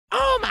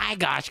my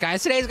gosh,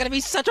 guys, today's gonna be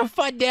such a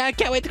fun day. I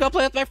can't wait to go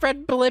play with my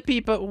friend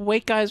Blippi. But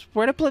wait, guys,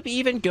 where did Blippi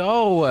even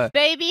go?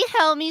 Baby,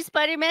 help me.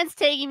 Spider-Man's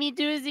taking me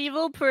to his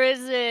evil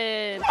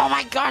prison. Oh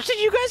my gosh, did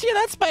you guys hear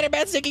that?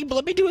 Spider-Man's taking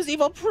Blippi to his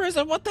evil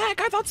prison. What the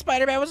heck? I thought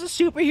Spider-Man was a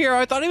superhero.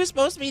 I thought he was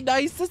supposed to be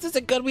nice. This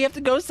isn't good. We have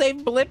to go save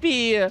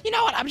Blippi. You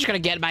know what? I'm just gonna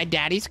get in my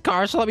daddy's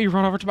car. So let me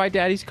run over to my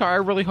daddy's car. I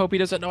really hope he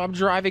doesn't know I'm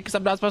driving because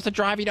I'm not supposed to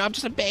drive. You know, I'm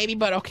just a baby.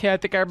 But okay, I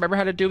think I remember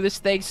how to do this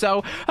thing.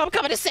 So I'm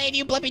coming to save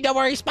you, Blippi. Don't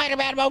worry.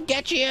 Spider-Man won't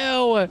get you.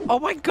 Oh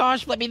my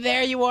gosh, Blippi,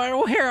 there you are.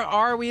 Where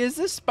are we? Is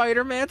this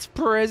Spider-Man's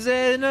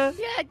prison?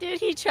 Yeah, dude,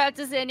 he trapped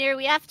us in here.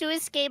 We have to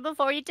escape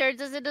before he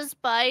turns us into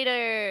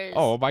spiders.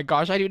 Oh my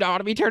gosh, I do not want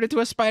to be turned into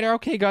a spider.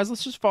 Okay, guys,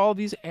 let's just follow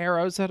these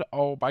arrows. And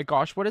oh my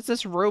gosh, what is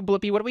this room,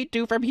 Blippi? What do we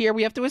do from here?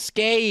 We have to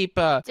escape.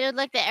 Dude,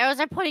 look, the arrows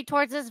are pointing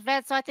towards this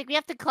vent, so I think we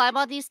have to climb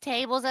on these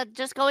tables and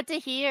just go into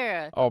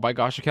here. Oh my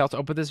gosh, okay, let's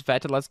open this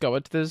vent and let's go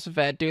into this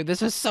vent. Dude,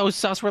 this is so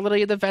sus. We're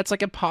literally in the vents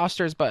like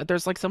imposters, but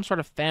there's like some sort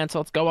of fan, so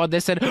let's go on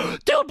this and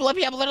dude,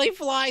 Blippi, I'm literally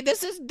flying.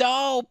 This is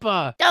dope.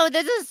 Dude,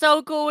 this is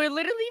so cool. We're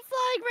literally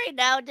flying right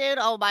now, dude.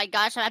 Oh my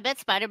gosh, I bet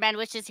Spider-Man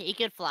wishes he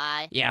could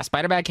fly. Yeah,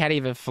 Spider-Man can't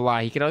even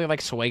fly. He can only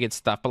like swing and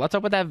stuff. But let's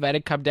open that vent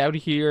and come down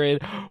here and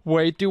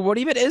wait, dude, what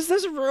even is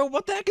this room?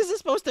 What the heck is this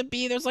supposed to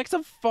be? There's like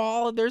some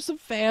fall and there's some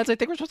fans. I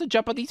think we're supposed to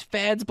jump on these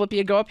fans, Blippi,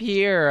 and go up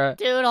here.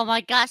 Dude, oh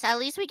my gosh, at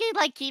least we can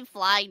like keep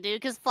flying,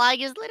 dude, because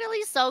flying is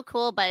literally so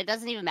cool, but it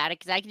doesn't even matter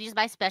because I can use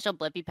my special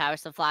Blippi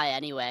powers to fly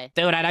anyway.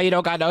 Dude, I know you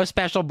don't got no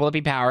special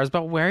Blippi powers,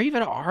 but where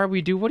even are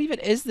we, dude? What even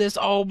is this?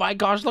 Oh my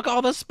gosh, look at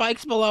all the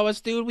spikes below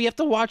us, dude. We have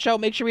to watch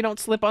out, make sure we don't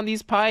slip on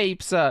these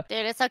pipes. Dude,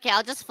 it's okay.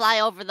 I'll just fly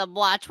over them.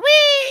 Watch. Whee!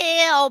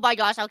 Oh my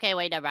gosh. Okay,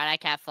 wait, never mind. I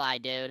can't fly,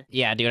 dude.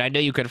 Yeah, dude, I know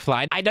you could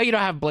fly. I know you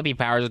don't have Blippi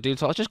powers, dude,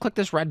 so let's just click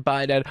this red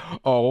button and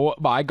oh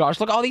my gosh,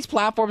 look, all these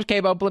platforms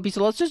came out, Blippi,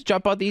 so let's just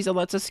jump on these and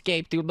let's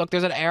escape, dude. Look,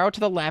 there's an arrow to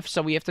the left,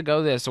 so we have to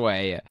go this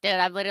way. Dude,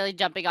 I'm literally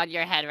jumping on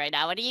your head right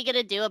now. What are you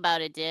gonna do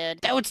about it,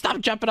 dude? Dude, stop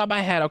jumping on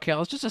my head. Okay,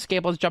 let's just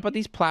escape. Let's jump on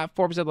these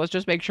platforms and let's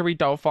just make sure we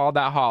don't fall in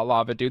that hot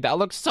lava, dude. That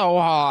looks so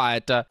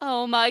hot.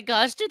 Oh my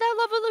gosh, dude, that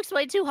lava looks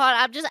way too hot.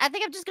 I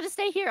think I'm just gonna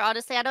stay here,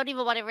 honestly. I don't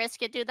even want to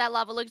risk it, dude. That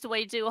lava looks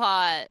way too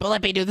hot.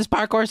 Blippi, dude, this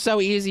parkour is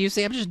so easy. You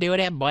see, I'm just doing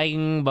it.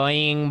 Boing,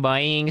 boing,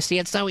 boing. See,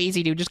 it's so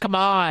easy, dude. Just come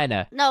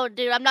on. No,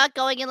 dude, I'm not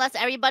going unless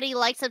everybody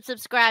likes and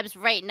subscribes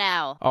right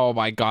now. Oh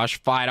my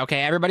gosh, fine.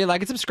 Okay, everybody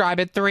like and subscribe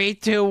in 3,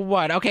 2,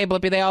 1. Okay,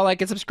 Blippi, they all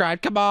like and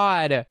subscribe. Come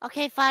on.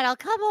 Okay, fine, I'll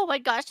come. Oh my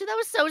gosh, dude, that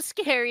was so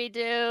scary,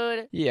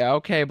 dude. Yeah,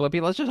 okay,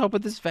 Blippi, let's just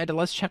open this vent and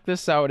let's check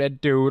this out. And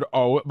dude,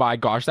 oh my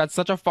gosh, that's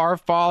such a far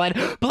fall. And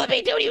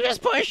Blippi, dude, you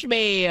just pushed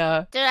me. Dude,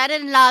 I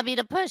didn't lobby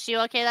to push you,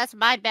 okay? That's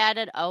my bad.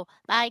 And oh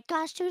my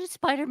gosh, dude, it's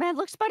Spider-Man.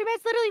 Look,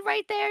 Spider-Man's literally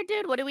right there,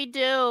 dude. What do we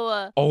do?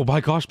 Oh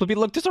my gosh, Blippi,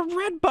 look, there's a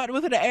red button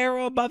with an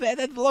arrow above it. And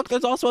then look,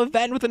 there's also a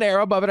vent with an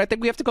arrow above it. I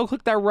think we have to go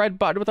click that red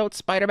button without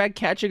Spider-Man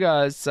catching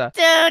us.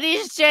 Dude,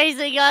 he's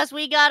chasing us.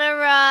 We gotta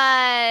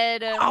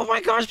run. Oh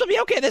my gosh, Blippi,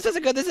 okay, this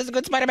isn't good. This isn't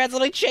good. Spider-Man's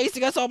literally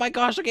chasing us. Oh my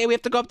gosh, okay, we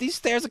have to go up these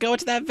stairs and go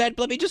into that vent.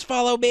 Blippi, just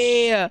follow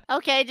me.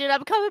 Okay, dude,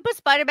 I'm coming, but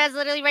Spider-Man's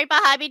literally right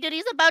behind me, dude.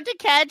 He's about to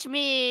catch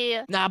me.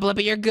 Nah,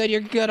 Blippi, you're good.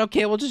 You're good.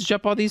 Okay, we'll just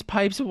jump on these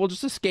pipes and we'll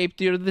just escape,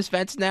 dude. This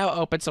vent's now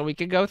open so we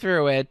can go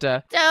through it.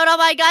 Dude, oh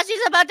my gosh,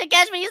 he's about to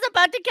catch me. He's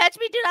about to catch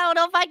me, dude. I don't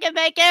know if I can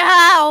make it.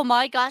 Oh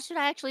my gosh, dude,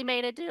 I actually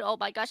made it, dude. Oh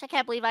my gosh, I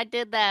can't believe I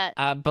did that.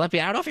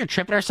 Blippi, I don't know if you're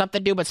tripping or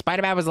something, dude, but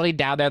Spider-Man was literally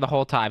down there the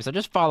whole time. So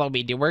just follow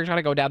me, dude. We're trying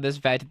to go down this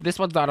vent. This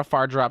one's not a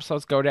far drop, so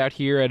let's go down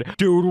here. And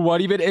dude,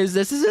 what even is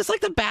this? Is this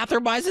like the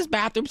bathroom? Why is this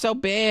bathroom so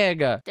big?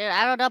 Dude,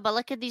 I don't know, but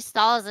look at these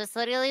stalls. It's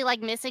literally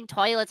like missing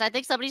toilets. I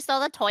think somebody stole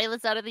the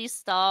toilets out of these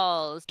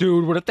stalls.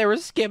 Dude, what if there were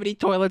skibbity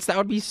toilets? That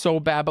would be so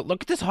bad. But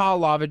look at this hot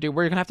lava, dude.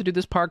 We're gonna have to do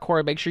this parkour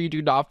and make sure you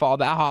do not fall in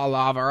that hot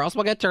lava, or else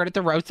we'll get turned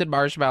into roasted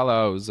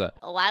marshmallows.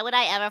 Why would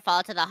I ever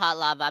fall to the hot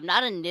lava? I'm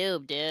not a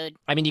noob, dude.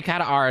 I mean, you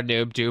kind of are a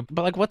noob, dude.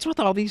 But like, what's with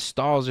all these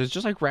stalls? There's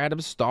just like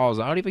random stalls.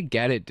 I don't even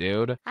get it,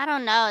 dude. I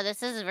don't know.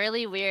 This is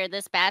really weird.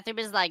 This bathroom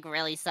is like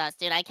really sus,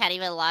 dude. I can't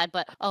even lie,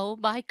 but oh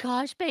my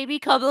gosh, baby,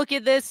 come look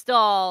at this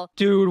stall.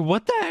 Dude,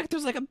 what the heck?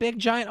 There's like a big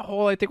giant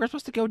hole. I think we're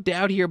supposed to go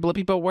down here,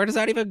 Blippi, but where does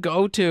that even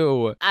go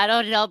to? I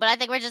don't know, but I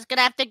think we're just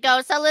gonna have to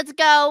go, so let's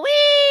go.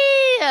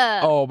 Whee!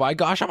 Oh my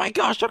gosh, oh my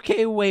gosh.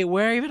 Okay, wait,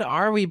 where even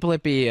are we,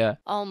 Blippi?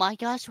 Oh my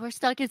gosh, we're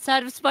stuck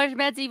inside of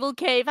Spider-Man's evil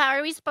cave. How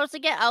are we supposed to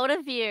get out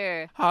of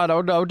here? I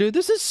don't know, dude.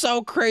 This is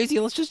so crazy.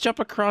 Let's just jump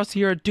across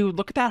here. Dude,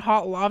 look at that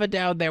hot lava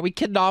down there. We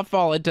cannot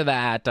fall into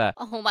that.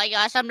 Oh my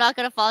gosh, I'm not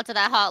gonna fall into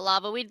that hot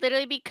lava. We'd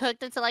literally be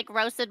cooked into like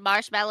roasted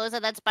marshmallows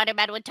and then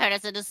Spider-Man would turn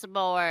us into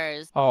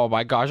s'mores. Oh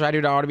my gosh, I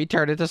do not want to be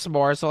turned into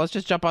s'mores, so let's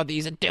just jump on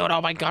these. And dude,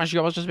 oh my gosh, you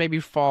almost just made me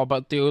fall.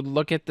 But dude,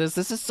 look at this.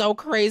 This is so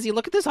crazy.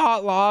 Look at this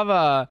hot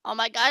lava. Oh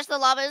my gosh, the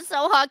lava is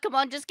so hot. Come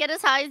on, just get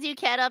as high as you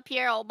can up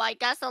here. Oh my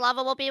gosh, the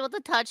lava won't be able to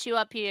touch you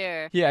up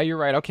here. Yeah, you're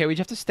right. Okay, we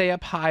just have to stay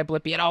up high,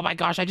 Blippi. And oh my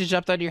gosh, I just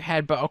jumped on your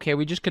head. But okay,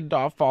 we just could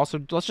not fall. So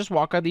let's just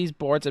walk on these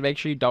boards and make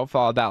sure you don't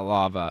fall in that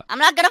lava. I'm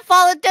not gonna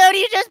fall, dude.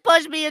 You just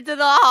pushed me into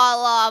the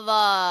hot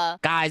lava.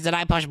 Guys, did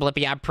I push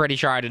Blippi? I'm pretty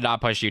sure I did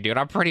not push you, dude.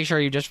 I'm pretty sure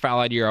you just fell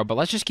on your own. But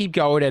let's just keep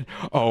going. And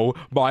oh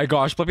my gosh.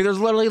 gosh, Blippi, there's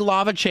literally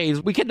lava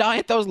chains. We cannot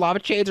hit those lava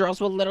chains or else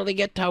we'll literally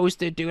get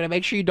toasted, dude. And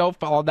make sure you don't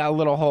fall in that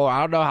little hole. I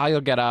don't know how you'll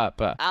get up.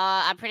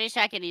 I'm pretty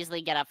sure I can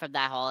easily get up from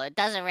that hole. It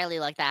doesn't really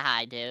look that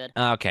high, dude.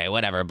 Okay,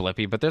 whatever,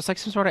 Blippi. But there's like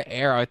some sort of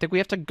arrow. I think we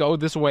have to go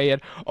this way.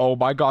 And oh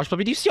my gosh,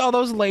 Blippi, do you see all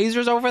those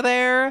lasers over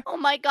there? Oh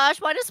my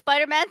gosh, why does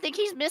Spider-Man think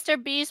he's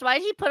Mr. Beast? Why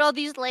did he put all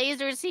these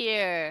lasers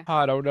here?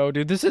 I don't know,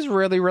 dude. This is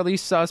really, really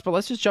sus. But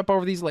let's just jump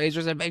over these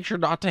lasers and make sure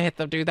not to hit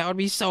them, dude. That would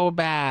be so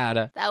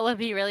bad. That would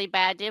be really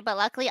bad, dude. But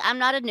luckily, I'm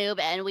not a noob,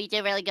 and we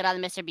did really good on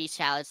the Mr. Beast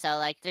challenge. So,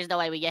 like, there's no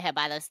way we get hit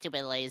by those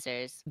stupid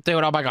lasers.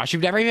 Dude, oh my gosh,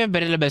 you've never even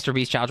been in a Mr.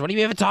 Beast challenge. What are you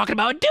even talking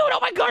about? Dude, oh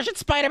my gosh, it's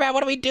Spider-Man.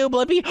 What do we do,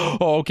 Blippi?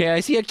 Okay, I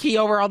see a key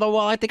over on the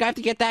wall. I think I have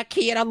to get that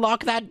key and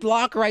unlock that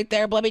lock right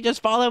there. Blippi,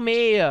 just follow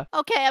me.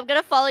 Okay, I'm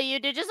gonna follow you,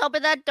 dude. Just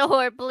open that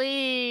door,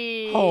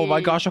 please. Oh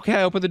my gosh, okay,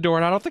 I opened the door,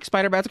 and I don't think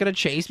Spider-Man's gonna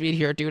chase me in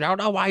here, dude. I don't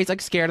know why he's,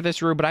 like, scared of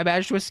this room, but I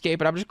managed to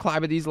escape, and I'm just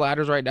climbing these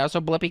ladders right now.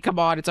 So, Blippi, come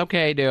on. It's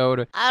okay,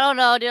 dude. I don't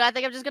know, dude. I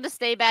think I'm just gonna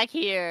stay back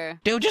here.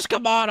 Dude, just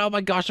come on. Oh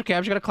my gosh, okay,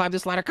 I'm just gonna climb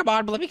this ladder. Come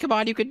on, Blippi, come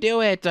on. You can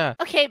do it.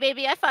 Okay,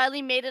 baby, I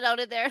finally made it out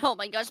of there. Oh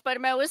my gosh,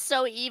 Spider-Man was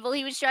so evil.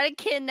 He was trying to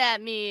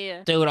kidnap me.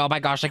 Dude, oh my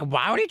gosh, like,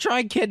 why would he try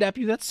and kidnap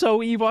you? That's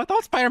so evil. I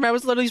thought Spider-Man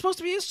was literally supposed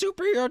to be a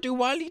superhero, dude.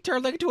 Why did he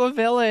turn, like, into a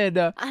villain?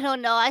 I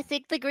don't know. I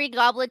think the Green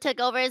Goblin took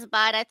over his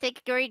mind. I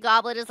think Green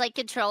Goblin is, like,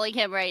 controlling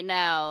him right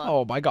now.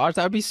 Oh my gosh,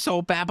 that would be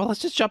so bad. But let's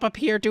just jump up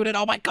here, dude. And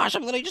oh my gosh,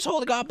 I'm literally just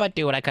holding on. But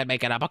dude, I couldn't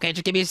make it up. Okay,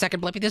 just give me a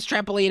second, Blippi. This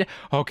trampoline.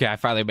 Okay, I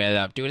finally made it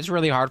up. Dude, it's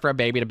really hard for a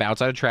baby to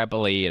bounce on a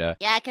trampoline.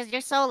 Yeah, because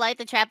you're so light,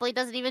 the trampoline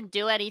doesn't even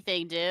do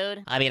anything,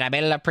 dude. I mean, I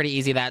made it up pretty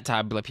easy that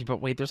time, Blippi.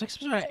 But wait, there's like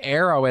some sort of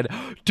arrow. And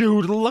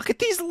dude, look at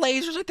these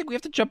lasers. I think we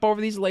have to jump over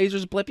these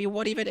lasers, Blippi.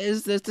 What even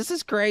is this? This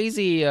is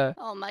crazy.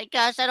 Oh my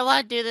gosh, I don't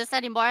want to do this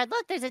anymore.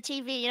 Look, there's a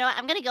TV. You know what?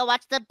 I'm gonna go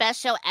watch the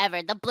best show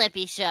ever, the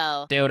Blippi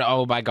Show. Dude,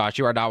 oh my gosh,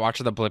 you are not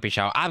watching the Blippi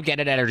Show. I'm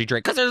getting an energy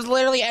drink because there's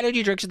literally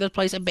energy drinks in this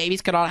place and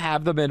babies cannot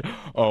have them. And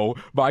oh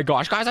my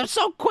gosh, guys, I'm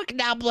so quick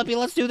now, Blippi.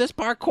 Let's do this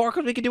parkour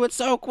because we can do it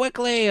so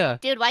quickly.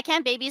 Dude, why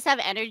can't babies have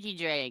energy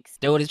drinks?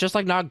 Dude, it's just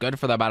like not good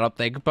for them, I don't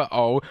think. But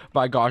oh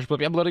my gosh,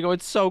 Blippi, I'm literally going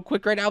so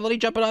quick right now. I'm literally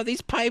jumping on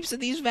these pipes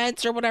and these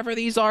vents or whatever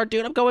these are,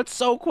 dude. I'm going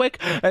so quick.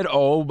 And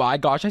oh my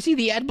gosh, I see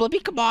the end,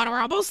 Blippi. Come on, we're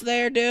almost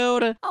there,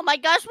 dude. Oh my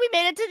gosh, we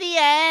made it to the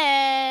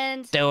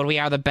end. Dude, we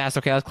are the best.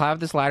 Okay, let's climb up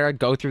this ladder and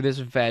go through this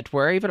vent.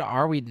 Where even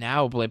are we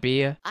now,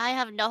 Blippi? I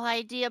have no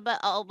idea, but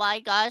oh my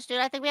gosh, dude,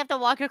 I think we have to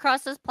walk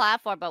across this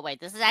platform. But wait,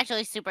 this is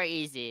actually super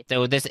easy.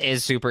 Dude, this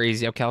is super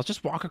easy. Okay, let's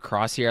just walk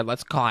across here.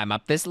 Let's climb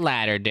up this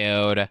ladder,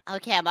 dude.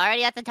 Okay, I'm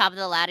already at the top of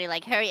the ladder.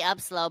 Like, hurry up,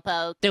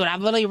 Slowpoke. Dude,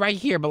 I'm literally right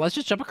here, but let's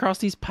just jump across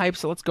these pipes.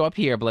 So let's go up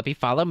here, Blippi.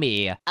 Follow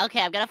me.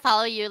 Okay, I'm gonna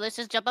follow you. Let's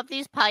just jump up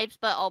these pipes.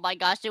 But oh my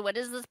gosh, dude, what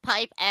is this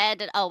pipe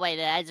end? And oh wait,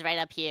 it ends right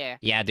up here.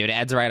 Yeah, dude, it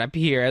ends right up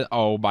here.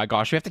 Oh my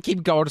gosh, we have to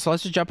keep going. So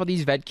let's just jump on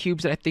these vent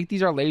cubes. And I think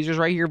these are lasers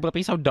right here,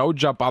 Blippi. So don't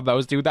jump on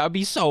those, dude. That would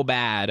be so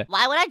bad.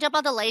 Why would I jump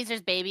on the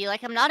lasers, baby?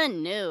 Like, I'm not a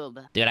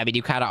noob. Dude, I mean,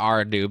 you kind of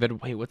are a noob.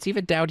 And wait, what's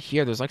even down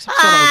here? There's like some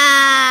sort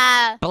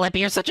Ah! of... Blippi,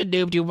 you're such a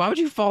noob, dude. Why would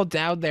you fall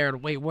down there?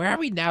 And wait, where are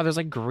we now? There's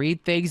like green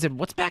things. And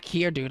what's back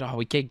here, dude? Oh,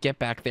 we can't get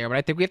back there. But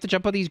I think we have to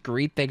jump on these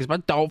green things.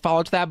 But don't fall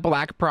into that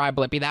black prime,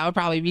 Blippi. That would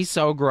probably be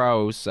so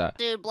gross.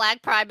 Dude,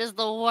 Black Prime is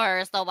the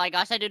worst. Oh my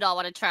gosh, I do not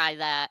want to try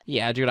that.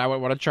 Yeah, dude, I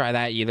wouldn't want to try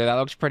that either. That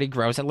looks pretty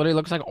gross. It literally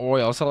looks like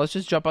oil. So let's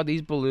just jump on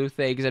these blue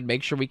things and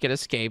make sure we can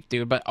escape,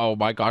 dude. But oh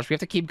my gosh, we have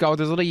to keep going.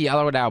 There's a little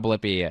yellow now,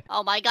 Blippi.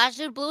 Oh my gosh,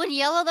 dude, blue and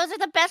yellow, those are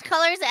the best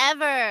colors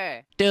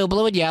ever. Dude,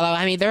 blue and yellow,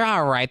 I mean, they're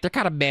all right. They're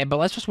kind of mid, but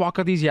let's just walk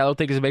on these yellow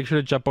things and make sure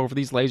to jump over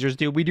these lasers,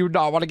 dude. We do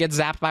not want to get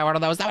zapped by one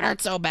of those. That would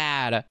hurt so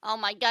bad. Oh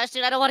my gosh,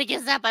 dude, I don't want to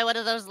get zapped by one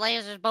of those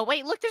lasers. But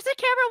wait, look, there's a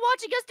camera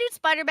watching us, dude.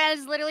 Spider-Man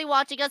is literally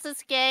watching us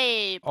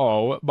escape.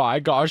 Oh my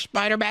gosh,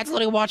 Spider-Man's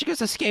literally watching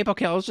us escape.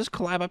 Okay, let's just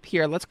climb up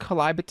here. Let's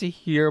climb it to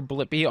here,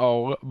 Blippi.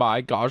 Oh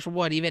my gosh,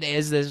 what even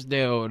is this,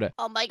 dude?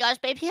 Oh my gosh,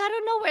 baby, I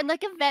don't know. We're in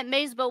like a vent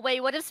maze, but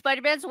wait, what if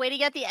Spider-Man's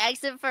waiting at the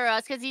exit for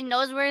us because he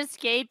knows we're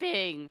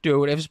escaping?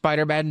 Dude, if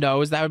Spider-Man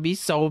knows, that would be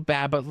so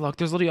bad. But look,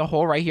 there's literally a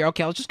hole right here.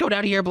 Okay, let's just go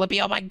down here,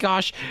 Blippi. Oh my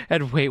gosh.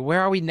 And wait,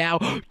 where are we now?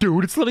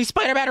 Dude, it's literally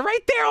Spider-Man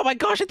right there. Oh my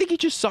gosh, I think he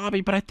just saw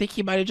me, but I think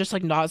he might have just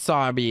like not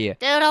saw me. Dude,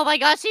 oh my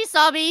gosh, he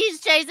saw me. He's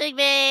chasing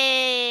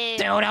me.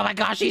 Dude, oh my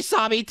gosh, he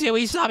saw me too.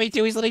 He saw me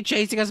too. He's literally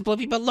chasing us,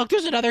 Blippi. But look,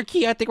 there's another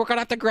key. I think we're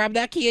gonna have to grab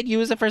that key and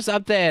use it for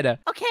something.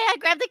 Okay, I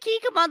grabbed the key.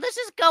 Come on, let's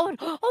just go.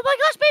 Oh my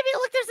gosh, baby,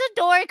 look, there's a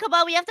door. Come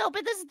on, we have to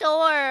open this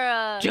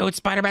door. Dude,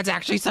 Spider-Man's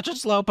actually such a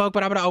slowpoke,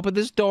 but I'm gonna open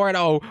this door and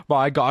oh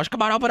my gosh,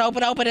 come on,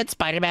 open. And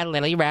Spider-Man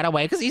literally ran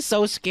away because he's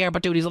so scared.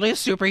 But dude, he's literally a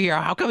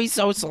superhero. How come he's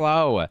so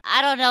slow?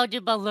 I don't know,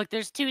 dude, but look,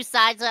 there's two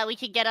sides so that we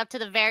can get up to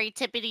the very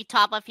tippity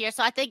top of here.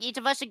 So I think each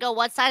of us should go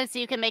one side and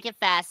see who can make it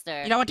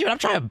faster. You know what, dude? I'm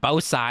trying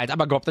both sides. I'm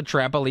gonna go up the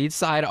trampoline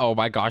side. Oh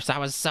my gosh, that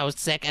was so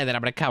sick. And then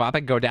I'm gonna come up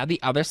and go down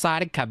the other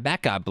side and come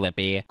back up,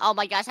 Blippi. Oh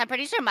my gosh, I'm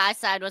pretty sure my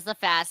side was the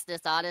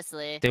fastest,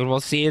 honestly. Dude, we'll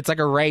see. It's like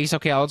a race.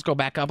 Okay, let's go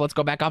back up.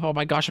 Oh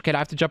my gosh, okay, I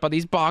have to jump on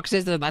these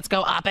boxes and let's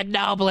go up. And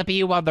no, Blippi,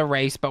 you won the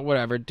race, but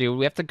whatever, dude.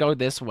 We have to go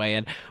this way.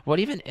 And what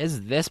even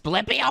is this,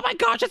 Blippi? Oh my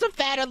gosh, it's a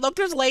Venom. And look,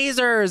 there's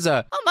lasers.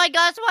 Oh my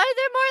gosh, why are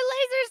there more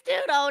lasers,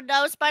 dude? Oh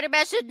no,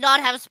 Spider-Man should not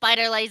have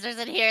spider lasers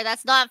in here.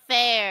 That's not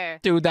fair.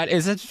 Dude, that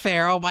isn't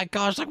fair. Oh my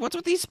gosh, like what's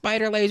with these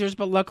spider lasers?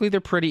 But luckily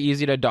they're pretty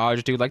easy to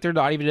dodge, dude. Like they're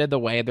not even in the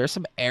way. There's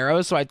some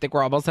arrows, so I think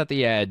we're almost at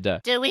the end.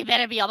 Dude, we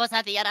better be almost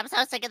at the end. I'm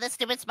so sick of this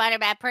stupid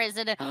Spider-Man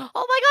prison. Oh my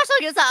gosh,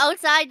 look, it's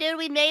outside, dude.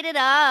 We made it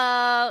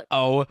out.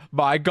 Oh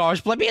my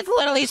gosh, Blippi, it's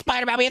literally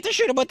Spider-Man. We have to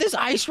shoot him with this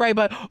ice ray,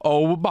 but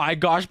oh my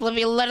gosh,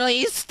 Blippi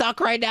literally is stuck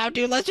right now,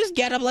 dude. Let's just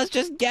get him. Let's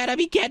just get him.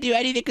 He can't do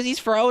anything because he's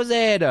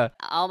frozen.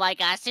 Oh my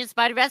gosh, dude,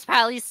 Spider-Man's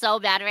probably so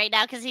mad right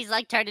now because he's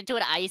like turned into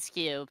an ice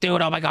cube.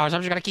 Dude, oh my gosh,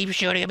 I'm just gonna keep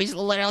shooting him. He's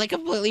literally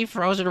completely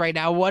frozen right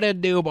now. What a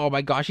noob. Oh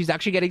my gosh, he's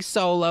actually getting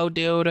so low,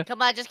 dude.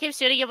 Come on, just keep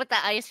shooting him with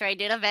the ice ray,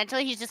 dude.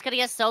 Eventually, he's just gonna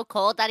get so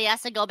cold that he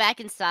has to go back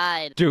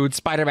inside. Dude,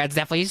 Spider-Man's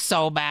definitely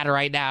so mad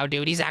right now,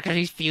 dude. He's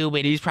actually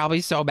fuming. He's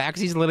probably so mad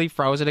because he's literally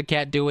frozen and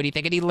can't do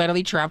anything. And he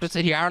literally trapped us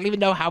in here. I don't even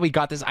know how he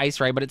got this ice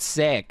ray, but it's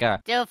sick.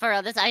 Dude, for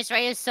real, this ice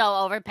ray is so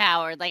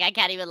overpowered. Like, I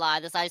can't even lie.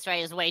 This ice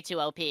ray is way too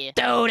OP. Dude,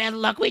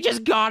 and look, we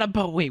just got him.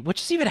 But wait, what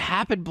just even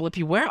happened,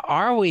 Blippi? Where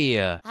are we?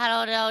 I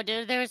don't know,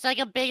 dude. There's like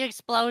a big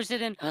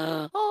explosion and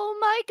oh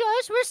my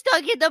gosh, we're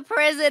stuck in the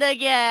prison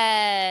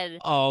again.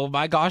 Oh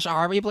my gosh,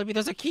 are we, Blippi?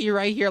 There's a key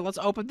right here. Let's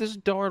open this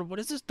door. What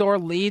does this door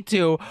lead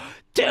to?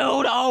 Dude,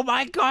 oh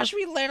my gosh,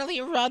 we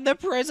literally run the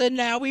prison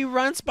now. We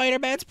run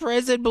Spider-Man's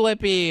prison,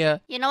 Blippi.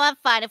 You know what?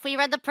 Fine. If we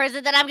run the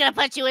prison, then I'm gonna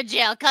put you in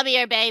jail. Come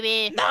here,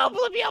 baby. No,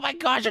 Blippi, oh my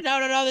gosh,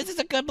 no, this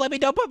isn't good, Blippi.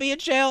 Don't put me in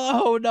jail.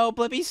 Oh no,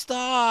 Blippi,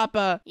 stop.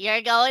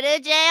 You're going to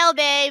jail,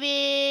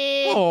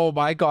 baby. Oh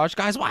my gosh,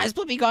 guys, why has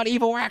Blippi got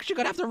evil? We're actually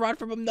gonna have to run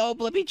from him. No,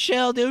 Blippi,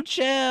 chill, dude,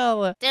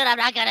 chill. Dude, I'm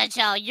not gonna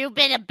chill. You've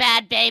been a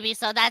bad baby,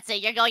 so that's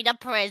it. You're going to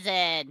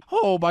prison.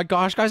 Oh my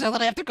gosh, guys, I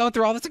literally have to go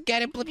through all this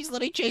again, and Blippi's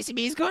literally chasing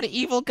me. He's going to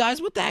evil, guys.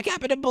 What the heck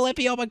happened to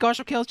Blippi? Oh my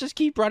gosh, okay, let's just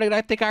keep running. I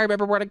think I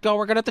remember where to go.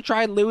 We're gonna have to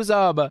try and lose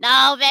him.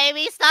 No,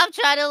 baby, stop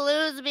trying to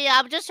lose me.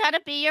 I'm just trying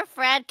to be your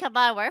friend. Come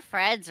on, we're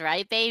friends,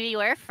 right, baby?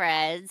 We're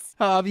friends.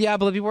 Yeah,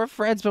 Blippi, we're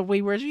friends, but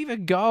wait, where'd you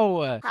even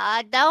go?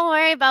 Don't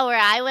worry about where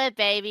I went,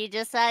 baby.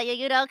 Just,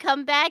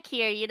 come back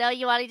here. You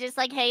want to just,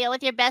 hang out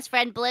with your best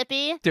friend,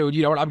 Blippi? Dude,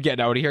 you know what? I'm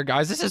getting out of here,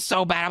 guys. This is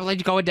so bad. I'm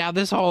like going down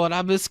this hole and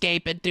I'm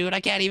escaping, dude. I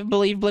can't even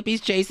believe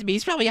Blippi's chasing me.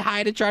 He's probably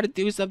hiding, trying to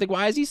do something.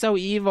 Why is he so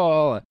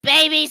evil?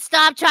 Baby,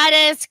 stop trying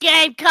to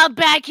escape. Come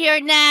back here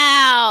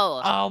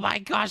now. Oh my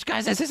gosh,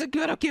 guys, this isn't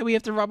good. Okay, we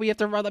have to run.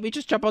 Let me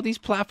just jump on these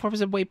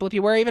platforms and wait,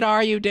 Blippi. Where even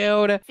are you,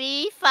 dude?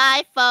 Fee,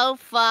 fi, fo,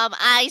 fum.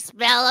 I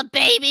smell a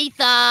baby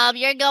thumb.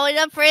 You're going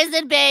to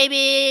prison,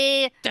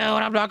 baby. Dude,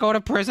 I'm not going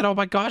to prison. Oh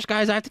my gosh,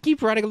 guys, I have to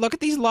keep running. Look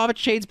at these lava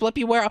chains,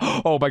 Blippi. Where?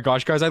 Oh my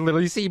gosh, guys, I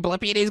literally see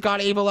Blippi and he's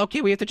got evil.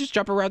 Okay, we have to just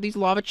jump around these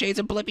lava chains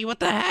and Blippi, what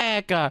the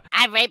heck?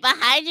 I'm right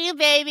behind you,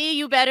 baby.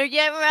 You better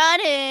get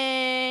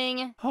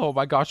running. Oh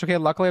my gosh, okay,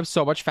 luckily I'm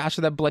so much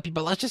faster than Blippi,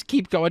 but let's just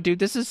keep going, dude.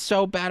 This is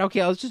so bad.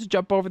 Okay, let's just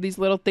jump over these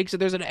little things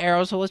and there's an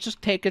arrow, so let's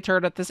just take a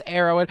turn at this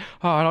arrow and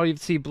I don't even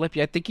see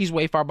Blippi. I think he's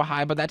way far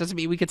behind, but that doesn't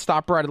mean we can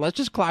stop running. Let's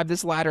just climb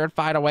this ladder and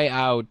find a way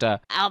out.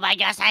 Oh my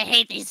gosh, I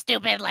hate these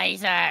stupid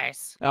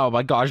lasers. Oh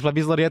my gosh,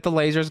 Blippi's literally at the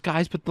lasers,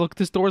 guys, but look,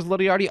 this door's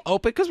literally already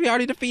open because we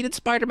already defeated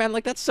Spider-Man.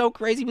 Like, that's so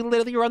crazy. We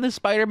literally run the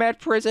Spider-Man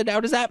prison now.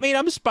 Does that mean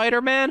I'm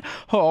Spider-Man?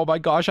 Oh my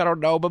gosh, I don't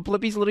know, but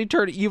Blippi's literally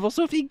turned evil,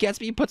 so if he gets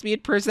me and puts me in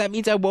prison, that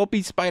means I won't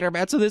be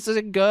Spider-Man, so this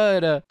isn't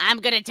good. I'm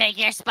gonna take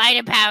your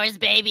spider powers,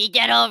 baby.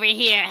 Get over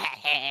here.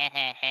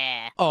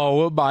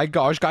 Oh my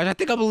gosh, guys, I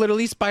think I'm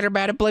literally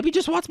Spider-Man, and Blippi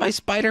just wants my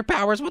spider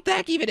powers. What the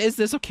heck even is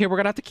this? Okay, we're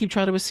gonna have to keep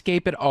trying to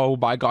escape it. Oh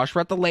my gosh,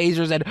 we're at the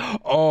lasers, and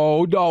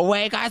oh no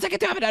way, guys, I get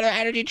to have another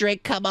energy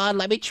drink. Come on,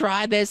 let me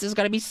try this. This is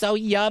gonna be so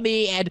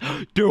yummy, and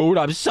dude,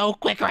 I'm so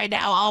quick right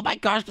now. Oh my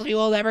gosh, Blippi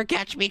will never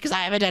catch me because I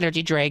have an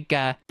energy drink.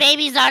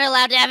 Babies aren't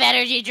allowed to have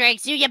energy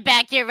drinks. You get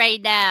back here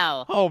right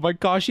now. Oh my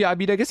gosh, yeah, I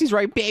mean, I guess he's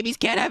right. Babies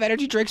can't have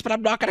energy drinks, but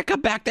I'm not gonna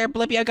come back there,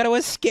 Blippi. I gotta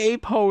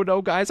escape. Oh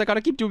no, guys, I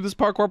gotta keep doing this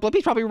parkour.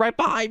 Blippi's probably right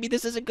behind me.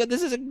 This isn't good.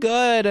 This isn't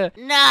good.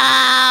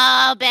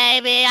 No,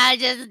 baby, I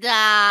just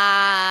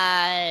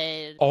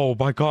died. Oh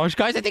my gosh,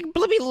 guys, I think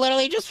Blippi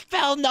literally just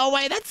fell. No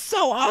way, that's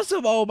so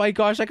awesome. Oh my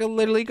gosh, I can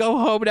literally go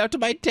home now to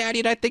my daddy,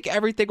 and I think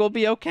everything will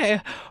be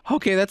okay.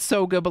 Okay, that's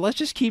so good, but let's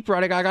just keep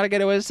running. I gotta get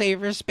to a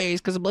safer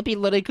space, because Blippi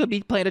literally could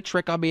be playing a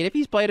trick on me, and if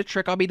he's playing a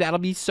trick on me, that'll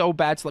be so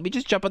bad. So let me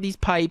just jump on these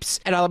pipes,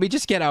 and let me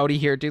just get out of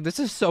here, dude. This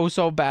is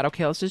so bad.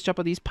 Okay, let's just jump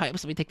on these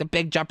pipes. Let me take the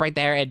big jump right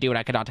there, and dude,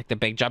 I cannot take the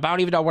big jump. I don't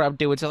even know what I'm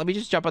doing, so let me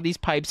just jump on these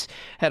pipes,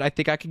 and I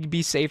think I can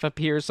be safe up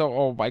here. So,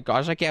 oh my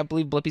gosh, I can't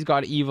believe Blippi's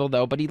got evil,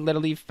 though, but he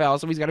literally fell,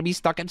 so he's gonna be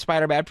stuck in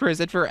Spider-Man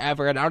prison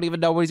forever, and I don't even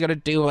know what he's gonna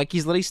do. Like,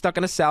 he's literally stuck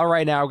in a cell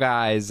right now,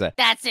 guys.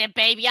 That's it,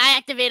 baby. I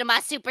activated my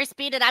super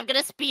speed, and I'm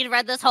gonna speed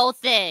run this whole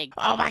thing.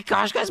 Oh my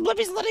gosh, guys,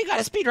 Blippi's literally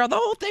gotta speed run the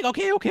whole thing.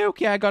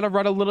 Okay, I gotta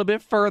run a little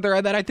bit further,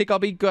 and then I think I'll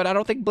be good. I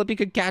don't think Blippi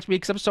could catch me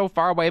because I'm so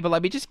far away, but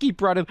let me just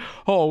keep running.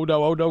 Oh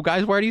no,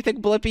 guys, where do you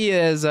think Blippi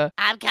is?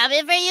 I'm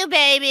coming for you,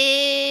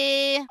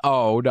 baby.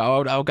 Oh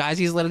no, guys,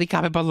 he's literally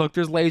coming, but look,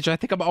 there's laser. I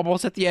think I'm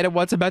almost at the end. And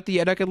once I'm at the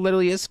end, I can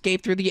literally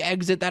escape through the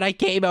exit that I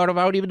came out of.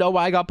 I don't even know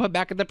why I got put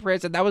back in the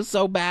prison. That was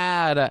so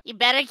bad. You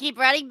better keep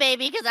running,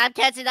 baby, because I'm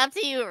catching up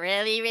to you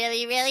really,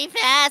 really, really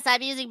fast.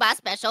 I'm using my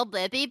special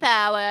Blippi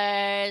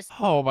powers.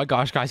 Oh my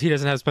gosh, guys, he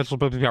doesn't have special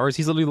Blippi powers.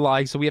 He's literally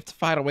lying, so we have to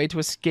find a way to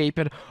escape.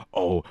 And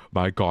oh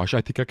my gosh,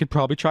 I think I could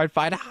probably try and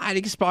find a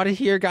hiding spot in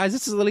here, guys.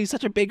 This is literally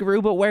such a big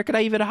room, but where can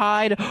I even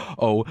hide?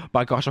 Oh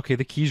my gosh, okay,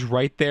 the key's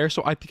right there,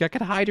 so I think I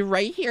can hide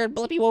right here, and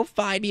Blippi won't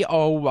find me.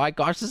 Oh my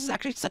gosh, this is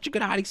actually such a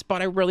good hiding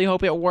spot. I really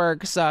hope it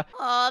works.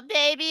 Oh,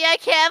 baby, I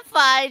can't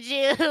find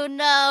you.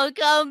 No,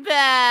 come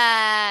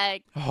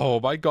back. Oh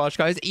my gosh,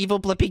 guys, evil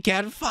Blippi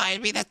can't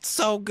find me. That's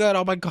so good.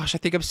 Oh my gosh, I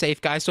think I'm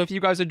safe, guys. So if you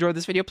guys enjoyed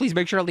this video, please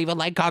make sure to leave a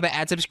like, comment,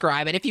 and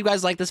subscribe. And if you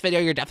guys like this video,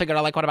 you're definitely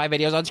gonna like one of my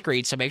videos on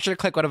screen, so make sure to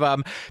click one of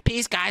them.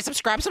 Peace, guys.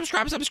 Subscribe,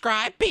 subscribe,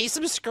 subscribe. Peace,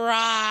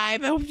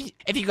 subscribe.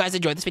 If you guys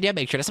enjoyed this video,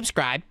 make sure to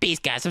subscribe. Peace,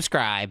 guys,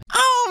 subscribe.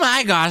 Oh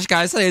my gosh,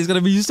 guys, today is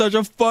gonna be such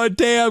a fun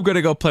day. I'm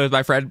gonna go play with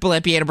my friend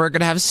Blippi, and we're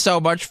gonna have so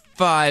much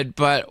fun.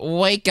 But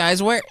wait,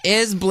 guys, where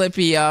is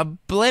Blippi?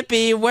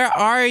 Blippi, where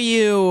are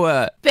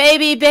you?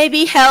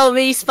 Baby, help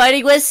me.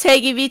 Spidey was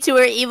taking me to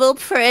her evil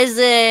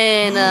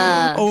prison.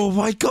 Oh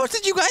my gosh,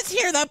 did you guys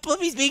hear that?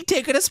 Blippi's being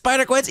taken to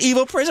Spider-Gwen's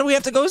evil prison. We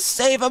have to go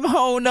save him.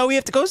 Oh no, we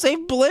have to go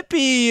save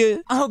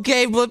Blippi.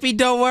 Okay, Blippi,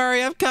 don't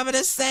worry. I'm coming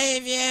to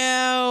save you.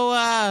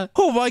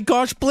 Oh my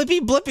gosh,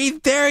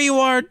 Blippi, there you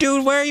are.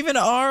 Dude, where even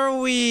are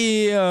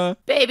we?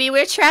 Baby,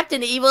 we're trapped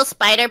in evil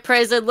spider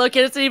prison. Look,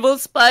 it's evil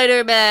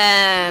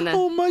Spider-Man.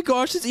 Oh my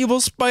gosh, it's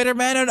evil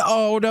Spider-Man, and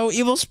oh no,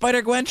 evil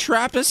Spider-Gwen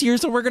trapped us here,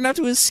 so we're gonna have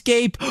to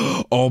escape.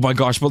 Oh my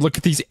gosh, but look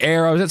at these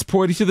arrows that's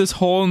pointing to this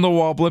hole in the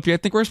wall, Blippi. I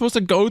think we're supposed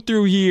to go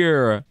through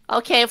here.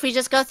 Okay, if we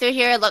just go through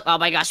here and look, oh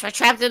my gosh, we're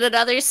trapped in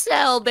another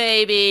cell,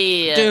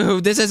 baby.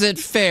 Dude, this isn't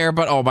fair,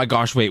 but oh my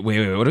gosh, wait, what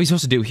are we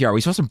supposed to do here? Are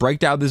we supposed to break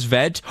down this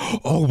vent?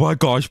 Oh my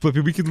gosh,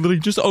 Blippi, we can literally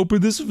just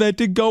open this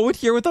vent and go in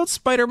here without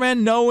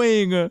Spider-Man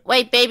knowing.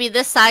 Wait, baby,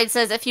 this sign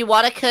says if you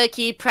want a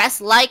cookie, press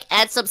like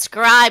and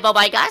subscribe. Oh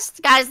my gosh,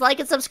 guys, like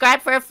and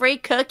subscribe for a free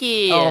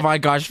cookie. Oh my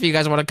gosh, if you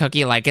guys want a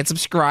cookie, like and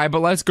subscribe,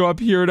 but let's go up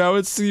here now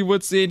and see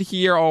what's in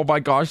here. Oh my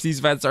gosh, these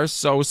vents are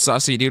so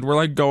sussy, dude. We're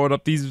like going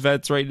up these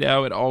vents right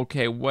now, and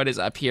okay, what is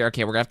up here?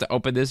 Okay, we're gonna have to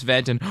open this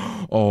vent, and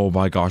oh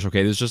my gosh,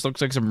 okay, this just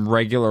looks like some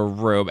regular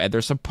room, and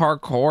there's some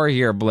parkour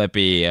here,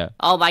 Blippi.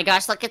 Oh my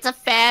gosh, look, it's a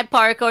fan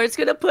parkour. It's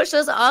gonna push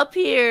us up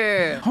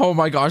here. Oh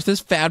my gosh, this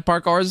fan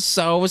parkour is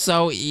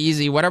so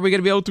easy. When are we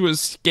gonna be able to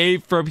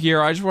escape from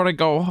here? I just want to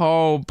go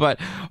home, but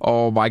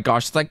oh my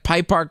gosh, it's like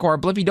pipe parkour.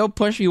 Blippi, don't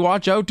push me.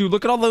 Watch out, dude.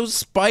 Look at all those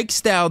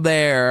spikes down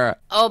there.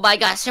 Oh my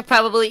gosh, they're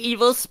probably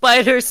evil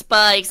spider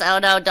spikes. Oh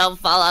no, don't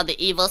fall on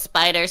the evil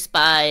spider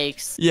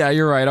spikes. Yeah,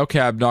 you're right. Okay,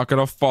 I'm not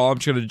gonna fall. I'm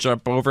just gonna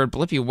jump over. And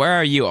Blippi, where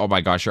are you? Oh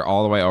my gosh, you're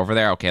all the way over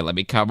there. Okay, let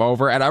me come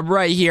over, and I'm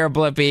right here,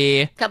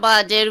 Blippi. Come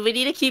on, dude. We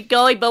need to keep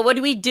going, but what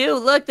do we do?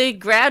 Look, the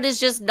ground is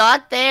just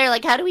not there.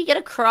 Like, how do we get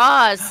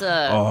across?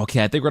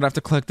 Okay, I think we're gonna have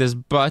to click this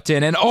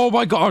button, and oh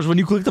my gosh, when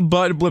you click the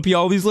button, Blippi,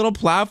 all these little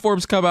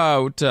platforms come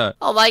out.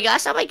 Oh my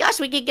gosh,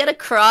 we can get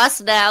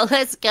across now.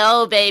 Let's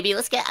go, baby.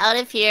 Let's get out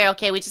of here.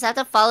 Okay, we just have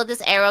to follow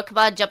this arrow. Come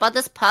on, jump on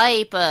this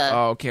pipe.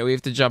 Okay, we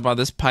have to jump on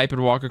this pipe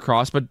and walk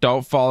across, but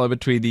don't fall in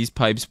between these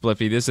pipes,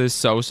 Blippi. This is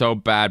so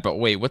bad. But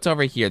wait, what's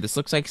over here? This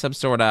looks like some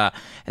sort of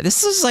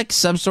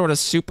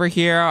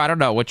superhero. I don't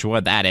know which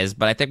one that is,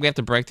 but I think we have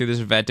to break through this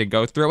vent and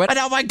go through it. And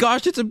oh my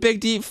gosh, it's a big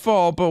deep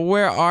fall. But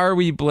where are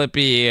we,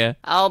 Blippi?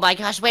 Oh my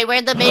gosh, wait, we're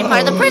in the main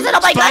part of the prison.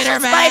 Oh my gosh,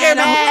 it's Spider-Man.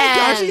 Oh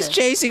my gosh, he's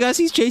chasing us.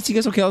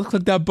 Okay, let's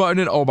click that button,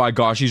 and oh my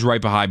gosh, he's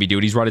right behind me,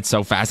 dude. He's running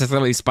so fast. It's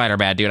literally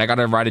Spider-Man, dude. I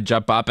gotta run and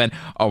jump up, and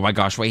oh my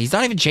gosh, wait, he's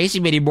not even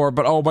chasing me anymore,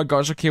 but oh my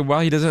gosh, okay, well,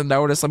 he doesn't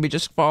notice. Let me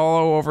just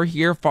follow over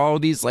here, follow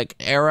these like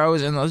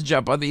arrows, and let's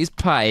jump on these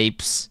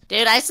pipes.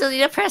 Dude, I still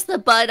need to press the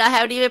button. I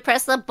haven't even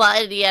pressed the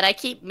button yet. I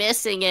keep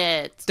missing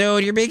it.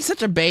 Dude, you're being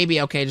such a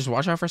baby. Okay, just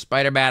watch out for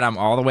Spider-Man. I'm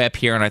all the way up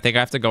here, and I think I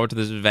have to go to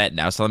this vent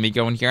now, so let me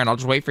go in here, and I'll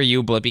just wait for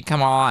you, Blippi.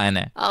 Come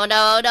on. Oh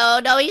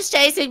no, he's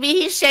chasing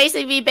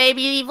me,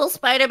 baby. Evil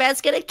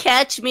Spider-Man's gonna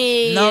catch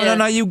me.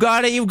 No, you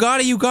got it,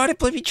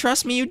 Blippi.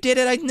 Trust me, you did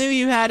it. I knew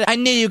you had it. I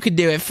knew you could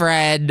do it,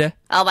 Fred.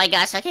 Oh my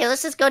gosh, okay,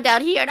 let's just go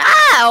down here.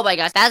 Ah! Oh my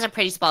gosh, that was a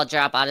pretty small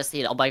drop,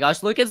 honestly. Oh my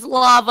gosh, look, it's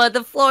lava.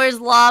 The floor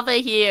is lava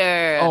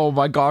here. Oh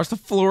my gosh, the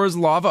floor is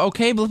lava.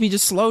 Okay, Blippi,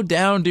 just slow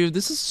down, dude.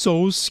 This is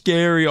so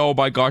scary. Oh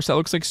my gosh, that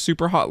looks like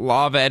super hot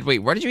lava. And wait,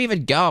 where did you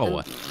even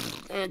go?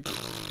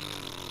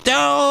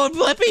 Dude,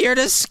 Blippi, you're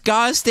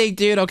disgusting,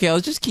 dude. Okay,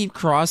 let's just keep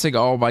crossing.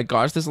 Oh my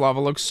gosh, this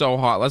lava looks so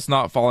hot. Let's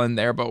not fall in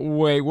there. But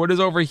wait, what is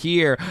over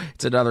here?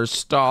 It's another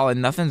stall,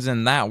 and nothing's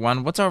in that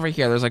one. What's over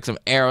here? There's like some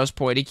arrows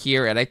pointing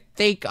here, and I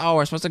think. Oh,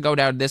 we're supposed to go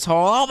down this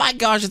hole. Oh my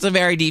gosh, it's a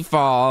very deep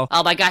fall.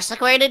 Oh my gosh,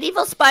 look, we're in an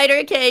evil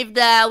spider cave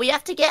now. We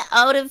have to get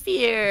out of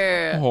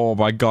here. Oh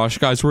my gosh,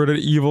 guys, we're in an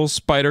evil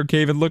spider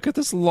cave, and look at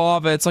this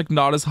lava. It's like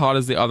not as hot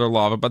as the other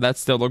lava, but that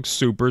still looks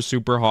super,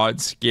 super hot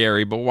and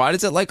scary. But why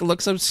does it like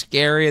look so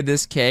scary in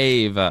this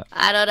cave? I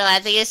don't know. I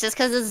think it's just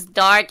because it's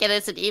dark and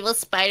it's an evil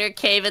spider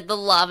cave and the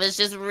lava is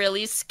just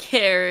really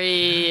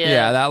scary.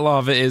 Yeah, that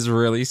lava is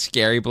really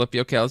scary, Blippi.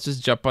 Okay, let's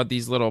just jump on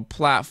these little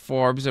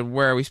platforms, and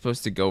where are we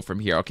supposed to go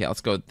from here? Okay,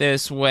 let's go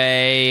this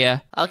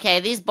way. Okay,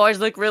 these boards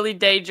look really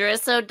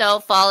dangerous, so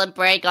don't fall and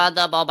break on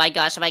them. Oh my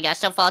gosh,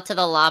 don't fall to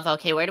the lava.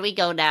 Okay, where do we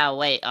go now?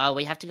 Wait,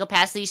 we have to go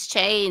past these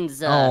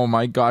chains. Oh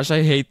my gosh,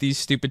 I hate these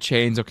stupid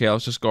chains. Okay,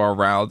 let's just go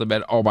around them.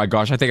 And oh my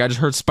gosh, I think I just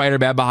heard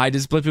Spider-Man behind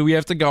us, Blippi. We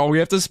have to go. We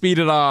have to speed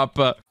it up.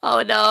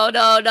 Oh no,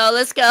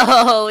 let's go.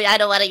 I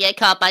don't want to get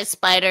caught by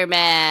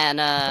Spider-Man.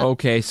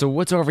 Okay, so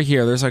what's over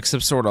here? There's like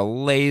some sort of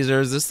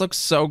lasers. This looks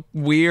so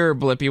weird,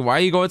 Blippi. Why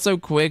are you going so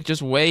quick?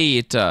 Just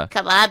wait.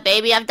 Come on,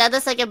 baby. I've done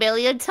this like a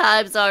million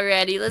times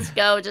already. Let's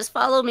go. Just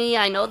follow me.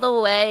 I know the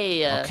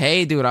way.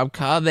 Okay, dude, I'm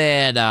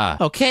coming.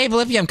 Okay,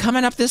 Blippi, I'm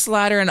coming up this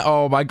ladder, and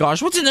oh my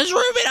gosh, what's in this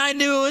room? And I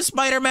knew it was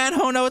Spider-Man.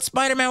 Oh no, it's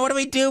Spider-Man. What do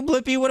we do,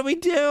 Blippi? What do we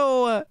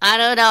do? I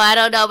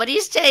don't know, but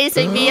he's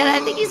chasing me, and I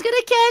think he's gonna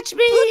catch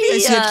me. Blippi, I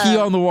see a key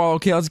on the wall.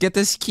 Okay, let's get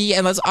this key,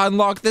 and let's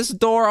unlock this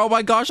door. Oh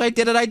my gosh, I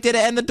did it,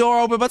 and the door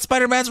opened, but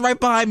Spider-Man's right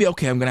behind me.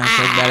 Okay, I'm gonna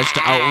have to manage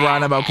to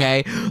outrun him,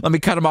 okay? Let me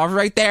cut him off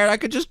right there, and I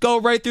could just go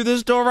right through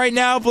this door right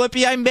now.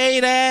 Blippi, I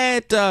made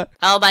it.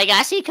 Oh my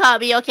gosh, he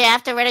caught me. Okay, I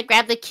have to run and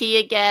grab the key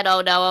again.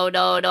 Oh no,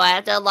 I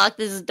have to unlock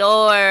this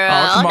door.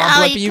 Oh, come on,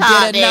 no, Blippi, you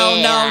did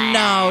it.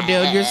 No,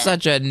 dude, you're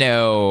such a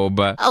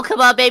noob. Oh,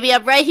 come on, baby,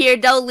 I'm right here.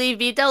 Don't leave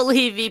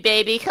me,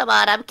 baby. Come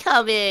on, I'm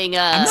coming.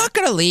 I'm not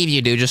gonna leave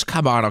you, dude. Just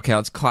come on, Okay,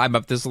 let's climb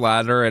up this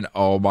ladder, and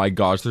oh my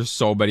gosh, there's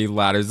so many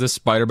ladders. This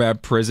Spider-Man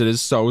prison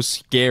is so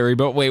scary.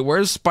 But wait,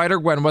 where's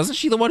Spider-Gwen? Wasn't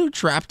she the one who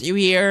trapped you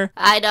here?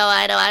 I know.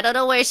 I don't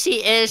know where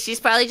she is.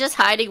 She's probably just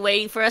hiding,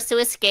 waiting for us to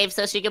escape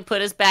so she can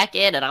put us back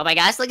in. And oh my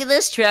gosh, look at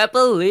this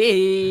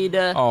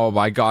trampoline. Oh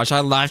my gosh, I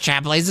love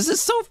trampolines. This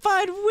is so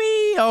fun.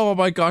 Oh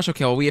my gosh.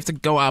 Okay, well, we have to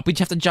go up. We just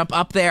have to jump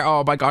up there.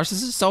 Oh my gosh,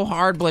 this is so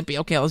hard, Blippi.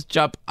 Okay, let's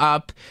jump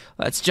up.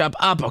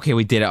 Okay,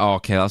 we did it. Oh,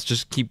 okay, let's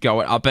just keep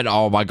going up. And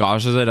oh my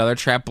gosh, there's another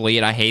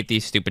trampoline. I hate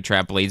these stupid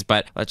trampolines,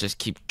 but let's just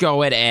keep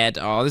going. And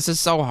oh, this is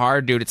so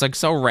hard, dude. It's like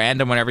so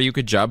random whenever you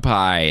could jump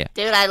high.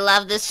 Dude, I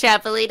love this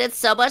trampoline. It's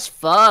so much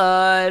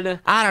fun.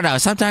 I don't know.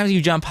 Sometimes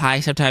you jump high,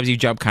 sometimes you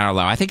jump kind of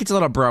low. I think it's a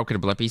little broken,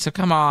 Blippi, so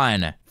come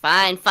on.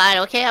 Fine.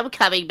 Okay, I'm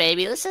coming,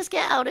 baby. Let's just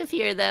get out of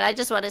here, then. I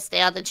just want to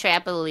stay on the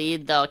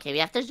trampoline, though. Okay, we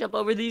have to jump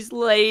over these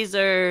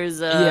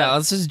lasers. Yeah,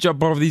 let's just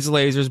jump over these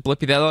lasers,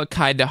 Blippi. That look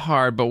kind of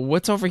hard, but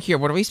what's over here?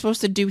 What are we supposed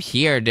to do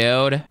here,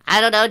 dude?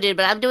 I don't know, dude,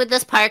 but I'm doing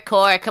this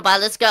parkour. Come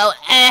on, let's go.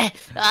 Oh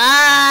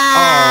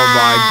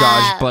my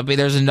gosh, Blippi,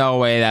 there's no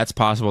way that's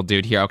possible,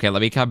 dude. Here, okay,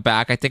 let me come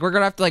back. I think we're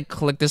gonna have to, like,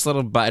 click this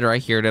little button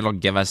right here, and it'll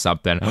give us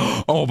something.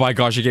 Oh my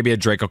gosh, it gave me a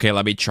drink. Okay,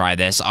 let me try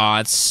this. Oh,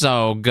 it's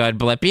so good,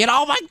 Blippi. And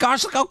oh my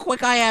gosh, look how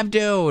quick I am,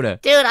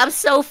 dude. Dude, I'm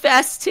so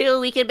fast,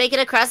 too. We can make it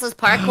across this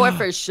parkour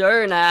for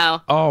sure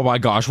now. Oh my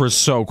gosh, we're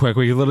so quick.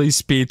 We can literally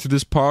speed through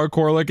this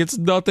parkour like it's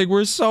nothing.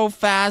 We're so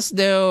fast,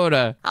 dude.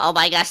 Oh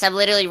my gosh, I'm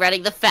literally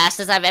running the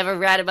fastest I've ever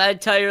ran in my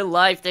entire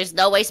life. There's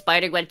no way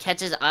Spider-Gwen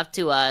catches up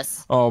to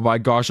us. Oh my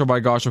gosh.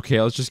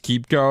 Okay, let's just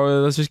keep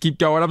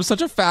going. I'm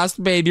such a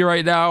fast baby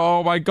right now.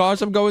 Oh my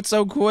gosh, I'm going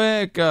so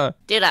quick.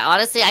 Dude,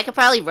 honestly, I could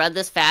probably run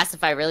this fast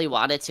if I really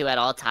wanted to at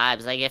all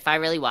times. Like, if I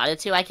really wanted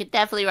to, I could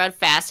definitely run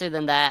faster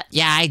than that.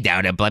 Yeah, I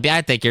doubt it, Blippi.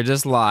 I think you're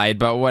just lying,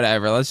 but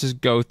whatever. Let's just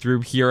go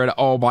through here, and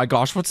oh my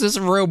gosh, what's this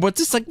room? What's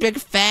this, like, big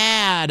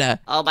fan?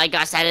 Oh my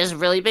gosh, that is a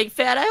really big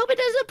fan. I hope it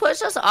doesn't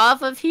push us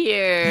off of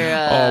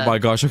here. Oh my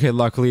gosh, okay,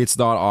 luckily it's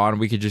not on.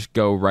 We could just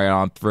go right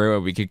on through,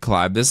 and we could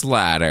climb this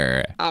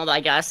ladder. Oh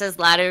my gosh, this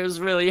ladder is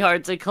really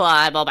hard to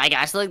climb. Oh my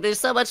gosh, look, there's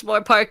so much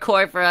more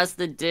parkour for us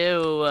to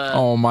do.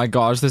 Oh my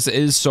gosh, this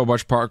is so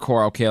much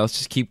parkour. Okay, let's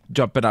just keep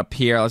jumping up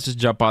here. Let's just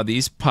jump on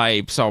these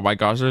pipes. Oh my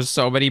gosh, there's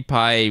so many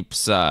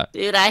pipes.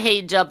 Dude, I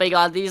hate jumping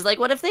on these. Like,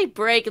 what if they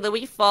break and then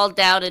we fall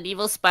down and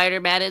evil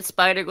Spider-Man and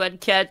Spider-Gwen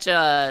catch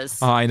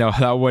us? I know,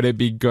 that wouldn't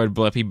be good,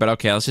 Blippi, but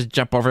okay, let's just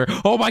jump over.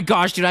 Oh my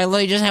gosh, dude, I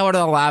literally just had one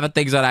of the lava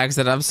things on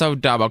accident. I'm so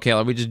dumb. Okay,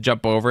 let me just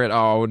jump over it.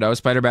 Oh no,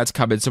 Spider-Man's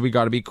coming, so we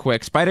gotta be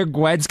quick.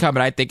 Spider-Gwen's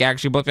coming, I think,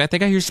 actually, Blippi. I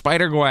think I hear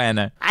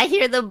Spider-Gwen. I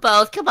hear them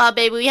both. Come on,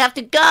 baby, we have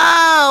to go.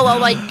 Oh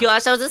my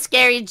gosh, that was a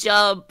scary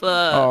jump.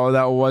 Oh,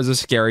 that was a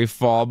scary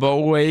fall, but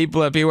wait,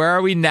 Blippi, where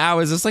are we now?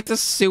 Is this like the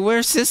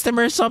sewer system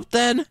or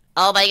something?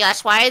 Oh my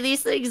gosh, why are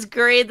these things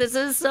green? This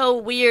is so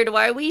weird.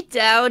 Why are we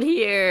down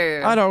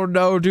here? I don't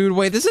know, dude.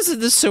 Wait, this isn't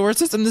the sewer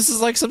system. This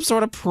is like some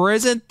sort of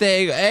prison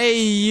thing.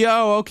 Hey,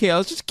 yo. Okay,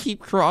 let's just keep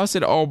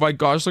crossing. Oh my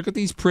gosh, look at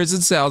these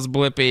prison cells,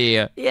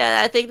 Blippi.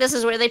 Yeah, I think this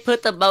is where they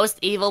put the most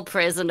evil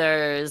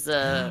prisoners.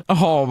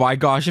 Oh my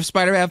gosh, if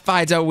Spider-Man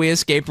finds out we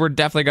escaped, we're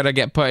definitely gonna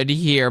get put in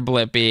here,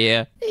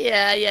 Blippi.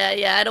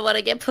 Yeah. I don't want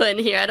to get put in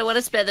here. I don't want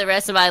to spend the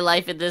rest of my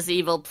life in this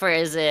evil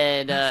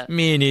prison.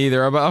 Me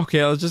neither. But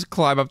okay, let's just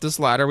climb up this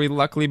ladder. We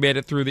luckily made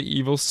it through the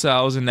evil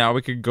cells, and now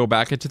we could go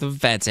back into the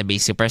vents and be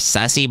super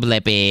sussy,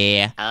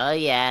 Blippi. Oh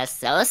yeah,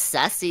 so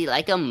sussy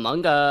like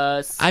Among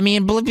Us. I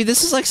mean, Blippi,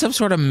 this is like some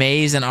sort of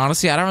maze, and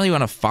honestly, I don't really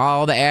want to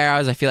follow the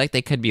arrows. I feel like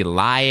they could be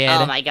lying.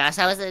 Oh my gosh,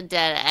 that was a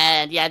dead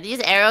end. Yeah, these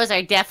arrows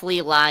are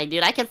definitely lying,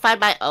 dude. I can find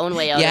my own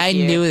way out Yeah, of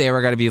here. I knew they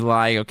were gonna be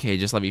lying. Okay,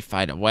 just let me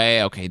find a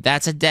way. Okay,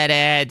 that's a dead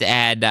end,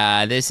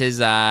 and this is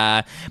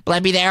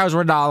Blippi, the arrows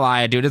were not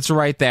lying, dude. It's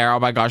right there. Oh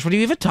my gosh, what are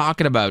you even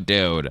talking about,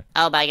 dude?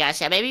 Oh my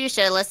gosh, yeah, maybe you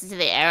should have listened to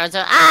the arrows.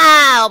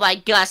 Ah! Oh my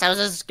gosh, that was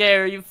a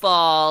scary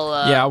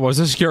fall. Yeah, it was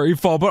a scary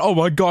fall, but oh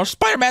my gosh,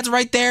 Spider-Man's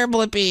right there,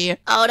 Blippi.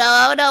 Oh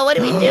no, what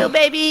do we do,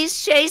 baby?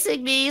 He's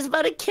chasing me. He's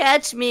about to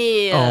catch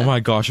me. Oh my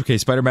gosh, okay,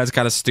 Spider-Man's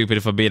kind of stupid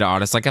if I'm being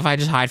honest. Like, if I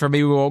just hide from him,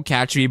 he won't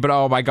catch me, but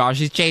oh my gosh,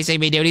 he's chasing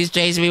me, dude. He's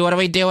chasing me. What do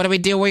we do? What do we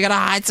do? We gotta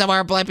hide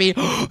somewhere, Blippi.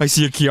 I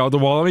see a key on the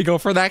wall. Let me go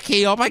for that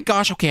key. Oh my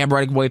gosh, okay, I'm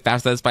running way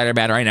faster than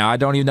Spider-Man right now. I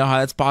don't even know how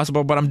that's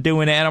possible, but I'm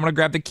doing it, and I'm gonna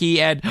grab the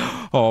key, and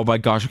oh my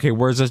gosh, okay,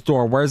 where's this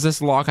door? Where's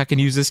this lock I can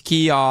use this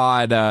key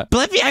on?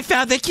 Blippi, I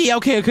found the key.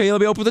 Okay,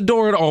 let me open the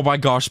door, and oh my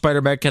gosh,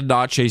 Spider-Man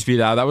cannot chase me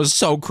now. That was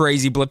so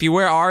crazy, Blippi.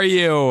 Where are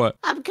you?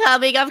 I'm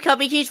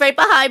coming. He's right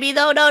behind me.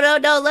 No,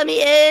 let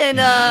me in.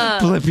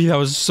 Blippi, that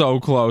was so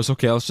close.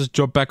 Okay, let's just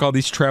jump back on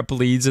these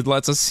trampolines and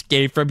let's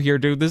escape from here,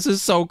 dude. This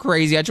is so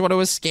crazy. I just want to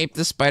escape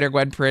the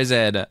Spider-Gwen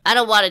prison. I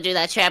don't want to do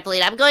that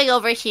trampoline. I'm going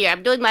over here.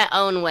 I'm doing my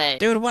own way.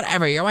 Dude,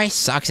 whatever. Your way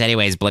sucks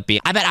anyways, Blippi.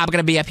 I bet I'm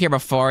gonna be up here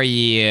before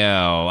you.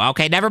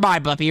 Okay, never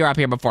mind, Blippi. You're up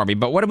here before me.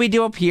 But what do we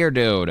do up here,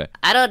 dude?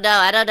 I don't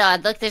know.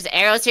 Look, there's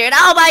arrows here. And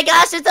oh my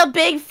gosh, it's a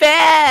big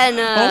fan.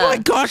 Oh my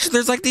gosh,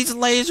 there's like these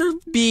laser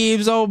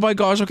beams. Oh my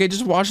gosh. Okay,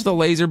 just watch the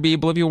laser beam.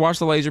 Blippi, watch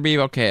the laser beam.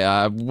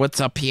 Okay, what's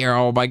up here?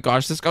 Oh my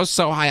gosh, this goes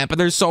so high up and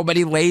there's so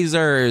many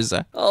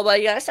lasers. Oh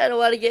my gosh, I don't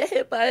want to get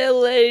hit by a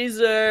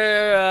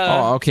laser.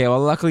 Oh, okay, well,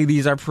 luckily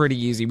these are pretty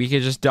easy. We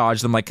could just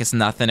dodge them like it's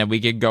nothing and we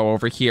could go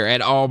over here.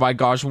 And oh my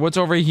gosh, what's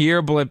over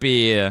here,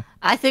 Blippi?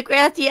 I think we're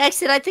at the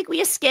exit. I think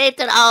we escaped.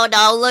 And oh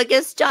no, look,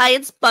 it's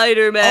giant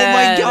Spider-Man. Oh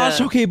my gosh,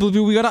 okay,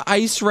 Blippi, we got an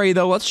ice ray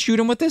though. Let's shoot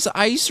him with this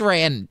ice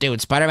ray. And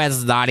dude,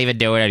 Spider-Man's not even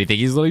doing anything.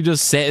 He's literally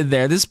just sitting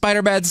there. This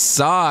Spider-Man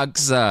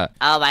sucks. Oh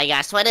my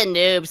gosh, what a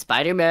noob.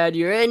 Spider-Man,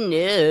 you're a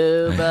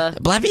noob.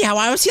 Blippi, how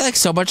I was he like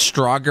so much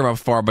stronger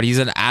before, but he's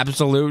an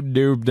absolute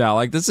noob now.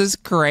 Like, this is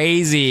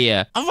crazy.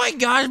 Oh my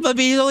gosh, Blippi,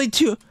 he's only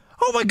two.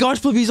 Oh my gosh,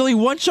 Blippi, he's only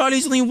one shot,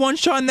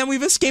 and then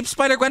we've escaped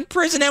Spider-Gwen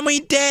prison, and we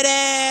did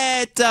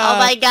it! Oh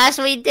my gosh,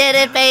 we did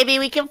it, baby!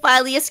 We can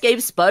finally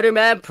escape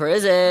Spider-Man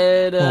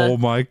prison! Oh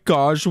my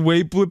gosh,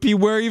 wait, Blippi,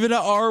 where even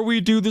are we,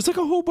 dude? There's like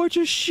a whole bunch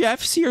of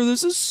chefs here.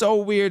 This is so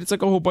weird. It's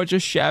like a whole bunch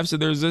of chefs,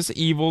 and there's this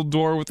evil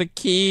door with a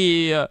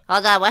key.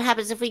 Hold on, what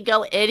happens if we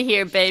go in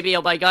here, baby?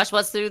 Oh my gosh,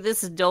 what's through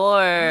this door?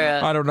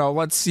 I don't know,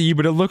 let's see,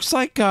 but it looks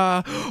like,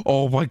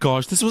 oh my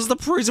gosh, this was the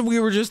prison we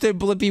were just in,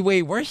 Blippi.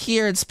 Wait, we're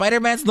here, and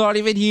Spider-Man's not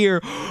even here.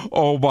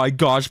 Oh my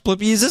gosh,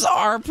 Blippi, is this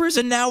our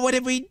prison now? What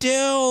did we do?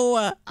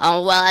 Oh,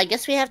 well, I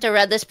guess we have to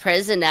run this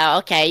prison now.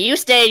 Okay, you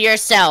stay in your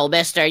cell,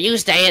 mister. You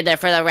stay in there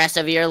for the rest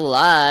of your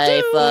life.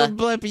 Dude,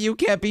 Blippi, you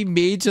can't be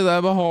mean to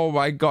them. Oh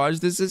my gosh,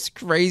 this is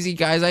crazy,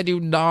 guys. I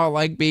do not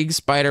like being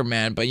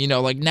Spider-Man, but you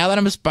know, like, now that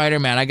I'm a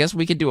Spider-Man, I guess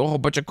we could do a whole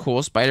bunch of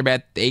cool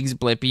Spider-Man things,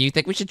 Blippi. You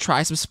think we should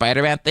try some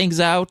Spider-Man things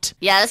out?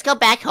 Yeah, let's go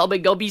back home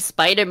and go be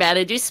Spider-Man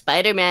and do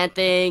Spider-Man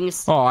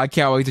things. Oh, I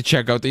can't wait to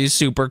check out these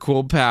super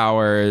cool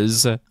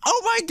powers.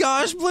 Oh my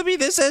gosh, Blippi,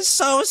 this is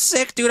so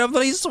sick, dude. I'm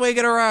literally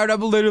swinging around. I'm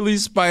literally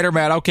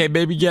Spider-Man. Okay,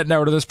 maybe getting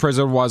out of this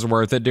prison was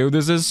worth it, dude.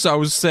 This is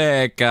so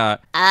sick.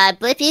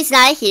 Blippi's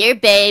not here,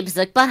 babes.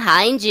 Look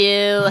behind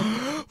you.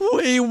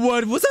 Wait,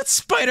 what? Was that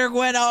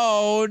Spider-Gwen?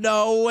 Oh,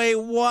 no. Wait,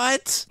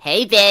 what?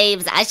 Hey,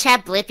 babes. I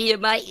trapped Blippi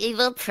in my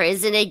evil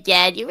prison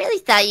again. You really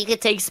thought you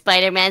could take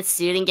Spider-Man's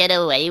suit and get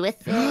away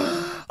with it?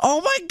 Oh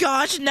my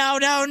gosh,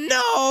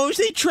 no.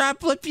 They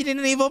trapped Blippi in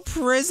an evil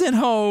prison.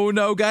 Oh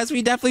no, guys,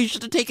 we definitely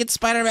should have taken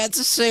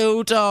Spider-Man's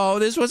suit. Oh,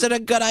 this wasn't a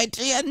good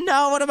idea.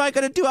 No, what am I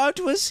gonna do? How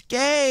to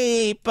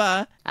escape?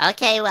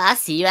 Okay, well, I'll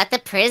see you at the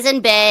prison,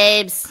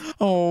 babes.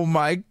 Oh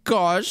my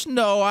gosh,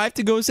 no, I have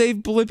to go save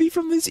Blippi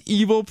from this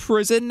evil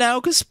prison now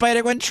because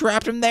Spider-Gwen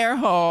trapped him there.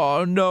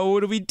 Oh no,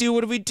 what do we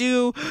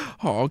do?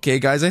 Oh, okay,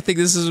 guys, I think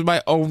this is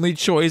my only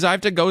choice. I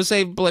have to go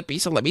save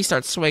Blippi, so let me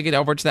start swinging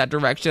over to that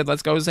direction.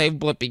 Let's go save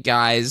Blippi,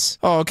 guys.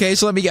 Okay,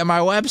 so let me get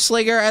my web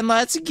slinger and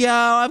let's go.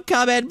 I'm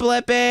coming,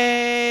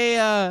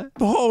 Blippi.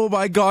 Oh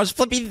my gosh,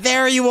 Blippi,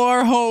 there you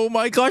are. Oh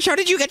my gosh, how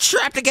did you get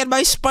trapped again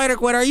by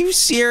Spider-Gwen? Are you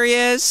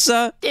serious?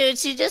 Dude,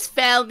 she just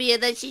found me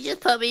and then she just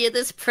put me in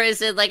this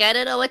prison. Like, I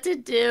don't know what to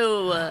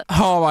do.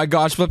 Oh my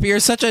gosh, Blippi, you're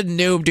such a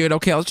noob, dude.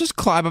 Okay, let's just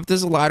climb up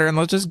this ladder and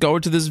let's just go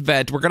to this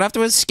vent. We're gonna have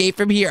to escape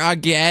from here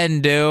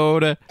again,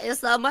 dude.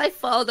 It's not my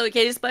fault,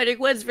 okay?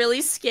 Spider-Gwen's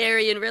really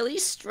scary and really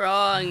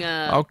strong.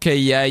 Okay,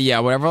 yeah,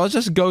 whatever. Let's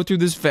just go through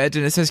this vent,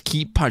 and it says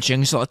keep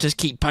punching, so let's just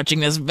keep punching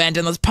this vent,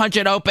 and let's punch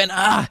it open.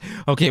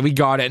 Okay, we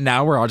got it.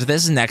 Now we're on to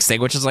this next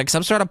thing, which is like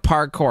some sort of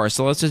parkour,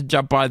 so let's just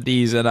jump on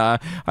these, and I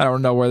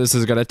don't know where this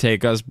is gonna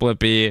take us,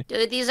 Blippi.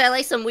 Dude, these are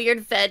like some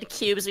weird vent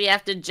cubes we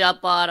have to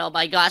jump on. Oh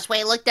my gosh,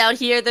 wait, look down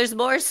here. There's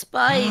more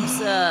spikes.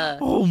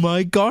 Oh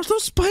my gosh,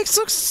 those spikes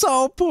look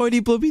so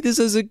pointy, Blippi. This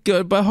isn't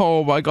good, but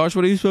oh my gosh,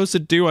 what are you supposed to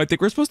do? I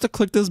think we're supposed to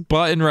click this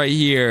button right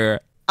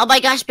here. Oh my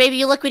gosh,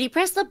 baby, look, when you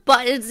press the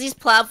buttons, these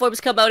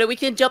platforms come out and we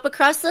can jump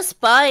across the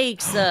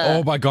spikes.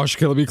 Oh my gosh,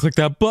 okay, let me click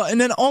that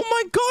button, and oh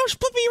my gosh,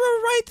 Blippi, you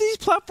were right. These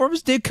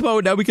platforms did come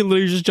out. Now we can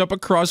literally just jump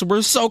across, and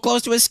we're so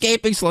close to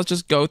escaping, so let's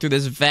just go through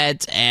this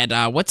vent.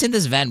 And what's in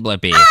this vent,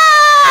 Blippi?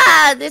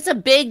 It's a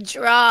big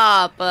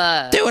drop.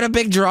 Dude, a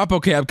big drop.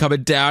 Okay, I'm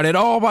coming down, and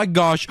oh my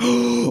gosh.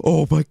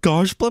 Oh my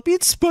gosh, Blippi,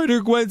 it's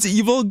Spider-Gwen's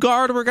evil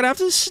guard. We're gonna have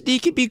to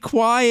sneak and be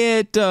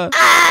quiet.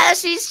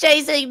 She's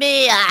chasing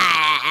me.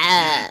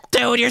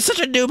 Dude, you're such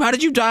a noob. How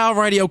did you die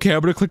already? Okay,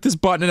 I'm gonna click this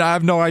button, and I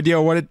have no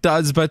idea what it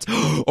does, but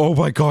oh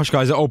my gosh,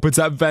 guys, it opens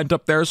that vent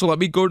up there, so let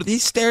me go to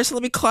these stairs. So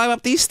let me climb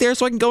up these stairs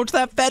so I can go to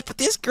that vent, but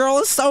this girl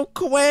is so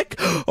quick.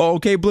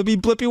 Okay,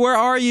 Blippi, where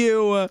are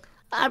you?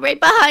 I'm right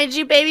behind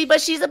you, baby,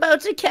 but she's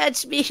about to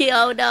catch me.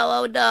 Oh no,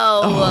 oh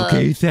no.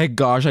 Okay, thank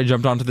gosh I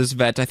jumped onto this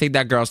vent. I think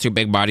that girl's too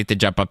big-bodied to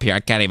jump up here.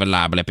 I can't even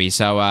lie, Blippi.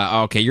 So,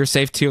 okay, you're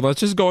safe too. Let's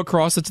just go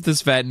across into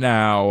this vent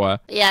now.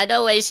 Yeah,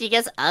 no way she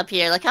gets up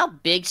here. Look how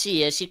big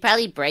she is. She'd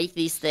probably break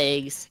these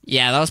things.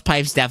 Yeah, those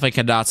pipes definitely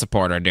could not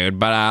support her, dude.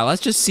 But,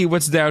 let's just see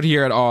what's down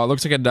here at all. It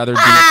looks like another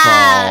deep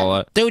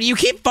fall. Dude, you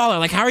keep falling.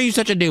 Like, how are you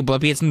such a noob,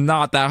 Blippi? It's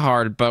not that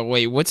hard. But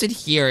wait, what's in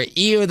here?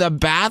 Ew, the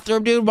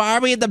bathroom, dude. Why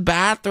are we in the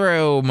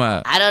bathroom?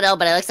 I don't know,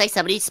 but it looks like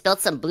somebody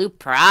spilled some blue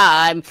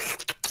prime.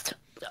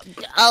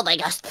 Oh my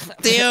gosh.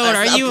 Dude,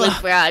 are you... Blue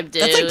prime,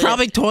 dude. That's like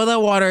probably toilet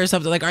water or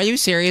something. Like, are you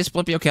serious,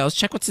 Blippi? Okay, let's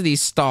check what's in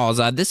these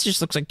stalls. This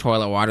just looks like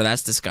toilet water.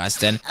 That's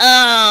disgusting.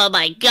 Oh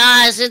my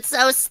gosh, it's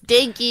so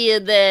stinky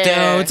in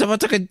there. Dude, someone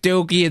took a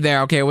dookie in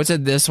there. Okay, what's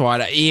in this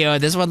one? Ew,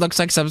 this one looks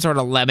like some sort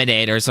of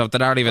lemonade or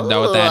something. I don't even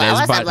know what that is.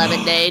 I want some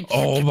lemonade.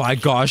 Oh my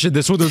gosh, and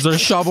this one, there's a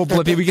shovel,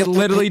 Blippi. We can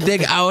literally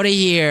dig out of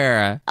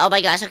here. Oh my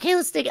gosh, okay,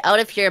 let's dig out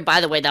of here.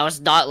 By the way, that was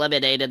not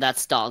lemonade in that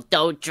stall.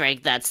 Don't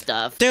drink that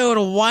stuff. Dude,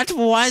 what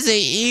was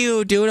it?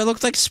 Ew, dude, it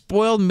looks like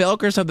spoiled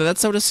milk or something.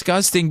 That's so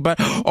disgusting. But,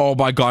 oh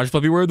my gosh,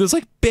 Blippi, we're in this,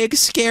 like, big,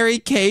 scary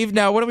cave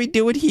now. What are we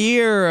doing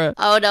here?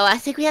 Oh no, I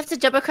think we have to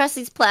jump across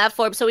these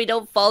platforms so we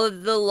don't fall into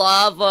the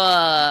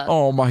lava.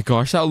 Oh my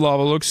gosh, that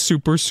lava looks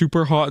super,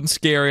 super hot and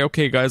scary.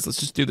 Okay, guys, let's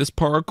just do this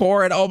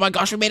parkour. And oh my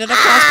gosh, we made it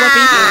across,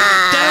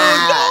 Blippi.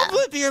 Dude, no,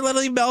 Blippi, you're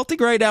literally melting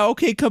right now.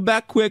 Okay, come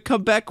back quick,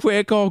 come back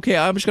quick. Okay,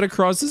 I'm just gonna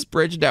cross this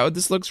bridge now.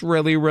 This looks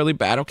really, really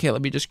bad. Okay,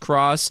 let me just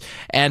cross.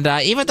 And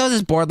even though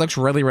this board looks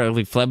really,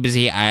 really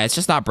flimsy, it's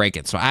just not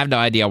breaking. So I have no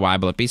idea why,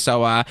 Blippi. So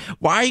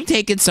why are you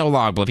taking so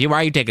long, Blippi? Why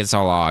are you taking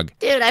so long?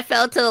 Dude, I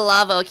fell into the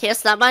lava. Okay,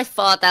 it's not my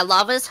fault. That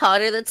lava is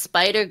hotter than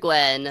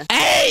Spider-Gwen.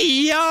 Hey,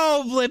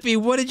 yo, Blippi,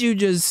 what did you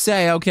just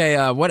say?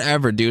 Okay,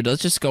 whatever, dude.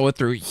 Let's just go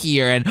through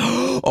here and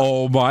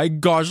oh my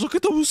gosh, look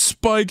at those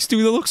spikes,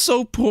 dude. They look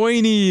so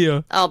pointy.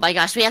 Oh my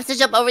gosh, we have to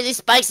jump over these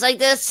spikes like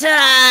this.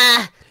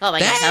 Oh my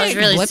gosh, that was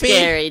really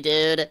scary,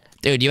 dude.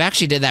 Dude, you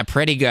actually did that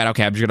pretty good.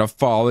 Okay, I'm just gonna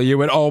follow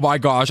you, and oh my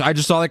gosh, I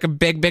just saw like a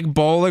big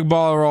bowling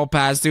ball roll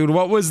past, dude.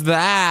 What was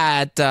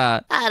that?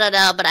 I don't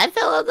know, but I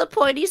fell on the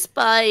pointy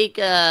spike.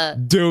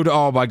 Dude,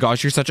 oh my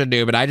gosh, you're such a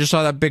noob, and I just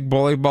saw that big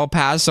bowling ball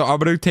pass, so I'm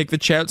gonna take the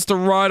chance to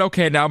run.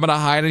 Okay, now I'm gonna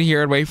hide in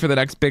here and wait for the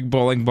next big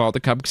bowling ball to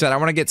come, because I don't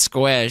want to get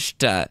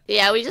squished.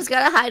 Yeah, we just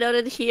gotta hide out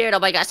in here. And oh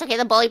my gosh, okay,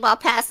 the bowling ball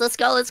passed. Let's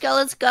go, let's go,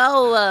 let's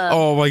go.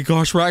 Oh my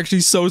gosh, we're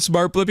actually so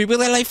smart, Blippi. We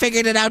literally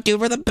figured it out,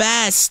 dude. We're the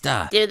best.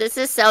 Dude, this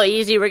is so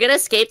easy. We're gonna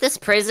escape this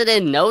prison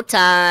in no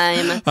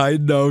time. I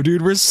know,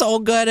 dude. We're so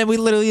good, and we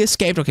literally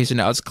escaped. Okay, so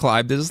now let's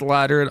climb this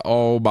ladder, and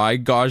oh my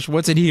gosh,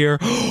 what's in here?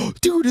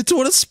 Dude, it's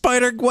one of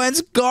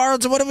Spider-Gwen's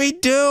guards. What do we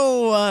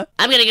do?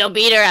 I'm gonna go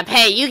beat her up.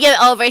 Hey, you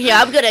get over here.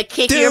 I'm gonna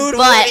kick your butt.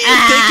 What are you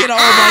thinking? Oh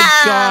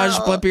my gosh,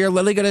 Blippi, you're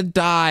literally gonna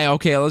die.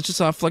 Okay, let's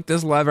just flick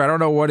this lever. I don't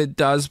know what it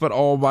does, but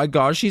oh my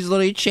gosh, she's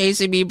literally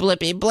chasing me,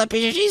 Blippi.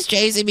 Blippi, she's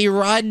chasing me.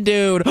 Run,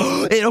 dude.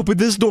 It opened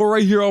this door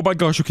right here. Oh my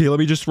gosh. Okay, let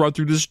me just run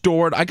through this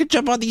door. And I could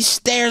jump on these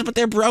stairs, but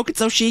they're broken,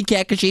 so she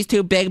can't because she's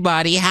too big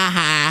body.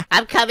 Haha.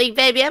 I'm coming,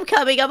 baby. I'm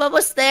coming. I'm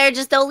almost there.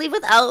 Just don't leave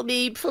without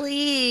me,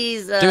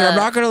 please. Dude, I'm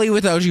not gonna leave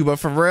without you, but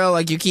for real,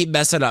 like, you keep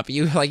messing up.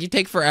 You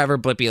take forever,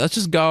 Blippi. Let's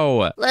just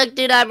go. Look,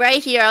 dude, I'm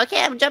right here.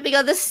 Okay, I'm jumping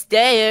on the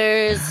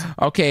stairs.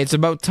 Okay, it's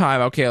about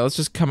time. Okay, let's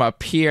just come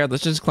up here.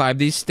 Let's just climb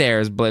these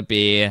stairs,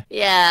 Blippi.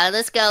 Yeah,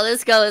 let's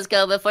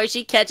go before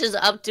she catches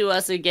up to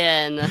us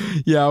again.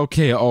 Yeah,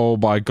 okay. Oh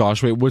my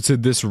gosh. Wait, what's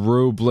in this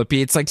room,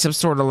 Blippi? It's like some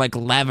sort of like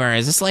lever.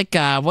 Is this like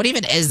what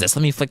even is is this?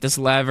 Let me flick this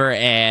lever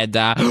and,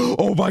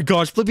 oh my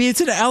gosh, Blippi,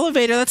 it's an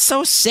elevator. That's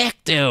so sick,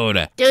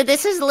 dude. Dude,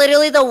 this is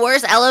literally the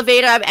worst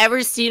elevator I've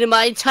ever seen in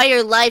my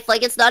entire life.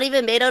 Like, it's not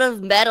even made out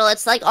of metal.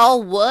 It's like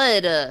all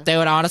wood.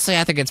 Dude, honestly,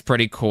 I think it's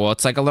pretty cool.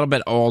 It's like a little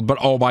bit old, but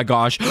oh my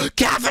gosh.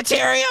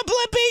 Cafeteria,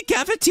 Blippi!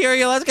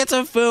 Cafeteria, let's get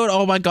some food.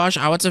 Oh my gosh,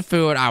 I want some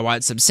food. I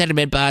want some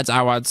cinnamon buns.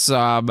 I want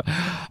some...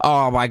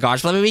 Oh my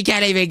gosh, Blippi, we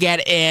can't even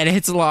get in.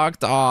 It's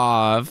locked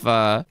off.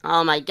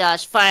 Oh my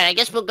gosh, fine. I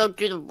guess we'll go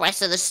through the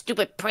rest of the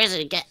stupid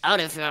prison and get out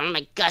of here. Oh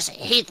my gosh, I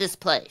hate this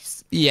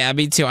place. Yeah,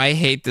 me too. I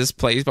hate this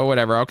place, but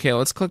whatever. Okay,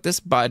 let's click this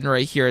button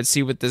right here and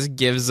see what this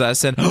gives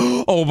us. And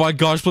oh my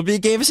gosh, Blippi,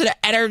 it gave us an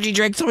energy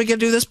drink so we can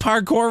do this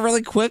parkour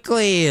really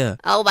quickly.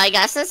 Oh my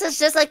gosh, this is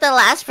just like the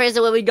last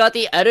prison when we got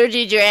the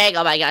energy drink.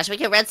 Oh my gosh, we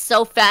can run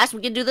so fast.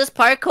 We can do this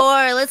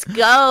parkour. Let's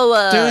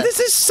go. Dude, this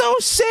is so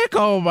sick.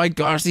 Oh my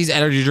gosh, these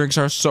energy drinks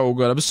are so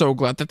good. I'm so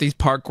glad that these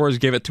parkours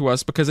give it to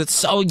us because it's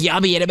so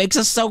yummy and it makes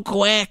us so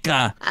quick.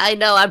 I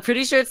know. I'm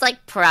pretty sure it's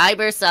like Prime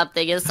or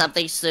something. It's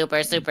something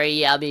super, super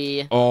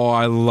yummy. Oh,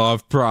 I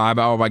love Prime.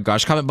 Oh my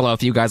gosh, comment below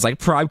if you guys like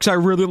Prime because I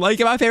really like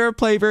it. My favorite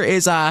flavor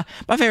is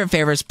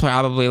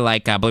probably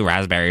like blue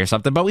raspberry or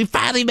something. But we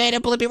finally made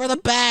it, Blippi. We're the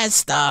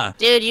best.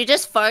 Dude, you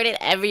just farted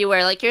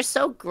everywhere. Like, you're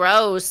so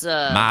gross.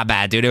 My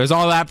bad, dude. It was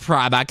all that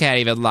Prime. I can't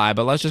even lie.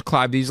 But let's just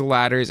climb these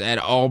ladders. And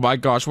oh my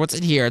gosh, what's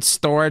in here? It's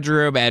storage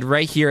room. And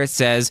right here it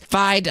says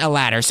find a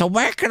ladder. So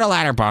where could a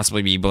ladder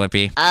possibly be,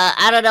 Blippi?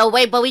 I don't know.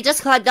 Wait, but we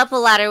just climbed up a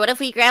ladder. What if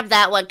we grab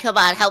that one? Come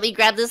on, help me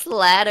grab this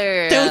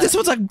ladder. Dude, this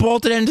one's like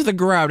bolted into the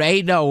ground.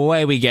 Ain't no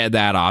way we get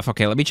that off.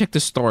 Okay, let me check the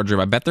storage room.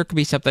 I bet there could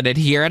be something in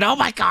here. And oh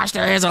my gosh,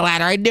 there is a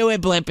ladder. I knew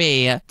it,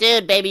 Blippi.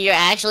 Dude, baby, you're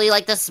actually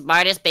like the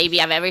smartest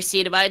baby I've ever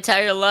seen in my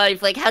entire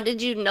life. Like, how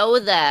did you know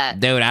that?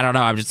 Dude, I don't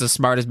know. I'm just the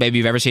smartest baby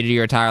you've ever seen in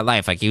your entire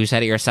life. Like, you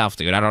said it yourself,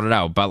 dude. I don't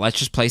know. But let's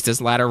just place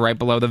this ladder right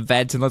below the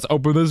vent and let's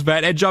open this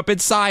vent and jump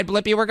inside.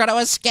 Blippi, we're gonna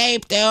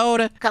escape,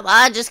 dude. Come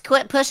on, just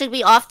quit pushing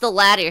me off the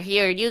ladder.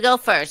 Here, you go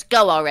first.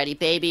 Go already,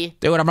 baby.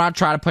 Dude, I'm not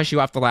trying to push you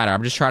off the ladder.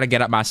 I'm just trying to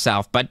get up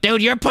myself. But,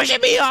 dude, you're pushing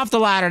me off the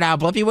ladder now,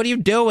 Blippi. What are you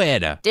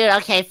doing? Dude,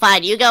 okay,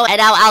 fine. You go and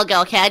now I'll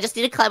go, okay? I just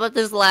need to climb up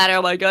this ladder.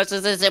 Oh my gosh,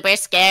 this is super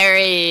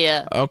scary.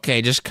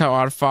 Okay, just come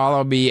on,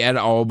 follow me. And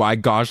oh my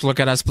gosh, look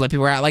at us, Blippi.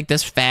 We're at like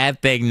this fan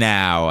thing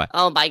now.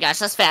 Oh my gosh,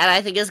 this fan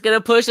I think is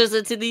gonna push us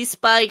into these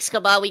spikes.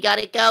 Come on, we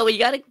gotta go. We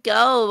gotta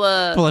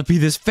go. Blippi,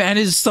 this fan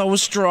is so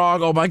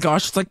strong. Oh my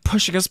gosh, it's like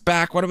pushing us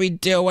back. What do we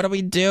do? What do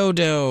we do,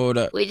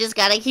 dude? We just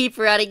gotta keep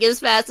running as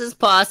fast as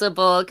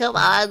possible. Come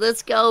on,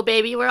 let's go,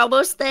 baby. We're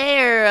almost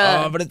there.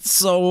 Oh, but it's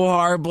so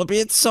hard,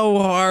 Blippi. It's so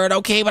hard.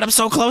 Okay, but I'm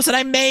so close and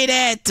I made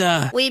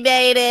it. We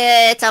made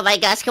it. Oh my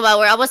gosh, come on.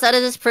 We're almost out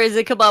of this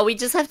prison. Come on, we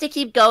just have to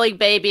keep going,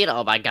 baby. And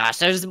oh my gosh,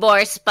 there's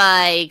more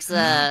spikes.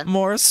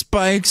 More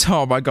spikes.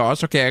 Oh my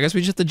gosh. Okay, I guess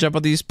we just have to jump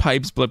on these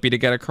pipes, Blippi, to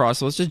get across.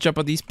 So let's just jump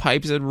on these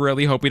pipes and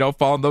really hope we don't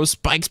fall on those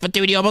spikes. But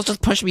dude, you almost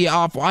just pushed me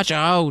off. Watch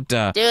out.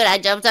 Dude, I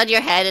jumped on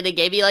your head and it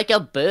gave me like a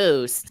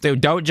boost.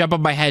 Dude, don't jump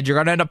on my head. You're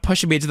gonna end up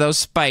pushing me into those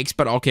spikes.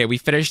 But okay, we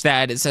finished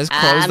that. It says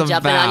close the valves.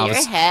 I'm jumping on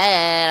your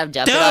head. I'm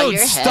jumping on your head.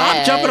 Dude,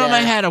 stop jumping on my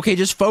head. Okay,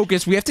 just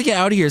focus. We have to get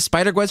out of here.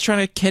 Spider-Gwen's trying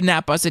to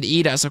kidnap us and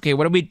eat us. Okay,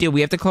 what do?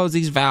 We have to close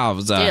these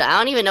valves. Dude, I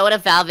don't even know what a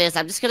valve is.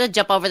 I'm just gonna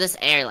jump over this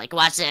air. Like,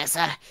 watch this.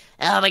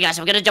 Oh my gosh,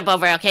 I'm gonna jump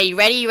over. Okay, you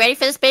ready? You ready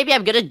for this, baby?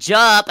 I'm gonna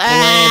jump.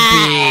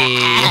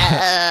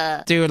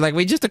 Dude, like,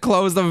 we just have to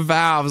close the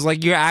valves.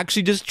 Like, you're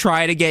actually just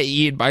trying to get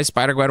eaten by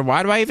Spider-Gwen.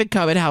 Why do I even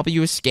come and help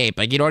you escape?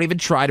 Like, you don't even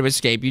try to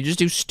escape. You just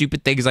do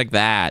stupid things like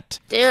that.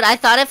 Dude, I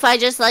thought if I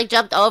just, like,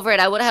 jumped over it,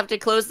 I wouldn't have to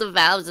close the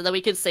valves and then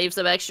we could save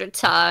some extra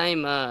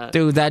time.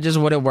 Dude, that just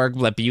wouldn't work,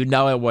 Blippi. You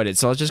know it wouldn't.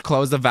 So let's just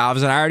close the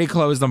valves, and I already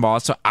closed them all,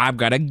 so I'm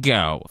gonna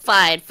go.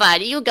 Fine,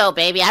 fine. You go,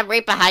 baby. I'm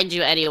right behind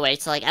you anyway,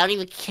 so, like, I don't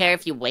even care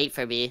if you wait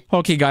for me.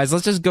 Okay, guys,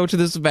 let's just go to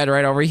this vent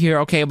right over here.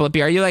 Okay,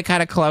 Blippi, are you, like,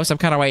 kind of close? I'm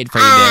kind of waiting for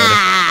you, dude.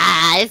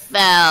 I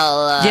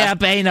fell. Yeah,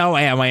 ain't no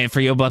way I'm waiting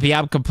for you, Blippi.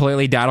 I'm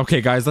completely down.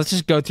 Okay, guys, let's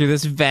just go through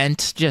this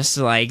vent just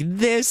like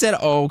this. And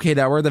okay,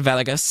 now we're in the vent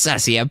like a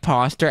sassy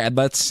imposter. And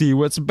let's see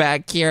what's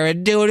back here.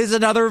 And dude, it's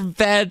another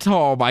vent.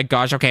 Oh my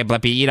gosh. Okay,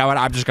 Blippi, you know what?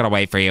 I'm just gonna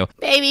wait for you.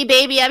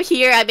 Baby, I'm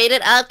here. I made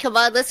it up. Come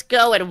on, let's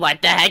go. And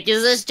what the heck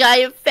is this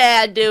giant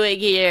fan doing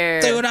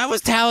here? Dude, I was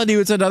telling you,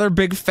 it's another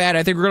big fan.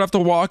 I think we're gonna have to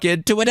walk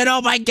into it. And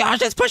oh my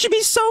gosh, it's pushing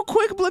me so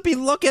quick, Blippi.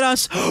 Look at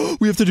us.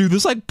 We have to do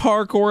this like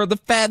parkour. The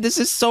fan. This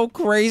is so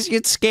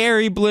crazy. It's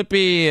scary,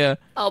 Blippi.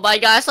 Oh my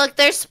gosh, look,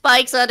 there's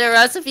spikes under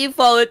us. If you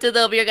fall into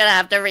them, you're gonna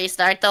have to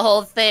restart the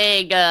whole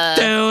thing. Dude,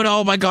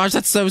 oh my gosh,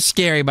 that's so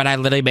scary, but I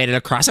literally made it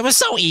across. It was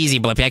so easy,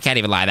 Blippi. I can't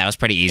even lie. That was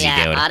pretty easy,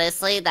 yeah, dude.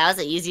 Honestly, that was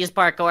the easiest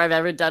parkour I've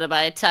ever done in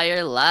my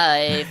entire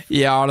life.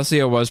 Yeah, honestly,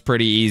 it was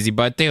pretty easy,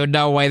 but dude,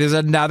 no way. There's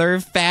another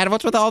fan.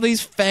 What's with all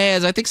these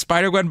fans? I think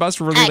Spider-Gwen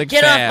must really like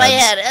get fans. Off my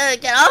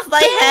head. Get off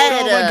my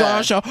head. Oh my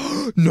gosh.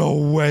 No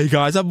way,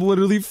 guys. I'm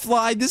literally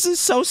flying. This is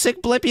so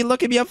sick, Blippi.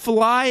 Look at me. I'm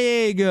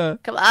flying.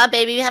 Come on,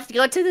 baby. We have to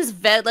go into this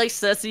vent. vent like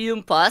sussy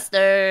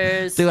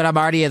imposters. Dude, I'm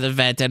already in the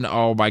vent, and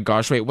oh my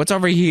gosh, wait, what's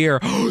over here?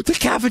 The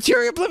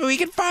cafeteria, Blippi, we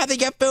can finally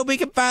get food,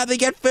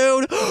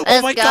 Oh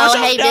my Let's go. gosh,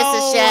 Hey, oh no.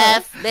 Mrs.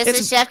 Chef.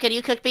 Mrs. Chef, can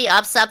you cook me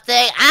up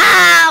something?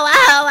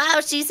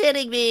 Ow, she's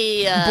hitting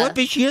me.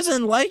 Blippi, she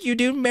doesn't like you,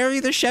 dude. Mary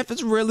the chef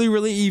is really,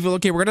 really evil.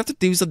 Okay, we're gonna have to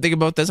do something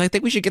about this. I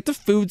think we should get the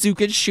food so you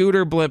can shoot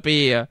her,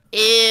 Blippi.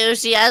 Ew,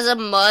 she has a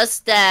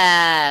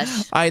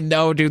mustache. I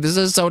know, dude. This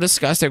is so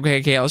disgusting.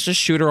 Okay, let's just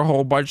shoot her a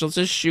whole bunch. Let's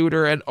just shoot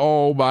her, and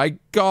oh my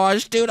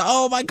gosh, dude.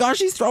 Oh my gosh,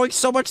 she's throwing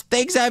so much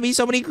things at me.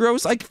 So many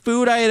gross, like,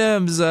 food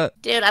items.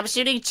 Dude, I'm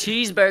shooting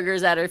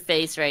cheeseburgers at her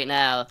face right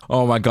now.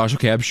 Oh my gosh,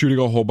 okay, I'm shooting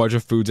a whole bunch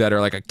of foods at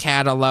her, like a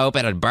cantaloupe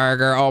and a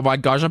burger. Oh my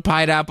gosh, a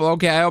pineapple.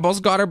 Okay, I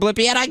almost got her,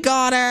 Blippi, and I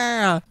got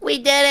her. We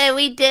did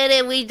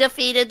it. We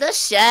defeated the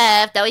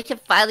chef. Now we can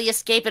finally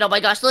escape it. Oh my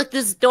gosh, look,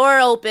 this door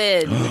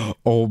opened.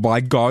 Oh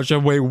my gosh,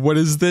 and wait, what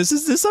is this?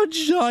 Is this a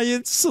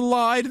giant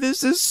slide?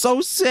 This is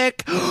so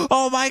sick.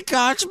 Oh my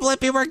gosh,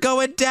 Blippi, we're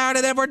going down,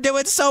 and then we're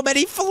doing so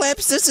many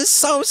flips. This is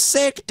so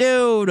sick,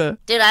 dude.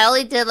 Dude, I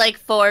only did like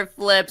 4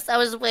 flips. That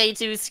was way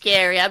too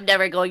scary. I'm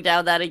never going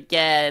down that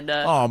again.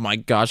 Oh my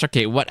gosh,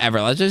 okay,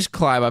 whatever. Let's just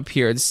climb up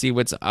here and see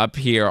what's up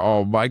here.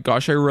 Oh my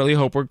gosh, I really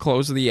hope we're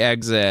close to the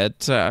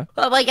exit. Oh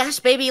my gosh,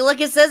 baby,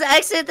 look, it says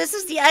exit. This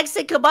is the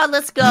exit. Come on,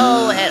 let's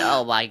go. And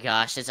oh my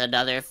gosh, it's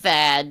another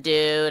fan,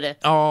 dude.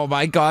 Oh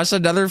my gosh,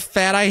 another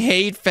fan. I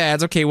hate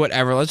fans. Okay,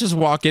 whatever. Let's just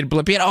walk in,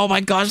 Blippi. And oh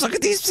my gosh, look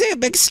at these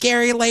big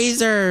scary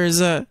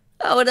lasers.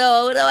 Oh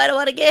no, I don't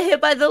want to get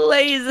hit by the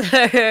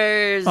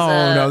lasers.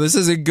 Oh no, this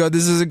isn't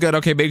good.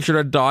 Okay, make sure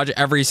to dodge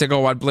every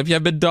single one. Blippi,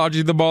 I've been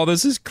dodging them all.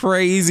 This is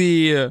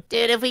crazy. Dude,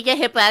 if we get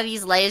hit by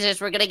these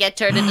lasers, we're gonna get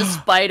turned into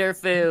spider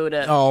food.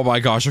 Oh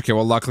my gosh, okay,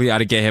 well luckily I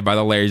didn't get hit by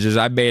the lasers.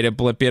 I made it,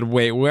 Blippi, and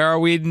wait, where are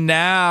we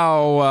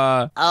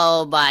now?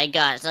 Oh my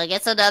gosh, look,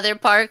 it's another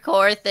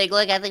parkour thing.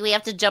 Look, I think we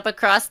have to jump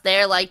across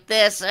there like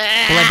this.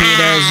 Blippi,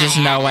 there's just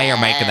no way you're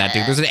making that,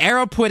 dude. There's an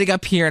arrow pointing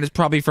up here, and it's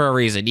probably for a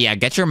reason. Yeah,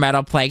 get your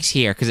metal planks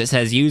here, because it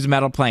says use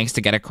metal planks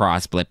to get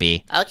across,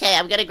 Blippi. Okay,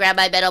 I'm gonna grab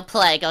my metal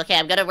plank. Okay,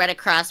 I'm gonna run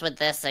across with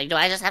this thing. Do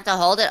I just have to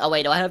hold it? Oh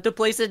wait, do I have to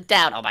place it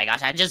down? Oh my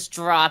gosh, I just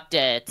dropped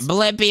it.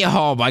 Blippi,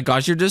 oh my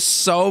gosh, you're just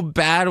so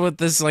bad with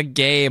this like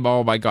game.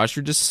 Oh my gosh,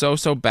 you're just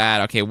so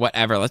bad. Okay,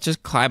 whatever. Let's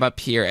just climb up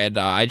here, and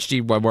I just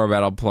need one more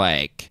metal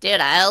plank. Dude,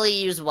 I only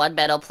use 1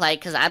 metal plank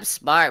because I'm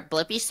smart.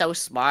 Blippi's so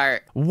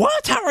smart.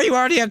 What? How are you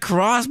already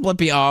across,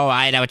 Blippi? Oh,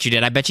 I know what you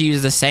did. I bet you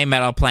used the same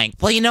metal plank.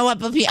 Well, you know what,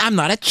 Blippi? I'm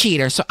not a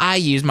cheater, so I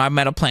use my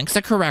metal planks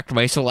the correct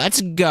way, so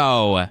let's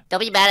go. Don't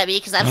be mad at me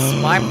because I'm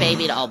smart,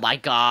 baby. Oh my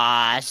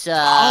gosh.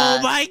 Oh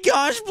my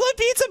gosh,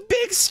 Blippi, it's a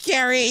big,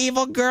 scary,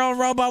 evil girl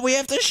robot. We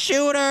have to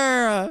shoot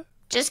her.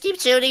 Just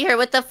keep shooting her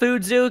with the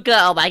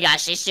Fudzuka. Oh my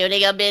gosh, she's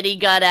shooting a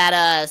minigun at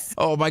us.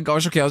 Oh my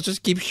gosh, okay, let's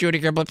just keep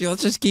shooting her, Blippi.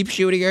 Let's just keep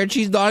shooting her, and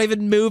she's not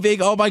even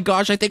moving. Oh my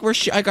gosh, I think we're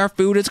like our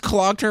food has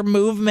clogged her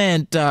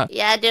movement.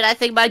 Yeah, dude, I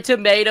think my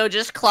tomato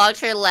just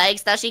clogged her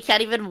legs. Now she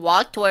can't even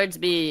walk towards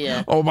me.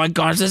 Oh my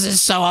gosh, this is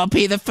so OP.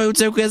 The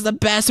Fudzuka is the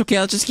best. Okay,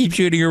 let's just keep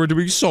shooting her. We're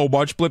doing so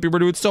much, Blippi. We're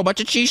doing so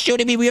much, and she's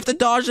shooting me. We have to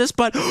dodge this,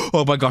 but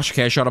oh my gosh,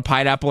 okay, I shot a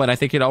pineapple, and I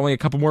think it only a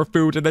couple more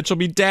food, and then she'll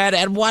be dead,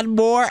 and one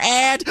more,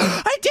 and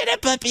I did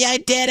it, Blippi. I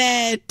did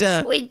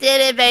it. We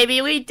did it,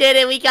 baby. We did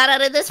it. We got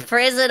out of this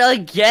prison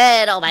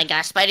again. Oh my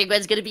gosh,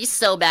 Spider-Gwen's gonna be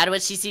so mad when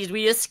she sees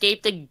we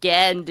escaped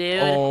again, dude.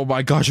 Oh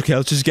my gosh, okay,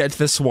 let's just get into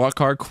the SWAT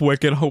car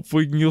quick, and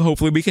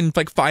hopefully we can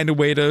like find a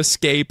way to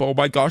escape. Oh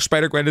my gosh,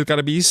 Spider-Gwen is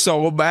gonna be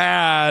so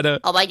mad.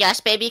 Oh my gosh,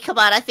 baby, come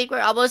on. I think we're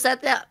almost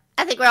at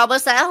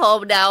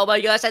home now. Oh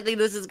my gosh, I think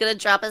this is gonna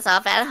drop us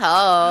off at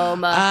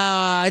home.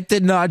 It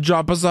did not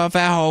drop us off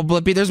at home,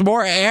 Blippi. There's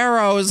more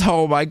arrows.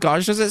 Oh my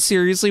gosh, does it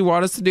seriously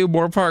want us to do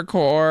more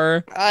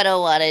parkour? I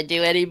don't want to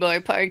do any more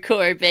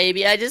parkour,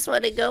 baby. I just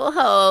want to go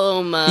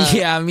home.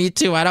 Yeah, me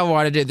too. I don't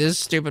want to do this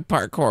stupid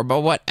parkour,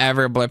 but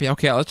whatever, Blippi.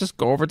 Okay, let's just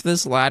go over to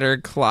this ladder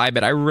and climb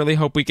it. I really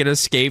hope we can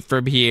escape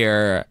from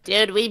here.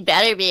 Dude, we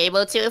better be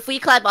able to. If we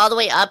climb all the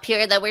way up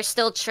here, then we're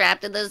still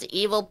trapped in this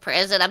evil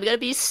prison. I'm gonna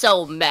be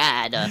so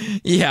mad.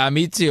 Yeah,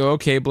 me too.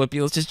 Okay,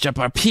 Blippi, let's just jump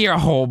up here.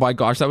 Oh my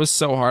gosh, that was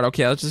so hard.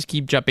 Okay, let's just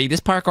keep jumping.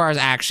 This parkour is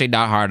actually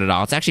not hard at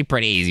all. It's actually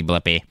pretty easy,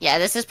 Blippi. Yeah,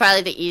 this is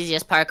probably the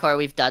easiest parkour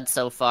we've done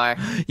so far.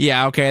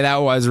 Yeah, okay, that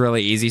was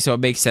really easy, so it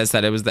makes sense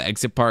that it was the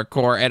exit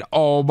parkour. And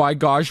oh my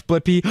gosh,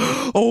 Blippi.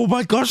 Oh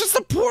my gosh, it's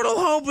the portal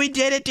home. We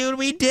did it, dude.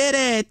 We did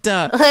it.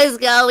 Let's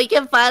go. We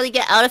can finally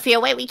get out of here.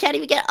 Wait, we can't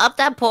even get up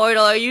that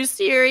portal. Are you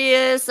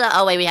serious?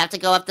 Oh, wait, we have to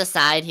go up the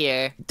side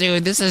here.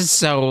 Dude, this is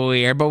so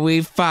weird, but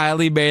we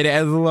finally made it.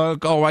 And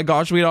look, oh my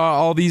gosh, we got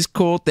all these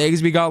cool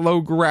things. We got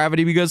low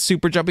gravity, we got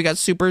super jump, we got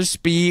super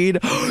speed.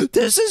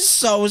 This is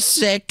so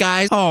sick,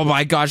 guys. Oh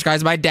my gosh,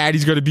 guys, my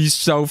daddy's gonna be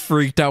so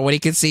freaked out when he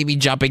can see me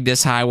jumping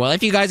this high. Well,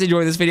 if you guys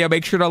enjoyed this video,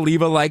 make sure to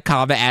leave a like,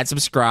 comment, and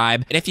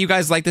subscribe. And if you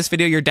guys like this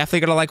video, you're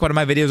definitely gonna like one of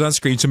my videos on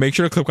screen, so make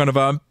sure to click one of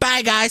them.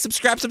 Bye, guys.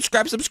 Subscribe.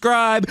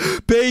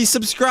 Peace.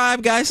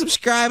 Subscribe, guys.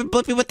 Subscribe.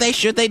 Blippi, what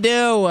should they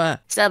do?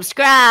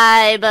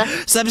 Subscribe.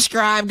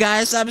 Subscribe,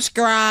 guys.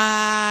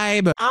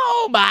 Subscribe.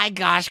 Oh my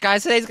gosh,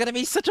 guys, today's gonna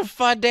be such a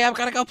fun day. I'm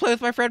gonna go play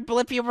with my friend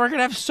Blippi, and we're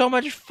gonna have so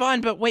much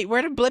fun. But wait,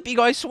 where did Blippi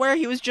go? I swear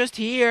he was just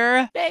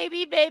here.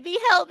 Baby,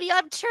 help me.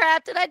 I'm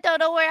trapped and I don't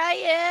know where I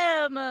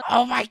am.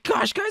 Oh my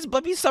gosh, guys,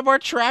 Blippi's somewhere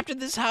trapped in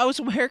this house.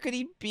 Where could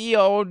he be?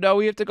 Oh no,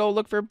 we have to go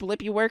look for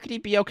Blippi. Where could he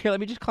be? Okay, let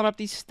me just climb up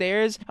these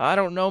stairs. I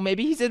don't know.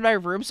 Maybe he's in my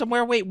room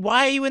somewhere. Wait,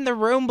 why are you in the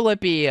room,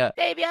 Blippi?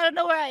 Baby, I don't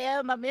know where I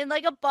am. I'm in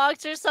like a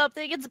box or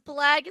something. It's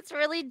black. It's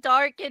really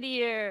dark in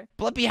here.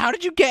 Blippi, how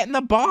did you get in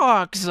the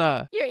box?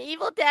 Your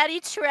evil daddy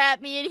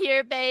trapped me in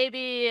here,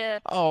 baby.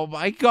 Oh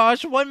my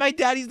gosh, what? My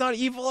daddy's not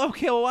evil.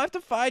 Okay, well, I have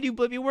to find you,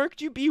 Blippi. Where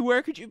could you be?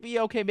 Where could you be?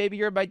 Okay, maybe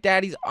you're in my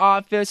daddy's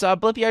office.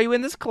 Blippi, are you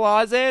in this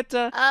closet?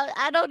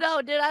 I don't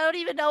know, dude. I don't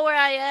even know where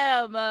I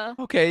am.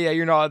 Okay, yeah,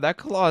 you're not in that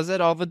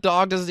closet. Oh, the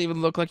dog doesn't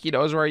even look like he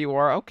knows where you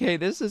are. Okay,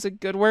 this isn't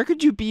good. Where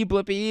could you be,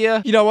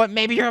 Blippi? You know what?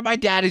 Maybe you're in my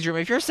daddy's room.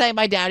 If you're saying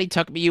my daddy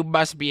took me, you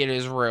must be in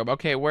his room.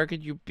 Okay, where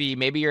could you be?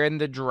 Maybe you're in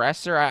the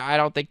dresser? I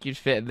don't think you'd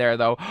fit in there,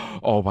 though.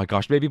 Oh my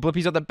gosh, maybe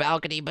Blippi's on the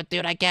balcony, but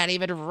dude, I can't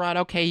even run.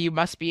 Okay, you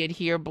must be in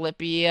here,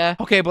 Blippi.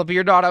 Okay, Blippi,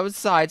 you're not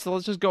outside, so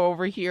let's just go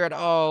over here and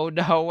oh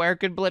no, where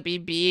could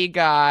Blippi be,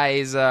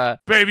 guys?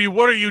 Baby,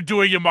 what are you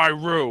doing in my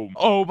room?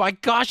 Oh my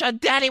gosh,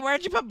 Daddy,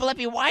 where'd you put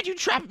Blippi? Why'd you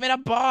trap him in a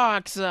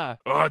box?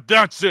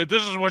 That's it.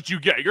 This is what you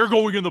get. You're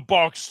going in the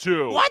box,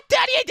 too. What,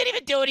 Daddy? I didn't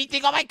even do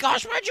anything. Oh my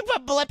gosh, where'd you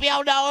put Blippi?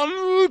 Oh no.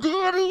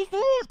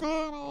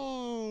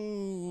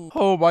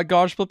 Oh my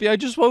gosh, Blippi, I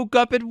just woke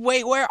up and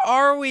wait, where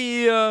are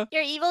we? Your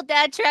evil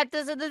dad trapped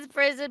us in this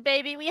prison,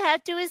 baby. We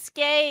have to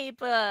escape.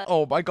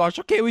 Oh my gosh,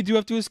 okay, we do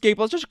have to escape.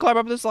 Let's just climb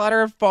up this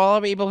ladder and follow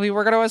me, Blippi.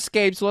 We're gonna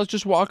escape, so let's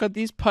just walk up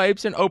these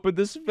pipes and open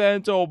this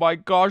vent. Oh my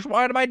gosh,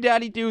 why did my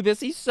daddy do this?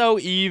 He's so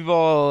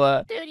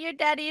evil. Dude, your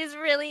daddy is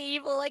really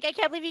evil. Like, I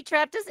can't believe he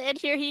trapped us in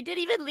here. He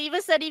didn't even leave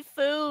us any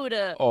food.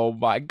 Oh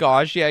my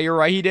gosh, yeah, you're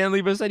right. He didn't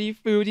leave us any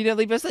food. He didn't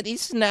leave us any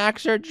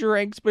snacks or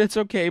drinks, but it's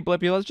okay,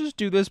 Blippi. Let's just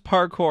do this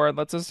parkour and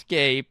let's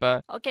escape.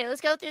 Okay,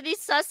 let's go through these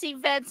sussy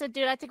vents. And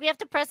dude, I think we have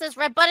to press this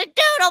red button.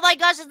 Dude, oh my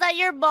gosh, is that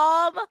your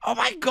mom? Oh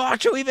my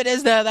gosh, who even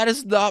is that? That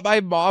is not my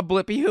mom,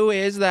 Blippi. Who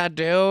is that,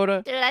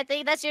 dude? Dude, I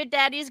think that's your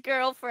daddy's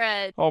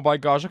girlfriend. Oh my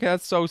gosh, okay,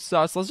 that's so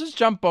sus. Let's just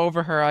jump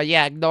over her.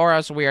 Yeah, ignore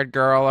us, weird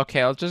girl.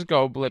 Okay, let's just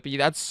go, Blippi.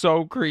 That's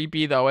so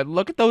creepy, though. And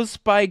look at those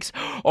spikes.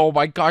 Oh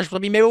my gosh,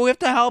 Blippi, maybe we have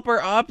to help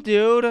her up,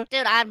 dude.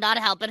 Dude, I'm not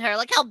helping her.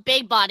 Look how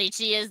big-bodied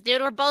she is,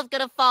 dude. We're both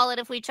gonna fall in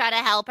if we try to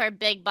help her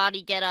big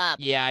body get up.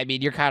 Yeah, I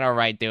mean, you're kind of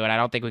right, dude. I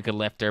don't think we could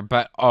lift her,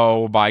 but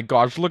oh my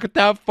gosh, look at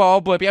that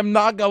fall, Blippi. I'm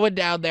not going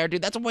down there,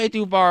 dude. That's way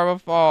too far of a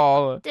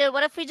fall. Dude,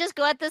 what if we just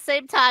go at the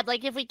same time?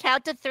 Like, if we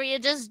count to 3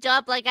 and just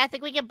jump, like, I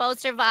think we can both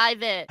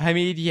survive it. I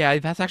mean, yeah,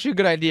 that's actually a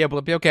good idea,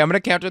 Blippi. Okay, I'm gonna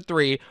count to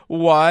 3.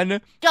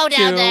 1, Go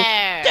down 2.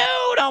 there!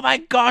 Dude, oh my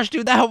gosh,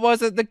 dude, that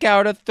wasn't the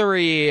count of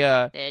 3.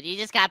 Dude, you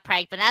just got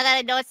pranked, but now that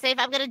I know it's safe,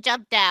 I'm gonna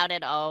jump down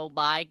and oh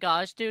my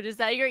gosh, dude, is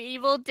that your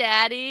evil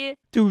daddy?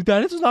 Dude,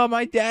 that is not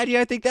my daddy.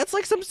 I think that's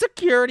like some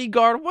security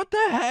guard. What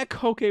the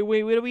heck? Okay,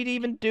 wait, what do we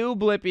even do,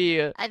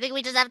 Blippi? I think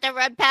we just have to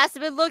run past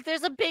him and look,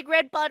 there's a big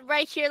red button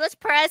right here. Let's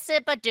press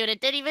it, but dude,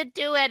 it didn't even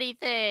do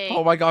anything.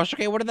 Oh my gosh,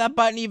 okay, what did that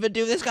button even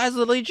do? This guy's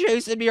literally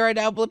chasing me right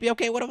now, Blippi.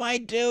 Okay, what do I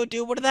do?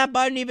 Dude, what did that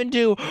button even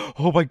do?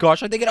 Oh my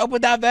gosh, I think it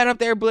opened that vent up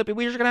there, Blippi.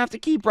 We're just gonna have to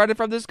keep running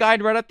from this guy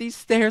and run up these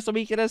stairs so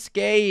we can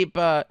escape.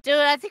 Dude,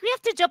 I think we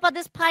have to jump on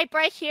this pipe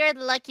right here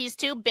and look, he's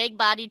too big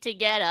body to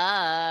get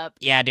up.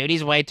 Yeah, dude,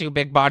 he's way too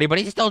big body, but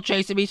he's still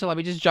chasing me, so let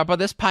me just jump on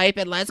this pipe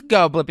and let's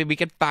go, Blippi. We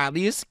can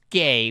finally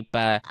escape.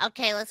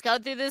 Okay, let's go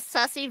through this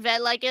sussy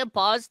vent like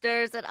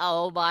imposters and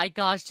oh my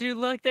gosh, dude,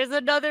 look, there's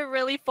another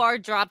really far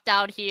drop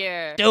down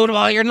here. Dude,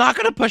 well, you're not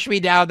gonna push me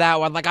down that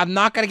one. Like, I'm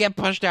not gonna get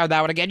pushed down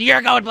that one again.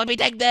 You're going, Blippi,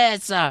 take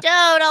this. Dude,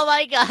 oh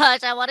my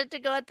gosh, I wanted to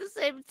go at the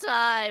same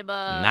time.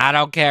 I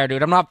don't care,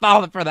 dude. I'm not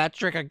falling for that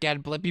trick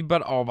again, Blippi,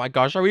 but oh my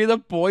gosh, are we in the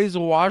boys'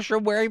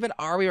 washroom? Where even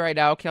are we right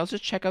now? Okay, let's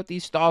just check out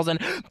these stalls and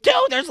dude,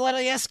 there's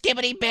literally a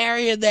skibbity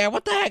berry in there.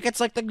 What the heck? It's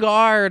like the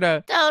guard.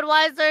 Dude,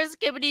 why is there a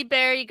skibbity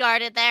berry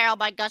guard in there? Oh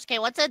my gosh, okay,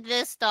 what's in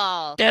this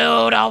stall? Dude,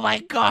 oh my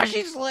gosh,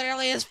 he's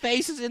literally, his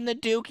face is in the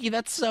dookie.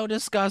 That's so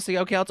disgusting.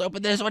 Okay, let's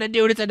open this one and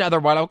dude, it's another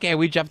one. Okay,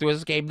 we jumped through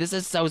this game. This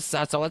is so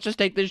sus. So let's just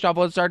take this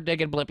shovel and start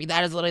digging, Blippi.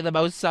 That is literally the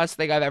most sus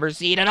thing I've ever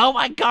seen. And oh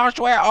my gosh,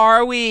 where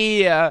are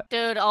we?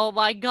 Dude, oh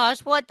my gosh,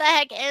 what the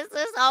heck is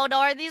this? Oh no,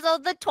 are these all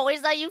the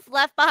toys that you've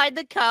left behind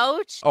the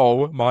couch?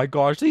 Oh my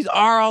gosh, these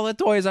are all the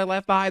toys I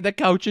left behind the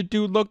couch. And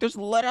dude, look, there's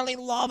literally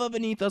lava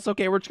beneath us.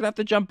 Okay, we're just gonna have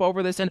to jump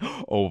over this and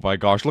oh my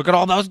gosh, look at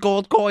all those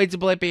gold coins,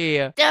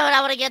 Blippi. Dude,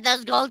 I want to get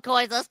those gold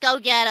coins. Let's go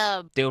get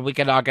them. Dude, we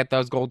cannot get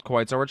those gold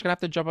coins, so we're just gonna have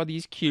to jump on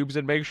these cubes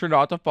and make sure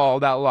not to fall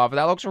in that lava.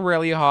 That looks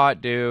really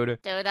hot, dude.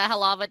 Dude, that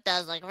lava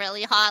does look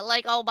really hot.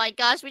 Like, oh my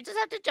gosh, we just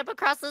have to jump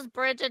across this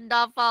bridge and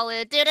not fall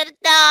in. Dude,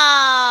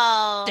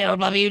 no! Dude,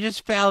 Blippi, you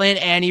just fell in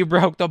and you you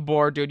broke the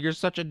board, dude. You're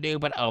such a noob.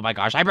 But oh my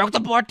gosh, I broke the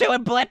board too.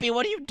 And Blippi,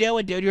 what are you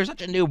doing, dude? You're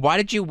such a noob. Why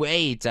did you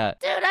wait? Dude,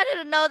 I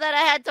didn't know that I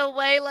had to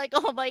wait. Like,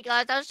 oh my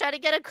gosh, I was trying to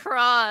get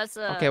across.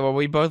 Okay, well,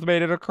 we both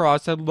made it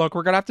across. And look,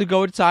 we're gonna have to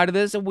go inside of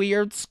this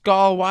weird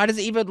skull. Why does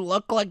it even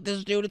look like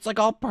this, dude? It's like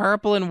all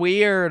purple and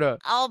weird.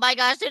 Oh my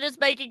gosh, dude, it's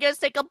making us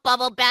take a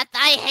bubble bath.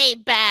 I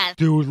hate baths.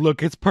 Dude,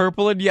 look, it's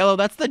purple and yellow.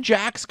 That's the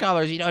Jack's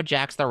colors. You know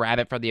Jack's the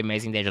rabbit from the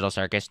Amazing Digital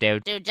Circus,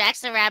 dude. Dude,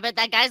 Jack's the rabbit.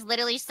 That guy's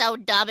literally so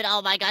dumb. And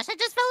oh my gosh, I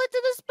just fell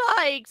into the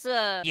spikes.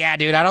 Yeah,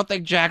 dude, I don't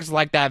think Jack's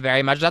like that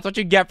very much. That's what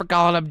you get for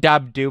calling him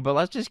dumb, dude. But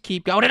let's just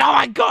keep going. And oh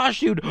my gosh,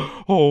 dude.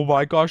 Oh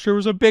my gosh, there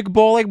was a big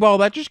bowling ball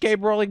that just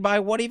came rolling by.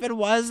 What even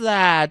was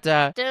that?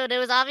 Dude, it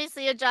was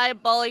obviously a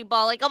giant bowling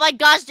ball. Like, oh my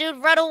gosh,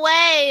 dude, run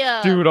away.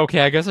 Dude,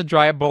 okay, I guess a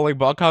giant bowling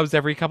ball comes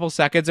every couple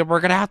seconds, and we're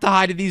gonna have to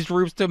hide in these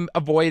rooms to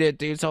avoid it,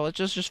 dude. So let's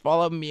just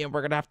follow me, and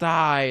we're gonna have to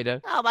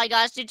hide. Oh my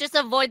gosh, dude, just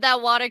avoid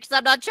that water, because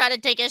I'm not trying to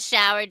take a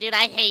shower, dude.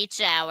 I hate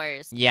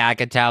showers. Yeah, I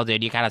can tell,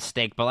 dude. You kind of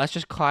stink. But let's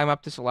just climb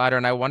up this ladder,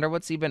 and I wonder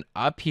what's even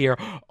up here.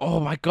 Oh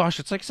my gosh,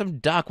 it's like some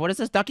duck. What is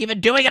this duck even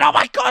doing? And oh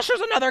my gosh,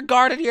 there's another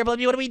guard in here.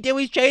 Blippi, what do we do?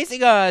 He's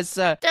chasing us.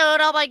 Dude,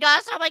 oh my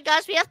gosh,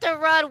 we have to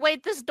run.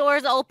 Wait, this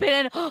door's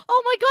open.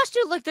 Oh my gosh,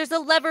 dude, look, there's a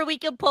lever we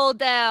can pull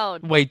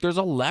down. Wait, there's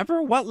a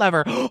lever? What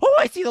lever? Oh,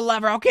 I see the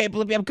lever. Okay,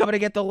 Blippi, I'm coming to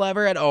get the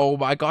lever. And oh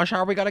my gosh, how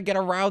are we gonna get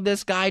around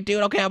this guy,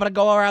 dude? Okay, I'm gonna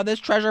go around this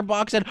treasure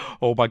box. And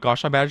oh my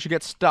gosh, I managed to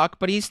get stuck,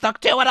 but he's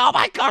stuck too. And oh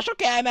my gosh,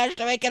 okay, I managed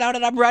to make it out.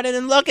 And I'm running.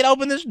 And look, and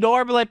open this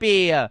door,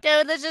 Blippi.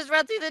 Dude, let's just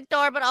run through the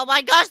door. But oh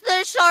my gosh,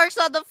 there's sharks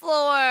on the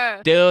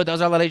floor. Dude,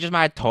 those are literally just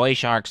my toy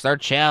sharks. They're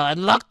chill.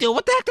 And look, dude,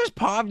 what the heck? There's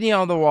Pomni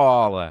on the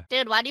wall.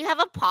 Dude, why do you have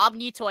a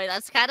Pomni toy?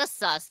 That's kind of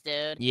sus,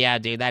 dude. Yeah,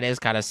 dude, that is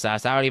kind of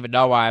sus. I don't even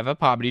know why I have a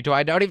Pomni toy.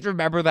 I don't even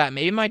remember that.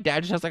 Maybe my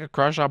dad just has like a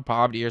crush on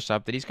Pomni or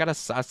something. He's kind of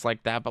sus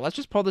like that. But let's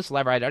just pull this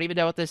lever. I don't even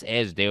know what this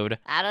is, dude.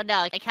 I don't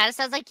know. It kind of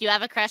sounds like you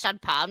have a crush on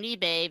Pomni,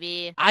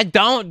 baby. I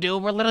don't,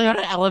 dude. We're literally on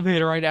an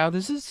elevator right now.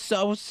 This is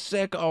so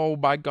sick. Oh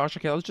my gosh.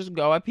 Okay, let's just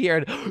go up here.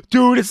 And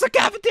dude, it's the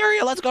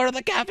cafeteria. Let's go to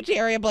the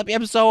cafeteria, Blippi.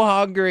 I'm so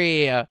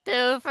hungry.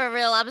 Dude, for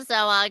real, I'm so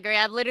hungry.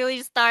 I'm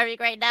literally starving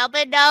right now.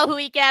 But no,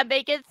 we can't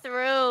make it through.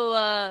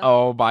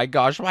 Oh my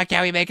gosh. Why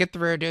can't we make it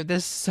through, dude?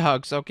 This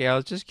sucks. Okay,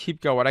 let's just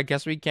keep going. I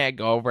guess we can't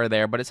go over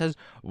there. But it says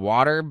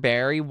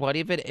waterberry. What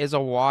if it is a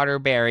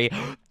waterberry?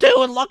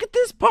 Dude, look at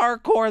this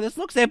parkour. This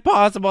looks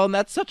impossible. And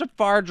that's such a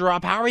far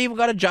drop. How are you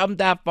going to jump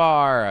that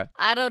far?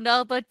 I don't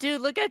know. But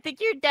dude, look, I think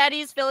your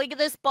daddy's filling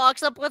this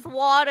box up with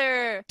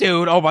water.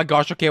 Dude, oh my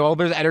gosh. Okay, well,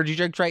 there's energy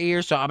drinks right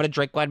here. So I'm going to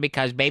drink one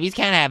because babies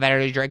can't have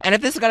energy drink. And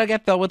if this is going to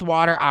get filled with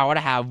water, I want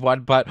to have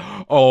one. But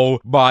oh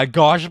my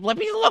gosh.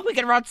 Blippi, look, we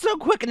can run so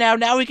quick now.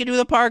 Now we can do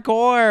the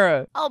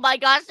parkour. Oh my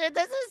gosh, dude,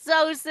 this is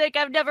so sick.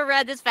 I've never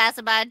ran this fast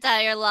in my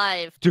entire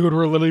life. Dude,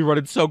 we're literally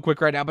running so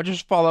quick right now. But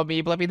just follow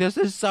me, Blippi. This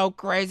is so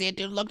crazy.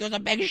 Dude, look, there's a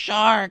big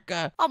shark.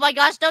 Oh my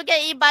gosh, don't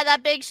get eaten by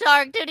that big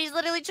shark. Dude, he's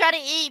literally trying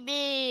to eat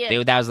me.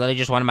 Dude, that was literally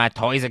just one of my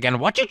toys again.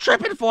 What you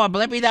tripping for,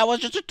 Blippi? That was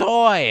just a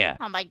toy.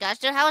 Oh my gosh,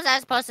 dude, how was I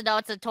supposed to know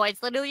it's a toy?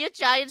 It's literally a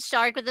giant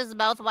shark with his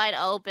mouth wide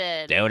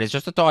open. Dude, it's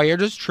just a toy. You're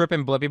just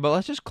tripping, Blippi. But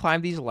let's just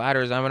climb these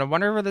ladders. I'm gonna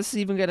wonder where this is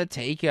even gonna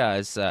take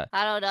us. I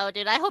don't know,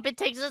 dude. I hope it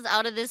takes us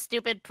out of this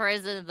stupid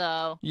prison,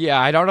 though. Yeah,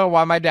 I don't know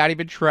why my dad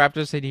even trapped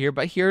us in here.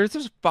 But here's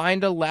just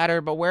find a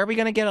ladder. But where are we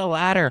gonna get a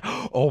ladder?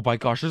 Oh my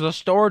gosh, there's a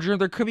storage room.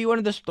 There could be one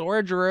in the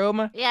storage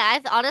room. Yeah,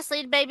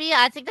 honestly, baby,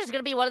 I think there's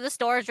gonna be one in the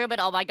storage room.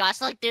 And oh my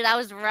gosh, look, dude, I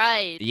was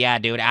right. Yeah,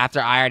 dude,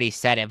 after I already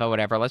said it, but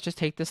whatever. Let's just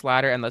take this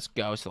ladder and let's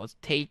go. So let's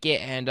take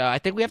it. And I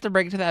think we have to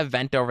bring it to that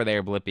vent over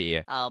there,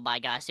 Blippi. Oh my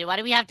gosh, dude, why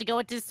do we have to go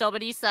into so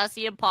many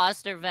sussy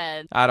imposter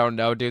vents? I don't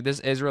know, dude. This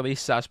is really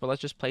sus, but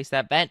let's just place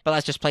that vent. But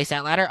let's just place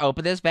that ladder,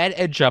 open this vent,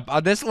 and jump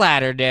on this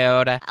ladder,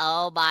 dude.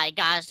 Oh my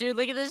gosh, dude,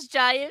 look at this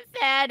giant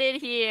fan in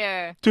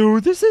here.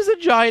 Dude, this is a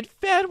giant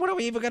fan. What are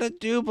we even gonna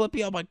do,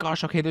 Blippi? Oh my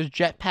gosh, okay, there's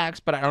jetpacks,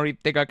 but I don't even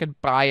think I can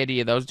buy any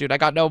of those, dude. I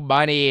got no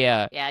money.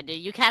 Yeah, dude,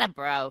 you kind of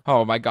broke.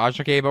 Oh my gosh,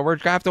 okay, but we're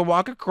gonna have to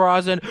walk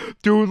across and,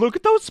 dude, look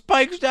at those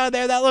spikes down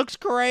there. That looks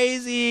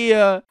crazy.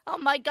 Oh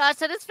my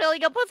gosh, and it's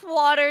filling up with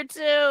water, too.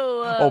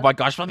 Oh my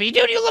gosh, Blippi,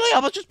 dude, you literally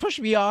almost just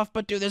pushed me off.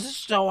 But, dude, this is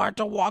so hard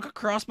to walk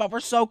across, but we're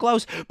so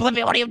close.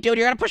 Blippi, what are you doing?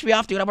 You're gonna push me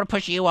off, dude. I'm gonna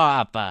push you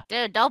off.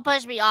 Dude, don't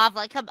push me off.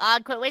 Like, come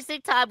on, quit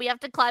wasting time. We have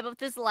to climb up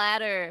this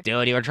ladder.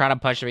 Dude, you were trying to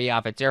push me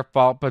off. It's your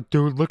fault. But,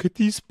 dude, look at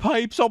these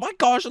pipes. Oh my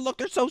gosh, and look,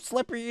 they're so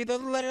slippery. They're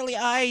literally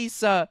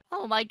ice.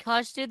 Oh my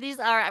gosh, dude, these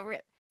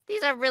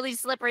are really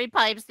slippery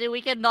pipes, dude.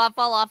 We cannot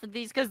fall off of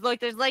these because,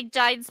 look, there's like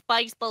giant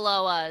spikes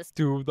below us.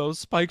 Dude, those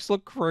spikes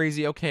look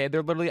crazy. Okay,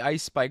 they're literally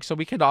ice spikes, so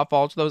we cannot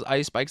fall to those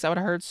ice spikes. That would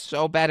hurt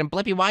so bad. And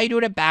Blippi, why are you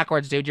doing it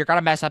backwards, dude? You're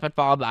gonna mess up and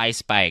fall on the ice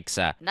spikes.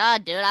 Nah,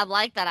 dude, I'm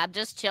like that. I'm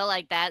just chill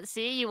like that.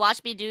 See, you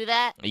watch me do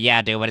that?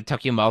 Yeah, dude, but it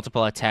took you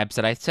multiple attempts.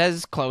 And it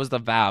says close the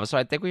valve, so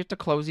I think we have to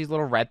close these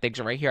little red things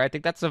right here. I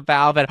think that's the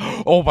valve. And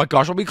oh my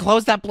gosh, when we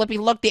close that, Blippi,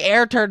 look, the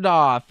air turned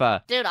off.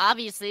 Dude,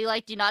 obviously,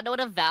 like, do you not know what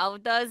a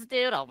valve does,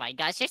 dude? Oh my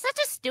gosh, You're such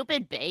a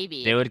stupid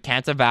baby. Dude,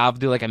 can't a valve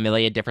do like a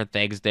million different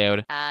things,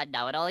 dude?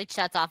 No, it only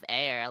shuts off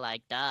air,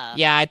 like, duh.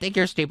 Yeah, I think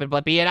you're stupid,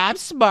 Blippi, and I'm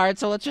smart,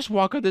 so let's just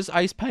walk on this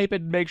ice pipe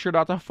and make sure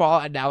not to fall,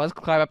 and now let's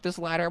climb up this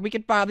ladder, and we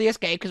can finally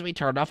escape because we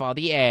turned off all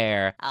the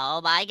air.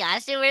 Oh my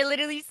gosh, dude, we're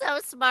literally so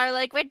smart.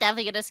 Like, we're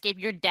definitely gonna escape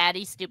your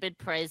daddy's stupid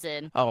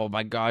prison. Oh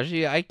my gosh,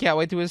 yeah, I can't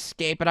wait to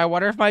escape, and I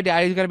wonder if my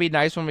daddy's gonna be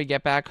nice when we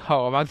get back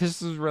home.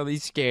 This is really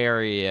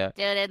scary.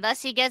 Dude,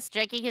 unless he gets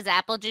drinking his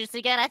apple juice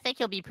again, I think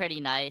he'll be pretty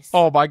nice.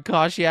 Oh my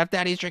gosh, yeah, if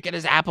daddy's drinking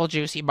his apple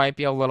juice, he might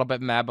be a little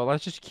bit mad, but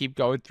let's just keep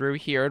going through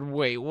here, and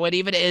wait, what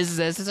even is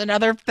this? It's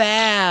another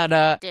fan!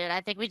 Dude,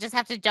 I think we just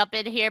have to jump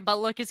in here, but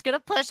look, it's gonna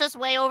push us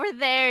way over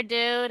there,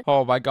 dude.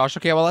 Oh my gosh,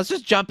 okay, well, let's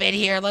just jump in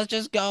here. Let's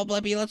just go,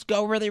 Blippi. Let's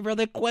go really,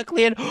 really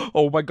quickly. And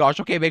oh my gosh,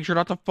 okay, make sure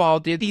not to fall,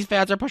 dude. These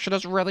fans are pushing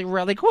us really,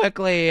 really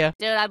quickly.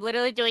 Dude, I'm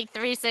literally doing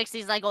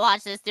 360s. Like,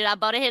 watch this, dude. I'm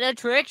about to hit a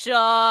trick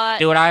shot.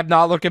 Dude, I'm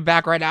not looking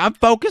back right now. I'm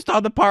focused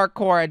on the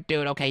parkour.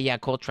 Dude, okay, yeah,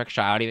 cool trick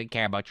shot. I don't even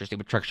care about your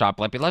stupid trick shot,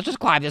 Blippi. Let's just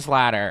climb this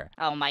ladder.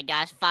 Oh my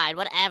gosh, fine,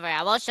 whatever.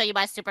 I won't show you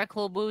my super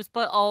cool moves,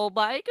 but oh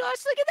my gosh,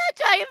 look at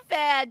that giant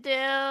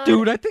fan, dude.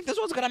 Dude, I think this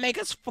one's gonna make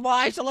us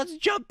fly, so let's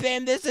jump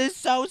in. This is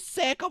so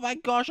sick. Oh my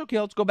gosh, okay,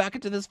 let's go back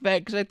into this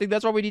vent, because I think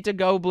that's where we need to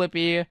go,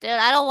 Blippi. Dude,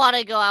 I don't want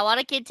to go. I want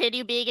to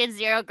continue being in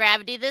zero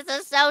gravity. This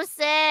is so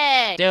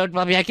sick. Dude,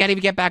 Blippi, I can't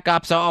even get back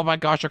up, so oh my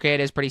gosh, okay, it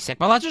is pretty sick.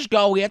 But let's just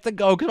go. We have to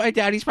go, because my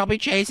daddy's probably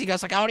chasing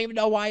us. Like, I don't even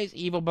know why he's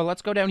evil, but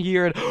let's go down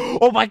here. And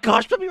oh my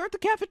gosh, Blippi, we're at the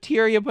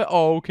cafeteria, but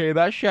oh, okay,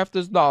 that chef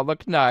does not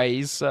look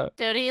nice.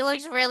 Dude, he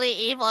looks really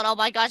evil. And oh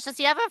my gosh, does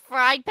he have a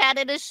frying pan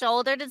in his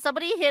shoulder? Did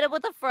somebody hit him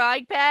with a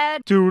frying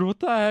pan? Dude, what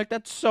the heck?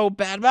 That's so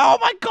bad. Oh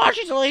my gosh,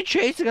 he's only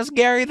chasing us,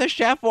 Gary the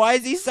chef. Why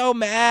is he so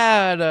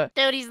mad?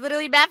 Dude, he's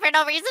literally mad for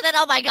no reason. And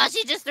oh my gosh,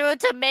 he just threw a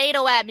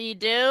tomato at me,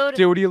 dude.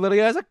 Dude, he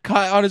literally has a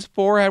cut on his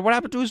forehead. What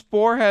happened to his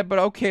forehead? But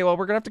okay, well,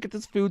 we're gonna have to get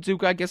this food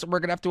Zuka. I guess we're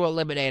gonna have to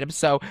eliminate him.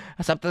 So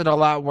something a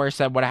lot worse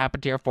than what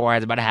happened to your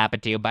forehead is about to happen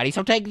to you, buddy.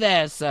 So take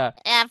this. Yeah,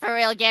 for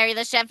real, Gary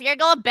the chef. You're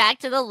going back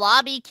to the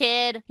lobby,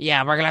 kid.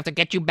 Yeah, we're gonna have to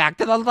get you back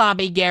to the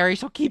lobby, Gary.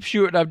 So keep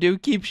shooting him,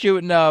 dude. Keep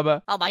shooting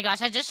him. Oh my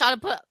gosh, I just shot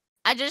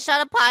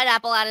a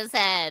pineapple at his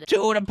head.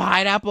 Dude, a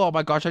pineapple. Oh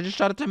my gosh, I just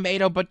shot a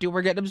tomato, but dude,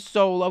 we're getting him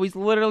so low. He's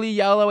literally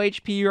yellow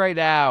HP right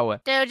now.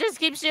 Dude, just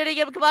keep shooting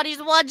him. Come on,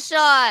 he's one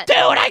shot. Dude,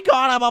 I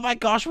got him. Oh my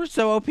gosh, we're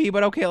so OP.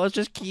 But okay, let's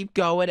just keep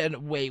going.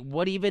 And wait,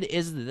 what even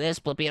is this,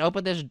 Blippi? And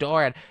open this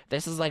door, and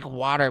this is like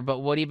water, but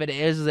what even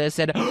is this?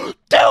 And dude,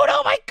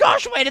 oh my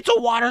gosh, wait, it's a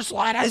water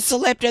slide. I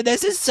slipped, and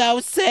this is so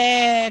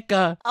sick.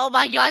 Oh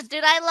my gosh,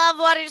 dude, I love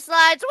water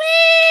slides.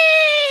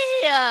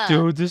 Whee!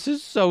 Dude, this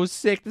is so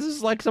sick. This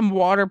is like some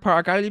water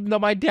park. I didn't even know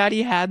my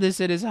daddy had this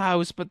in his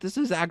house, but this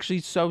is actually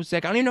so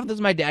sick. I don't even know if this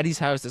is my daddy's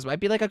house. This might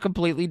be like a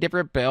completely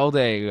different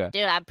building.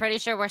 Dude, I'm pretty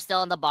sure we're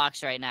still in the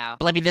box right now.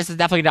 Blippi, this is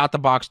definitely not the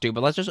box, dude,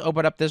 but let's just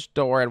open up this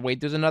door and wait,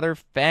 there's another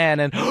fan,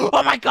 and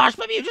oh my gosh,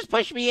 Blippi, you just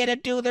pushed me in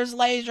it, dude. There's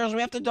lasers.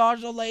 We have to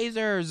dodge the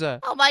lasers.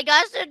 Oh my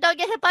gosh, dude, don't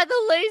get hit by the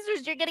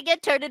lasers. You're gonna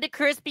get turned into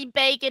crispy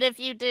bacon if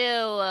you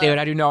do. Dude,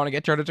 I do not want to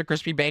get turned into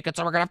crispy bacon,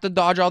 so we're gonna have to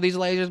dodge all these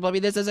lasers,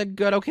 Blippi. This isn't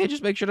good. Okay,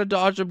 just make sure to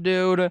dodge them,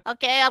 dude.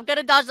 Okay, I'm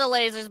gonna dodge the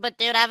lasers, but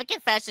dude, I have a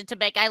confession to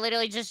make. I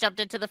literally just jumped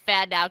into the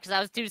fan now because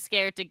I was too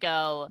scared to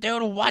go.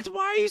 Dude, what?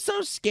 Why are you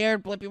so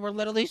scared, Blippi? We're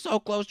literally so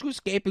close to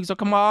escaping, so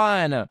come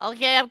on.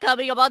 Okay, I'm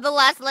coming. I'm on the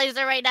last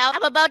laser right now.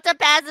 I'm about to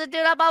pass it,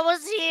 dude. I'm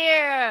almost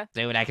here.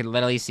 Dude, I can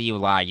literally see you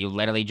lie. You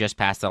literally just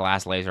passed the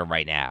last laser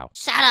right now.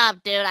 Shut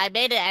up, dude. I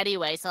made it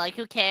anyway, so like,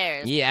 who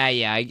cares? Yeah,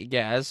 I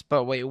guess.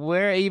 But wait,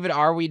 where even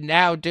are we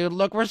now, dude?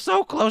 Look, we're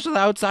so close to the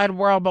outside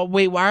world, but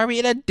wait, why are we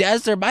in a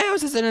desert? My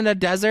house isn't in a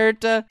desert.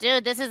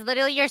 Dude, this is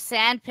literally your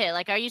sand pit.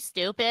 Like, are you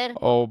stupid?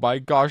 Oh my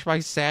gosh, my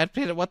sand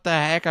pit? What the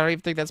heck? I don't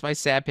even think that's my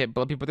sand pit,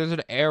 Blippi, but there's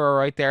an arrow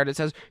right there, and it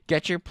says,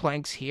 get your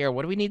planks here.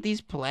 What do we need these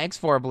planks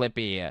for,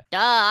 Blippi? Duh,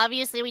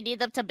 obviously we need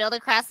them to build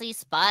across these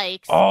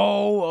spikes.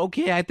 Oh,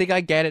 okay, I think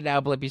I get it now,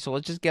 Blippi, so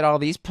let's just get all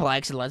these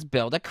planks and let's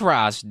build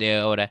across,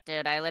 dude.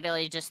 Dude, I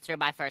literally just threw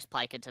my first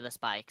plank into the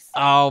spikes.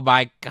 Oh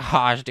my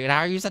gosh, dude, how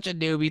are you such a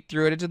noob? You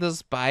threw it into the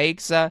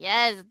spikes?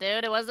 Yes,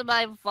 dude, it wasn't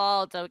my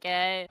fault,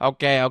 okay?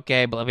 Okay,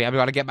 Blippi, I'm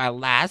gonna get my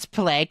last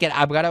plank, and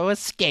I'm gonna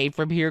escape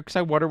from here, because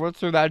I wonder what's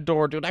through that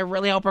door, dude. I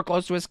really hope we're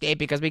close to escape,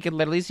 because we can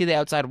literally see the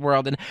outside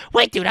world, and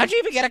wait, dude, how'd you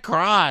even get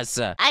across?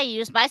 I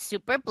used my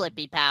super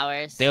Blippi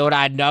powers. Dude,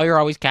 I know you're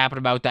always capping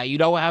about that. You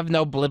don't have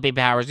no Blippi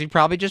powers. You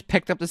probably just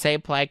picked up the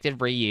same plank and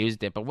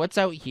reused it, but what's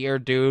out here,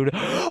 dude?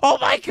 Oh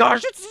my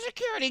gosh, it's a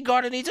security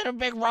guard, and he's in a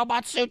big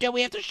robot suit, dude.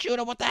 We have to shoot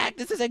him. What the heck?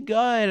 This isn't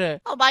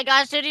good. Oh my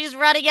gosh, dude, he's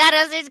running at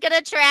us. He's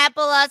gonna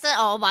trample us.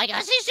 Oh my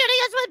gosh, he's shooting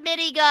us with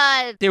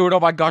miniguns. Dude, oh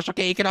my gosh,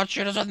 okay, he cannot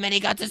shoot us with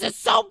miniguns. This is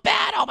so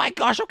bad. Oh my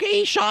gosh, okay,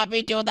 he shot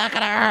me, dude. That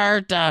gonna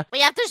hurt. We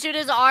have to shoot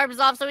his arms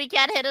off so he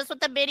can't hit us with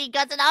the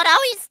miniguns. And oh no,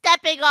 he's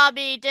stepping on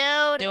me,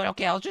 dude. Dude,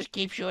 okay, let's just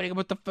keep shooting him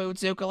with the food,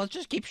 Zuko. Let's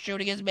just keep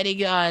shooting his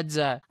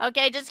miniguns.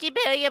 Okay, just keep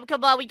hitting him.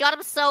 Come on, we got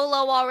him so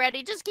low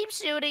already. Just keep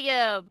shooting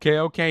him.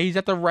 Okay, he's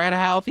at the red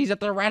health. He's at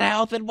the red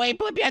health. And wait,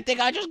 Blippi, I think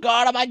I just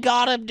got him. I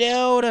got him, dude.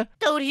 explode?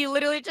 Dude, he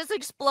literally just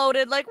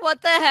exploded. Like,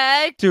 what the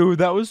heck? Dude,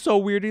 that was so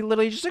weird. He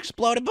literally just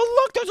Exploded. But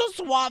look, there's a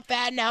swamp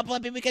fan now,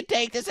 Blippi. We can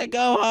take this and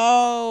go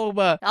home.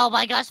 Oh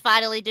my gosh,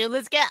 finally, dude.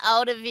 Let's get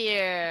out of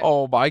here.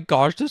 Oh my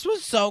gosh, this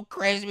was So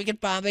crazy. We can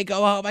finally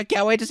go home. I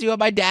can't wait to see what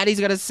my daddy's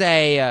gonna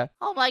say.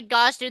 Oh my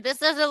gosh, dude. This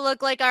doesn't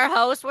look like our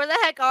house. Where the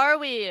heck are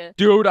we?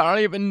 Dude, I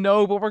don't even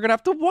know, but we're gonna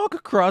have to walk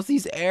across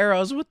these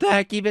arrows. What the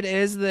heck even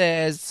is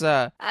this?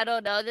 I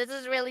don't know. This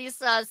is really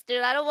sus,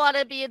 dude. I don't want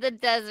to be in the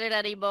desert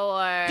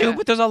anymore. Dude,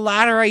 but there's a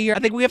ladder right here. I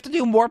think we have to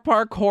do more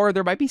parkour.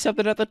 There might be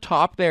something at the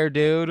top there,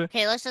 dude.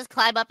 Okay, let's just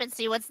climb up and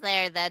see what's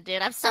there then,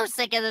 dude. I'm so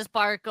sick of this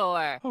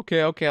parkour.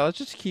 Okay, let's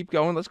just keep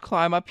going. Let's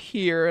climb up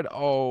here. And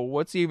oh,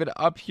 what's even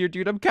up here,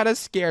 dude? I'm kind of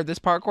scared. This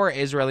parkour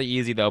is really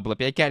easy, though,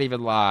 Blippi. I can't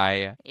even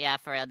lie. Yeah,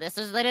 for real. This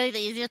is literally the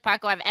easiest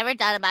parkour I've ever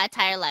done in my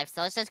entire life.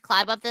 So let's just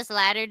climb up this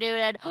ladder, dude.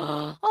 And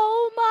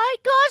oh my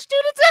gosh, dude,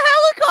 it's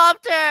a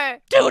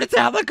helicopter. Dude, it's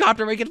a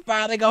helicopter. We can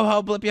finally go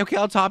home, Blippi. Okay,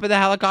 I'll top of the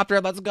helicopter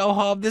and let's go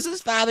home. This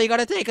is finally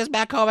gonna take us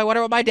back home. I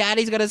wonder what my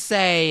daddy's gonna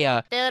say.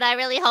 Dude, I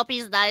really hope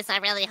he's nice. I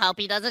really hope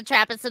he doesn't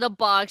trap us in a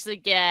box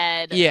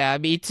again. Yeah,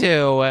 me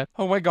too.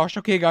 Oh my gosh,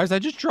 okay, guys, I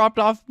just dropped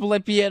off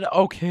Blippi, and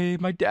okay,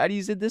 my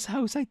daddy's in this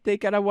house, I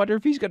think, and I wonder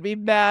if he's gonna be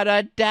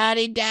mad.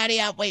 Daddy,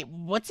 wait,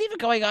 what's even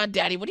going on,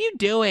 Daddy? What are you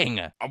doing?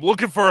 I'm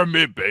looking for a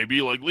mint,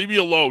 baby. Like, leave me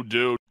alone,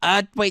 dude.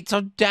 Wait,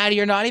 so Daddy,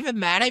 you're not even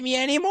mad at me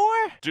anymore?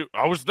 Dude,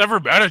 I was never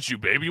mad at you,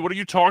 baby. What are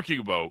you talking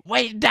about?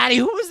 Wait, Daddy,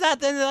 who was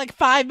that then like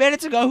 5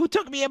 minutes ago? Who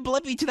took me and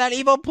Blippi to that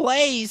evil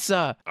place?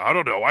 I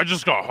don't know. I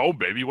just got home,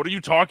 baby. What are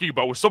you talking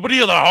about? Was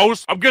somebody in the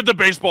house? I'm getting the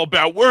baseball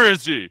bat. Where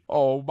is he?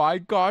 Oh my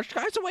gosh,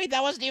 guys, So wait,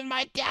 that wasn't even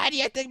my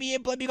daddy. I think me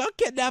and Blippi got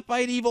kidnapped by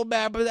an evil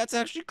man, but that's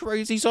actually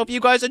crazy. So if you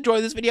guys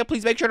enjoyed this video,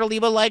 please make sure to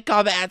leave a like,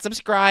 comment, and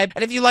subscribe.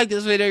 And if you like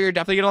this video, you're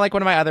definitely gonna like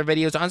one of my other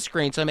videos on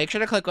screen. So make sure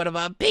to click one of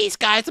them. Peace,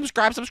 guys.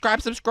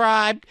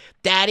 Subscribe.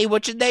 Daddy,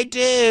 what should they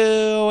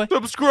do?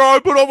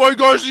 Subscribe, but oh my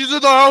gosh, he's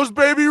in the house,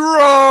 baby. Run!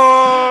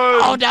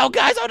 Oh no,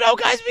 guys,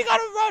 we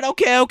gotta run.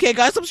 Okay,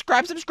 guys,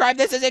 subscribe.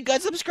 This isn't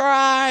good.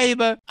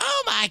 Subscribe.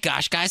 Oh my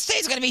gosh, guys,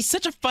 today's gonna be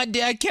such a fun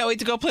day. I can't wait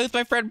to go play with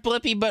my friend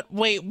Blippi. But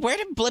wait, where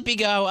did Blippi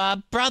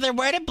go? Brother,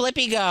 where did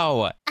Blippi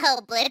go? Oh,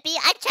 Blippi,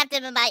 I trapped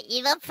him in my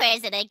evil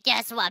prison, and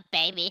guess what,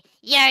 baby?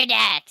 You're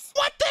next.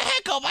 What the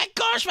heck? Oh my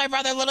gosh, my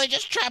brother literally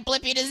just trapped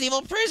Blippi in his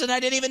evil prison. I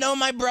didn't even know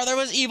my brother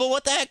was evil.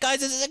 What the heck, guys?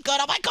 This isn't good.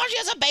 Oh my gosh, he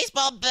has a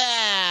baseball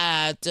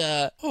bat.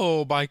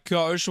 oh my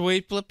gosh,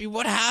 wait, Blippi,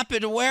 what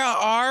happened? Where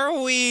are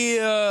we?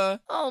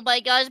 Oh my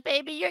gosh,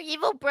 baby, your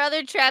evil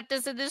brother trapped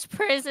us in this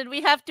prison.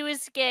 We have to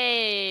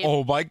escape.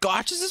 Oh my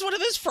gosh, this is one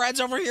of his friends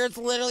over here. It's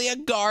literally a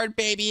guard,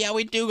 baby. Yeah,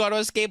 we do gotta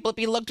escape,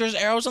 Blippi. Look, there's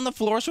arrows on the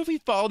floor, so if we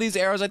follow these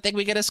arrows, I think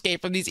we can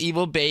escape from these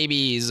evil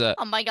babies.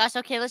 Oh my gosh,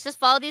 okay, let's just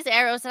follow these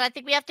arrows, and I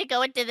think we have to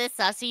go into this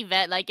sussy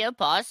vent like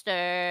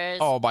imposters.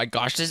 Oh my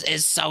gosh, this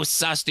is so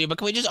sus, dude. But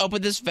can we just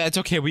open this vent?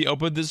 Okay, we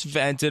opened this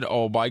vent, and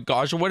oh my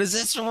gosh, what is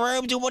this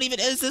room, dude? What even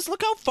is this?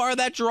 Look how far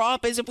that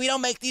drop is. If we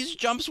don't make these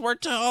jumps, we're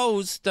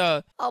toast.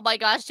 Oh my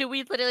gosh, dude,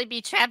 we'd literally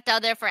be trapped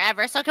down there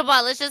forever. So come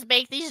on, let's just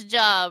make these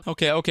jumps.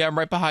 Okay, I'm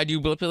right behind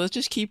you, Blippi. Let's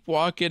just keep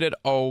walking, and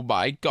oh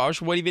my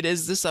gosh, what even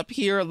is this up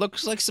here? It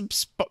looks like some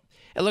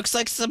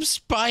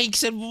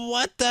spikes, and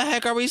what the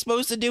heck are we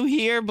supposed to do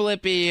here,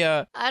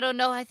 Blippi? I don't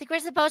know. I think we're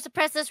supposed to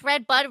press this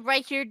red button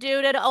right here,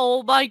 dude. And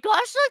oh my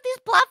gosh, look, these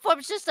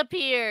platforms just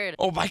appeared.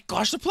 Oh my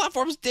gosh, the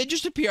platforms did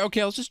just appear.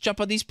 Okay, let's just jump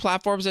on these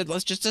platforms and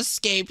let's just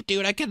escape,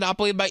 dude. I cannot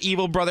believe my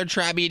evil brother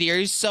trapped me in here.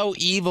 He's so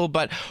evil,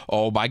 but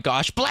oh my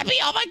gosh, Blippi,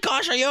 oh my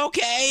gosh, are you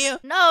okay?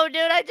 No, dude,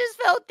 I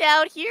just fell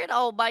down here. And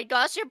oh my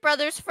gosh, your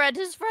brother's friend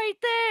is right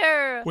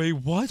there. Wait,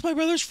 what? My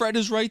brother's friend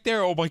is right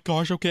there. Oh my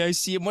gosh, okay, I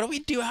see him. What do we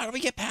do? How do we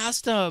get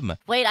past him?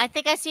 Wait, I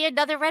think I see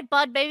another red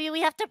button. Maybe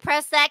we have to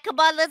press that. Come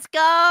on, let's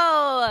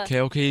go.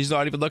 Okay, he's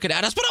not even looking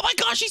at us, but oh my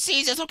gosh, he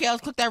sees us. Okay,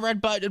 let's click that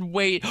red button and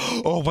wait.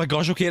 Oh my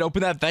gosh, okay,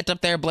 open that vent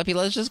up there, Blippi.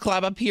 Let's just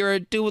climb up here.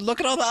 Dude, look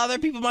at all the other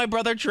people my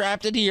brother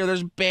trapped in here.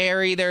 There's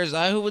Barry, there's,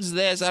 who was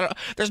this? I don't know.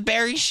 There's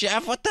Barry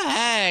Chef. What the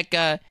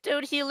heck?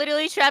 Dude, he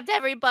literally trapped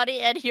everybody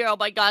in here. Oh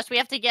my gosh, we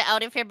have to get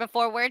out of here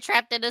before we're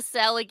trapped in a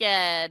cell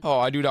again. Oh,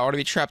 I do not want to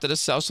be trapped in a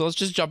cell, so let's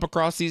just jump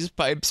across these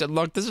pipes and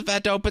look, this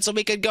vent open so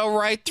we can go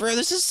right through.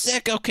 This is sick.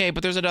 Okay,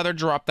 but there's another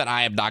drop that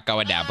I am not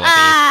going down, Blippi.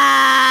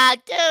 Ah,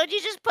 dude,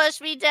 you just pushed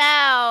me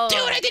down. Dude,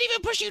 I didn't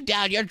even push you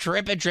down. You're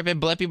dripping,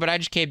 Blippi, but I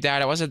just came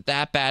down. It wasn't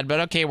that bad. But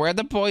okay, we're in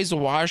the boys'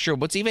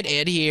 washroom. What's even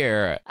in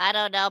here? I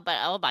don't know, but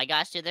oh my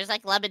gosh, dude, there's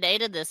like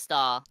lemonade in this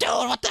stall. Dude,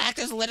 what the heck?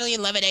 There's literally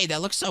lemonade.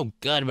 That looks so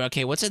good. But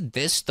okay, what's in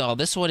this stall?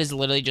 This one is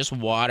literally just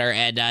water,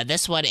 and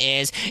this one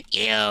is,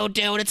 ew,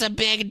 dude, it's a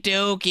big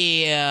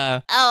dookie.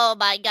 Oh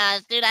my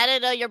gosh, dude, I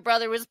didn't know your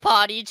brother was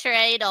potty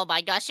trained. Oh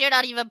my gosh, you're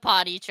not even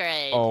potty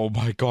trained. Oh Oh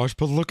my gosh,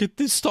 but look at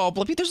this stall,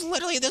 Blippi. There's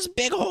literally this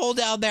big hole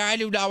down there. I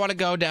do not want to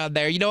go down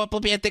there. You know what,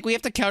 Blippi? I think we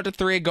have to count to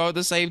 3 and go at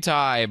the same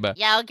time.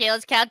 Yeah, okay,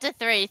 let's count to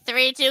 3.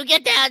 3, 2,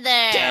 get down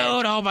there.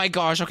 Dude, oh my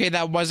gosh. Okay,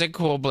 that wasn't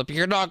cool, Blippi.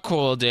 You're not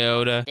cool,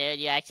 dude. Dude,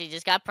 you actually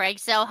just got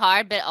pranked so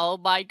hard, but oh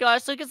my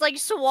gosh, look, it's like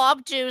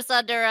swamp juice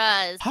under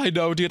us. I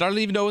know, dude. I don't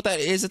even know what that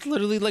is. It's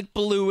literally like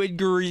blue and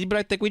green, but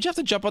I think we just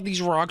have to jump on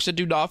these rocks and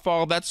do not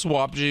follow that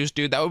swamp juice,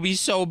 dude. That would be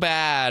so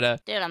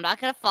bad. Dude, I'm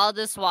not gonna follow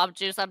this swamp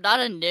juice. I'm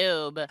not a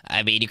noob.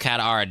 I mean, you kind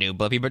of are a noob,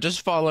 Blippi, but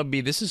just follow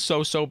me. This is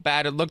so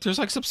bad. And look, there's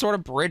like some sort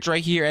of bridge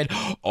right here. And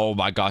oh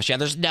my gosh, yeah,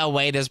 there's no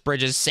way this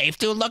bridge is safe,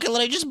 dude. Look, it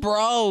literally just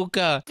broke.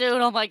 Dude,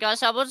 oh my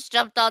gosh, I almost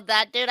jumped on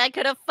that. Dude, I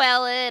could have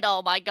fell in.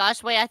 Oh my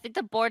gosh, wait, I think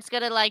the board's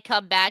gonna like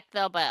come back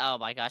though, but oh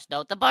my gosh,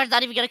 no, the board's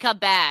not even gonna come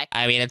back.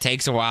 I mean, it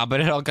takes a while,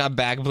 but it'll come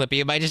back, Blippi.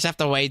 You might just have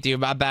to wait, dude.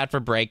 My bad for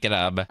breaking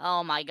them.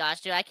 Oh my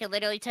gosh, dude, I can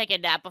literally take a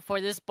nap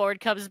before this board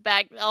comes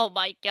back. Oh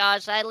my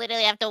gosh, I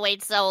literally have to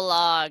wait so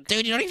long.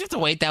 Dude, you don't even have to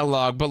wait that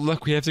long, but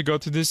look, we have to go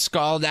through this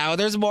skull now.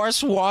 There's more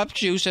swamp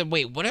juice. And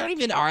wait, what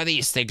even are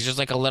these things? There's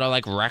like a little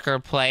like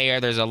record player.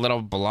 There's a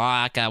little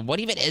block. What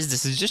even is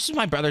this? Is this just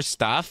my brother's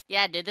stuff?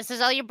 Yeah, dude, this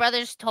is all your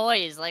brother's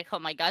toys. Like, oh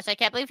my gosh, I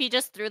can't believe he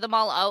just threw them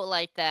all out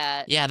like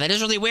that. Yeah, that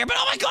is really weird, but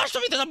oh my gosh,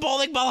 there's a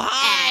bowling ball.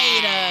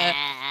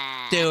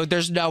 Hide! Dude,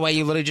 there's no way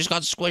you literally just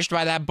got squished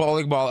by that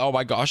bowling ball. Oh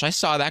my gosh, I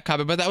saw that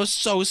coming, but that was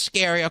so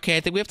scary. Okay,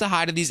 I think we have to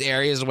hide in these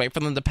areas and wait for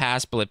them to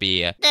pass,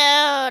 Blippi. Dude,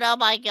 oh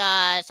my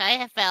gosh,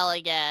 I fell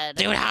again.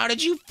 Dude, how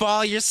did you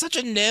fall? You're such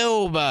a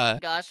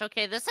noob. Gosh,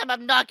 okay, this time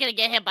I'm not gonna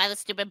get hit by the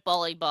stupid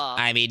bowling ball.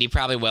 I mean, you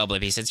probably will,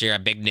 Blippi, since you're a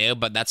big noob,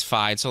 but that's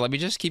fine. So let me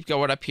just keep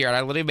going up here, and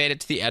I literally made it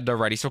to the end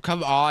already. So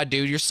come on,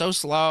 dude, you're so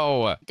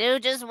slow.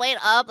 Dude, just wait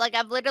up. Like,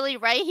 I'm literally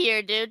right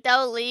here, dude.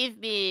 Don't leave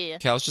me.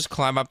 Okay, let's just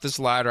climb up this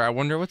ladder. I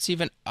wonder what's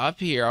even up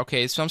here.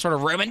 Okay, some sort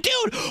of room. And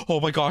dude, oh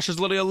my gosh, there's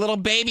literally a little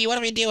baby. What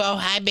do we do? Oh,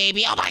 hi,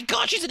 baby. Oh my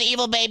gosh, she's an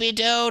evil baby,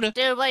 dude.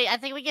 Dude, wait, I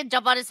think we can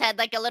jump on his head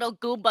like a little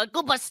Goomba.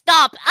 Goomba,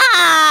 stop!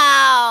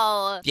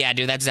 Ow! Yeah,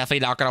 dude, that's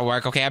definitely not gonna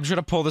work. Okay, I'm just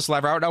gonna pull this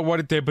lever. I don't know what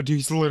it did, but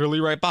he's literally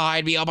right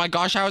behind me. Oh my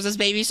gosh, how is this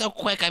baby so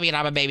quick? I mean,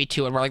 I'm a baby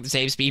too, and we're like the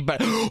same speed, but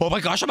oh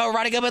my gosh, I'm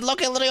outrunning him. And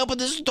look, I literally opened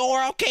this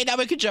door. Okay, now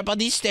we can jump on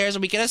these stairs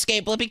and we can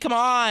escape. Blippi, come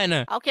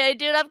on. Okay,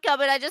 dude, I'm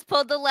coming. I just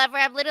pulled the lever.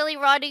 I'm literally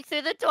running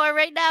through the door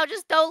right now.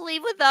 Just don't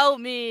leave without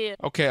me.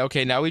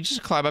 Okay, now we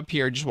just climb up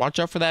here. Just watch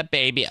out for that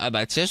baby.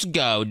 Let's just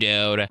go,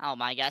 dude. Oh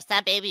my gosh,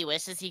 that baby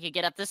wishes he could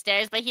get up the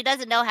stairs, but he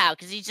doesn't know how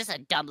because he's just a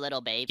dumb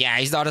little baby. Yeah,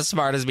 he's not as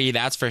smart as me,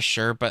 that's for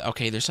sure. But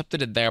okay, there's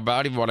something in there, but I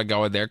don't even want to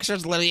go in there because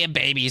there's literally a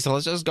baby. So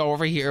let's just go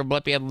over here,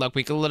 Blippi, and look,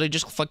 we can literally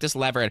just flick this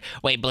lever. And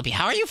wait, Blippi,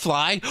 how are you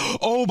flying?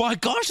 Oh my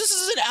gosh, this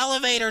is an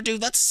elevator,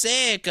 dude. That's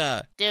sick.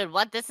 Dude,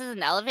 what? This is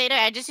an elevator?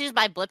 I just used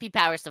my Blippi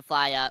powers to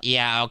fly up.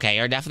 Yeah, okay,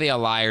 you're definitely a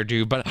liar,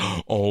 dude. But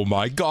oh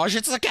my gosh,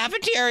 it's the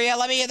cafeteria.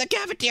 Let me in the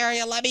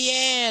cafeteria. Let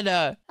me in.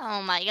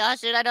 Oh my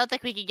gosh, dude, I don't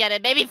think we can get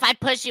it. Maybe if I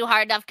push you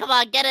hard enough. Come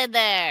on, get in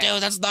there.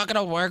 Dude, that's not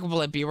gonna work,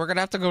 Blippi. We're gonna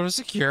have to go to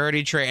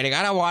security training.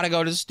 I don't want to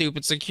go to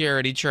stupid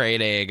security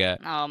training.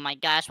 Oh my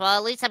gosh, well,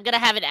 at least I'm gonna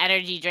have an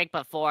energy drink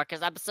before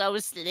because I'm so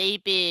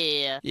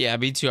sleepy. Yeah,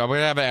 me too. I'm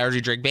gonna have an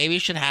energy drink.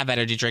 Babies should have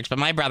energy drinks, but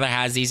my brother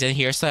has these in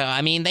here, so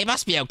I mean, they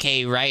must be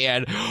okay, right?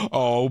 And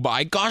oh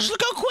my gosh,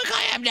 look how quick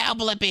I am now,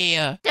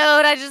 Blippi. Dude,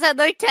 I just had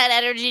like 10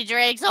 energy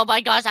drinks. Oh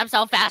my gosh, I'm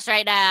so fast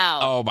right now.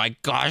 Oh my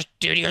gosh,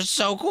 dude, you're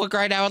so quick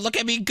right now. And look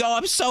at me go.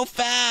 I'm so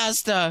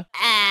fast. Dude,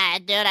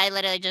 I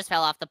literally just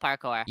fell off the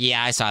parkour.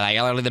 Yeah, I saw that.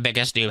 You're literally the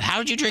biggest noob. How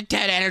did you drink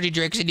 10 energy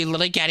drinks and you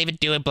literally can't even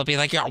do it, Blippi?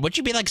 Like, would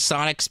you be like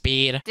Sonic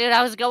speed? Dude,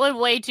 I was going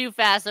way too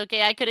fast,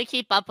 okay? I couldn't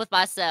keep up with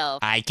myself.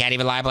 I can't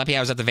even lie, Blippi. I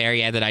was at the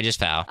very end and I just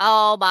fell.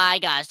 Oh my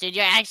gosh, dude,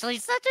 you're actually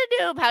such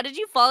a noob. How did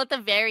you fall at the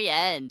very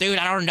end? Dude,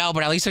 I don't know,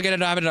 but at least I'm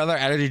gonna have another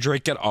energy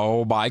drink. And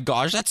oh my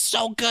gosh, that's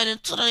so good.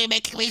 It's literally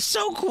making me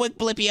so quick,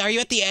 Blippi. Are you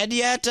at the end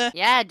yet?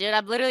 Yeah, dude,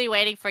 I'm literally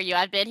waiting for you.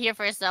 I've been here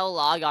for so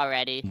long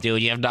already.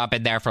 Dude, you have not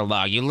been there for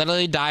long. You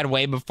literally died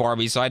way before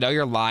me, so I know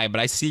you're lying,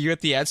 but I see you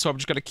at the end, so I'm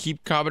just gonna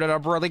keep coming, and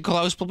I'm really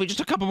close. Blippi, just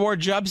a couple more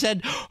jumps,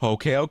 and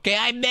okay,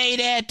 I made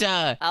it!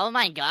 Oh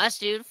my gosh,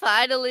 dude,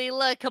 finally.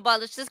 Look, come on,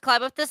 let's just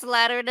climb up this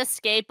ladder and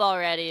escape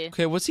already.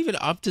 Okay, what's even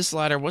up this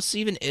ladder? What's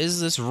even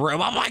is this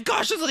room? Oh my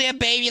gosh, there's literally a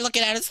baby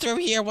looking at us through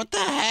here. What the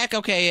heck?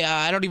 Okay,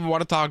 I don't even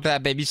want to talk to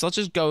that baby, so let's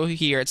just go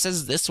here. It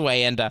says this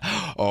way, and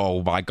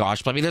oh my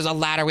gosh, Blippi, there's a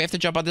ladder. We have to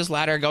jump on this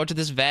ladder and go to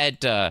this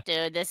vent.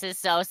 Dude, this is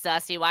so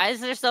sussy. Why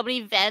is there so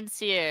many vents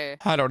here?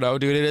 I don't know,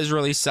 dude. It is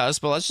really sus,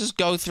 but let's just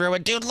go through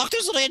it. Dude, look,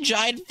 there's literally a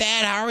giant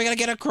fan. How are we gonna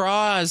get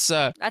across?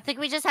 I think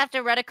we just have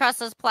to run across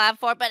this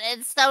platform, but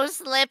it's so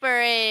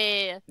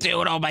slippery.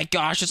 Dude, oh my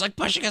gosh, it's like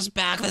pushing us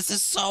back. This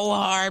is so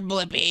hard,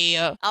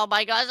 Blippi. Oh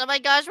my gosh,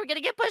 we're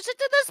gonna get pushed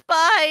into the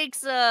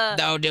spikes.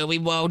 No, dude, we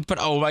won't, but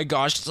oh my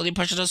gosh, it's literally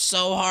pushing us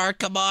so hard.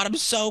 Come on, I'm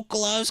so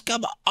close.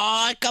 Come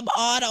on.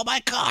 Oh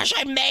my gosh,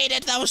 I made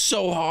it. That was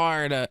so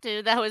hard.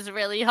 Dude, that was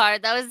really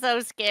hard. That was so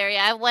scary.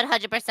 I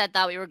 100%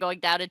 thought we were going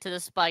down into the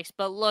spikes,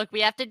 but look,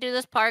 we have to do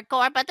this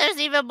parkour, but there's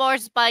even more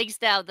spikes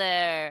down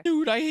there.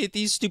 Dude, I hate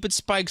these stupid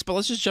spikes, but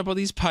let's just jump on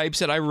these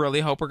pipes, and I really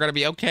hope we're gonna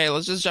be okay.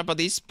 Let's just jump on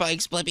these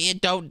spikes, Blippi, and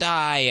don't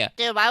die.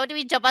 Dude, why would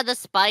we jump on the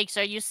spikes?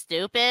 Are you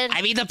stupid?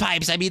 I mean the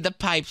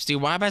pipes,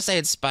 dude. Why am I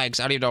saying spikes?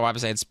 I don't even know why I'm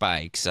saying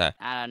spikes. I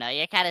don't know.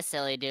 You're kind of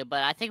silly, dude,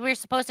 but I think we're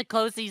supposed to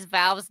close these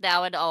valves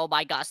now, and oh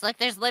my gosh, like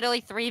there's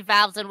literally 3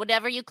 valves, and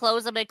whenever you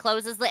close them, it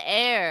closes the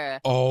air.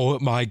 Oh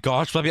my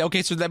gosh, Blippi.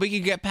 Okay, so then we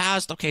can get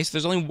past. Okay, so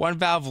there's only 1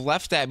 valve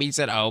left. That means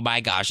that, oh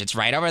my gosh, it's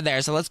right over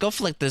there. So let's go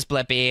flick this,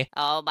 Blippi.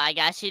 Oh my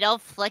gosh, you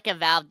don't flick a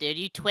valve, dude.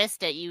 You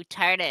twist it, you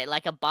turn it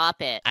like a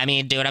bop it. I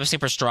mean, dude, I'm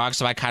super strong,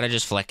 so I kind of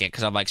just flick it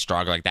because I'm like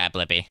strong like that,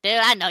 Blippi. Dude,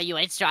 I know you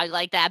ain't strong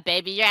like that,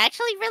 baby. You're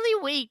actually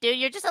really weak, dude.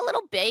 You're just a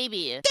little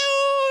baby. Dude,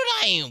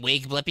 I ain't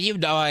weak, Blippi. You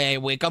know I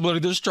ain't weak. I'm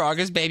literally the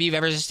strongest baby you've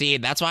ever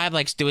seen. That's why I'm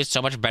like doing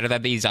so much better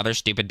than these other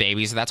stupid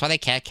babies, and that's why they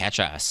can't catch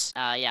us.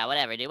 Oh yeah,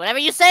 whatever, dude. Whatever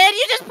you said,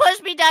 you just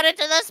pushed me down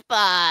into the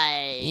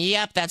spike.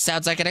 Yep, that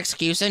sounds like an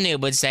excuse a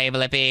noob would say,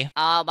 Blippi.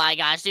 Oh my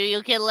gosh, dude,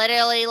 you can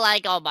literally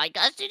like, oh my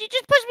gosh, dude, you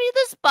just pushed me in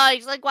the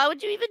spikes. Like, why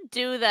would you even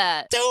do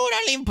that? Dude,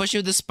 I didn't even push you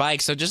with the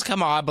spike, so just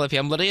come on, Blippi.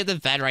 I'm literally at the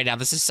vent right now.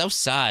 This is so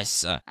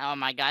sus. Oh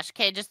my gosh,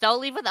 okay, just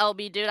don't leave without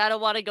me, dude. I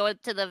don't want to go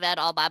into the vent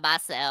all by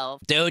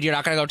myself. Dude, you're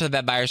not gonna go to the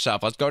vent by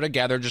yourself. Let's go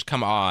together. Just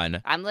come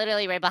on. I'm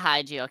literally right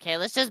behind you, okay?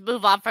 Let's just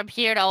move on from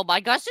here to, oh my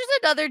gosh, there's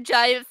another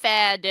giant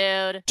fan,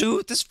 dude.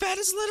 Dude, this fan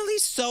is literally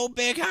so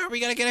big. How are we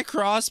gonna get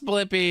across,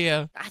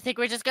 Blippi? I think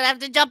we're just gonna have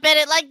to jump in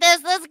it like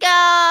this. Let's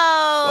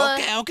go!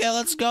 Okay,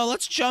 let's go.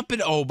 Let's jump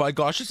in. Oh my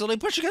gosh, it's literally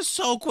pushing us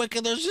so quick,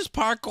 and there's just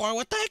parkour.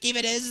 What the heck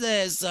even is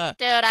this? Dude,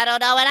 I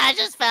don't know, and I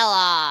just fell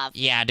off.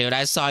 Yeah, dude,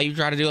 I saw you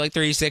try to do like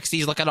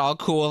 360s looking all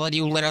cool, and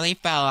you literally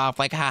fell off.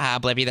 Like, haha,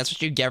 Blippi, that's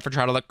what you get for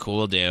trying to look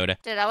cool, dude.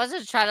 Dude, I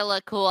wasn't trying to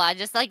look cool. I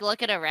just like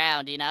looking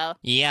around, you know?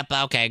 Yep,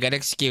 okay, good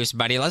excuse,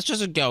 buddy. Let's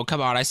just go.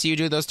 Come on, I see you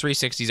do those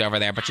 360s over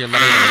there, but you're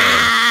literally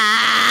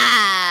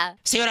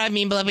See what I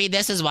mean, Blippi?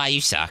 This is why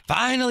you suck.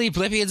 Finally,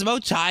 Blippi, it's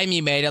about time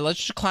you made it. Let's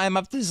just climb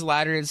up this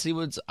ladder and see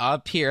what's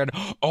up here. And,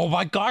 oh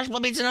my gosh,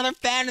 Blippi, it's another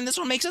fan, and this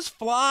one makes us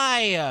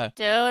fly.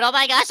 Dude, oh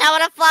my gosh, I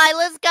want to fly.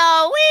 Let's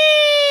go.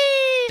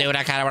 Whee! Dude,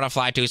 I kind of want to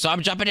fly too, so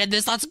I'm jumping in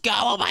this. Let's go.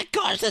 Oh my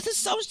gosh, this is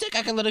so sick.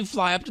 I can literally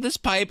fly up to this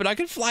pipe, and I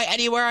can fly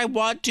anywhere I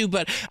want to,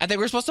 but I think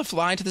we're supposed to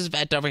fly into this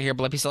vent over here,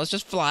 Blippi, so let's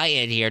just fly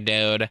in here,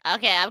 dude.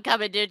 Okay, I'm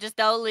coming, dude. Just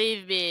don't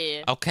leave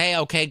me.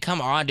 Okay,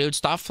 come on, dude.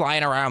 Stop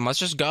flying around. Let's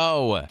just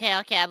go.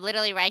 Okay, I'm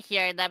literally right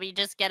here. Let me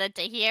just get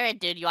into here, and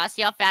dude, you want to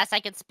see how fast I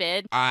can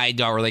spin? I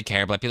don't really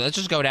care, Blippi. Let's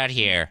just go down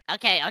here.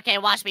 Okay,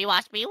 watch me.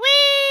 Whee!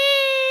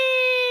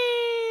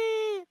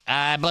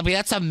 Blippi,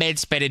 that's a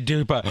mid-spinning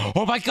dude, but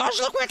oh my gosh,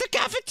 look, we're at the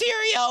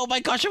cafeteria. Oh my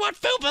gosh, I want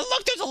food, but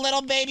look, there's a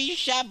little baby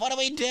chef. What do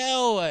we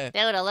do?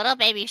 Dude, a little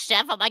baby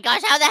chef. Oh my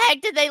gosh, how the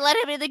heck did they let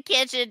him in the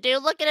kitchen,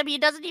 dude? Look at him. He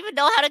doesn't even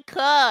know how to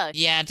cook.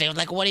 Yeah, dude,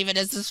 like, what even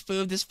is this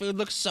food? This food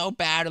looks so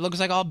bad. It looks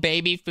like all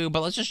baby food,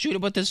 but let's just shoot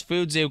him with this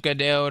food, Zuka,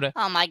 dude.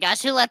 Oh my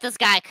gosh, who let this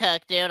guy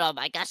cook, dude? Oh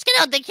my gosh,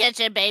 get out the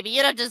kitchen, baby.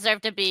 You don't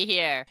deserve to be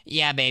here.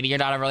 Yeah, baby, you're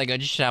not a really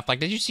good chef. Like,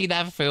 did you see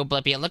that food,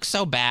 Blippi? It looks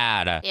so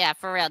bad. Yeah,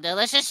 for real, dude.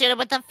 Let's just shoot him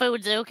with the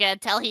food, Zuka,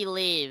 until he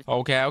leaves.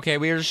 Okay,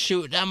 we're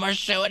shooting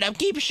him,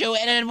 keep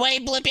shooting, and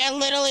wait, Blippi, I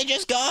literally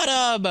just got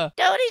him! Dude,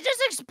 he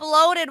just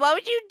exploded. Why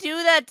would you do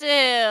that to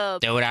him?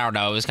 Dude, I don't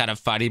know, it was kind of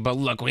funny, but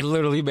look, we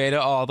literally made it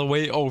all the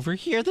way over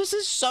here. This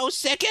is so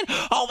sick, and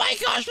oh my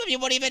gosh,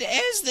 Blippi, what even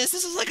is this?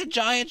 This is like a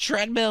giant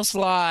treadmill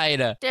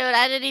slide. Dude,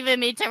 I didn't even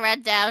mean to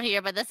run down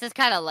here, but this is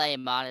kind of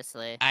lame,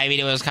 honestly. I mean,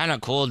 it was kind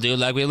of cool, dude.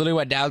 Like, we literally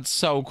went down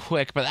so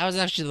quick, but that was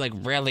actually, like,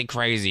 really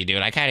crazy,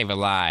 dude. I can't even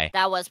lie.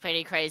 That was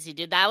pretty crazy,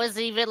 dude. That was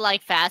even,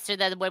 like, faster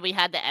than when we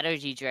had the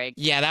energy drink.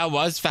 Yeah, that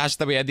was faster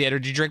than we had the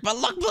energy drink. But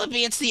look,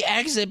 Blippi, it's the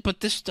exit, but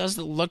this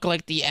doesn't look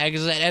like the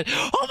exit. And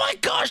oh my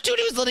gosh, dude,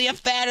 he was literally a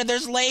fan, and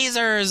there's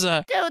lasers.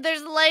 Dude,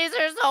 there's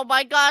lasers. Oh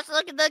my gosh,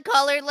 look at the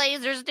colored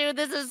lasers, dude.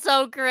 This is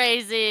so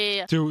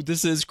crazy. Dude,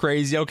 this is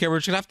crazy. Okay, we're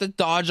just gonna have to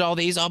dodge all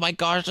these. Oh my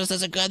gosh, this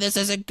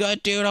isn't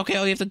good, dude.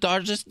 Okay, we have to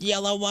dodge this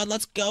yellow one.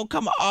 Let's go,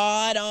 come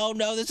on. Oh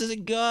no, this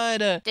isn't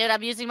good. Dude,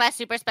 I'm using my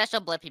super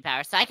special Blippi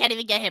power, so I can't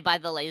even get hit by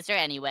the laser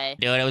anyway.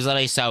 Dude, it was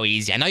literally so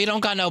easy. I know you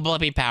don't got no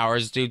Blippi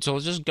powers, dude, so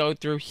let's just go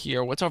through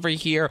here. What's over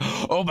here?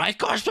 Oh my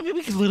gosh, maybe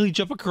we can literally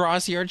jump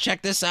across here and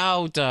check this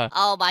out.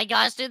 Oh my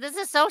gosh, dude, this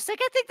is so sick.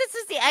 I think this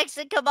is the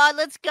exit. Come on,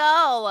 let's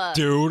go.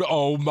 Dude,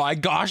 oh my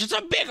gosh, it's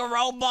a big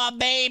robot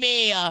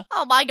baby.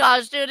 Oh my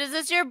gosh, dude, is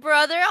this your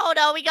brother? Oh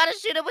no, we gotta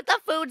shoot him with the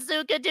food,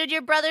 Zuka. Dude,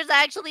 your brother's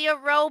actually a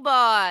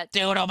robot.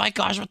 Dude, oh my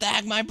gosh, what the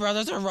heck? My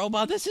brother's a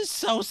robot. This is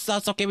so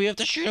sus. Okay, we have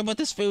to shoot him with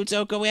this food,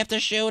 Zuka. We have to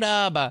shoot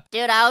him.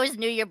 Dude, I always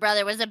knew your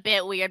brother was a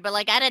bit weird, but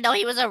like, I didn't know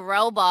he was a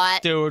robot.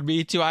 robot. Dude,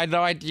 me too. I had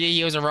no idea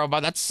he was a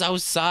robot. That's so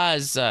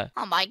sus.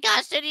 Oh my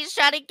gosh, dude, he's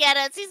trying to get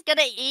us. He's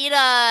gonna eat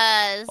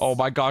us. Oh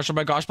my gosh,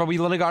 but we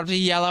literally got up to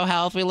yellow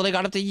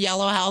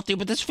health. Dude,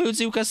 but this food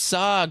Zuka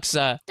sucks.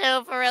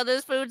 Dude, for real,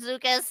 this food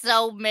Zuka is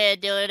so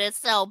mid, dude. It's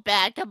so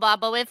bad. Come on,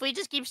 but if we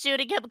just keep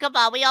shooting him, come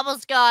on, we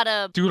almost got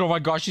him. Dude, oh my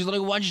gosh, he's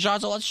literally one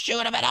shot, so let's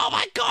shoot him. And oh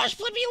my gosh,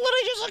 Blippi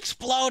literally just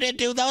exploded,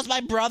 dude. That was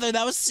my brother.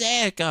 That was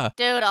sick.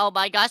 Dude, oh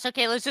my gosh.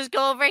 Okay, let's just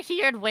go over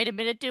here and wait a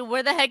minute, dude.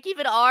 Where the heck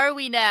even are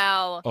we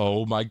now?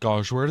 Oh my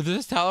gosh, where did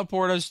this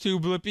teleport us to,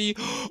 Blippi?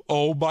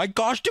 Oh my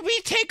gosh, did we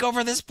take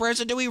over this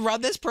person? Did we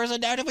run this person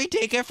down? Did we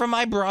take it from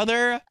my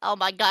brother? Oh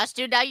my gosh,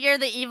 dude, now you're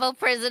the evil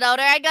prison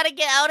owner. I gotta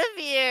get out of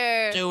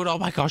here. Dude, oh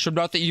my gosh, I'm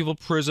not the evil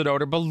prison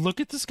owner, but look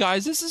at this,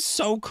 guys. This is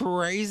so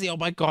crazy. Oh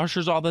my gosh,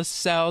 there's all the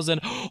cells, and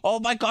oh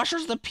my gosh,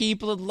 there's the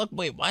people. And look,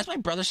 wait, why is my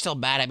brother still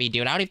mad at me,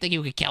 dude? I don't even think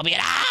you could kill me.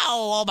 And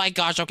ow! Oh my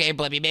gosh, okay,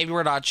 Blippi, maybe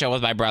we're not chill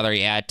with my brother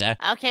yet.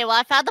 Okay, well,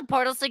 I found the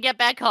portals to get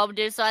back home,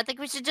 dude, so I think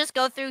we should just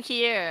go through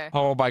here.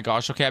 Oh my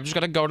gosh, okay, I'm just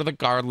gonna go to the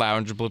guard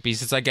lounge, Blippi,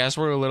 since I guess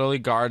we're literally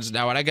guards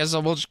now, and I guess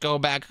we'll just go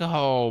back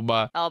home.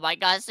 Oh my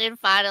gosh, dude,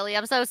 finally.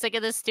 I'm so sick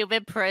of this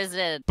stupid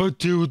prison. But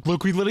dude,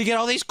 look, we literally get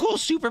all these cool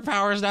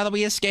superpowers now that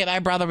we escape my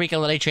brother. We can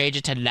literally change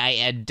it to night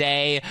and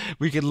day.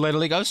 We can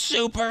literally go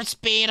super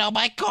speed. Oh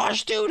my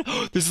gosh, dude.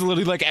 This is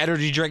literally like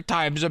energy drink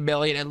times a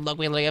million. And look,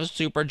 we literally have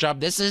super jump.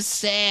 This is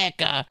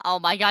sick. Oh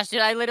my gosh,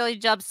 dude, I literally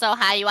jumped so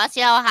high. You want to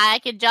see how high I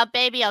can jump,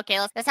 baby? Okay,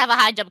 let's have a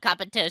high jump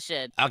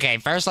competition. Okay,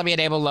 first let me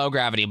enable low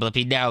gravity,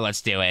 Blippi. Now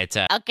let's do it.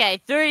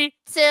 Okay, 3,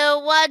 2,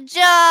 1,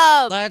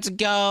 jump! Let's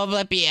go,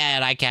 Blippi.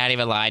 And I can't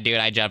even lie, dude.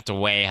 I jumped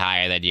way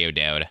higher than you,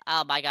 dude.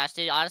 Oh my gosh,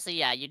 dude, honestly,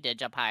 yeah, you did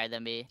jump higher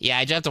than me. Yeah,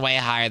 I jumped way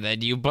higher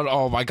than you, but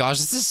oh my gosh,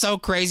 this is so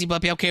crazy,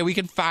 Blippi. Okay, we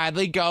can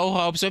finally go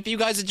home. So if you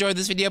guys enjoyed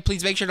this video,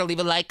 please make sure to leave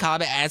a like,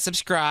 comment, and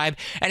subscribe.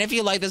 And if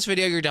you like this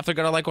video, you're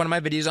definitely gonna like one of my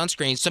videos on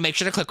screen, so make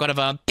sure to click one of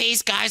them.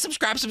 Peace, guys.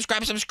 Subscribe.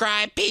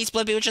 Peace,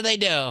 Blippi. What should they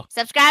do?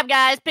 Subscribe,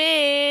 guys.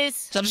 Peace.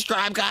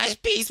 Subscribe, guys.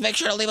 Peace. Make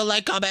sure to leave a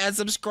like, comment, and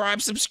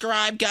subscribe.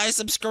 Subscribe, guys.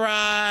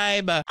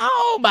 Subscribe.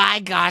 Oh my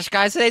gosh,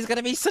 guys. Today's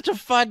gonna be such a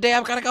fun day.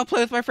 I'm gonna go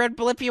play with my friend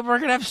Blippi, and we're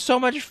gonna have so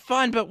much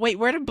fun. But wait,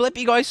 where did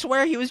Blippi go? I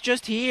swear he was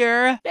just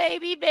here.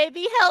 Baby,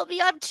 help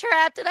me. I'm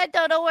trapped and I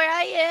don't know where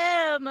I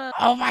am.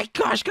 Oh my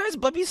gosh, guys.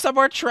 Blippi's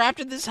somewhere trapped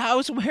in this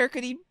house. Where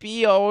could he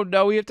be? Oh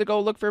no, we have to go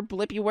look for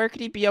Blippi. Where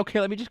could he be? Okay,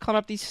 let me just climb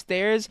up these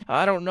stairs.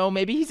 I don't know.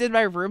 Maybe he's in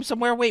my room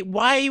somewhere. Wait,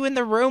 why are you in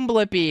the room,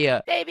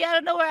 Blippi? Baby, I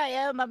don't know where I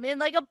am. I'm in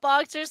like a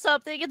box or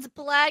something. It's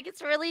black.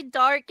 It's really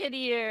dark in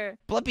here.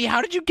 Blippi,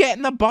 how did you get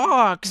in the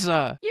box?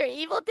 Your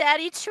evil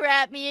daddy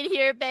trapped me in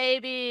here,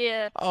 baby.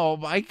 Oh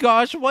my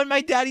gosh, what?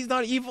 My daddy's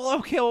not evil.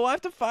 Okay, well, I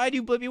have to find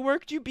you, Blippi. Where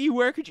could you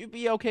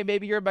be? Okay,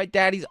 maybe you're in my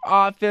daddy's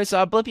office.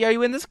 Blippi, are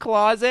you in this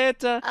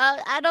closet?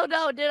 I don't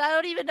know, dude. I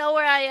don't even know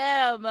where I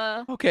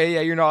am. Okay,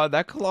 yeah, you're not in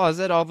that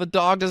closet. Oh, the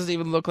dog doesn't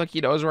even look like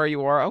he knows where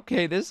you are.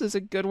 Okay, this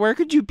isn't good. Where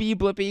could you be,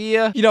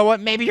 Blippi? You know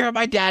what? Maybe you're in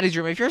my daddy's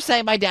room. If you're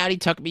saying my daddy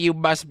took me, you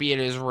must be in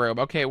his room.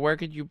 Okay, where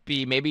could you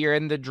be? Maybe you're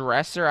in the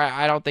dresser?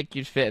 I don't think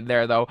you'd fit in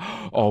there, though.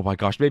 Oh my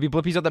gosh, maybe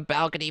Blippi's on the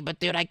balcony, but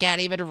dude, I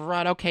can't even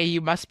run. Okay,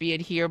 you must be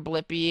in here,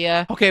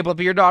 Blippi. Okay,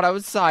 Blippi, you're not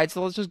outside,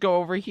 so let's just go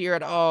over here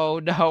and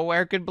oh no,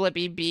 where could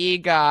Blippi be,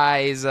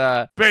 guys?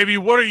 Baby,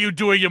 what are you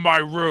doing in my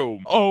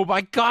room? Oh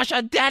my gosh,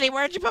 Daddy,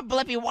 where'd you put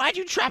Blippi? Why'd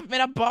you trap him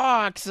in a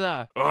box?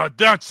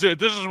 That's it.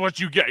 This is what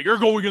you get. You're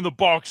going in the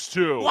box,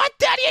 too. What,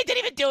 Daddy? I didn't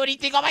even do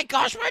anything. Oh my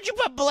gosh, where'd you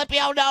put Blippi?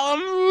 Oh no.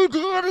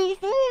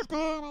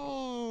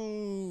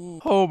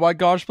 Oh my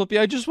gosh, Blippi,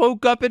 I just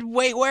woke up and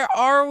wait, where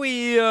are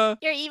we? Your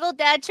evil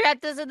dad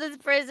trapped us in this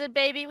prison,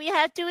 baby. We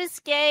have to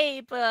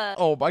escape.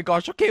 Oh my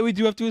gosh, okay, we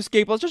do have to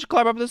escape. Let's just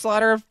climb up this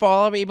ladder and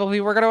follow me,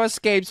 Blippi. We're gonna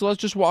escape, so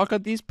let's just walk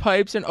up these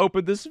pipes and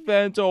open this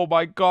vent. Oh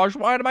my gosh,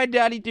 why did my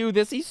daddy do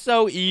this? He's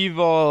so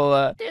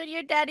evil. Dude,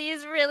 your daddy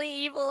is really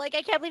evil. Like,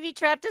 I can't believe he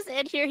trapped us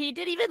in here. He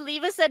didn't even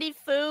leave us any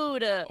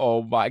food.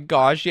 Oh my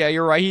gosh, yeah,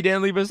 you're right. He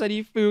didn't leave us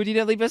any food. He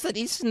didn't leave us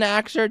any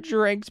snacks or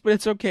drinks, but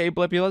it's okay,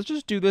 Blippi. Let's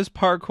just do this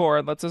parkour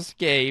and let's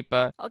escape.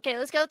 Okay,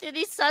 let's go through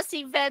these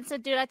sussy vents.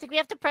 And dude, I think we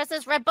have to press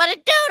this red button.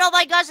 Dude, oh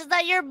my gosh, is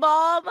that your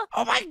mom?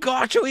 Oh my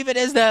gosh, who even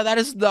is that? That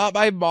is not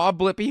my mom,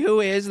 Blippi. Who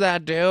is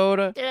that,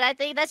 dude? Dude, I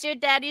think that's your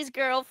daddy's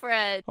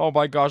girlfriend. Oh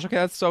my gosh, okay,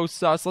 that's so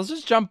sus. Let's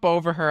just jump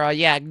over her.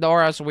 Yeah,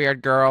 ignore us,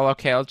 weird girl.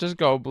 Okay, let's just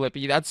go,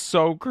 Blippi. That's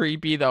so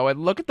creepy, though. And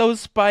look at those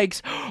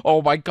spikes.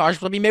 Oh my gosh,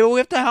 Blippi, maybe we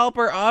have to help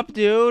her up,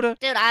 dude.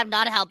 Dude, I'm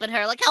not helping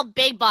her. Look how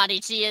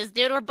big-bodied she is,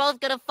 dude. We're both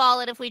gonna fall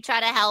in if we try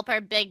to help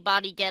her big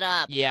body get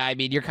up. Yeah, I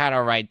mean, you're kind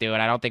of right, dude.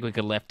 I don't think we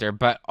could lift her,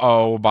 but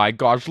oh my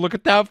gosh, look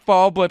at that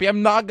fall, Blippi.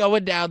 I'm not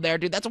going down there,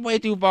 dude. That's way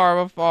too far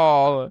of a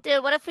fall.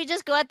 Dude, what if we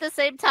just go at the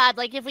same time?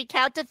 Like, if we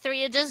count to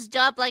 3 and just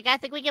jump, like, I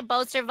think we can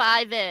both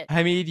survive it.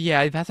 I mean,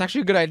 yeah, that's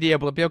actually a good idea,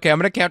 Blippi. Okay, I'm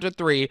gonna count to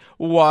 3.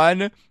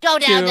 1, Go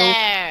down 2,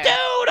 there.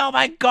 Dude, oh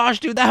my gosh,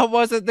 dude, that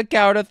wasn't the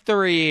count of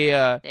 3.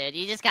 Dude,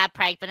 you just got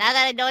pranked, but now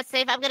that I know it's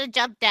safe, I'm gonna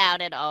jump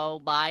down and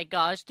Oh my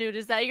gosh, dude,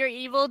 is that your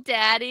evil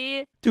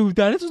daddy? Dude,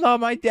 that is not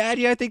my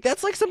daddy. I think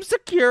that's like some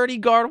security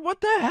guard.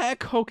 What the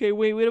heck? Okay,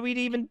 wait, what do we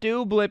even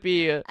do,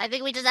 Blippi? I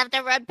think we just have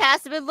to run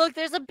past him and look,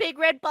 there's a big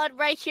red button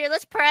right here.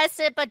 Let's press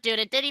it. But dude,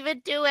 it didn't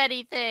even do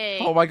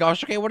anything. Oh my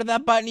gosh, okay, what did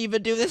that button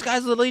even do? This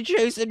guy's literally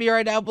chasing me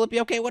right now, Blippi.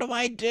 Okay, what do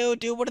I do,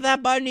 dude? What did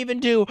that button even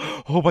do?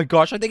 Oh my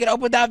gosh, I think it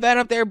opened that vent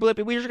up there,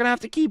 Blippi. We're just gonna have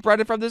to keep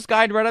running from this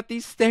guy and run up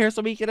these stairs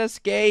so we can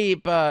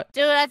escape.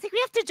 Dude, I think we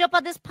have to jump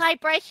on this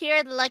pipe right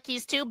here. Look,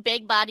 he's too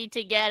big body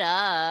to get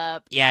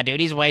up. Yeah, dude,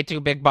 he's way too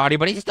big body,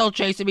 but he's still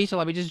chasing me, so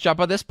let me just jump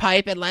on this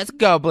pipe and let's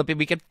go, Blippi.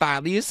 We can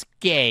finally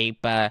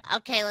escape.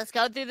 Okay, let's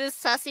go through this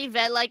sussy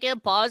vent like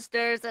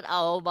imposters. And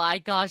oh my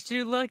gosh,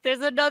 dude, look,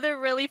 there's another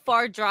really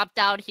far drop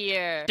down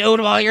here. Dude,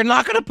 well, you're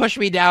not gonna push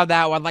me down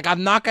that one. Like,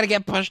 I'm not gonna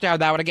get pushed down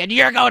that one again.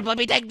 You're going,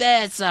 Blippi, take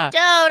this. Dude,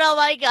 oh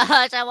my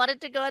gosh, I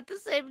wanted to go at the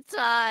same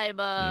time.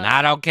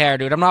 I don't care,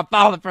 dude. I'm not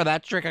falling for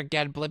that trick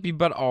again, Blippi,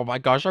 but oh my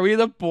gosh, are we in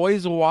the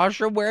boys'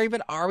 washroom? Where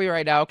even are we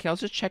right now? Okay,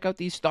 let's just check out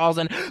these stalls,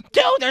 and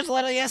dude, there's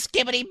literally a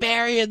skibbity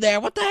berry in there.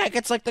 What the heck?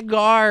 It's like the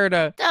guard.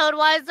 Dude,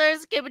 why is there a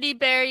skibbity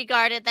berry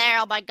guard in there?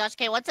 Oh my gosh,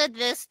 okay, what's in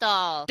this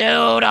stall? Dude,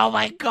 oh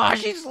my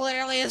gosh, he's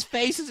literally, his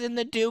face is in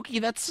the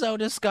dookie. That's so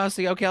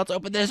disgusting. Okay, let's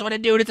open this one,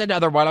 and dude, it's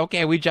another one.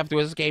 Okay, we jumped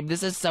through this game.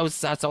 This is so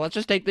sus, so let's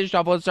just take this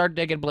shovel and start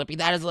digging, Blippi.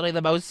 That is literally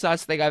the most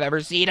sus thing I've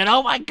ever seen, and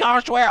oh my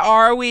gosh, where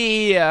are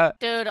we?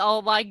 Dude,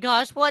 oh my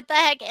gosh, what the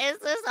heck is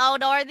this? Oh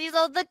no, are these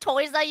all the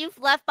toys that you've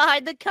left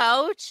behind the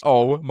couch?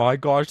 Oh my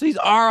gosh, these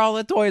are all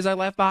the toys I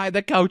left behind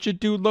the couch, and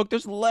dude, look,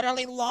 there's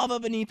literally lava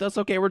beneath us.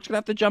 Okay, we're just gonna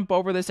have to jump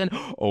over this, and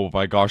oh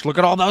my gosh, look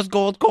at all those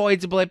gold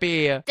coins, Blippi.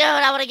 Dude,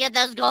 I want to get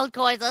those gold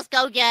coins. Let's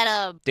go get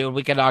them. Dude,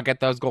 we cannot get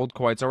those gold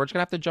coins, so we're just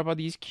gonna have to jump on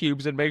these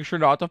cubes and make sure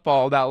not to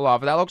fall in that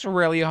lava. That looks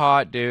really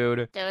hot,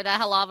 dude. Dude,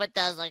 that lava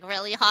does look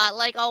really hot.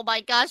 Like, oh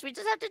my gosh, we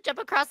just have to jump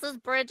across this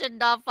bridge and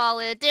not fall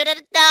in. Dude,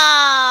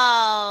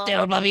 no!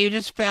 Dude, Blippi, you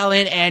just fell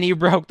in and you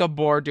broke the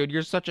board, dude.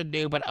 You're such a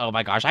noob, but oh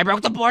my gosh, I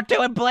broke the board too,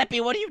 and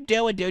Blippi, what are you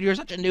doing, dude? You're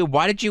such a noob.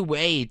 Why did you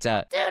wait? Dude,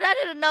 I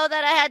didn't know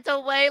that I had to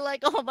wait.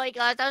 Like, oh my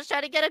gosh, I was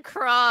trying to get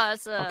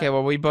across. Okay,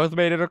 well, we both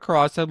made it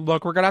across, and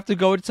look, we're gonna have to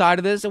go inside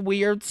of this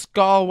weird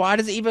skull. Why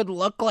does it even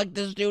look like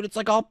this, dude? It's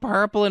like all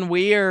purple and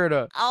weird.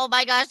 Oh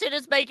my gosh, dude,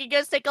 it's making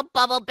us take a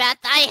bubble bath.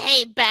 I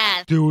hate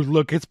baths. Dude,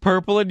 look, it's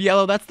purple and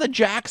yellow. That's the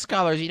Jack's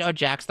colors. You know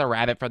Jack's the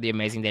rabbit from the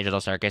Amazing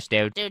Digital Circus,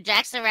 dude. Dude,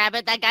 Jack's the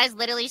rabbit. That guy's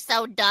literally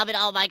so dumb. And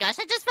oh my gosh,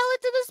 I just fell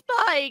into the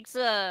spikes.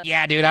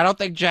 Yeah, dude, I don't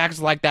think Jack's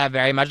like that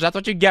very much. That's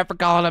what you get for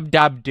calling him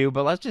dumb, dude.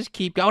 But let's just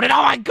keep going. And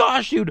oh my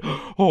gosh, dude.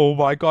 Oh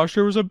my gosh,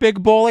 there was a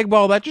big bowling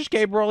ball that just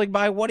came rolling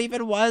by. What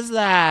even was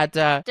that?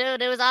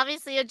 Dude, it was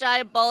obviously a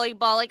giant bowling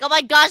ball. Like, oh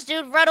my gosh,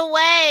 dude, run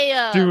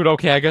away. Dude,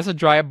 okay, I guess a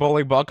giant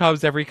bowling ball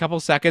comes every couple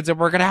seconds, and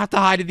we're gonna have to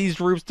hide in these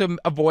rooms to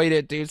avoid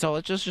it, dude. So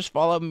let's just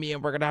follow me,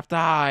 and we're gonna have to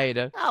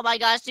hide. Oh my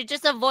gosh, dude,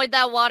 just avoid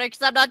that water,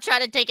 because I'm not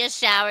trying to take a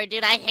shower,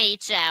 dude. I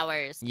hate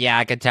showers. Yeah,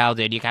 I can tell,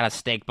 dude. You kind of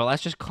stink. But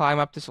let's just climb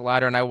up this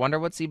ladder, and I wonder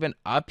what's even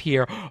up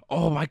here.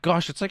 Oh my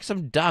gosh, it's like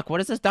some duck.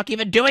 What is this duck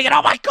even doing? And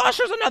oh my gosh,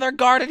 there's another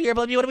guard in here.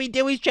 Blippi, what do we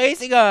do? He's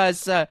chasing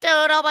us. Dude,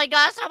 oh my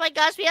gosh,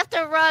 we have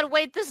to run.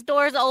 Wait, this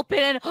door's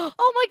open.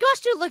 Oh my gosh,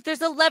 dude, look,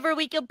 there's a lever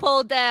we can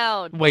pull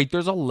down. Wait,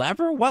 there's a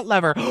lever? What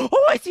lever?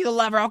 Oh, I see the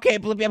lever. Okay,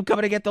 Blippi, I'm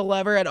coming to get the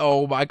lever. And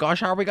oh my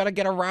gosh, how are we gonna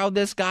get around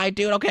this guy,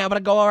 dude? Okay, I'm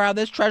gonna go around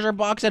this treasure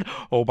box, and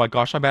oh my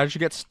gosh, I managed to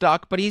get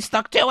stuck, but he's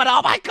stuck too. And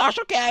oh my gosh,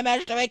 okay, I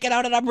managed to make it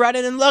out, and I'm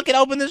running, and look, and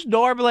open this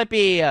door,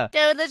 Blippi.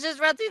 Dude, let's just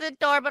run through the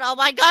door, but oh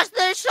my gosh,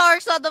 there's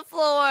sharks on the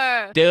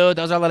floor. Dude,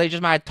 those are literally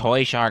just my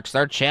toy sharks.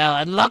 They're chill.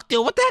 And look,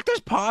 dude, what the heck? There's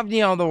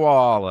Pomni on the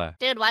wall.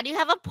 Dude, why do you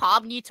have a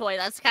Pomni toy?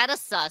 That's kind of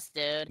sus,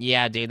 dude.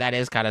 Yeah, dude, that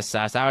is kind of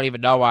sus. I don't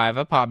even know why I have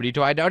a Pomni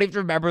toy. I don't even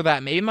remember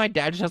that. Maybe my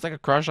dad just has like a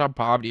crush on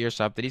Pomni or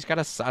something. He's kind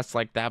of sus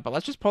like that. But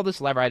let's just pull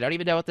this lever. I don't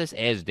even know what this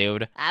is,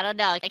 dude. I don't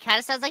know. It kind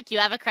of sounds like you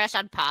have a crush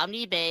on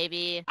Pomni,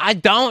 baby. I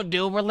don't,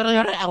 dude. We're literally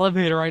on an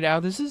elevator right now.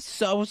 This is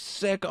so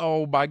sick.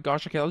 Oh my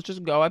gosh. Okay, let's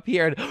just go up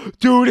here. And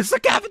dude, it's the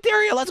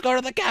cafeteria. Let's go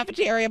to the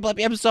cafeteria,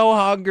 Blippi. I'm so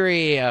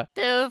hungry.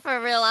 Dude,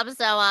 for real, I'm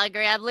so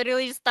hungry. I'm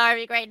literally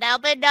starving right now.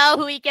 But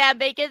no, we can't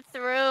make it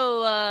through.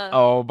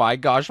 Oh my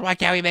gosh. Why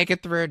can't we make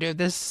it through, dude?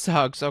 This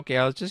sucks.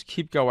 Okay, let's just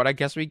keep going. I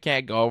guess we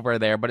can't go over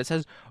there. But it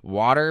says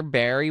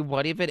waterberry.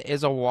 What if it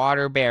is a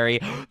waterberry?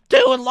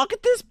 Dude, look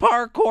at this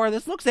parkour.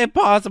 This looks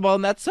impossible.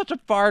 And that's such a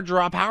far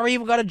drop. How are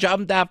you going to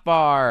jump that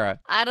far?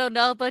 I don't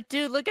know. But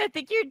dude, look, I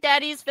think your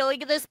daddy's filling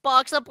this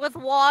box up with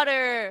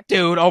water.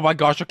 Dude, oh my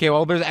gosh. Okay,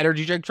 well, there's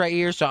energy drinks right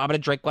here. So I'm going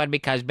to drink one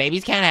because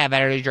babies can't have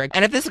energy drink.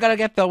 And if this is going to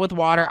get filled with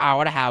water, I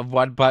want to have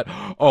one. But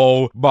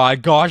oh my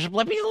gosh.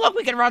 Blippi, look,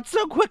 we can run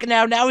so quick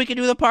now. Now we can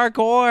do the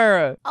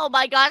parkour. Oh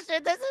my gosh,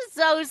 dude, this is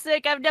so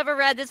sick. I've never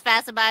ran this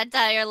fast in my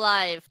entire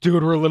life.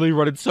 Dude, we're literally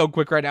running so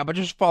quick right now. But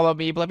just follow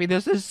me, Blippi.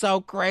 This is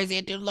so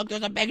crazy. Dude, look,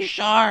 there's a big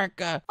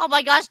shark. Oh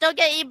my gosh, don't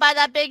get eaten by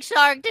that big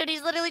shark. Dude,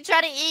 he's literally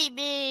trying to eat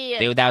me.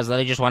 Dude, that was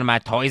literally just one of my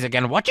toys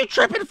again. What you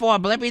tripping for,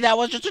 Blippi? That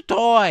was just a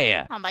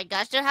toy. Oh my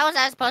gosh, dude, how was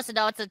I supposed to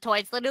know it's a toy?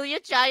 It's literally a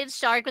giant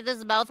shark shark with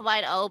his mouth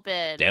wide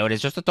open. Dude,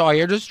 it's just a thought.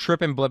 You're just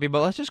tripping, Blippi,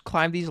 but let's just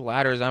climb these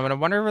ladders. I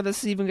wonder where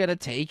this is even gonna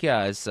take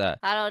us. I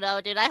don't know,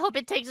 dude. I hope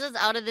it takes us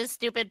out of this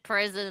stupid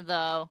prison,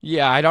 though.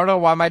 Yeah, I don't know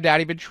why my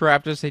dad even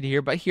trapped us in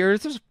here, but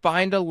here's just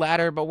find a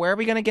ladder. But where are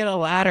we gonna get a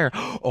ladder?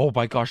 Oh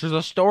my gosh, there's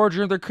a storage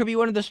room. There could be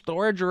one in the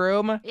storage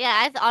room.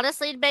 Yeah,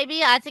 honestly,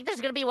 baby, I think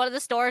there's gonna be one in the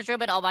storage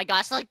room, and oh my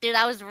gosh, look, dude,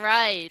 I was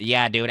right.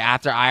 Yeah, dude,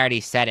 after I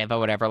already said it, but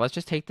whatever. Let's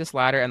just take this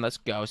ladder and let's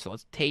go. So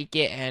let's take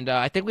it, and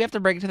I think we have to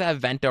bring it to that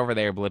vent over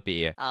there,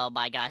 Blippi. Oh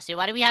my gosh, dude,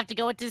 why do we have to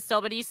go into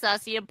so many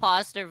sussy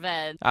imposter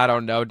vents? I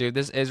don't know, dude.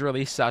 This is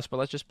really sus, but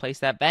let's just place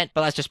that vent.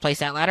 But let's just place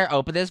that ladder,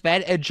 open this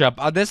vent, and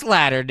jump on this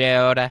ladder,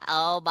 dude.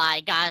 Oh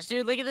my gosh,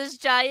 dude, look at this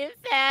giant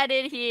fan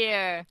in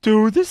here.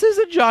 Dude, this is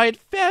a giant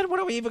fan. What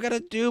are we even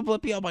gonna do,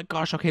 Blippi? Oh my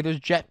gosh, okay, there's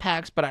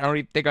jetpacks, but I don't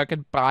even think I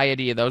could buy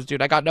any of those,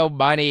 dude. I got no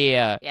money.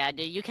 Yeah,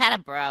 dude, you kind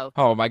of broke.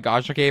 Oh my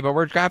gosh, okay, but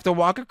we're gonna have to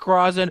walk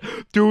across and,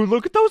 dude,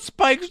 look at those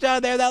spikes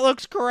down there. That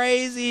looks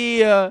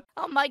crazy.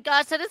 Oh my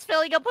gosh, and it's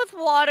filling up with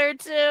water,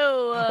 too.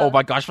 Oh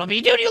my gosh,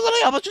 Blippi, dude, you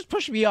literally almost just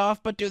pushed me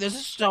off. But, dude, this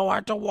is so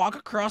hard to walk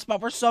across,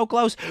 but we're so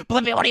close.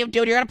 Blippi, what are you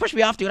doing? You're gonna push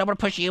me off, dude. I'm gonna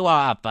push you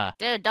off.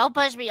 Dude, don't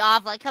push me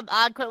off. Like, come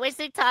on, quit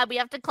wasting time. We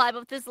have to climb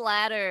up this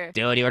ladder.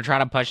 Dude, you were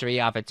trying to push me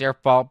off. It's your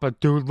fault. But,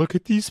 dude, look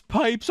at these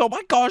pipes. Oh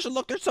my gosh, and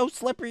look, they're so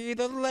slippery.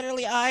 They're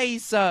literally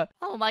ice.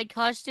 Oh my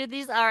gosh, dude,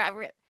 these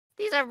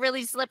are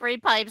really slippery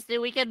pipes,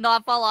 dude. We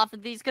cannot fall off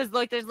of these because,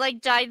 look, there's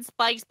like giant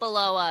spikes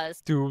below us.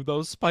 Dude,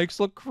 those spikes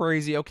look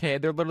crazy. Okay,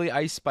 they're literally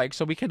ice spikes,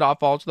 so we cannot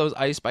fall to those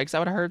ice spikes. That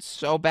would hurt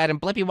so bad. And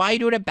Blippi, why are you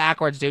doing it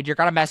backwards, dude? You're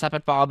gonna mess up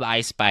and fall on the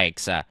ice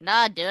spikes.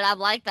 Nah, dude, I'm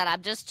like that.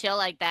 I'm just chill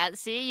like that.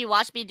 See, you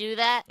watch me do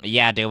that?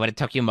 Yeah, dude, but it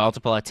took you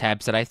multiple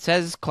attempts, and it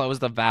says close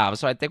the valve,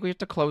 so I think we have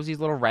to close these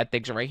little red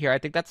things right here. I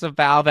think that's the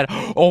valve, and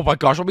oh my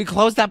gosh, when we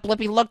close that,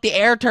 Blippi, look, the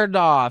air turned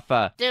off.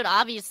 Dude,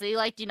 obviously,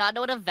 like, do you not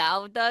know what a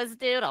valve does,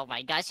 dude? Oh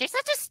my gosh, you're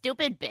such a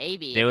stupid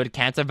baby. Dude,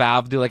 can't a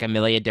valve do like a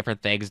million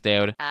different things,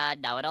 dude?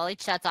 No, it only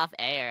shuts off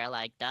air,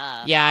 like,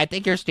 duh. Yeah, I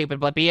think you're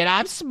stupid, Blippi, and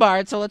I'm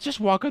smart, so let's just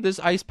walk on this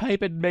ice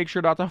pipe and make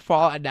sure not to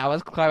fall, and now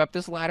let's climb up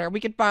this ladder, and we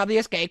can finally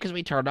escape because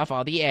we turned off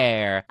all the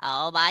air.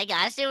 Oh my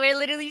gosh, dude, we're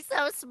literally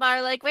so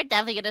smart. Like, we're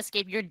definitely gonna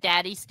escape your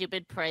daddy's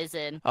stupid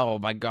prison. Oh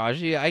my gosh,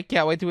 yeah, I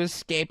can't wait to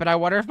escape, and I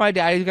wonder if my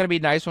daddy's gonna be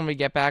nice when we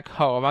get back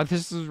home.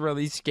 This is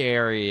really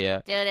scary.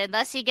 Dude,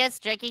 unless he gets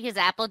drinking his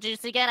apple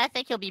juice again, I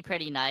think he'll be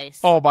pretty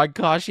nice. Oh my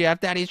gosh, yeah,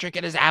 if daddy's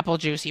drinking his apple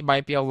juice, he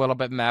might be a little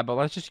bit mad, but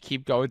let's just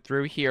keep going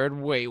through here,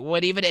 and wait,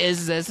 what even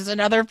is this? It's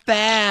another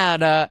fan!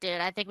 Dude,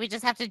 I think we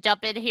just have to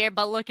jump in here,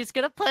 but look, it's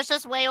gonna push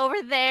us way over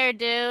there,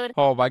 dude.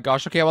 Oh my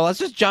gosh, okay, well, let's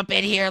just jump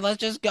in here. Let's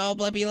just go,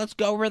 Blippi. Let's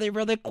go really,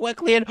 really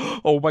quickly, and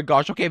oh my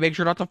gosh, okay, make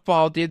sure not to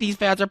fall, dude. These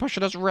fans are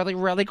pushing us really,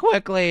 really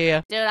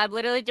quickly. Dude, I'm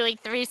literally doing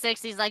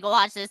 360s, like,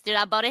 watch this, dude.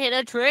 I'm about to hit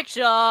a trick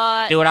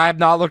shot. Dude, I'm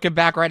not looking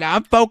back right now.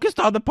 I'm focused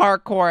on the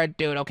parkour,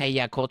 dude. Okay,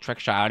 yeah, cool trick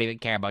shot. I don't even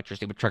care about your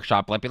stupid trick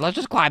shot, Blippi. Let's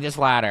just climb this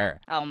ladder.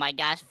 Oh my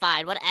gosh,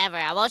 fine, whatever.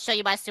 I won't show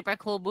you my super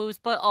cool moves,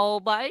 but oh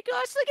my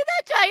gosh, look at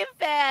that giant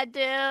fan,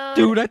 dude.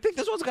 Dude, I think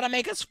this one's gonna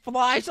make us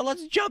fly, so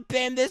let's jump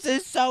in. This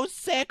is so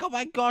sick. Oh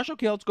my gosh,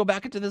 okay, let's go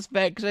back into this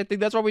vent, because I think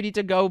that's where we need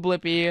to go,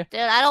 Blippi. Dude,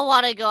 I don't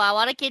want to go. I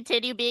want to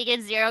continue being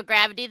in zero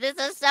gravity. This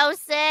is so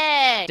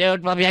sick.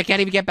 Dude, Blippi, I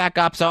can't even get back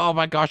up, so oh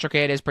my gosh,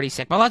 okay, it is pretty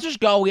sick. But let's just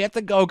go. We have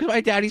to go, because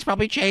my daddy's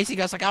probably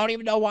chasing us. Like, I don't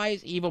even know why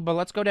he's evil, but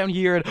let's go down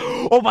here, and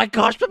oh my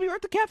gosh, Blippi, we're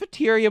at the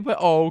cafeteria, but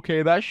oh,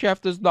 okay, that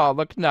chef does not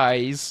look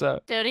nice.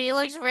 Dude, he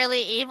looks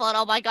really evil, and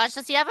oh my gosh,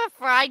 does he have a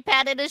frying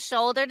pan in his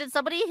shoulder? Did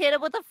somebody hit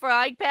him with a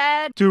frying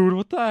pan? Dude,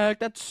 what the heck?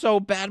 That's so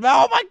bad.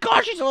 Oh my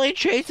gosh, he's only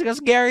chasing us,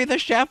 Gary the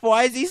chef.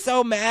 Why is he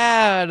so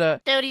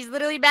mad? Dude, he's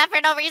literally mad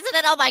for no reason,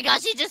 and oh my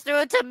gosh, he just threw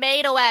a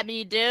tomato at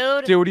me,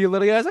 dude. Dude, he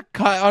literally has a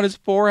cut on his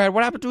forehead.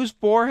 What happened to his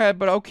forehead?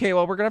 But okay,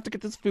 well, we're gonna have to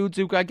get this food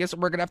Zuka. I guess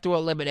we're gonna have to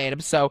eliminate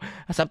him. So,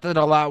 something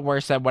a lot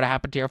worse than what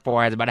happened to your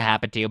forehead is about to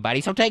happen to you,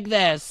 buddy. So take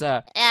this.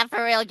 Yeah,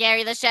 for real,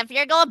 Gary the chef.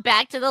 You're going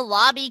back to the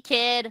lobby,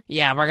 kid.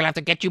 Yeah, we're gonna have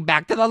to get you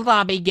back to the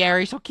lobby,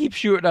 Gary. So keep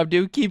shooting him,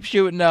 dude. Keep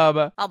shooting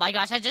him. Oh my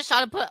gosh, I just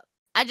shot a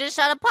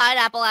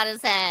pineapple at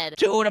his head.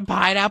 Dude, a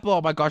pineapple.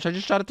 Oh my gosh, I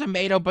just shot a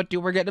tomato, but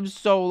dude, we're getting him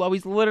so low.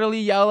 He's literally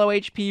yellow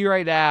HP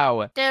right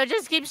now. Dude,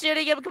 just keep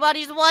shooting him. Come on,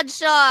 he's one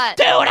shot.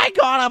 Dude, I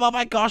got him. Oh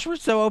my gosh, we're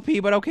so OP.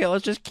 But okay,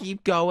 let's just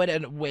keep going.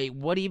 And wait,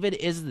 what even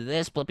is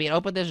this, Blippi? And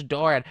open this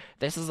door, and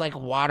this is like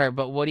water,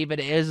 but what even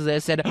is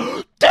this? And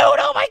dude,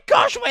 oh my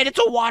gosh, wait, it's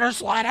a water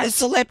slide. I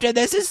slipped, and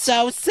this is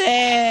so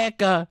sick.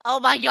 Oh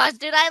my gosh,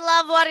 dude, I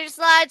love water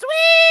slides.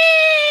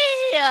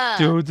 Whee!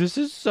 Dude, this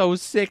is so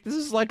sick. This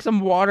is like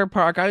some water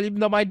park. I didn't even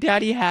know my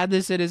daddy had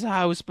this in his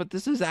house, but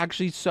this is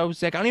actually so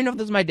sick. I don't even know if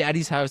this is my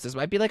daddy's house. This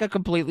might be like a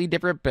completely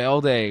different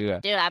building.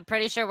 Dude, I'm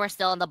pretty sure we're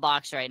still in the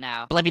box right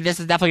now. Blippi, this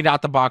is definitely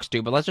not the box,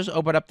 dude, but let's just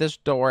open up this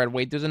door and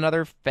wait, there's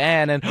another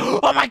fan, and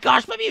oh my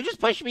gosh, Blippi, you just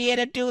pushed me in,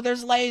 and dude,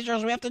 there's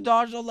lasers. We have to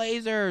dodge the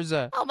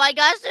lasers. Oh my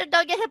gosh, dude,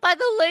 don't get hit by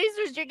the the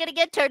lasers. You're gonna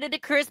get turned into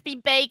crispy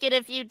bacon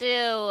if you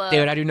do.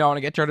 Dude, I do not want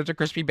to get turned into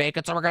crispy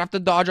bacon, so we're gonna have to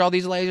dodge all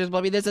these lasers,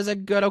 Blippi. This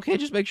isn't good. Okay,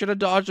 just make sure to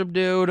dodge them,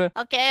 dude.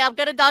 Okay, I'm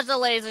gonna dodge the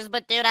lasers,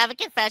 but dude, I have a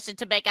confession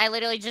to make. I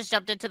literally just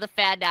jumped into the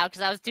fan now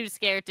because I was too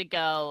scared to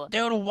go.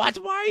 Dude, what?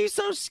 Why are you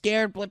so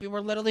scared, Blippi?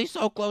 We're literally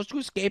so close to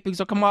escaping,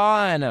 so come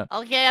on.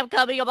 Okay, I'm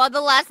coming. I'm on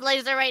the last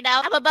laser right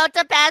now. I'm about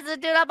to pass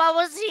it, dude. I'm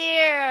almost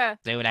here.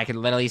 Dude, I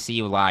can literally see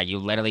you lie. You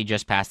literally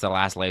just passed the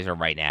last laser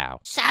right now.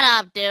 Shut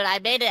up, dude. I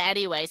made it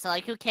anyway, so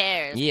like, who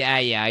cares? Yeah,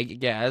 I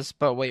guess.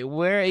 But wait,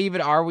 where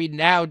even are we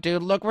now,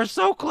 dude? Look, we're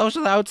so close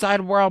to the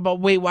outside world, but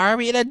wait, why are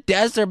we in a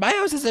desert? My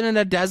house isn't in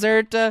a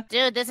desert.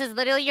 Dude, this is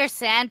literally your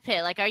sand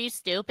pit. Like, are you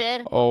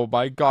stupid? Oh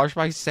my gosh,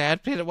 my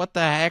sand pit? What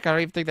the heck? I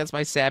don't even think that's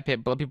my sand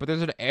pit, Blippi, but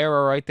there's an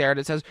arrow right there and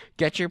it says,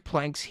 get your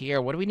planks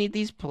here. What do we need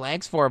these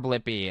planks for,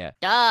 Blippi?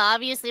 Duh,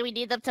 obviously we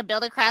need them to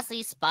build across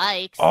these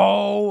spikes.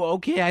 Oh,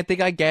 okay, I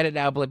think I get it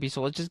now, Blippi,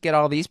 so let's just get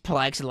all these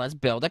planks and let's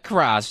build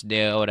across,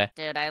 dude.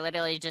 Dude, I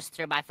literally just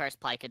threw my first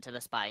plank into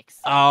the spikes.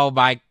 Oh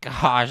my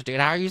gosh, dude,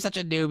 how are you such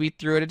a noob? You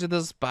threw it into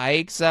the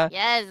spikes?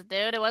 Yes,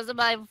 dude, it wasn't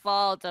my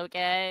fault,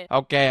 okay?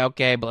 Okay,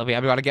 Blippi,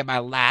 I'm gonna get my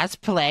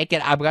last plank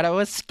and I'm gonna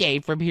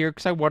escape from here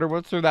because I wonder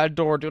what's through that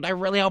door, dude. I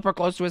really hope we're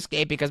close to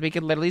escape because we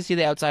can literally see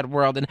the outside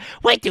world. And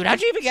wait, dude,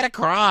 how'd you even get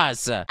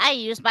across? I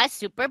used my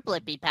super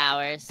Blippi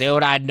powers.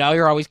 Dude, I know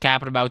you're always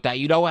capping about that.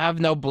 You don't have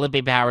no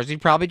Blippi powers. You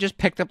probably just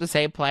picked up the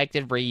same plank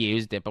and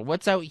reused it. But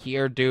what's out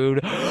here,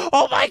 dude?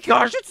 Oh my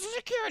gosh, it's a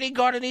security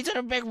guard and he's in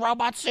a big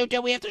robot suit,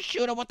 dude. We have to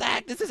shoot him. What the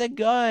heck? This isn't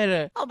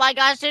good. Oh my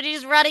gosh, dude,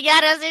 he's running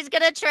at us. He's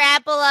gonna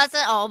trample us.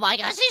 Oh my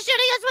gosh, he's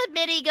shooting us with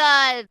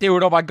miniguns.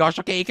 Dude, oh my gosh,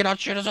 okay, he cannot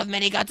shoot us with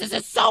miniguns. This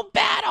is so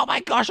bad. Oh my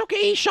gosh,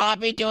 okay, he shot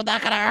me, dude.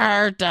 That gonna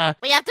hurt.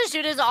 We have to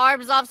shoot his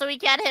arms off so he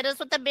can't hit us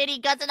with the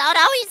miniguns. And oh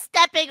no, he's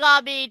stepping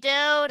on me,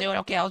 dude. Dude,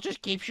 okay, let's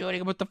just keep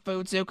shooting him with the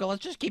food zuka.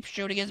 Let's just keep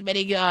shooting his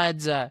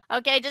miniguns.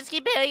 Okay, just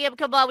keep hitting him.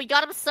 Come on, we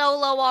got him so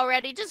low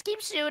already. Just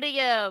keep shooting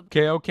him.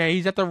 Okay,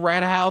 he's at the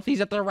red health.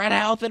 He's at the red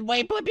health. And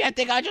wait, Blippi, I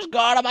think I just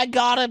got him. I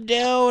got him,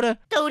 dude.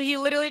 Dude, he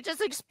literally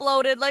just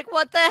exploded. Like,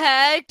 what the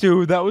heck?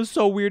 Dude, that was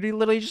so weird. He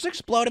literally just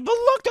exploded. But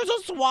look, there's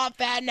a swamp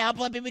fan now,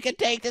 Blippi. We can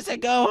take this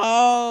and go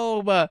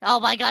home. Oh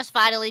my gosh,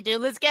 finally,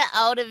 dude. Let's get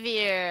out of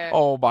here.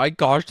 Oh my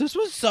gosh, this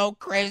was so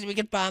crazy. We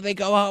can finally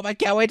go home. I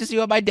can't wait to see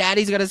what my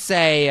daddy's gonna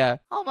say.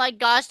 Oh my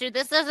gosh, dude.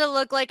 This doesn't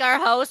look like our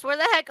house. Where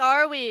the heck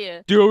are we?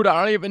 Dude,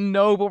 I don't even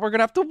know, but we're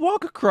gonna have to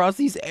walk across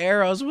these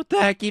arrows. What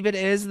the heck even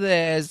is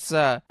this?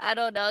 I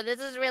don't know. This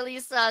is really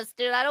sus,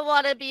 dude. I don't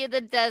want to be in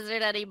the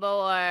desert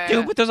anymore.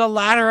 Dude, but there's a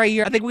ladder right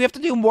here. I think we have to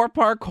do more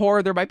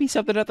parkour. There might be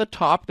something at the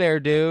top there,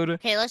 dude.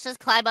 Okay, let's just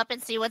climb up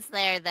and see what's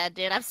there then,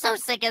 dude. I'm so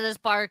sick of this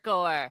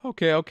parkour.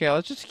 Okay,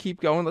 let's just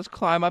keep going. Let's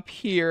climb up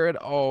here. And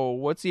oh,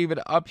 what's even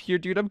up here,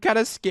 dude? I'm kind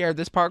of scared.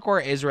 This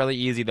parkour is really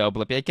easy, though,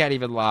 Blippi. I can't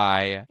even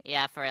lie.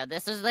 Yeah, for real.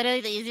 This is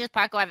literally the easiest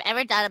parkour I've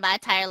ever done in my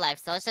entire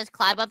life. So let's just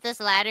climb up this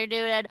ladder,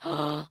 dude. And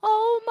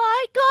oh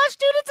my gosh,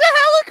 dude, it's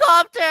a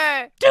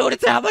helicopter. Dude,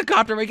 it's a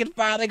helicopter. We can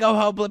finally go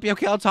home, Blippi.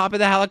 Okay, let's hop in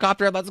the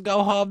helicopter and let's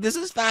go home. This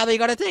is finally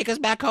gonna take us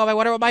back home. I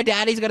wonder what my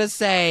daddy's gonna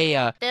say.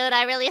 Dude,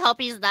 I really hope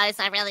he's nice.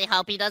 I really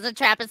hope he doesn't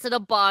trap us in a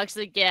box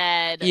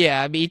again.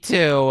 Yeah, me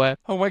too.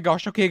 Oh my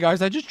gosh, okay,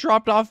 guys, I just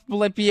dropped off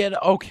Blippi and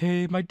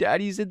okay, my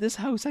daddy's in this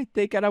house, I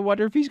think, and I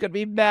wonder if he's gonna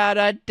be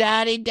mad.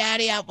 Daddy,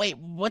 wait,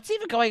 what's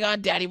even going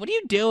on, Daddy? What are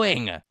you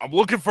doing? I'm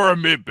looking for a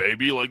mint,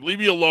 baby. Like, leave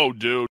me alone,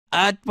 dude.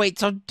 Wait,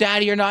 so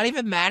Daddy, you're not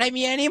even mad at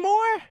me anymore?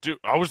 Dude,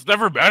 I was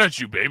never mad at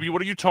you, baby.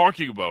 What are you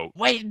talking about?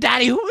 Wait,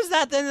 Daddy, who was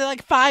that then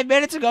like 5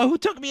 minutes ago? Who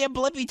took me and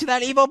Blippi to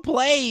that evil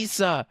place?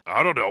 I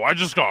don't know. I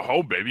just got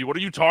home, baby. What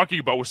are you talking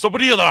about? Was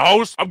somebody in the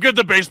house? I'm getting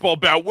the baseball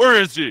bat. Where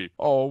is he?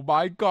 Oh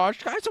my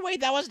gosh, guys,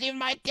 wait, that wasn't even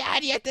my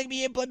daddy. I think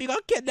me and Blippi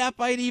got kidnapped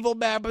by an evil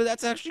man, but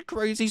that's actually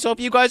crazy. So if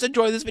you guys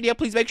enjoyed this video,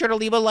 please make sure to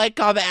leave a like,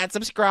 comment, and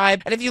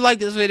subscribe. And if you like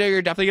this video,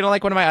 you're definitely gonna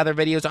like one of my other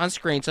videos on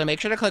screen, so make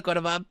sure to click one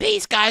of them.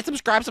 Peace, guys.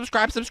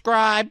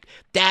 Subscribe.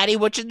 Daddy,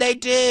 what should they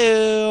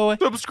do?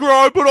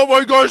 Subscribe, but oh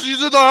my gosh,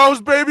 he's in the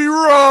house, baby.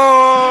 Run!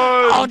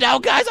 Oh no,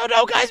 guys,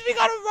 we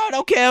gotta run.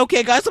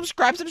 Okay, guys,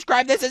 subscribe.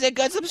 This isn't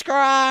good.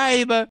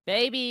 Subscribe.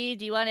 Baby,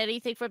 do you want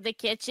anything from the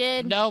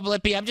kitchen? No,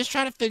 Blippi, I'm just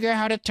trying to figure out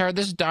how to turn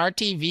this dark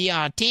TV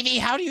on. TV,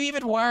 how do you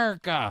even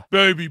work?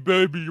 Baby,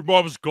 your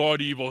mom's gone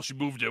evil. She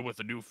moved in with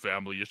a new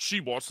family, and she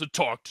wants to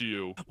talk to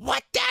you.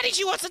 What, Daddy?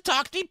 She wants to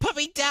talk to me? Put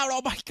me down.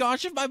 Oh my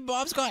gosh, if my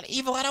mom's gone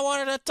evil, I don't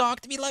want her to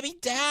talk to me. Let me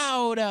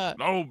down.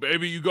 No,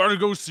 baby, you gotta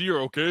go see her,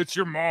 okay? It's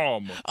your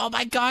mom. Oh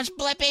my gosh,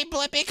 Blippi,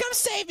 come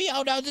save me.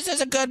 Oh no, this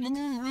isn't good.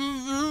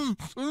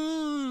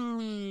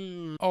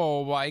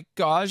 Oh my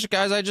gosh,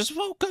 guys, I just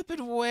woke up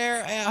and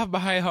where am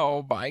I?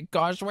 Oh my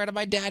gosh, where did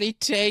my daddy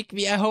take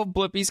me? I hope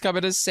Blippi's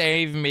coming to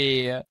save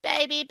me.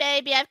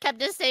 Baby, I've come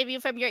to save you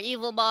from your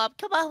evil mom.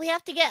 Come on, we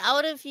have to get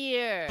out of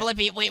here.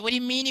 Blippi, wait, what do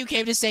you mean you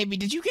came to save me?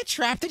 Did you get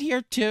trapped in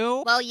here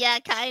too? Well, yeah,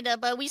 kinda,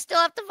 but we still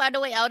have to find a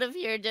way out of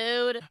here,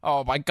 dude.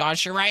 Oh my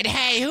gosh, you're right.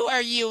 Hey, who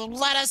are you?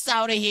 Let let us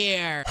out of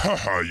here.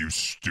 Haha, you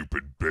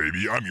stupid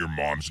baby. I'm your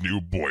mom's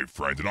new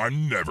boyfriend, and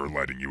I'm never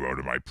letting you out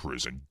of my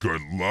prison. Good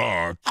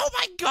luck. Oh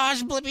my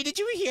gosh, Blippi, did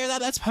you hear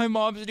that? That's my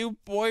mom's new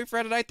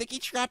boyfriend, and I think he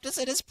trapped us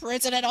in his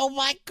prison. And oh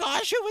my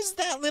gosh, who was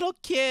that little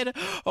kid?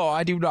 Oh,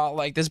 I do not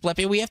like this,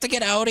 Blippi. We have to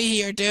get out of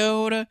here,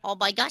 dude. Oh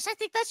my gosh, I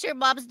think that's your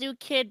mom's new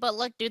kid. But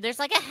look, dude, there's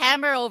like a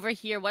hammer over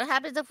here. What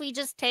happens if we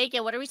just take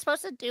it? What are we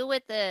supposed to do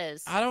with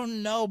this? I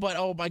don't know, but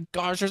oh my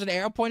gosh, there's an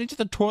arrow pointing to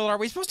the toilet. Are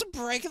we supposed to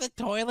break the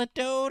toilet,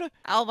 dude?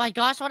 Oh my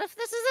gosh, what if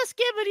this is a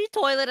skibbity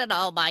toilet? And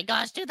oh my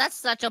gosh, dude, that's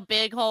such a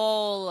big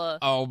hole.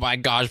 Oh my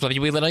gosh, Blippi,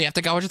 we literally have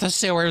to go into the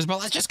sewers, but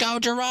let's just go,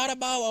 Geronimo.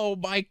 Oh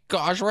my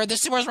gosh, we're in the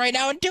sewers right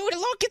now, and dude,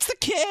 look, it's the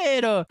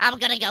kid. I'm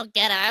gonna go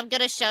get her. I'm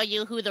gonna show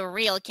you who the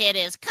real kid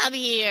is. Come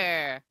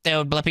here.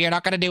 Dude, Blippi, you're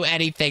not gonna do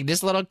anything.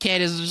 This little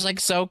kid is just like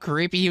so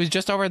creepy. He was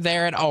just over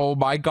there, and oh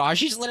my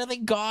gosh, he's literally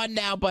gone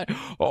now. But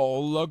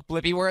oh look,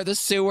 Blippi, we're in the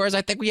sewers.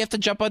 I think we have to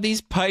jump on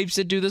these pipes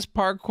and do this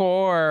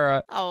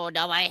parkour. Oh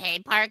no, I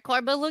hate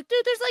parkour, but look,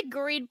 dude, there's like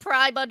green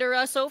prime under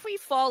us, so if we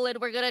fall in,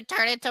 we're gonna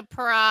turn into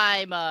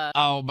prime.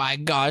 Oh my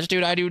gosh,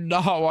 dude, I do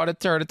not want to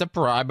turn into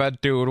prime,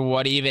 but dude,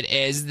 what even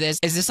is this?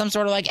 Is this some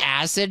sort of like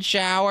acid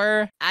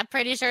shower? I'm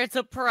pretty sure it's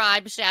a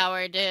prime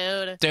shower,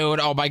 dude. Dude,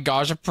 oh my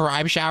gosh, a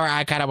prime shower?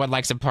 I kind of would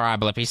like some prime,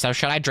 Blippi, so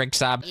should I drink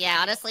some? Yeah,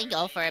 honestly,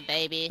 go for it,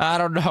 baby. I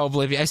don't know,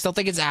 Blippi. I still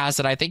think it's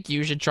acid. I think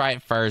you should try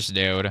it first,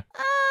 dude.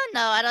 No,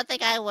 I don't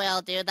think I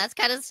will, dude. That's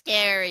kind of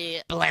scary.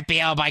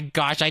 Blippi, oh my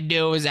gosh, I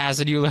knew it was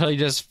acid. You literally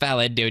just fell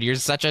in, dude. You're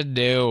such a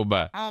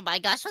noob. Oh my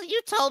gosh, well, you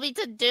told me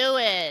to do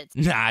it.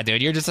 Nah,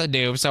 dude, you're just a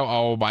noob. So,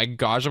 oh my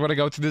gosh, I'm gonna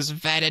go through this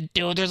vent, and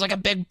dude, there's like a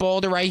big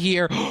boulder right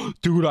here.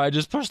 Dude, I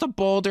just pushed the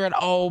boulder, and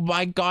oh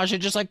my gosh, it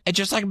just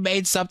like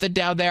made something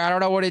down there. I don't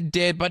know what it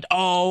did, but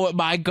oh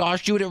my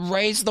gosh, dude, it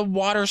raised the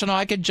water, so now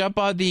I can jump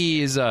on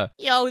these.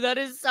 Yo, that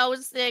is so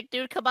sick,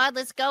 dude. Come on,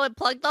 let's go and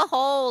plug the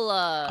hole.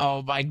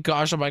 Oh my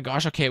gosh,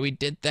 okay, we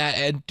did that,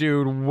 and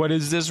dude, what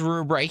is this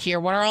room right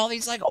here? What are all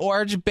these like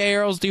orange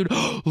barrels, dude?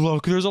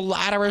 Look, there's a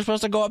ladder. We're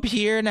supposed to go up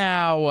here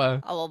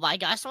now. Oh my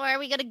gosh, where are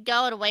we gonna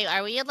go? And wait,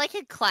 are we in like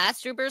a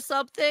classroom or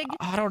something?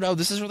 I don't know.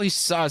 This is really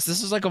sus.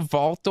 This is like a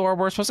vault door.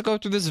 We're supposed to go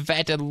through this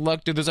vent, and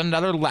look, dude, there's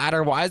another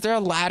ladder. Why is there a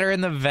ladder in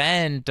the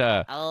vent?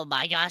 Oh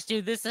my gosh,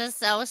 dude, this is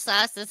so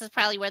sus. This is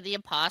probably where the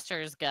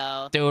imposters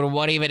go. Dude,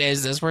 what even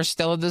is this? We're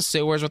still in the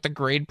sewers with the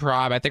green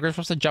prime. I think we're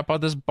supposed to jump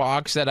on this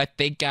box that I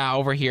think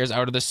over here is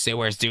out of the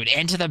sewers, dude.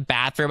 Into the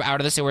bathroom,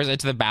 out of the sewers,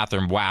 into the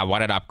bathroom. Wow,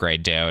 what an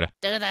upgrade, dude.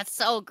 Dude, that's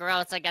so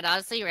gross. Like, I'd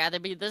honestly rather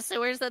be in the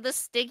sewers than the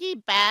stinky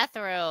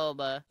bathroom.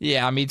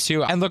 Yeah, me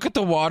too. And look at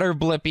the water,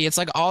 Blippi. It's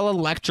like all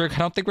electric. I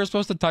don't think we're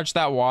supposed to touch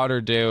that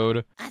water,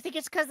 dude. I think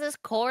it's because this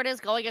cord is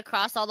going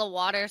across all the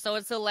water, so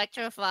it's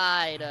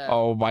electrified.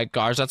 Oh my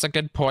gosh, that's a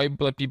good point,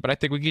 Blippi, but I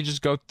think we can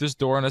just go through this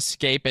door and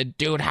escape it.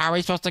 Dude, how are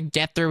we supposed to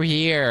get through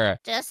here?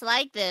 Just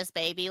like this,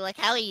 baby. Look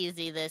how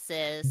easy this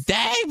is.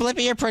 Dang,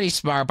 Blippi, you're pretty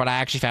smart, but I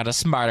actually found a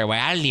smarter way.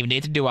 I didn't even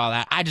need to do all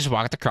that. I just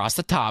walked across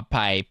the top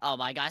pipe. Oh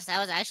my gosh, that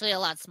was actually a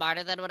lot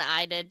smarter than what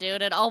I did,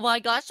 dude. And oh my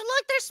gosh,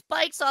 look, there's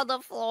spikes on the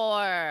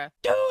floor.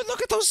 Dude,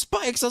 look at those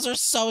spikes. Those are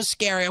so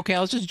scary. Okay,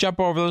 let's just jump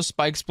over those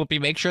spikes, Blippi.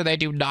 Make sure they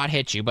do not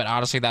hit you. But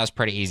honestly, that was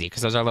pretty easy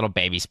because those are little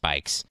baby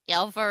spikes.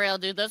 Yo, for real,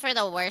 dude. Those were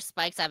the worst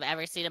spikes I've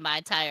ever seen in my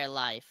entire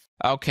life.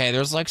 Okay,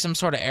 there's like some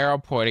sort of arrow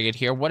pointing at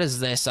here. What is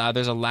this?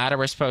 There's a ladder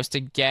we're supposed to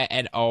get,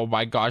 and oh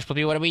my gosh,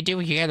 Blippi, what do we do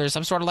here? There's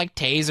some sort of like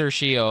taser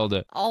shield.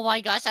 Oh my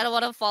gosh, I don't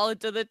want to fall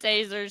into the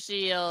taser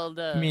shield.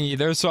 Me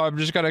either, so I'm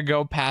just gonna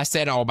go past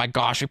it. Oh my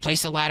gosh, we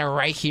placed the ladder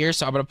right here,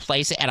 so I'm gonna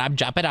place it, and I'm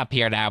jumping up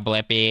here now,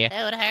 Blippi.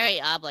 Dude,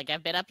 hurry up. Like,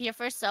 I've been up here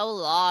for so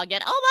long,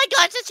 and oh my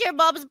gosh, it's your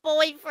mom's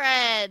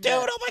boyfriend. Dude,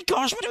 oh my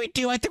gosh, what do we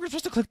do? I think we're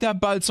supposed to click that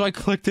button, so I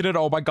clicked it, and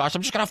oh my gosh,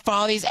 I'm just gonna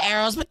follow these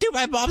arrows, but dude,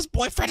 my mom's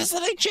boyfriend is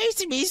literally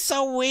chasing me. He's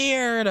so weird.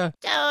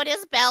 Dude,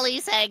 his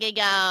belly's hanging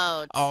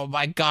out. Oh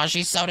my gosh,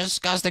 he's so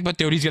disgusting. But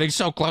dude, he's getting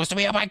so close to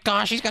me. Oh my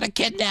gosh, he's gonna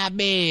kidnap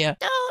me. No,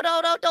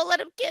 don't let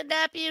him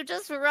kidnap you.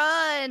 Just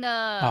run.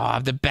 Oh,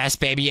 I'm the best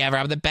baby ever.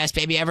 I'm the best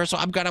baby ever, so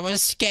I'm gonna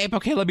escape.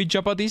 Okay, let me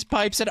jump on these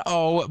pipes, and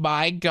oh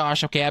my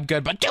gosh, okay, I'm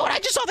good. But dude, I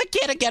just saw the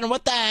kid again.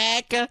 What the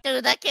heck?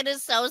 Dude, that kid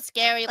is so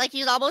scary. Like,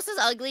 he's almost as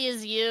ugly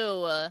as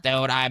you. Dude,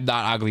 I'm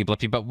not ugly,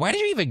 Blippi, but where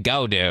did you even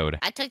go, dude?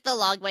 I took the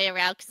long way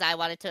around because I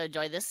wanted to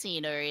enjoy the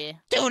scenery.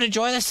 Dude,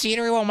 enjoy the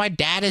scenery while my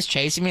dad is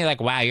chasing me.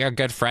 Like, wow, you're a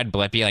good friend,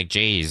 Blippi. Like,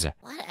 jeez.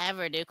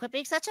 Whatever, dude. Quit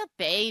being such a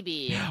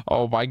baby.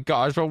 Oh my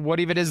gosh, but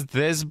what even is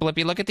this,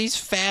 Blippi? Look at these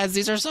fans.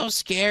 These are so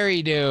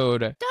scary,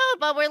 dude. Dude,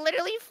 but we're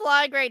literally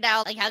flying right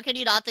now. Like, how can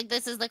you not think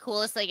this is the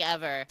coolest thing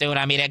ever? Dude,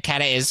 I mean, it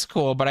kind of is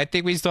cool, but I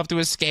think we still have to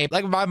escape.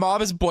 Like, my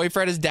mom's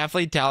boyfriend is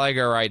definitely telling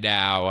her right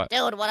now.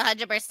 Dude,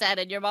 100%,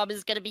 and your mom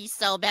is gonna be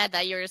so mad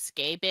that you're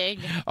escaping.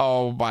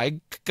 Oh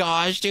my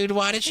gosh, dude,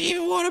 why did she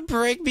even want to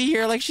bring me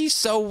here? Like, she's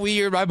so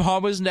weird. My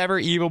mom was never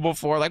evil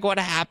before. Like, what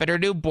happened? Her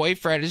new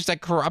boyfriend is just,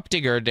 like,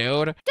 corrupting her,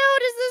 dude. Dude,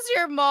 is this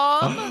your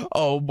mom?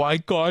 Oh my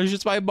gosh,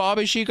 it's my mom.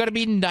 Is she gonna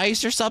be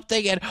nice or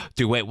something? And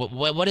dude, wait,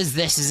 what is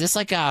this? Is this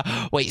like a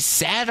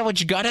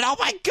sandwich gun? And oh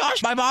my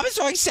gosh, my mom is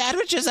throwing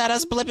sandwiches at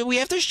us, Blippi. We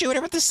have to shoot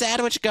her with the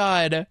sandwich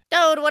gun. Dude,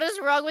 what is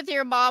wrong with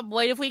your mom?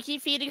 Wait, if we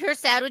keep feeding her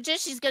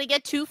sandwiches, she's gonna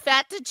get too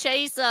fat to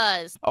chase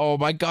us. Oh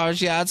my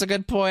gosh, yeah, that's a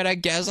good point, I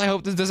guess. I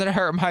hope this doesn't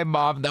hurt my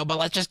mom, though, but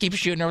let's just keep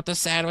shooting her with the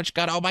sandwich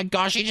gun. Oh my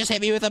gosh, she just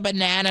hit me with a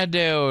banana,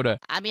 dude.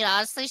 I mean,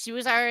 honestly, she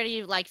was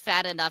already, like,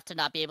 fat enough to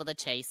not be able to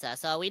chase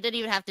us, so we didn't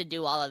even have to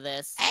do all of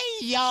this.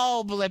 Hey,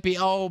 yo, Blippi.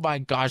 Oh my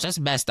gosh, that's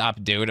messed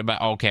up, dude.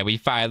 But okay, we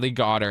finally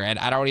got her, and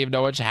I don't even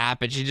know what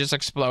happened. She just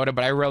exploded,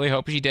 but I really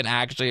hope she didn't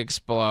actually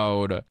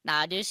explode.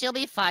 Nah, dude, she'll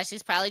be fine.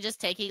 She's probably just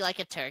taking, like,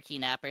 a turkey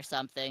nap or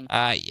something.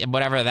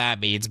 Whatever that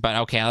means. But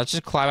okay, let's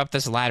just climb up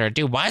this ladder.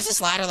 Dude, why does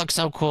this ladder look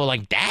so cool?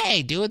 Like,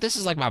 dang, dude, this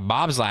is like my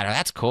mom's ladder.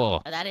 That's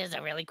cool. That is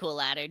a really cool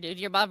ladder, dude.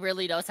 Your mom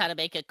really knows how to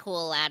make a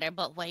cool ladder.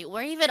 But wait,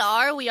 where even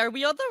are we? Are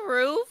we on the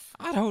roof?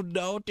 I don't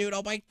know, dude.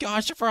 Oh my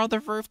gosh, if we're on the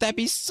roof, that'd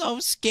be so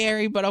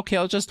scary. But okay,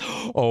 let's just...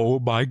 Oh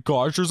my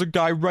gosh, there's a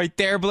guy right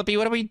there, Blippi.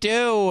 What do we do?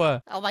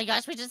 Oh my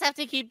gosh, we just have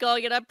to keep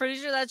going. And I'm pretty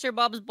sure that's your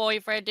mom's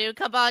boyfriend, dude.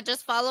 Come on,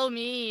 just follow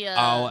me.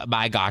 Oh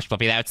my gosh,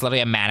 Blippi, that's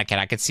literally a mannequin.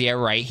 I can see it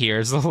right here.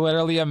 It's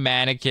literally a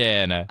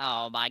mannequin.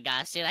 Oh my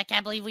gosh, dude. I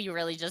can't believe we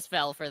really just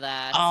fell for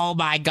that. Oh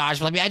my gosh,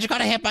 Blippi, I just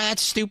got hit by that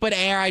stupid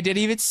air. I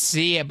didn't even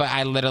see it, but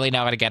I literally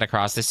know how to get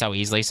across this so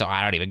easily, so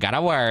I don't even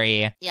gotta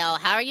worry. Yo,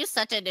 how are you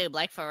such a noob?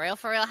 Like, for real,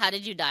 how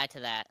did you die to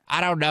that?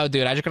 I don't know,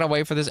 dude. I just gotta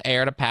wait for this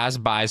air to pass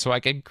by so I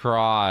can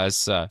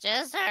cross.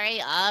 Just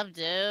hurry up,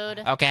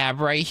 dude. Okay, I'm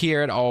right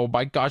here, and oh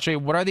my gosh, wait,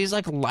 what are these,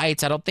 like,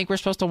 lights? I don't think we're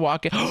supposed to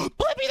walk in.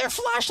 Blippi, they're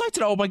flashlights,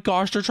 and oh my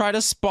gosh, they're trying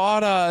to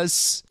spot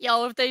us.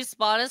 Yo, if they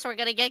spot us, we're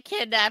gonna get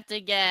kidnapped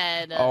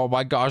again. Oh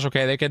my gosh,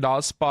 okay, they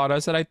cannot spot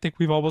us, and I think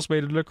we've almost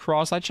made it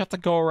across. I just have to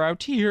go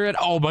around here, and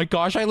oh my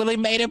gosh, I literally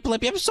made it,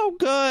 Blippi. I'm so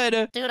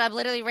good. Dude, I'm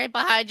literally right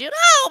behind you.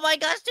 Oh my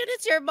gosh, dude,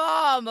 it's your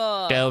mom.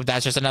 Dude,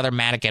 that's just another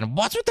mannequin.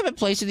 What's with them in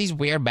placing these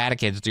weird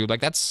mannequins, dude?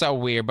 Like, that's so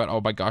weird, but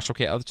oh my gosh,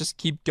 okay, let's just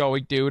keep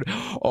going, dude.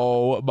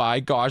 Oh my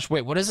gosh,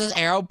 wait, what is this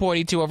arrow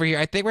pointing to over here?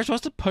 I think we're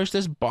supposed to push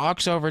this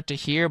box over to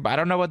here, but I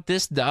don't know what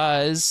this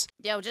does.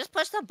 Yo, just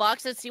push the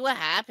box and see what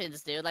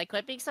happens, dude. Like,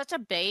 quit being such a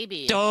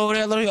baby. Dude,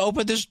 I literally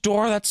opened this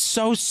door. That's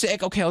so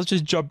sick. Okay, let's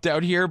just jump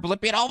down here,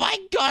 Blippi. And oh my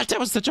gosh, that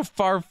was such a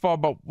far fall.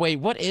 But wait,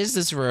 what is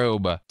this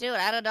room? Dude,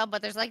 I don't know,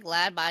 but there's like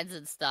landmines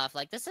and stuff.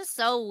 Like, this is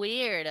so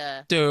weird.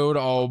 Dude,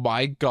 oh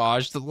my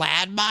gosh, the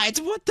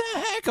landmines. What the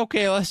heck?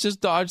 Okay, let's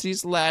just dodge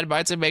these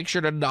landmines and make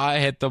sure to not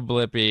hit the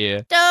Blippi.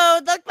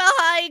 Dude, look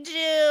behind you.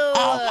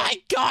 Oh my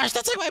gosh,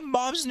 that's like my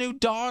mom's new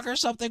dog or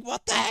something.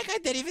 What the heck? I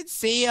didn't even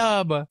see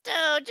him.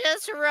 Dude,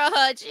 just run.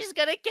 She's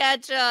gonna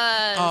catch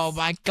us. Oh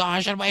my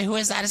gosh, and wait, who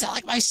is that? Is that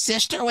like my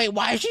sister? Wait,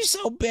 why is she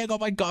so big? Oh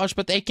my gosh,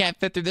 but they can't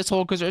fit through this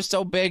hole because they're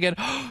so big. And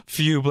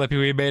phew, Blippi,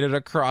 we made it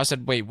across.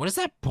 And wait, what is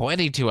that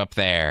pointing to up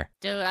there?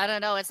 Dude, I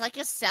don't know. It's like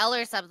a cell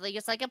or something.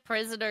 It's like a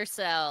prisoner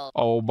cell.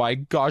 Oh my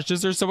gosh,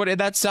 is there someone in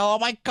that cell? Oh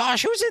my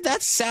gosh, who's in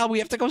that cell? We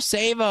have to go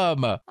save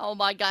him. Oh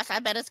my gosh, I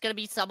bet it's gonna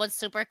be someone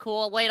super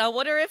cool. Wait, I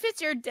wonder if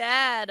it's your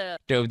dad.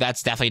 Dude,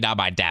 that's definitely not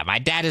my dad. My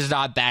dad is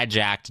not that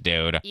jacked,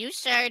 dude. You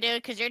sure,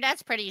 dude? Because your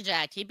dad's pretty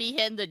jacked. He'd be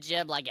hitting the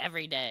gym like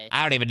every day.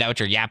 I don't even know what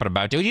you're yapping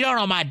about, dude. You don't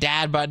know my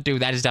dad, but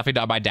dude, that is definitely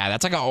not my dad.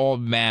 That's like an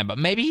old man, but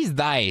maybe he's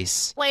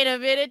nice. Wait a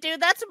minute, dude.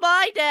 That's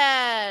my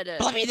dad.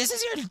 Blippi, this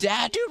is your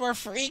dad, dude. We're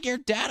freeing your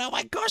dad. Oh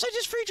my gosh, I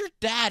just freed your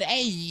dad.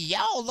 Hey, yo,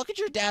 look at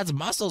your dad's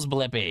muscles,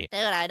 Blippi.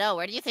 Dude, I know.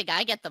 Where do you think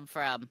I get them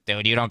from?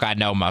 Dude, you don't got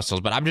no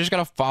muscles, but I'm just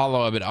gonna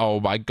follow him. And oh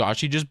my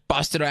gosh, he just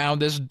busted around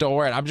this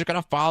door, and I'm just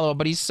gonna follow him,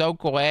 but he's so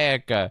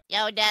quick.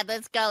 Yo, Dad,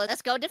 let's go.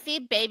 Let's go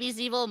defeat Baby's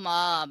evil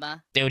mom.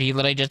 Dude, he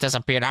literally just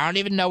disappeared. I don't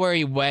even know where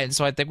he went,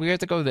 so I think we have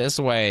to go this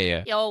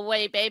way. Yo,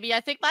 wait, baby.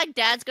 I think my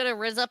dad's gonna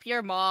rizz up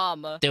your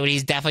mom. Dude,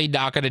 he's definitely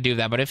not gonna do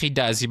that, but if he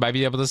does, he might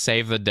be able to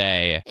save the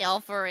day. Yo,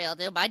 for real,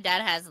 dude. My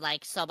dad has,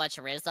 like, so much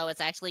rizz, though.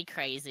 It's actually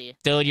crazy.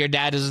 Dude, your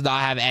dad does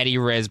not have any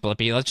riz,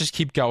 Blippi. Let's just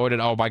keep going,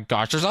 and oh my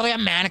gosh, there's only a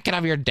mannequin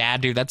of your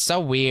dad, dude. That's so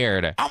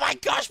weird. Oh my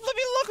gosh, Blippi,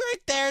 look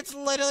right there. It's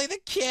literally the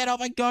kid. Oh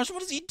my gosh,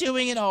 what is he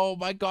doing? And oh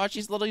my gosh,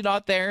 he's literally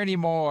not there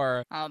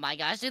anymore. Oh my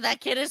gosh, dude, that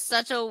kid is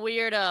such a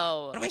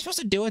weirdo. What are we supposed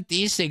to do with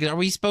these things? Are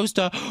we supposed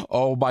to...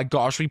 Oh my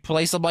gosh, we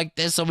place them like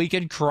this so we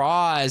can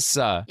cross.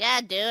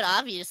 Yeah, dude,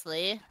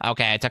 obviously.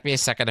 Okay, it took me a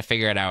second to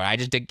figure it out. I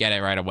just didn't get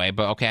it right away.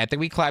 But okay, I think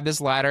we climbed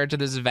this ladder to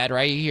this vent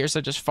right here.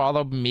 So just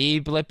follow me,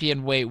 Blippi.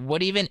 And wait,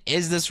 what even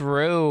is this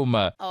room?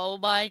 Oh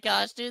my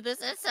gosh, dude, this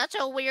is such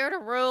a weird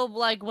room.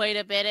 Like, wait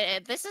a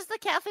minute. This is the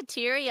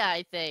cafeteria,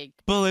 I think.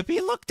 Blippi,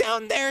 look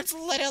down there. It's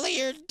literally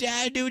your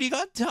dad, dude. He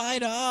got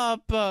tied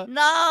up.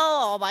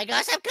 No! Oh my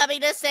gosh, I'm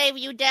coming to save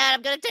you, Dad.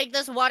 I'm gonna take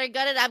this water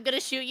gun and I'm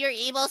gonna shoot your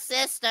evil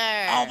sister.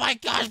 Oh my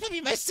gosh,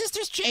 Blippi, my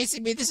sister's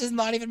chasing me. This is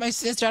not even my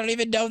sister. I don't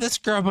even know this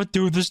girl. But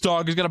dude, this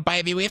dog is gonna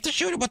bite me. We have to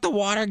shoot him with the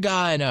water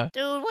gun.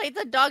 Dude, wait,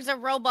 the dog's a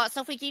robot,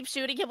 so if we keep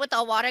shooting him with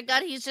the water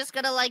gun, he's just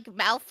gonna, like,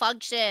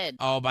 malfunction explosion.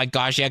 Oh my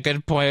gosh, yeah,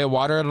 good point.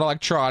 Water and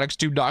electronics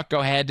do not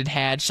go hand in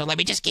hand. So let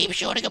me just keep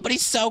shooting him, but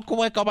he's so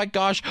quick. Oh my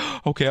gosh.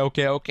 Okay.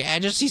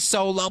 He's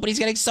so low, but he's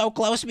getting so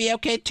close to me.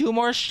 Okay, 2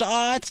 more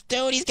shots.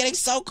 Dude, he's getting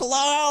so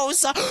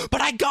close.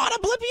 But I got him,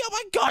 Blippi. Oh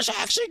my gosh,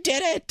 I actually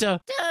did it.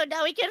 Dude,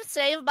 now we can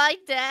save my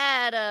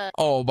dad.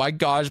 Oh my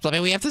gosh,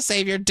 Blippi, we have to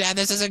save your dad.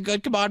 This isn't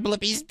good. Come on,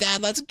 Blippi's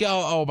dad. Let's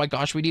go. Oh my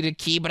gosh, we need a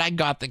key, but I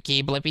got the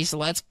key, Blippi, so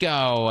let's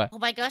go. Oh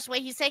my gosh,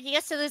 wait, he's taking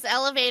us to this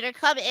elevator.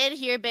 Come in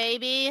here,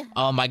 baby.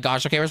 Oh my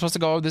gosh, okay, we're supposed to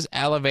go with this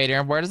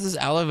elevator. Where does this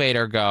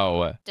elevator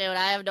go? Dude,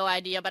 I have no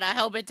idea, but I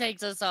hope it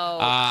takes us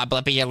home.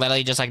 Blippi, you're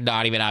literally just like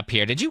not even up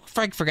here. Did you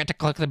forget to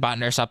click the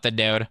button or something,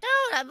 dude? Dude,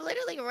 I'm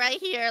literally right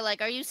here.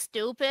 Like, are you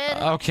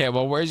stupid? Okay,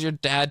 well, where's your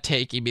dad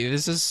taking me?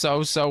 This is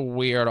so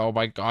weird. Oh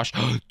my gosh.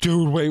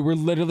 Dude,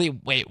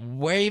 wait,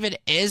 where even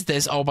is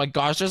this? Oh my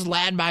gosh, there's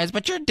landmines,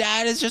 but your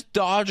dad is just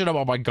dodging them.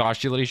 Oh my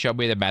gosh, you literally showed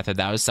me the method.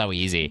 That was so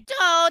easy.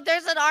 Dude,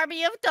 there's an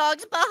army of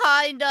dogs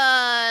behind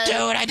us. Dude,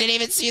 I didn't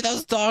even see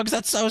those dogs.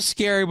 That's so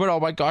scary, but oh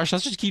my gosh,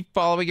 let's just keep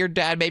following your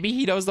dad. Maybe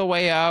he knows the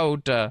way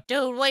out.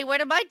 Dude, wait, where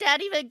did my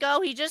dad even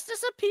go? He just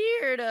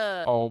disappeared.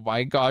 Oh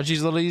my gosh,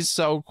 he's literally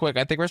so quick.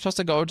 I think we're supposed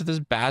to go to this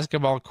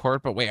basketball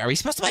court, but wait, are we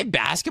supposed to play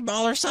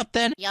basketball or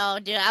something? Yo,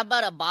 dude, I'm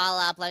about to ball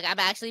up. Like, I'm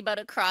actually about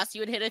to cross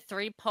you and hit a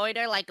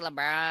 3-pointer like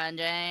LeBron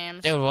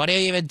James. Dude, what are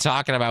you even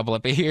talking about,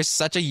 Blippi? You're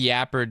such a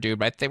yapper, dude.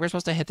 But I think we're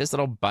supposed to hit this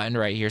little button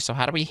right here. So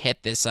how do we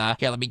hit this?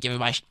 Here, let me give it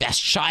my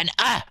best shot.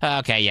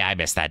 Okay, yeah, I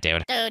missed that,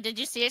 dude. Dude, did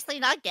you seriously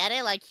not get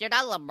it? Like, you're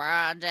not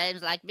LeBron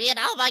James like me. And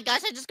oh my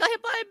gosh, I just got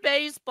hit by a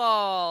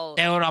baseball.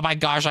 Dude, oh my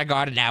gosh, I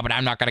got it now, but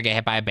I'm not gonna get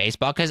hit by a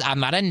baseball because I'm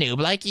not a noob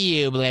like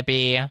you,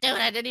 Blippi. Dude,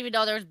 I didn't even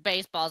know there was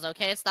baseballs,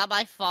 okay? It's not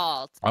my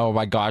fault. Oh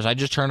my gosh, I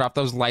just turned off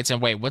those lights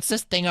and wait, what's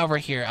this thing over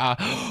here?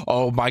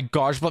 Oh my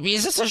gosh, Blippi,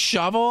 is this a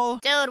shovel?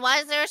 Dude, why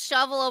is there a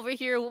shovel over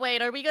here?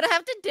 Wait, are we gonna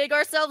have to dig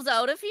ourselves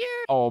out of here?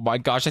 Oh my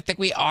gosh, I think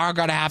we are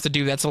gonna have to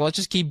do that, so let's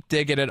just keep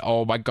digging it.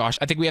 Oh my gosh,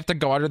 I think we have to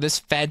go under this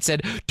fence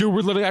and, dude,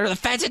 we're literally under the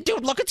fence and,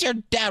 dude, look, it's your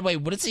dad. Wait,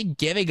 what is he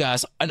giving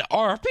us? An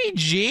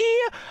RPG?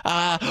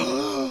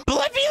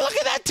 Blippi, look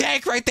at that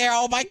tank right there.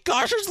 Oh my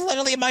gosh, there's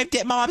literally my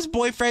mom's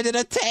boyfriend in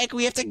a tank.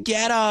 We have to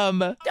get him.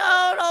 Dude,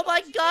 oh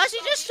my gosh, he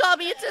just shot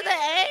me into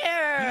the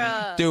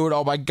air. Dude,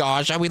 oh my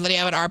gosh, we literally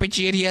have an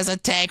RPG and he has a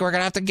tank. We're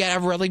gonna have to get a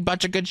really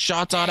bunch of good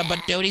shots on him, but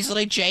dude, he's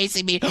literally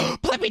chasing me.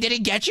 Blippi, did he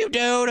get you,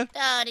 dude?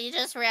 Dude, he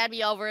just ran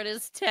me over in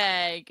his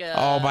tank.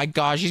 Oh my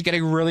gosh, he's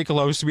getting really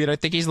close to me, and I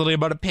think he's literally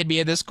about to pin me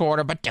in this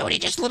corner, but dude, he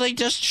just literally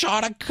just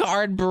shot a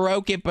car and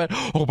broke it, but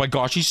oh my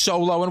gosh, he's so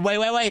low, and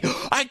wait,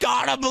 I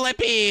got him,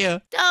 Blippi!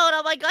 Dude,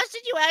 oh my gosh,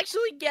 did you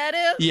actually get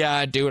him?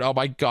 Yeah, dude, oh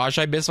my gosh,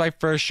 I missed my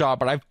first shot,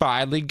 but I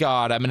finally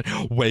got him,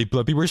 and wait,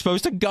 Blippi, we're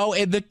supposed to go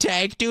in the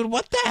tank, dude,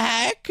 what the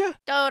heck? Dude,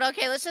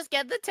 okay, let's just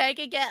get in the tank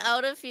and get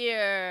out of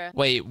here.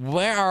 Wait,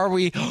 where are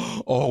we?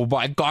 Oh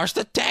my gosh,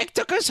 the tank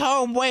took us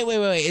home. Wait,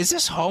 is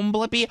this home,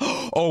 Blippi?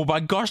 Oh my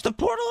gosh, the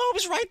portal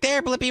home's right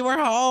there, Blippi,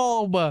 we're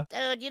home.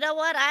 Dude, you know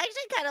what? I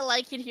actually kind of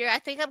like it here. I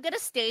think I'm gonna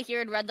stay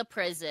here and run the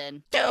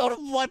prison. Dude,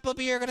 what,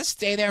 Blippi? You're gonna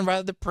stay there and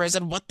run the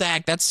prison? What the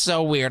heck? That's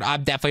so weird.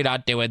 I'm definitely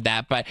not doing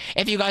that. But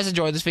if you guys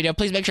enjoyed this video,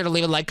 please make sure to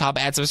leave a like,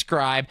 comment, and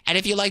subscribe. And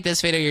if you like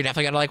this video, you're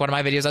definitely gonna like one of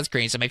my videos on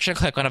screen. So make sure to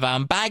click one of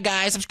them. Bye,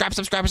 guys.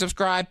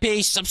 Subscribe.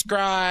 Peace.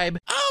 Subscribe.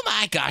 Oh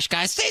my gosh,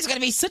 guys. Today's gonna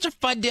be such a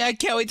fun day. I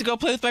can't wait to go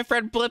play with my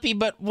friend Blippi.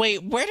 But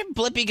wait, where did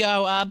Blippi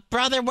go?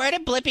 Brother, where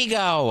did Blippi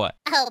go?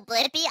 Oh,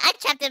 Blippi, I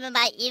trapped him in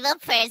my evil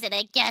prison,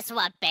 and guess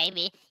what,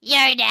 baby?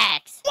 You're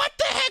next. What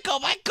the heck? Oh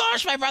my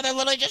gosh, my brother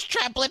literally just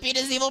trapped Blippi in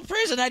his evil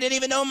prison. I didn't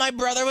even know my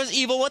brother was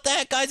evil. What the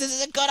heck, guys? This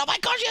isn't good. Oh my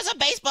gosh, he has a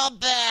baseball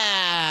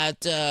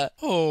bat.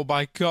 Oh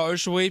my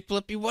gosh, wait,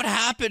 Blippi, what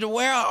happened?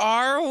 Where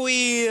are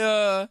we?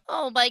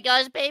 Oh my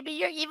gosh, baby,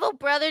 your evil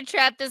brother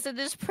trapped us in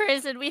this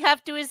prison. We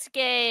have to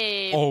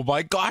escape. Oh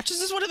my gosh,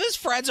 this is one of his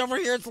friends over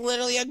here. It's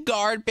literally a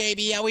guard,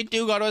 baby. Yeah, we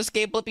do got to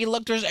escape, Blippi.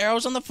 Look, there's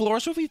arrows on the floor,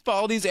 so if we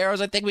follow these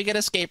arrows, I think we can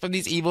escape from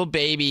these evil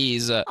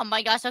babies. Oh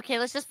my gosh, okay,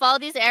 let's just follow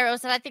these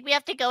arrows, and I think we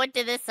have to go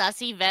into this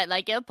sus event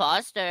like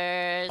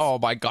imposters. Oh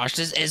my gosh,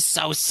 this is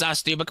so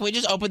sus, dude. But can we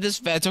just open this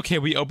vent? Okay,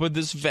 we opened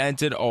this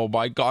vent, and oh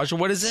my gosh,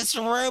 what is this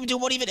room,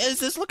 dude? What even is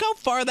this? Look how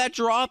far that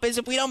drop is.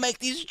 If we don't make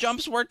these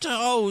jumps, we're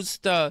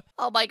toast.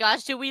 Oh my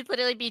gosh, dude, we'd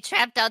literally be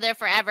trapped down there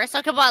forever.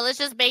 So come on, let's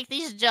just make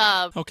these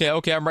jumps.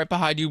 Okay, I'm right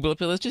behind you,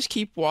 Blippi. Let's just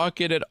keep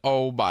walking, and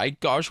oh my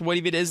gosh, what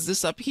even is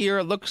this up here?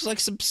 It looks like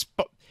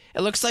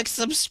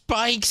some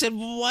spikes, and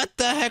what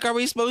the heck are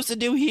we supposed to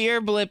do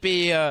here,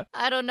 Blippi?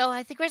 I don't know.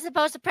 I think we're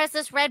supposed to press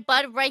this red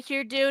button right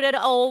here, dude, and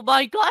oh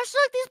my gosh,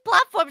 look, these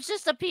platforms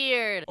just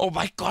appeared. Oh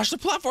my gosh, the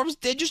platforms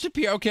did just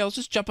appear. Okay, let's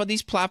just jump on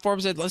these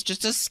platforms and let's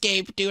just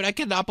escape, dude. I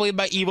cannot believe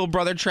my evil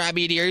brother trapped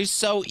me in here. He's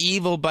so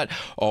evil, but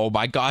oh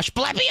my gosh,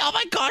 Blippi, oh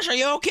my gosh, are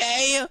you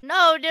okay?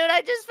 No, dude,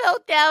 I just fell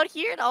down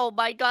here, and oh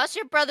my gosh,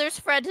 your brother's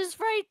friend is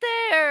right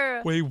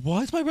there. Wait,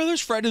 what? My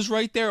brother's friend is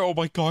right there. Oh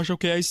my gosh,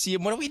 okay, I see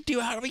him. What do we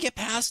do? How do we get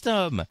past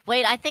him.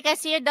 Wait, I think I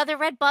see another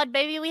red button.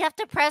 Maybe we have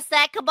to press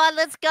that. Come on,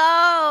 let's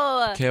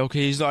go.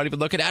 Okay, he's not even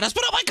looking at us,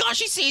 but oh my gosh,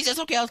 he sees us.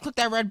 Okay, let's click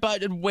that red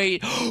button and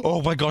wait.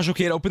 Oh my gosh,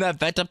 okay, open that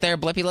vent up there,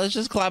 Blippi. Let's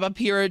just climb up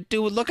here and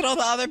dude, look at all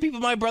the other people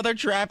my brother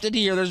trapped in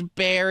here. There's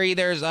Barry,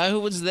 there's, who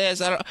was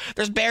this?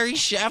 There's Barry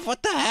Chef,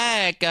 what the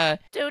heck?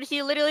 Dude,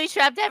 he literally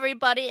trapped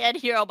everybody in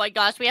here. Oh my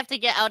gosh, we have to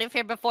get out of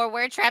here before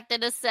we're trapped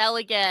in a cell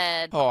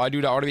again. Oh, I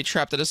do not want to be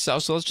trapped in a cell,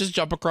 so let's just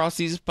jump across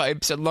these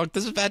pipes and look,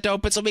 this vent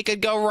open so we can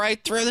go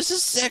right through. This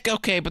is sick.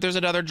 Okay, but there's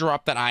another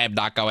drop that I am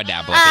not going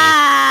down, Blippi.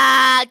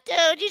 Ah,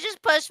 dude, you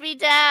just pushed me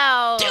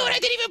down. Dude, I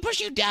didn't even push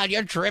you down.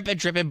 You're dripping,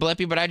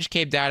 Blippi, but I just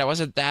came down. It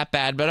wasn't that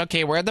bad. But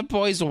okay, we're in the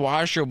boys'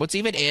 washroom. What's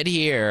even in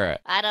here?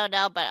 I don't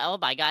know, but oh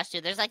my gosh,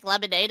 dude, there's like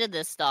lemonade in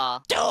this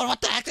stall. Dude,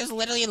 what the heck? There's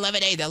literally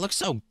lemonade. That looks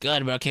so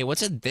good. But okay,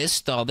 what's in this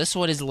stall? This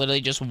one is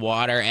literally just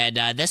water, and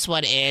this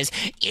one is,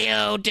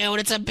 ew, dude,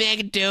 it's a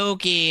big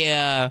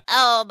dookie.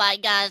 Oh my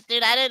gosh,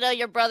 dude, I didn't know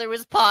your brother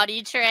was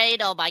potty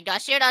trained. Oh my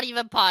gosh, you're not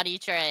even potty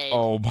trained.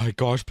 Oh my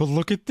gosh, but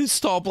look at this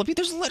stall, Blippi.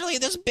 There's literally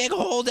this big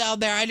hole down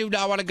there. I do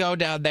not want to go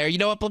down there. You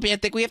know what, Blippi? I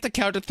think we have to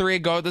count to 3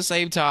 and go at the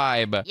same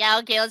time. Yeah,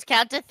 okay, let's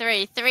count to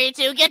 3. 3,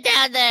 2, get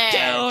down there.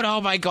 Dude,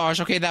 oh my gosh.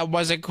 Okay, that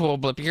wasn't cool,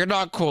 Blippi. You're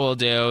not cool,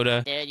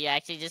 dude. Dude, you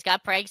actually just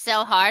got pranked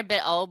so hard,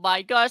 but oh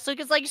my gosh, look,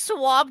 it's like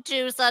swamp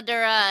juice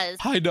under us.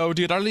 I know,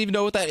 dude. I don't even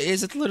know what that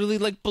is. It's literally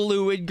like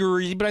blue and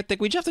green, but I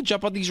think we just have to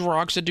jump on these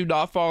rocks and do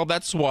not follow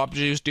that swamp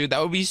juice, dude.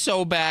 That would be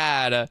so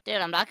bad. Dude,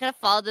 I'm not gonna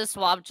follow this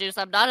swamp juice.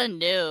 I'm not a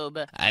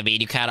noob. I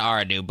mean, you kind of are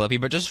a noob, Blippi,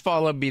 but just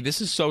follow me.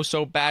 This is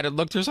so bad. And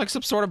look, there's like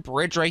some sort of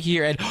bridge right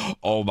here, and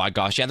oh my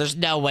gosh, yeah, there's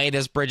no way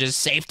this bridge is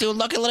safe, dude.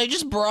 Look, it literally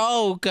just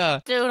broke.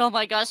 Dude, oh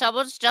my gosh, I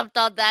almost jumped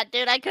on that,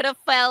 dude. I could have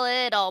fell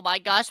in. Oh my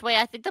gosh, wait,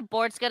 I think the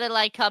board's gonna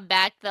like come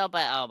back though,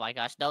 but oh my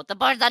gosh, no, the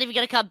board's not even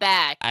gonna come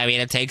back. I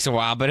mean, it takes a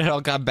while, but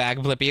it'll come back,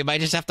 Blippi. You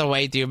might just have to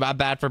wait, dude. My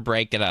bad for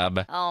breaking them.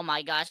 Oh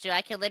my gosh, dude,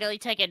 I can literally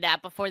take a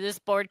nap before this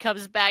board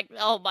comes back.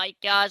 Oh my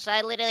gosh,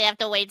 I literally have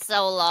to wait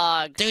so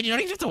long. Dude, you don't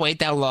even have to wait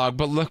that long,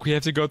 but look, we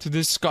have to go through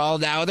this skull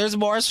now. There's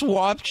more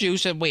swamp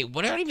juice, and wait,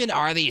 what even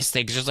are these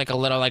things? There's like a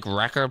little like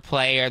record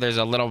player, there's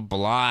a little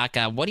block.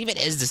 What even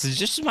is this? Is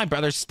this just my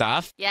brother's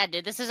stuff? Yeah,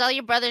 dude, this is all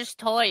your brother's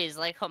toys.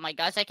 Like, oh my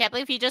gosh, I can't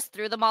believe he just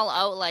threw them all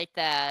out like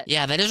that.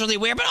 Yeah, that is really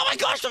weird, but oh my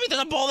gosh, there's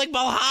a bowling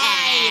ball.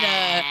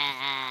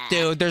 Hide!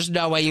 Dude, there's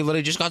no way you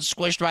literally just got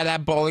squished by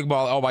that bowling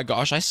ball. Oh my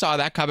gosh, I saw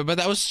that coming, but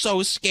that was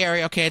so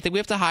scary. Okay, I think we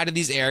have to hide in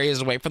these areas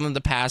and wait for them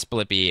to pass,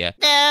 Blippi. Dude,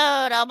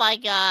 oh my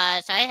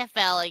gosh, I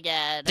fell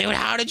again. Dude,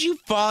 how did you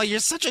fall? You're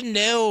such a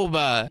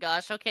noob.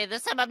 Gosh, okay,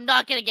 this time I'm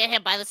not gonna get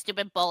hit by the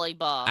stupid bowling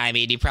ball. I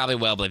mean, you probably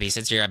will, Blippi,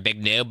 since you're a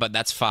big noob, but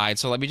that's fine.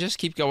 So let me just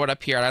keep going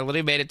up here, and I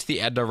literally made it to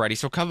the end already.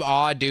 So come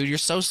on, dude, you're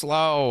so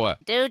slow.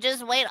 Dude,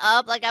 just wait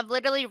up. Like, I'm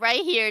literally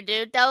right here,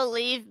 dude. Don't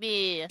leave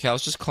me. Okay,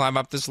 let's just climb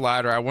up this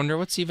ladder. I wonder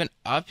what's even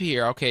up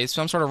here. Okay,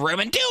 some sort of room.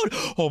 And dude,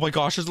 oh my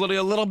gosh, there's literally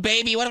a little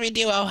baby. What do we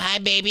do? Oh, hi,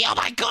 baby. Oh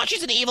my gosh,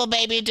 she's an evil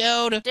baby,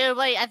 dude. Dude,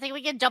 wait, I think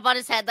we can jump on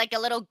his head like a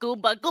little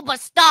Goomba. Goomba,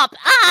 stop!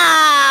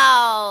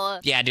 Ow!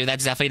 Yeah, dude,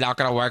 that's definitely not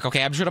gonna work.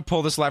 Okay, I'm just gonna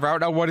pull this lever. I don't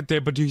know what it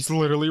did, but he's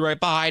literally right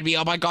behind me.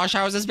 Oh my gosh,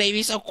 how is this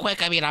baby so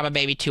quick? I mean, I'm a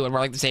baby too, and we're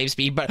like the same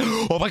speed, but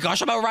oh my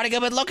gosh, I'm outrunning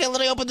him, and look, I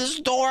literally opened this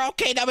door.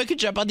 Okay, now we can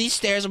jump on these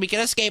stairs, and we can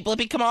escape.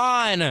 Blippi, come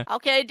on.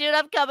 Okay, dude,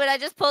 I'm coming. I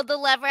just pulled the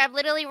lever. I'm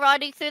literally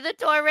running through the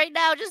door right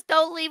now. Just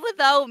don't leave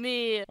without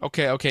me.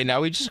 Okay,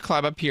 now we just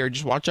climb up here.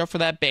 Just watch out for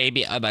that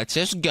baby. Let's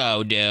just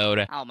go,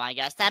 dude. Oh my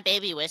gosh, that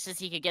baby wishes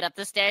he could get up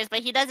the stairs, but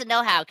he doesn't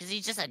know how because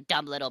he's just a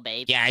dumb little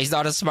baby. Yeah, he's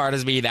not as smart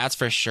as me, that's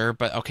for sure.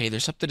 But okay,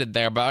 there's something in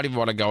there, but I don't even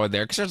want to go in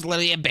there because there's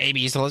literally a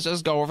baby. So let's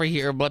just go over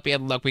here, Blippi,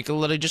 and look, we can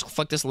literally just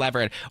flick this lever.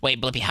 And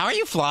wait, Blippi, how are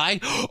you flying?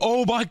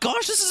 Oh my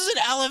gosh, this is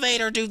an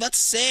elevator, dude. That's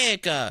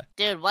sick.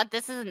 Dude, what?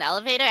 This is an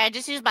elevator? I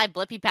just used my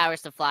Blippi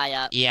powers to fly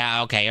up.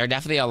 Yeah, okay, you're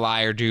definitely a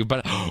liar, dude.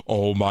 But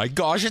oh my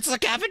gosh, it's the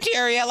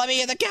cafeteria. Let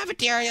me in the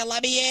cafeteria.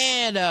 Let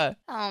me in.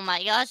 Oh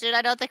my gosh, dude,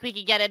 I don't think we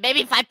can get it.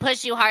 Maybe if I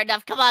push you hard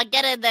enough. Come on,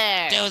 get in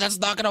there. Dude, that's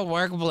not gonna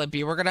work,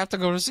 Blippi. We're gonna have to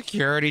go to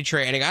security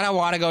training. I don't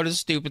want to go to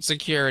stupid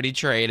security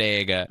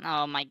training.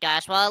 Oh my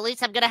gosh, well, at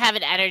least I'm gonna have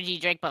an energy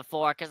drink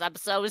before because I'm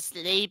so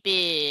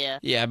sleepy.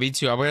 Yeah, me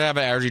too. I'm gonna have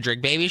an energy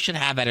drink. Baby should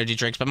have energy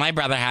drinks, but my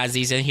brother has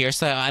these in here,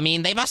 so I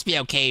mean, they must be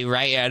okay,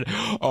 right? And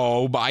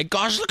oh my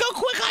gosh, look how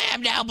quick I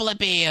am now,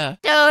 Blippi.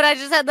 Dude, I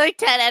just had like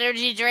 10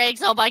 energy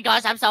drinks. Oh my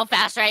gosh, I'm so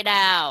fast right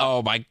now.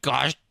 Oh my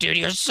gosh, dude,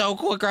 you're so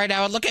quick right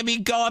now. And look at me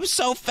go. I'm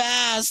so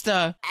fast. Dude,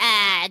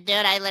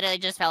 I literally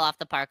just fell off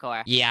the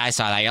parkour. Yeah, I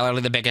saw that. You're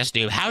literally the biggest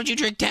noob. How did you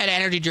drink 10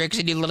 energy drinks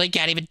and you literally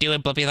can't even do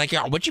it, Blippi? Like,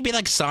 would you be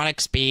like Sonic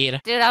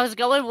speed? Dude, I was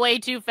going way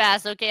too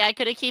fast, okay? I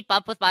couldn't keep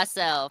up with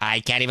myself. I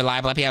can't even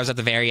lie, Blippi. I was at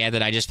the very end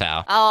and I just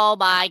fell. Oh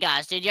my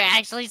gosh, dude, you're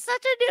actually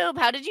such a noob.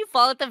 How did you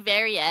fall at the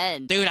very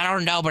end? Dude, I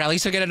don't know, but at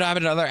least I'm gonna have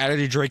another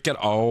energy drink. And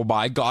oh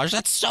my gosh,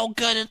 that's so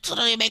good. It's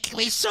literally making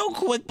me so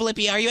quick,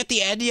 Blippi. Are you at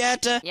the end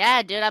yet?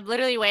 Yeah, dude, I'm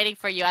literally waiting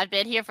for you. I've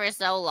been here for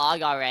so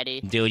long already.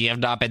 Dude, you have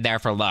not been there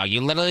for long.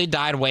 You literally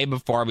died way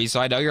before me,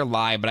 so I know you're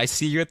lying, but I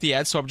see you at the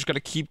end, so I'm just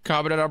gonna keep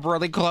coming, and I'm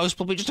really close.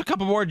 Probably just a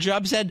couple more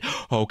jumps, and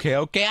okay,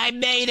 I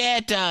made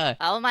it!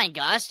 Oh my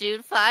gosh,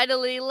 dude,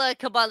 finally. Look,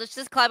 come on, let's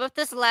just climb up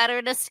this ladder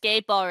and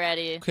escape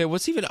already. Okay,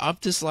 what's even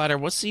up this ladder?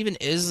 What's even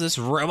is this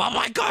room? Oh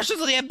my gosh, there's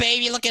a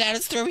baby looking at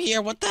us through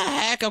here. What the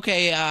heck?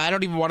 Okay, I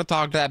don't even want to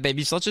talk to that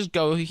baby, so let's just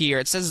go here.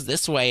 It says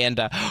this way, and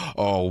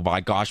oh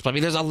my gosh,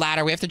 Blippi, there's a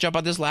ladder. We have to jump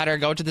on this ladder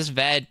and go to this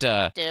vent.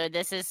 Dude,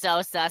 this is so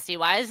sussy.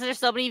 Why is there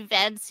so many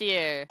vents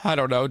here? I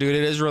don't know, dude.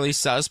 It is really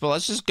sus, but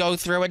let's just go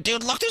through it.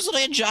 Dude, look, there's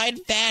literally a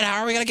giant fan.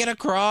 How are we gonna get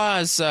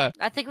across? I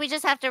think we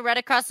just have to run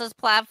across this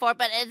platform,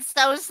 but it's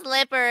so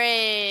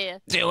slippery.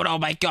 Dude, oh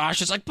my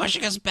gosh, it's like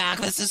pushing us back.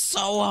 This is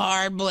so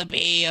hard,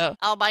 Blippi.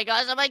 Oh my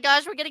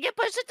gosh, we're gonna get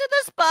pushed into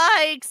the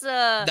spikes.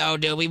 No,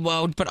 dude, we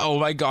won't. But oh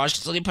my gosh,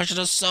 it's literally pushing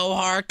us so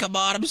hard. Come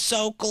on, I'm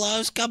so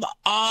close. Come on.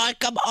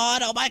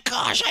 Oh my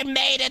gosh, I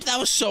made it. That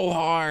was so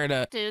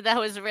hard. Dude, that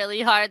was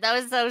really hard. That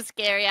was so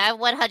scary. I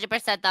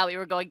 100% thought we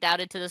were going down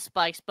into the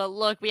spikes. But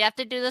look, we have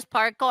to do this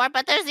parkour,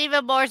 but there's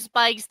even more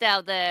spikes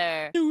down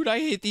there. Dude, I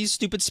hate these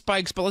stupid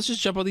spikes, but let's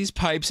just jump on these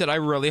pipes, and I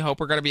really hope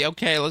we're gonna be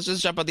okay. Let's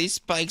just jump on these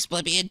spikes,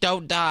 Blippi, and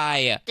don't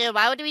die. Dude,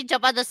 why would we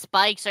jump on the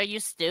spikes? Are you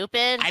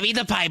stupid? I mean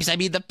the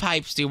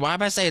pipes, dude. Why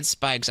am I saying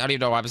spikes? I don't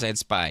even know why I'm saying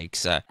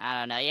spikes. I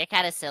don't know. You're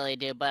kind of silly,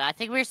 dude. But I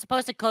think we're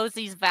supposed to close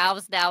these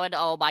valves now. And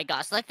oh my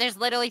gosh, like there's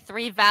literally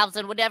 3 valves.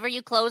 And whenever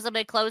you close them,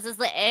 it closes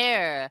the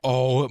air.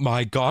 Oh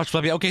my gosh,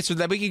 Blippi. Okay, so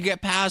then we can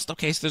get past.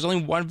 Okay, so there's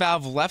only 1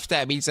 valve left.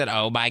 That means that,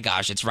 oh my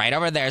gosh, it's right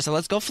over there. So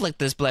let's go flick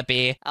this,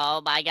 Blippi.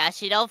 Oh my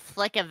gosh, you don't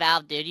flick a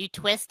valve, dude. You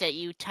twist it.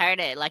 You turn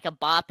it like a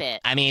bop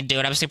it. I mean,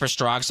 dude, I'm super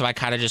strong, so I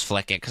kind of just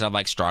flick it because I'm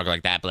like strong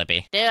like that,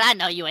 Blippi. Dude, I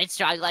know you ain't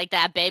strong like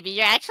that, baby.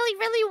 You're actually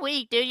really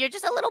weak, dude. You're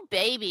just a little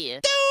baby.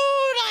 Dude,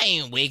 I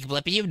ain't weak,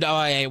 Blippi. You know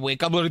I ain't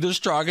weak. I'm literally the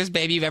strongest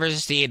baby you've ever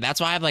seen. That's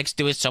why I'm like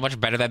doing so much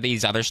better than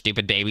these other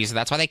stupid babies, and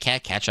that's why they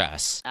can't catch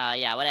us. Oh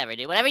yeah, whatever,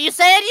 dude. Whatever you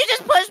said, you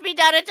just pushed me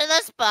down into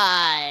the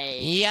spike.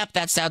 Yep,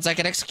 that sounds like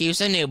an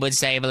excuse a noob would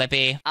say,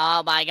 Blippi.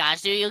 Oh my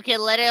gosh, dude, you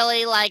can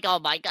literally like, oh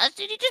my gosh,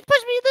 dude, you just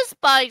pushed me in the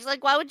spikes.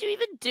 Like, why would you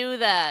even do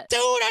that? Dude,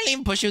 I didn't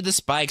even push you with the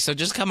spikes, so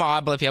just come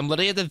on, Blippi. I'm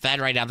literally at the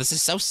vent right now. This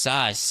is so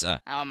sus.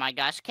 Oh my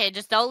gosh, okay,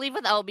 just don't leave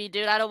without me,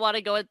 dude. I don't want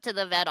to go into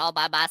the vent all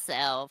by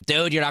myself.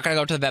 Dude, you're not gonna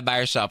go to the vent by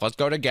yourself. Let's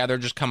go together.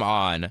 Just come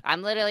on.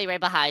 I'm literally right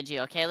behind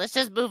you, okay? Let's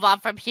just move on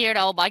from here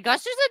to, oh my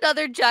gosh, there's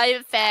another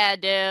giant fan,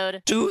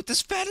 dude. Dude,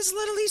 this fan is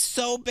literally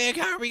so big.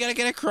 How are we gonna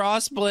get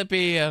across,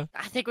 Blippi?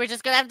 I think we're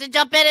just gonna have to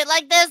jump in it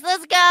like this.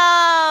 Let's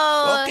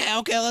go!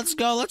 Okay, let's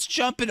go. Let's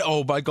jump in.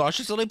 Oh my gosh,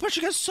 it's literally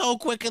pushing us so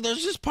quick, and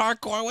there's just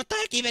parkour. What the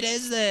heck even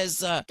is this?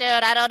 Dude,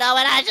 I don't know,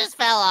 and I just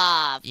fell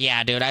off.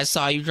 Yeah, dude, I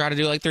saw you try to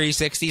do like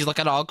 360s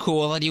looking all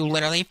cool, and you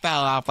literally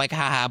fell off. Like,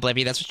 haha,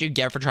 Blippi, that's what you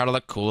get for trying to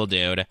look cool,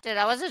 dude. Dude,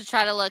 I wasn't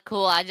trying to look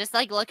cool. I just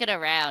like looking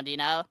around, you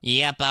know?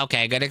 Yep,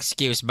 okay, good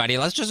excuse, buddy.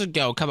 Let's just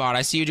go. Come on,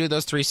 I see you do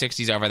those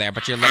 360s over there,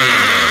 but you're literally...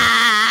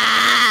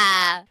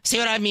 See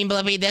what I mean,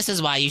 Blippi? This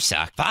is why you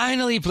suck.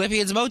 Finally,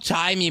 Blippi, it's about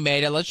time you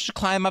made it. Let's just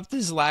climb up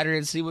this ladder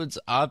and see what's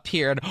up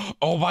here. And,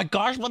 oh my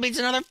gosh, Blippi, it's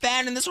another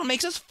fan, and this one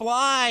makes us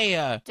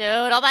fly. Dude,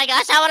 oh my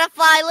gosh, I want to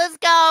fly. Let's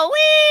go.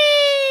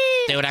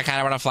 Whee! Dude, I kind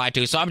of want to fly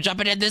too, so I'm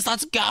jumping in this.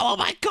 Let's go. Oh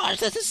my gosh,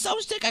 this is so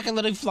sick. I can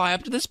literally fly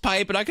up to this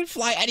pipe, and I can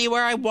fly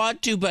anywhere I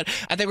want to, but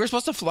I think we're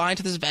supposed to fly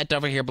into this vent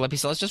over here, Blippi,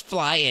 so let's just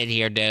fly in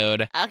here,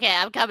 dude. Okay,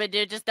 I'm coming,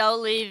 dude. Just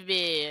don't leave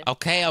me.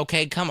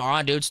 Okay, come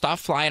on, dude. Stop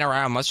flying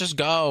around. Let's just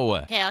go.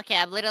 Okay,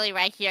 I'm literally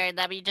right here, and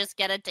let me just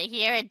get into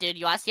here, and dude,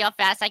 you want to see how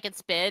fast I can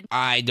spin?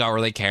 I don't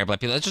really care,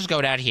 Blippi. Let's just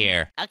go down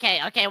here.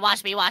 Okay,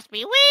 watch me.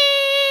 Whee!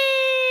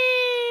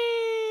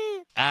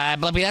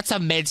 Blippi, that's a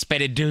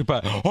mid-spinning dude,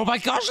 but oh my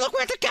gosh, look,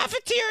 we're at the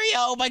cafeteria.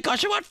 Oh my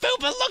gosh, I want food,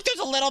 but look, there's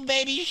a little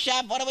baby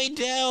chef. What do we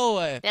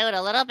do? Dude,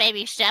 a little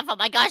baby chef. Oh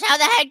my gosh, how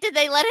the heck did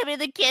they let him in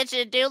the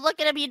kitchen, dude? Look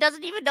at him, he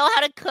doesn't even know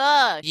how to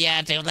cook.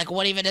 Yeah, dude, like,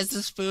 what even is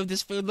this food?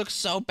 This food looks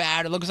so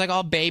bad. It looks like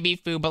all baby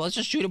food, but let's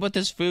just shoot him with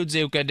this food,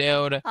 Zuka,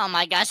 dude. Oh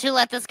my gosh, who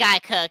let this guy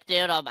cook,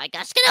 dude? Oh my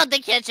gosh, get out the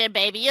kitchen,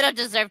 baby. You don't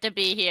deserve to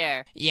be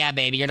here. Yeah,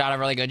 baby, you're not a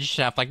really good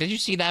chef. Like, did you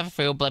see that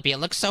food, Blippi? It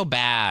looks so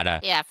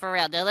bad. Yeah, for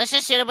real, dude. Let's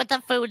just shoot him with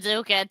the food,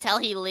 Zuka, until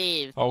he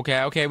leaves.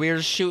 Okay,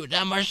 we're shooting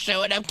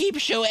him, keep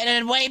shooting,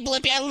 and wait,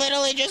 Blippi, I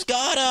literally just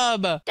got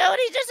him! Dude,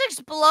 he just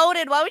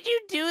exploded, why would you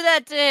do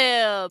that to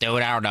him?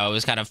 Dude, I don't know, it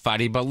was kind of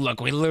funny, but look,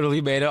 we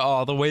literally made it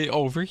all the way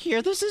over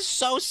here. This is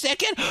so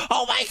sick, and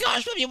oh my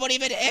gosh, Blippi, what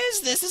even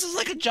is this? This is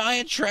like a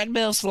giant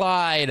treadmill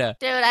slide.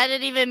 Dude, I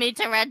didn't even mean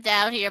to run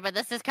down here, but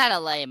this is kind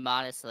of lame,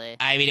 honestly.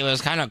 I mean, it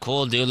was kind of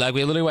cool, dude, like,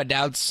 we literally went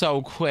down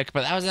so quick,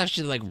 but that was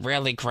actually, like,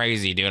 really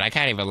crazy, dude, I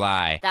can't even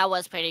lie. That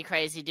was pretty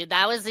crazy, dude.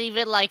 That was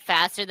even, like,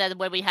 faster faster than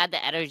when we had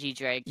the energy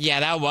drink. Yeah,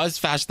 that was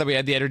faster than we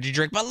had the energy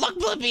drink. But look,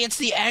 Blippi, it's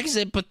the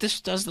exit. But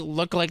this doesn't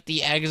look like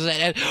the exit.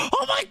 And,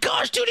 oh my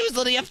gosh, dude, he was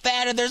literally a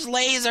fan and there's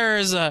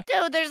lasers.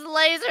 Dude, there's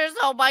lasers.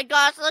 Oh my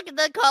gosh, look at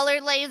the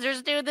colored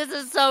lasers, dude. This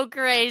is so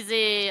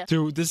crazy.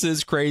 Dude, this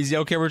is crazy.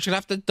 Okay, we're just gonna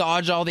have to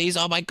dodge all these.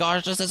 Oh my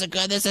gosh, this isn't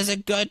good. This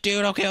isn't good,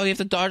 dude. Okay, we have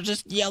to dodge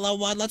this yellow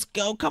one. Let's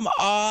go. Come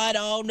on.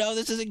 Oh no,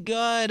 this isn't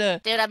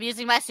good. Dude, I'm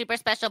using my super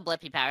special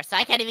Blippi power, so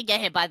I can't even get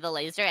hit by the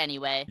laser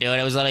anyway. Dude,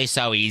 it was literally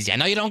so easy. I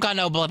know you don't got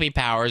no Blippi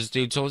powers,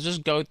 dude, so let's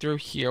just go through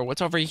here.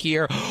 What's over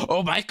here?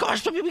 Oh my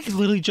gosh, maybe we can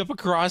literally jump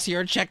across here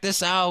and check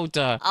this out.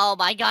 Oh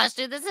my gosh,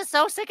 dude, this is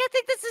so sick. I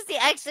think this is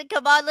the exit.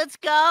 Come on, let's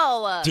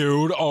go.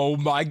 Dude, oh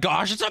my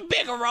gosh, it's a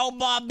big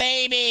robot,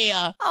 baby.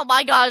 Oh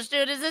my gosh,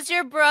 dude, is this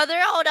your brother?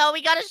 Oh no,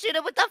 we gotta shoot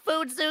him with the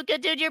food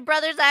zuka. Dude, your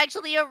brother's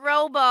actually a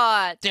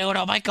robot. Dude,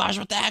 oh my gosh,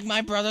 what the heck?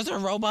 My brother's a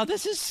robot.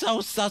 This is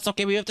so sus.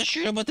 Okay, we have to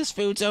shoot him with this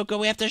food zuka.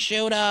 We have to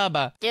shoot him.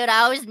 Dude,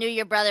 I always knew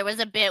your brother was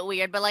a bit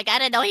weird, but like, I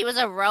didn't know he was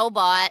a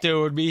robot.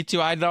 Dude, me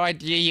too. I had no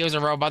idea he was a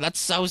robot. That's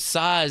so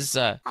sus.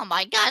 Oh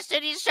my gosh,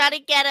 dude, he's trying to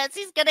get us.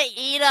 He's gonna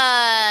eat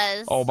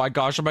us. Oh my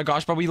gosh,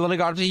 but we literally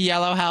got up to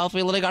yellow health.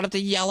 We literally got up to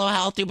yellow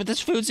health, dude, but this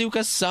food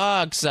zuka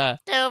sucks.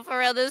 Dude, for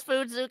real, this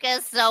food zuka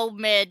is so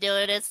mid,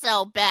 dude. It's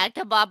so bad.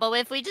 Come on, but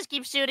if we just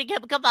keep shooting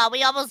him, come on,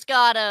 we almost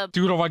got him.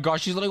 Dude, oh my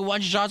gosh, he's literally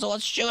one shot, so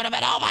let's shoot him.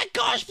 And oh my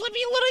gosh, Blippi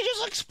literally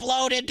just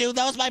exploded, dude.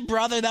 That was my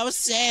brother. That was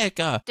sick.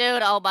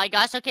 Dude, oh my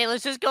gosh. Okay,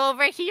 let's just go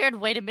over here and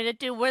wait a minute,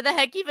 dude. Where the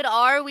heck even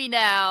are we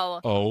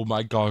now? Oh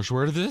my gosh,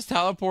 where did this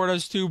teleport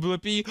us to,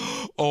 Blippi?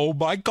 Oh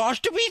my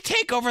gosh, did we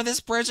take over this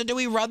prison? Did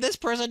we run this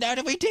prison down?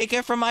 Did we take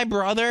it from my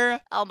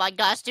brother? Oh my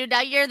gosh, dude,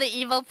 now you're the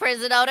evil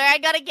prison owner. I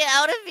gotta get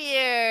out of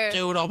here.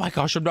 Dude, oh my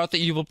gosh, I'm not the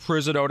evil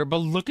prison owner, but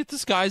look at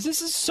this, guys.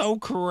 This is so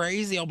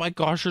crazy. Oh my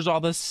gosh, there's all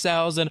the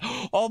cells, and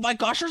oh my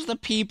gosh, there's the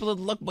people.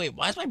 And look, wait,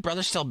 why is my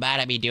brother still mad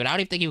at me, dude? I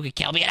don't even think you could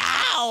kill me. And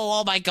ow!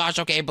 Oh my gosh,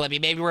 okay,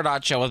 Blippi, maybe we're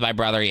not chill with my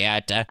brother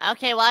yet.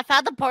 Okay, well, I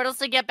found the portals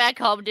to get back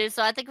home, dude,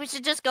 so I think we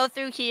should just go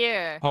through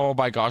here. Oh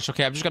my gosh,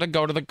 okay, I'm just gonna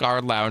go to the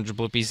guard lounge,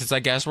 Blippi, since I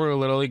guess we're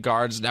literally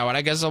guards now, and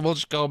I guess we'll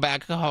just go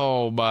back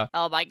home.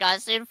 Oh my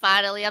gosh, dude,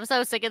 finally. I'm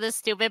so sick of this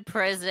stupid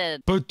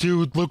prison. But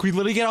dude, look, we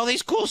literally get all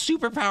these cool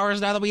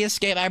superpowers now that we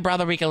escape my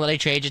brother. We can literally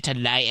change it to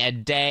night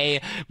and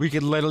day. We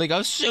can literally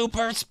go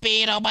super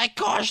speed. Oh my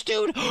gosh,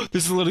 dude.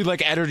 This is literally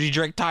like energy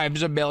drink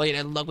times a million.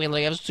 And look, we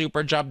literally have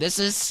super jump. This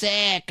is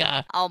sick.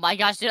 Oh my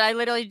gosh, dude, I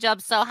literally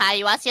jumped so high.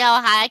 You want to see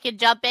how high I can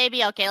jump,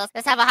 baby? Okay,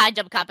 let's have a high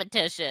jump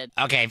competition.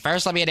 Okay,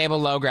 first let me enable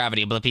low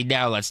gravity, Blippi.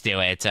 Now let's do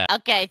it.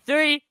 Okay,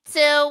 3, 2,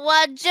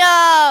 1,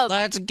 jump!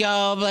 Let's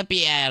go,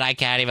 Blippi. And I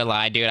can't even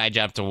lie, dude. I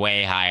jumped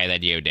way higher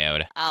than you,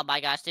 dude. Oh my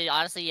gosh, dude,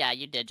 honestly, yeah,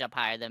 you did jump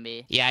higher than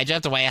me. Yeah, I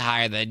jumped way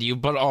higher than you,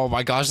 but oh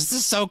my gosh, this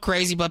is so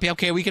crazy, Blippi.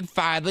 Okay, we can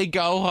finally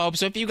go home.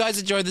 So if you guys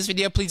enjoyed this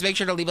video, please make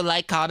sure to leave a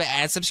like, comment,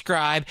 and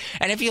subscribe.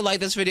 And if you like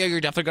this video,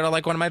 you're definitely gonna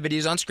like one of my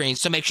videos on screen,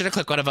 so make sure to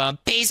click one of them.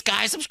 Peace,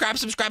 guys. Subscribe.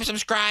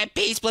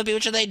 Peace, Blippi.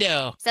 What should they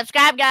do?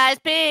 Subscribe, guys.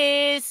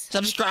 Peace.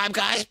 Subscribe,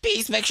 guys.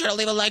 Peace. Make sure to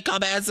leave a like,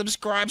 comment, and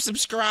subscribe.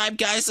 Subscribe,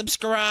 guys.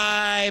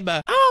 Subscribe.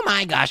 Oh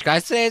my gosh,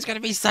 guys. Today is gonna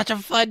be such a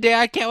fun day.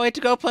 I can't wait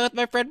to go play with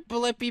my friend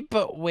Blippi.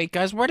 But wait,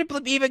 guys, where did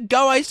Blippi even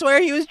go? I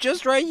swear he was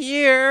just right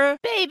here.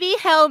 Baby,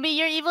 help me.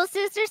 Your evil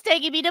sister's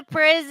taking me to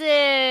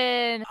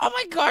prison. Oh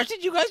my gosh,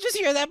 did you guys just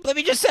hear that?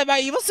 Blippi just said my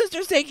evil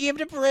sister's taking him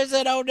to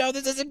prison. Oh no,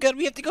 this isn't good.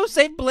 We have to go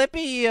save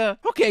Blippi.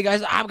 Okay,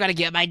 guys, I'm gonna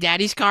get my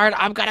daddy's card.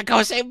 I'm gonna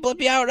go save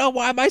Blippi. I don't know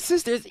why my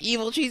sister's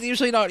evil. She's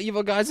usually not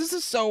evil, guys. This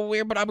is so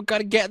weird, but I'm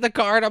gonna get the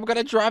card. I'm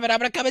gonna drive it. I'm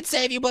gonna come and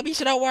save you, Blippi,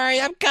 so don't worry.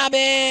 I'm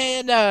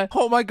coming.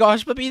 Oh my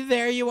gosh, Blippi,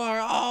 there you are.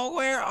 Oh,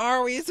 where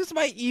are we? Is this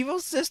my evil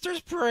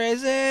sister's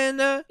prison?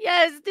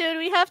 Yes, dude,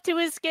 we have to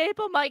escape.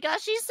 Oh my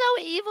gosh, she's so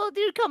evil,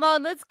 dude. Come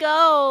on, let's go.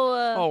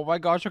 Oh my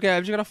gosh, okay,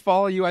 I'm just gonna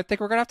follow you. I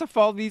think we're gonna have to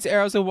follow these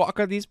arrows and walk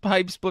on these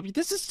pipes, Blippi.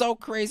 This is so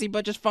crazy,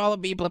 but just follow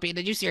me, Blippi.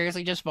 Did you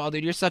seriously just follow,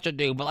 dude? You're such a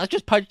noob. But let's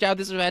just punch down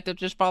this event and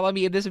just follow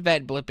me in this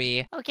event,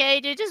 Blippi. Okay,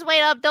 dude, just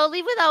wait up. Don't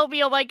leave without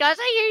me. Oh my gosh,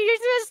 I hear your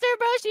sister,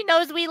 bro. She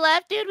knows we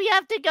left, dude. We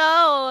have to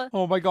go.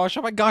 Oh my gosh,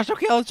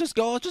 okay, let's just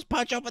go. Let's just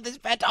punch open this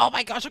vent. Oh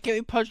my gosh, okay,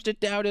 we punched it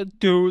down. And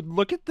dude,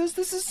 look at this.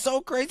 This is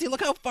so crazy.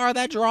 Look how far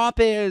that drop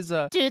is.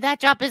 Dude, that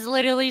drop is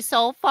literally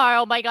so far.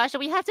 Oh my gosh, and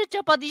we have to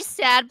jump on these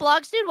sand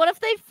blocks, dude. What if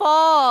they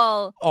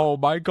fall? Oh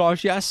my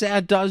gosh, yeah,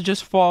 sand does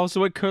just fall,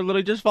 so it could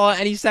literally just fall at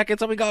any second.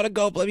 So we gotta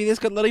go, Blippi. This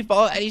could literally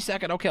fall at any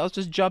second. Okay, let's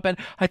just jump in.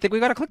 I think we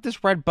gotta click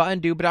this red button,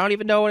 dude, but I don't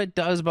even know what it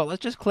does, but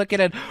let's just click it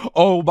in.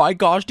 Oh my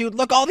gosh, dude,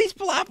 look, all these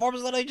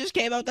platforms literally just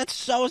came out. That's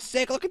so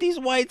sick. Look at these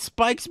white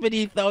spikes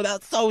beneath, though.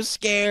 That's so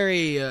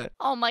scary.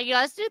 Oh my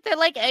gosh, dude, they're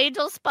like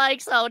angel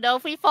spikes. Oh no,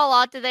 if we fall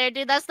onto there,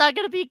 dude, that's not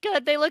gonna be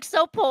good. They look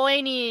so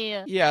pointy.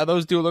 Yeah,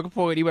 those do look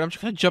pointy, but I'm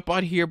just gonna jump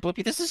on here,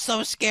 Blippi. This is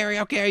so scary.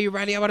 Okay, are you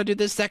ready? I want to do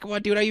this second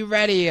one, dude. Are you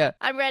ready?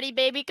 I'm ready,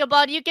 baby. Come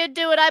on, you can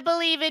do it. I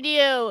believe in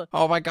you.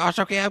 Oh my gosh,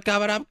 okay, I'm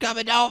coming.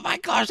 Oh my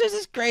gosh, this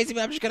is crazy,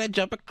 but I'm just gonna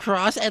jump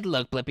across, and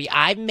look, Blippi,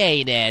 I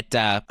made it.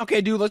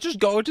 Okay, dude, let's just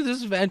go into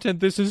this vent, and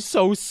this is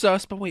so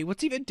sus, but wait,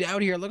 what's even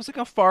down here? It looks like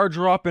a far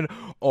drop, and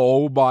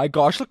oh my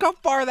gosh, look how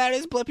far that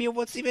is, Blippi, and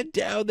what's even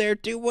down down there,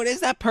 dude? What is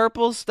that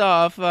purple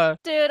stuff?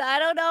 Dude, I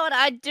don't know, and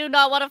I do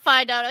not want to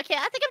find out. Okay,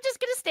 I think I'm just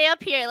gonna stay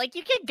up here. Like,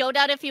 you can go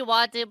down if you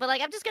want to, but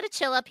like, I'm just gonna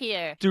chill up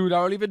here. Dude, I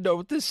don't even know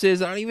what this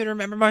is. I don't even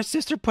remember my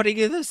sister putting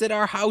this in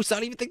our house. I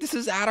don't even think this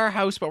is at our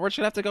house, but we're just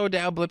gonna have to go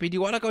down, Blippi. Do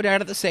you want to go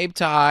down at the same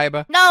time?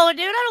 No,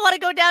 dude, I don't want to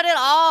go down at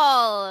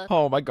all.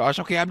 Oh my gosh.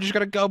 Okay, I'm just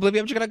gonna go, Blippi.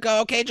 I'm just gonna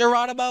go. Okay,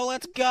 Geronimo,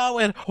 let's go.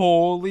 And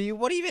holy,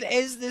 what even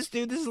is this,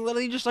 dude? This is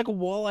literally just like a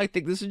wall, I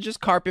think. This is just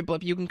carpet,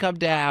 Blippi. You can come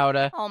down.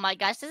 Oh my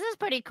gosh, this is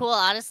pretty cool,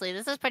 honestly.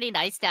 This is pretty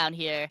nice down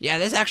here. Yeah,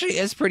 this actually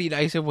is pretty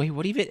nice. And wait,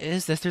 what even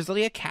is this? There's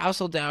literally a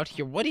castle down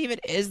here. What even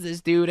is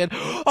this, dude? And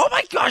oh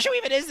my gosh, who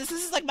even is this?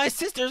 This is like my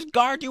sister's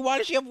guard, dude. Why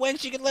does she have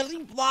wings? She can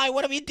literally fly.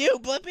 What do we do,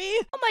 Blippi?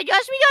 Oh my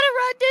gosh, we gotta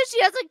run, dude.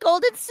 She has a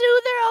golden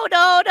soother. Oh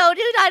no,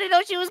 dude, I didn't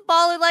know she was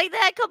balling like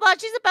that. Come on,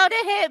 she's about to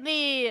hit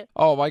me.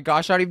 Oh my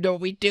gosh, I don't even know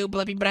what we do,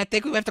 Blippi, but I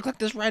think we have to click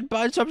this red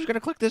button, so I'm just gonna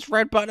click this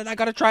red button, and I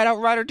gotta try it out,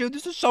 Ryder, dude.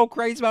 This is so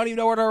crazy. I don't even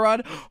know where to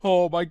run.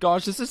 Oh my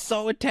gosh, this is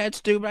so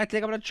intense, dude, but I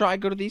think I'm gonna try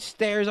and go to these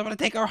stairs. I'm gonna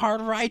take her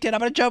hard right, and I'm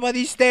gonna jump on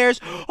these stairs.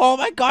 Oh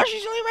my gosh,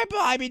 she's really right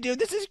behind me, dude.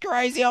 This is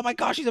crazy. Oh my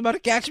gosh, she's about to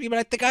catch me, but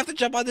I think I have to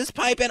jump on this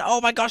pipe, and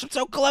oh my gosh, I'm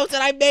so close,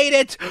 and I made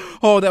it.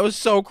 Oh, that was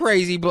so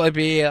crazy,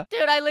 Blippi.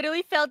 Dude, I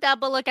literally fell down,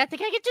 but look, I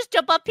think I can just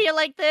jump up here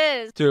like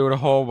this. Dude,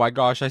 oh my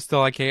gosh, I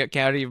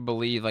can't even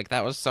believe, like,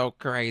 that was so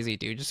crazy,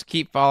 dude. Just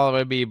keep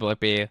following me,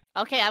 Blippi.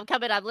 Okay, I'm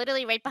coming. I'm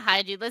literally right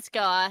behind you. Let's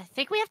go. I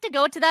think we have to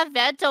go to that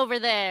vent over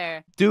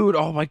there. Dude,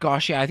 oh my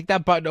gosh, yeah, I think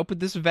that button opened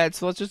this vent,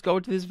 so let's just go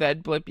into this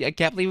vent, Blippi. I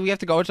can't believe we have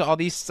to go into all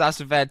these sus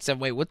vents, and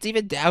wait, what's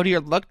even down here?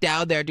 Look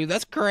down there, dude,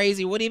 that's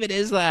crazy. What even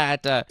is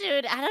that?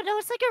 Dude, I don't know.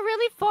 It's like a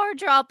really far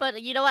drop,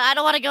 but you know what? I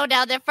don't want to go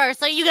down there first,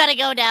 so you gotta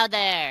go down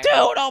there. Dude,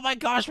 oh my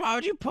gosh, why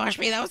would you push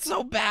me? That was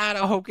so bad.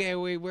 Okay,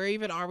 wait, where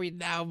even are we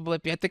now,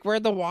 Blippi? I think we're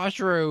in the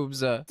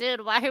washrooms.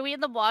 Dude, why are we in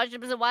the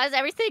washrooms, and why is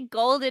everything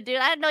golden, dude?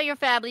 I didn't know your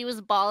family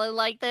was balling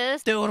like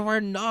this. Dude, we're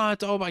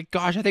not. Oh my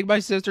gosh, I think my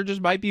sister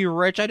just might be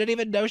rich. I didn't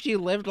even know she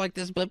lived like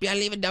this, Blippi. I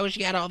didn't even know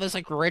she had all this,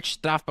 like, rich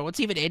stuff. But what's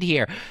even in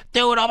here?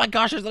 Dude, oh my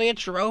gosh, there's literally a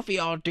trophy.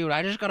 Oh, dude,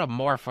 I just got a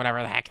morph,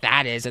 whatever the heck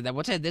that is. And then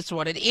what's in this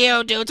one? And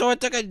ew, dude, someone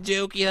took a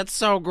dookie. That's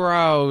so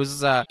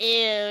gross.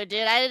 Ew,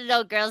 dude, I didn't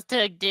know girls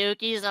took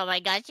dookies. Oh my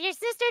gosh, your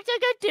sister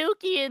took a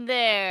dookie in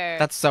there.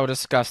 That's so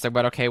disgusting.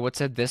 But okay,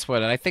 what's in this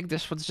one? And I think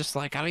this one's just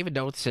like, I don't even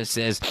know what this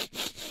is.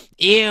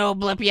 Ew,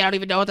 Blippi, I don't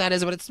even know what that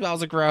is, but it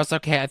smells gross.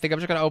 Okay, I think I'm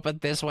just gonna open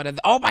this one. And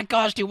oh my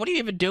gosh, dude, what are you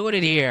even doing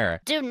in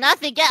here? Do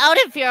nothing. Get out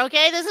of here,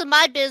 okay? This is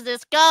my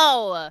business.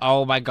 Go.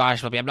 Oh my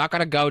gosh, Blippi, I'm not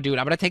gonna go, dude.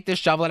 I'm gonna take this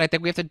shovel, and I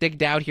think we have to dig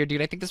down here,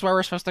 dude. I think this is where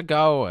we're supposed to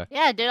go.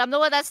 Yeah, dude, I'm the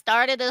one that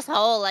started this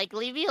hole. Like,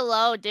 leave me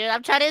alone, dude.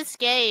 I'm trying to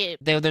escape.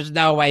 Dude, there's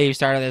no way you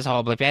started this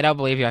hole, Blippi. I don't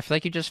believe you. I feel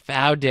like you just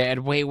found it.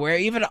 And wait, where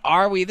even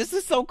are we? This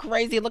is so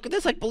crazy. Look at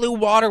this, like, blue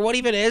water. What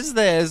even is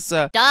this?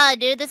 Duh,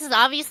 dude, this is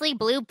obviously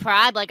blue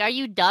prime. Like, are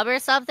you dumb or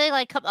something?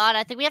 Like, come on.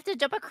 I think we have to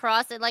jump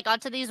across it, like,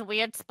 onto these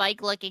weird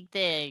spike-looking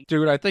things.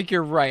 Dude, I think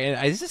you're right.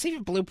 And is this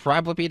even blue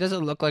prime, Blippi? It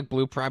doesn't look like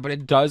blue prime, but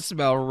it does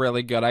smell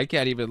really good. I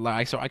can't even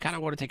lie. So I kind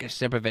of want to take a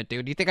sip of it,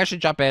 dude. Do you think I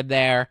should jump in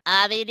there?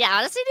 I mean, yeah,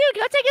 honestly,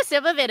 dude, go take a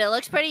sip of it. It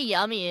looks pretty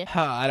yummy.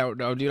 I don't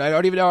know, dude. I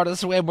don't even know how to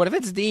swim. What if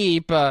it's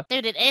deep?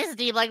 Dude, it is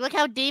deep. Like, look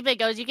how deep it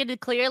goes. You can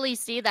clearly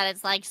see that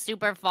it's, like,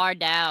 super far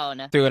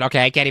down. Dude,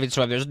 okay, I can't even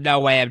swim. There's no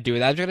way I'm doing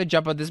that. I'm just gonna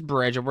jump on this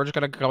bridge, and we're just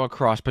gonna go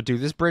across. But,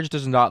 dude, this bridge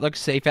does not look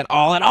safe at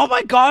all. And, oh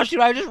my gosh, dude,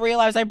 I just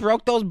realized I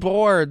broke those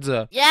boards.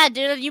 Yeah,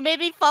 dude, you made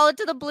me fall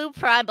into the blue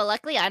prime, but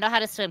luckily I know how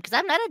to swim, because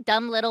I'm not a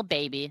dumb little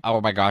baby.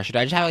 Oh my gosh, dude,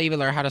 I just haven't even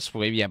learned how to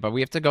swim yet, but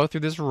we have to go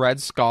through this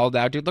red skull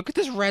now. Dude, look at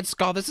this red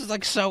skull. This is,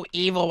 like, so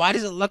evil. Why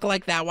does it look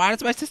like that? Why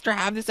does my sister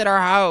have this in our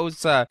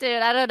house?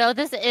 Dude, I don't know.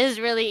 This is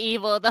really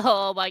evil, though.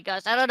 Oh my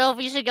gosh. I don't know if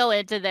we should go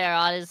into there,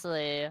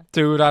 honestly.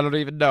 Dude, I don't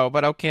even know,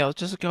 but okay, let's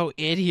just go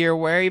in here.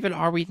 Where even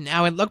are we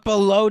now? And look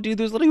below, dude.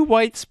 There's little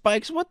white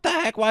spikes. What the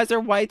heck? Why is there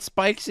white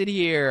spikes in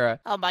here?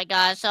 Oh my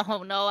gosh.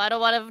 Oh no, I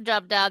don't want to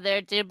jump down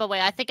there, dude. But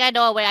wait, I think I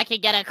know a way I can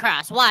get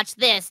across. Watch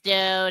this,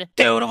 dude.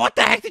 Dude, what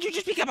the heck? Did you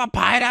just become a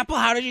pineapple?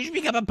 How did you just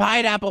become a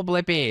pineapple,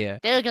 Blippi?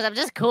 Dude, because I'm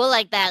just cool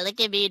like that. Look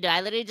at me, dude.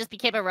 I literally just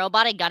became a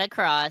robot and got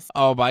across.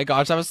 Oh my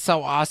gosh, that was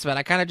so awesome. And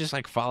I kind of just,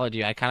 like, followed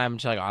you. I kind of am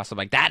just, like, awesome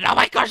like that. Oh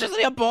my gosh, there's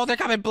like a boulder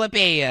coming,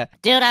 Blippi.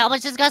 Dude, I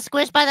almost just got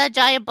squished by that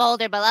giant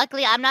boulder, but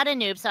luckily I'm not a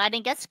noob, so I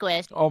didn't get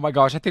squished. Oh my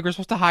gosh, I think we're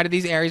supposed to hide in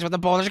these areas when the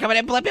boulders are coming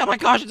in, Blippi. Oh my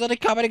gosh, it's literally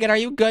coming again. Are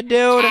you good,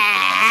 dude?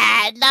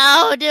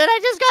 No, dude, I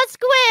just got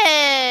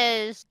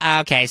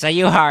squished. Okay, so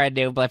you are a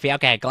noob, Blippi.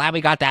 Okay, glad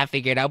we got that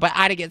figured out, but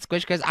I didn't get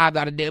squished because I'm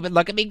not a noob. And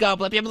look at me go,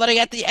 Blippi. I'm literally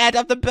at the end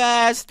of the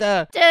best. Dude,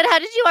 how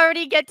did you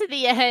already get to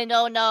the end?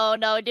 Oh,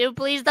 no, dude.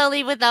 Please don't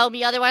leave without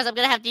me. Otherwise, I'm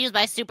going to have to use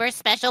my super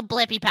special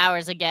Blippi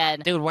powers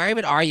again. Dude, where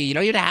even are you? You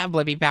don't even have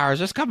Blippi powers.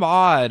 Just come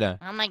on.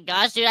 Oh, my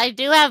gosh, dude. I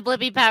do have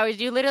Blippi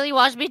powers. You literally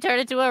watched me turn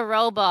into a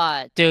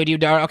robot. Dude, you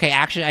don't? Okay,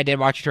 actually, I did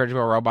watch you turn into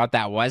a robot.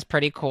 That was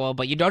pretty cool,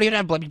 but you don't even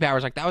have Blippi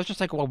powers. Like, that was just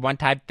like a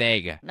one-time thing.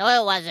 No,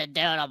 it wasn't,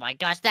 dude. Oh, my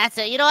gosh. That's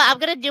it. You know what? I'm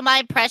going to do my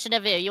impression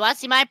of you. You want to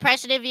see my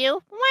impression of you? Wah,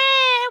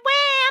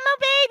 wah, I'm a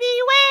baby.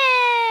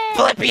 Wah.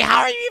 Blippi,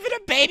 how are you even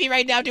a baby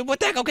right now, dude? What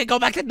the heck? Okay, go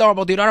back to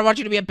normal, dude. I don't want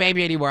you to be a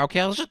baby anymore,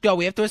 okay? Let's just go.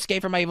 We have to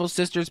escape from my evil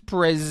sister's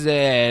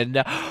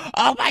prison.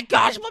 Oh my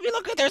gosh, Blippi,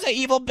 look, there's an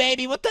evil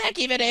baby. What the heck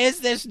even is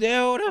this,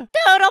 dude? Dude,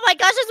 oh my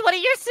gosh, it's one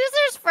of your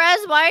sister's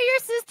friends. Why are your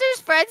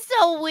sister's friends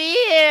so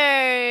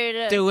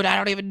weird? Dude, I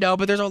don't even know,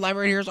 but there's a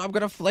lever in here, so I'm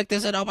gonna flick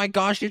this, and oh my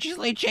gosh, dude, she's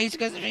like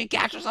chasing us. If she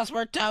catches us,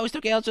 we're toast.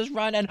 Okay, let's just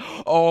run, and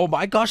oh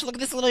my gosh, look at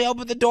this. Literally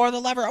open the door, the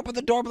lever, open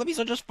the door, Blippi,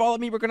 so just follow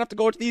me. We're gonna have to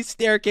go to these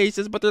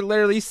staircases, but they're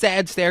literally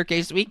sad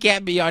staircases. We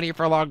can't be on here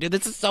for long, dude.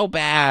 This is so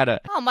bad.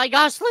 Oh my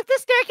gosh, look, the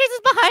staircase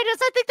is behind us.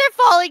 I think they're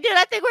falling, dude.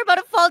 I think we're about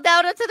to fall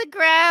down onto the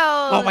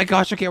ground. Oh my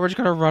gosh, okay, we're just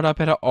gonna run up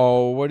and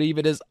oh, what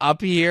even is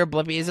up here,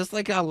 Blippi? Is this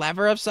like a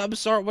lever of some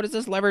sort? What does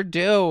this lever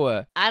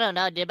do? I don't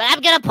know, dude, but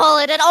I'm gonna pull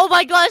it, and oh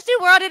my gosh, dude,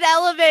 we're on an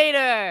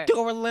elevator. Dude,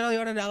 we're literally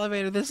on an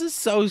elevator. This is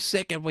so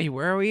sick. And wait,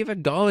 where are we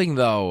even going,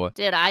 though?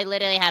 Dude, I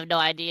literally have no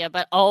idea,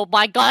 but oh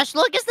my gosh,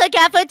 look, it's the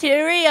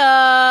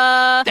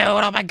cafeteria. Dude,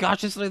 oh my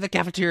gosh, it's literally the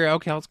cafeteria.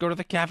 Okay, let's go to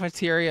the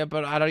cafeteria,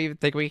 but I don't even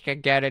think we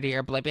can get in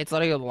here, Blippi. It's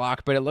literally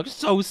locked, but it looks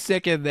so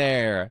sick in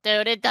there.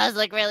 Dude, it does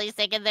look really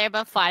sick in there,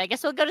 but fine. I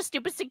guess we'll go to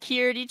stupid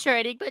security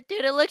training, but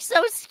dude, it looks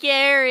so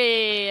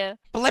scary.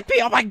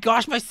 Blippi, oh my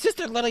gosh, my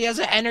sister literally has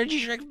an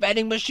energy drink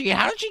vending machine.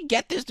 How did she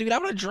get this, dude? I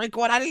want to drink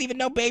one. I didn't even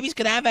know babies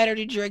could have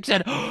energy drinks.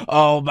 And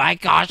oh my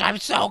gosh, I'm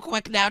so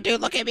quick now,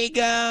 dude. Look at me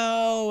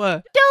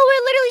go. Dude,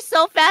 we're literally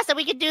so fast that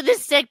we can do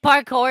this sick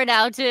parkour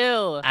now,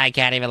 too. I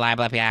can't even lie,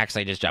 Blippi. I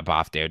actually just jump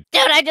off, dude.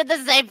 Dude, I did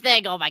the same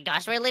thing. Oh my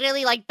gosh, we're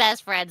literally like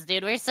best friends,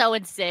 dude. We're so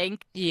in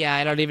sync. Yeah,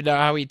 I don't even know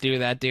how we do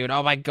that, dude.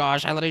 Oh my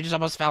gosh, I literally just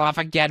almost fell off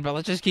again, but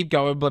let's just keep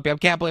going, Blippi. I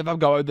can't believe I'm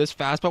going this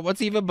fast, but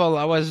what's even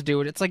below us,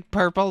 dude? It's like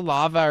purple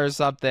lava or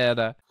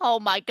something. Oh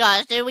my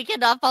gosh, dude, we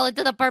cannot fall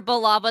into the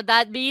purple lava.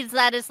 That means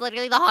that it's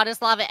literally the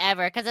hottest lava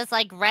ever, because it's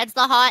like red's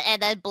the hot,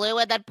 and then blue,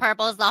 and then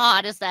purple is the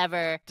hottest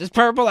ever. Is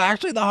purple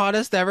actually the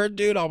hottest ever,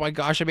 dude? Oh my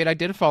gosh, I mean, I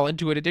did fall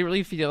into it. It didn't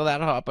really feel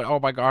that hot, but oh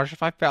my gosh,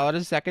 if I fell it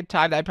a second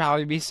time, that'd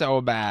probably be so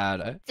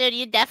bad. Dude,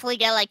 you definitely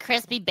get like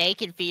crispy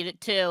bacon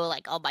feet too.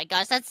 Like, oh my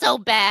gosh, that's so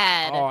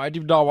bad. Oh, I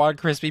do not want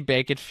crispy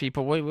bacon feet,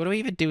 but what do we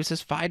even do? It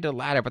says find a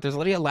ladder, but there's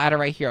literally a ladder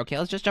right here. Okay,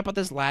 let's just jump on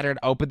this ladder and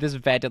open this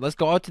vent, and let's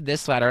go out to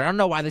this ladder. I don't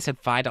know why they said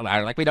find a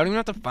ladder. Like, we don't even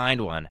have to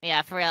find one.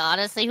 Yeah, for real,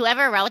 honestly,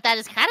 whoever wrote that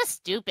is kind of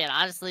stupid,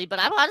 honestly, but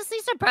I'm honestly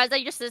surprised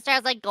that your sister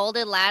has like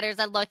golden ladders,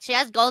 and look, she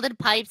has golden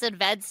pipes and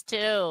vents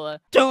too.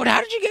 Dude,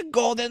 how did you get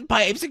golden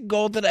pipes and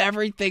golden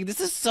everything?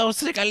 This is so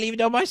sick. I didn't even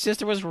know my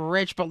sister was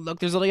rich, but look,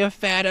 there's only a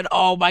fan, and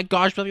oh my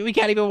gosh, we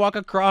can't even walk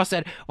across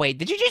it. Wait,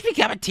 did you just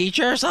become a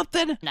teacher or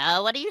something?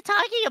 No, what are you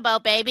talking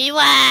about, baby?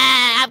 Wah!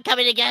 I'm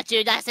coming to get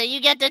you. That's it.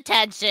 You get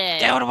detention.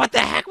 Dude, what the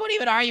heck? What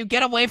even are you?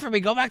 Get away from me.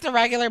 Go back to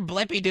regular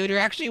Blippi, dude. You're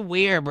actually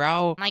weird, bro.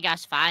 Oh my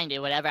gosh, fine,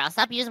 dude. Whatever. I'll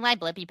stop using my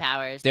Blippi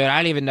powers. Dude, I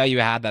didn't even know you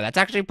had that. That's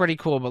actually pretty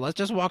cool, but let's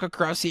just walk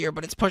across here,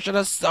 but it's pushing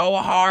us so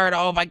hard.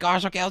 Oh my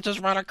gosh. Okay, let's just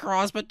run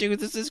across, but dude,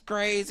 this is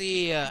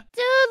crazy. Dude,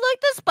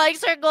 look, the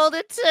spikes are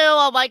golden too.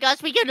 Oh my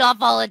gosh, we cannot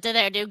fall into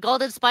there, dude.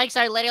 Golden spikes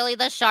are literally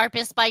the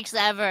sharpest spikes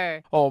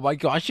ever. Oh my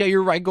gosh, yeah,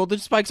 you're right. Golden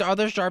spikes are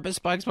the sharpest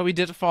spikes, but we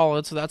didn't fall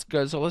in, so that's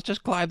good. So let's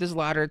just climb this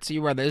ladder and see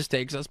where this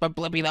takes us. But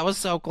Blippi, that was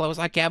so close.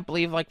 I can't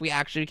believe like we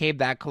actually came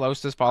that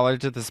close to falling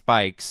into the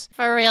spikes.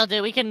 For real,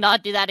 dude, we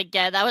cannot do that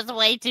again. That was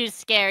way too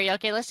scary.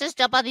 Okay, let's just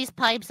jump on these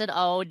pipes and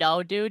oh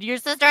no, dude, your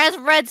sister has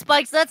red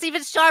spikes. That's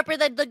even sharper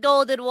than the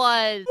golden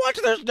one. What?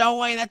 There's no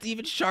way that's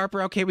even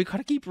sharper. Okay, we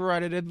gotta keep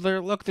running. And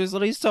look, there's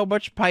literally so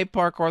much pipe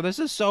parkour. This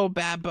is so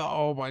bad, but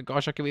oh my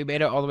gosh, okay, we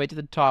made it all the way to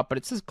the top, but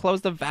it says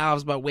close the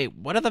valves. But wait,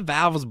 what are the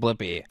valves,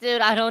 Blippi?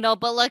 Dude, I don't know,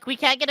 but look, we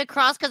can't get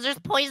across because there's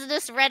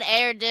poisonous red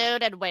air,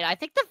 dude. And wait, I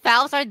think the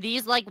valves are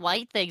these like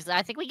white things.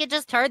 I think we can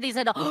just turn these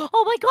into.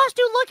 Oh my gosh,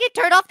 dude, look, it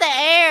turned off the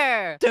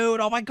air. Dude,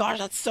 oh my gosh,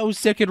 that's so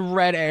sick in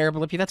red air,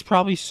 Blippi. That's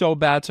probably so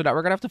bad. So now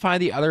we're gonna have to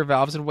find the other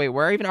valves. And wait,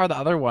 where even are the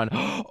other one?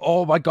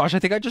 Oh my gosh, I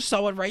think I just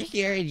saw one right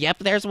here. Yep,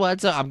 there's one.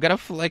 So I'm gonna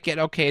flick it.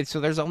 Okay, so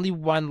there's only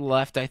one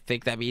left, I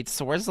think that means.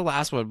 So where's the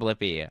last one,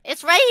 Blippi?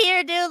 It's right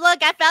here, dude. Look,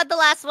 I found the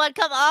last one.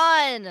 Come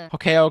on.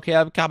 Okay,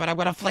 I'm coming. I'm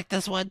gonna flick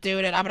this one,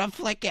 dude, and I'm gonna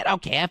flick it.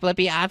 Okay,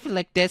 Blippi, I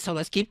flicked it, so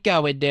let's keep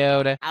going,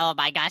 dude. Oh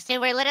my gosh,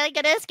 dude, we're literally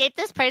gonna escape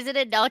this prison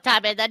in no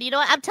time, and then, you know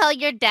what? I'm telling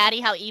your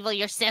daddy how evil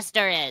your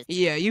sister is.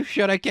 Yeah, you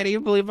should. I can't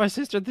even believe my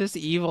sister this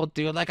evil,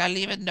 dude. Like, I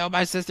didn't even know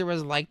my sister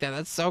was like that.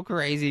 That's so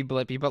crazy,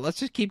 Blippi. But let's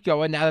just keep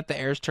going. Now that the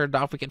air's turned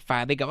off, we can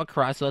finally go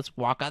across. So let's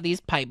walk on these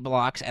pipe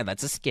blocks, and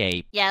let's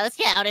escape. Yeah, let's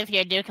get out of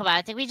here, dude. Come on,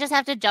 I think we just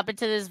have to jump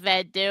into this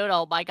vent, dude.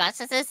 Oh my gosh,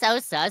 this is so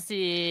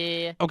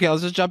sussy. Okay,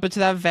 let's just jump into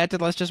that vent,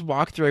 and let's just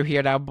walk through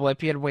here now,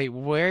 Blippi. And wait,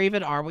 where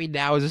even are we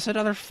now? Is this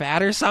another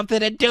fan or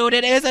something? And dude,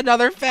 it is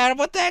another fan.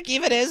 What the heck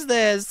even is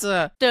this?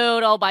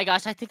 Dude, oh my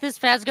gosh, I think this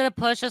fan's gonna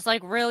push us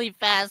like really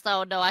fast.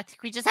 Oh no, I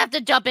think we just have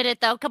to jump in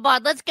it though. Come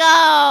on, let's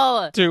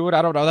go. Dude,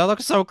 I don't know. That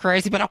looks so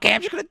crazy, but okay,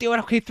 I'm just gonna do it.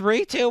 Okay,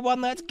 3, 2,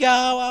 1, let's go.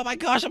 Oh my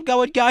gosh, I'm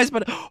going, guys,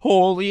 but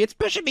holy, it's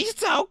pushing me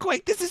so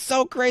quick. This is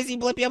so crazy,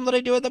 Blippi. I'm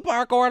literally doing the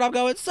parkour, and I'm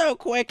going so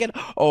quick, and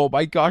oh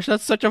my gosh,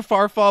 that's such such a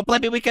far fall.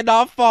 Blippi, we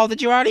cannot fall.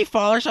 Did you already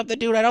fall or something,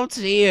 dude? I don't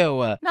see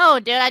you. No,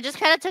 dude, I just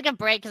kind of took a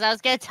break because I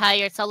was getting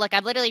tired. So look,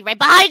 I'm literally right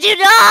behind you.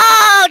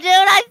 No, dude,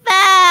 I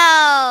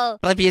fell.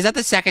 Blippi, is that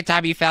the second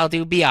time you fell,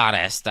 dude? Be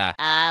honest.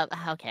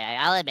 Okay,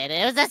 I'll admit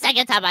it. It was the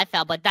second time I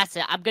fell, but that's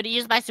it. I'm gonna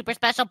use my super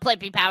special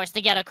Blippi powers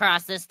to get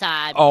across this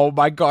time. Oh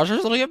my gosh,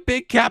 there's literally a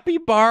big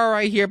capybara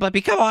right here,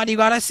 Blippi. Come on, you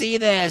gotta see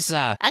this.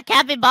 A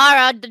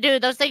capybara,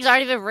 dude, those things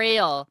aren't even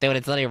real. Dude,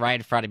 it's literally right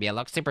in front of me. It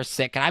looks super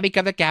sick. Can I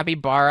become the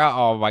capybara?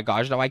 Oh my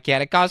gosh, no, I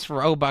can't. It costs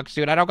Robux,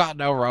 dude. I don't got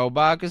no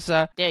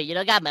Robux. Dude, you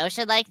don't got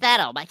motion like that?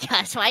 Oh my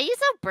gosh, why are you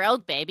so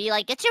broke, baby?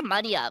 Like, get your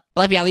money up.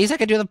 Blippi, at least I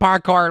can do the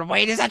parkour.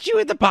 Wait, is that you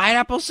in the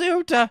pineapple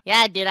suit?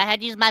 Yeah, dude, I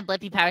had to use my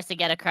Blippi powers to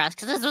get across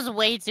because this was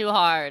way too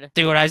hard.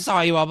 Dude, I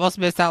saw you almost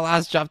miss that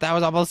last jump. That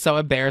was almost so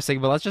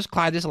embarrassing. But let's just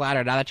climb this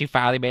ladder now that you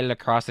finally made it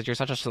across that you're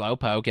such a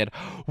slowpoke. And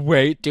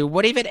wait, dude,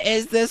 what even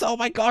is this? Oh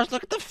my gosh,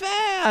 look at the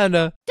fan.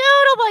 Dude,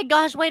 oh my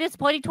gosh, wait, it's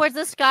pointing towards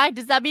the sky.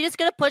 Does that mean it's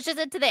gonna push us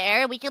into the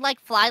air and we can, like,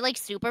 fly like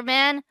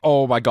Superman?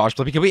 Oh my gosh,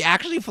 Blippi, can we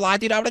actually fly,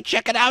 dude? I'm gonna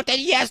check it out. And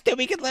yes, dude,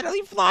 we can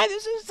literally fly.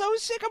 This is so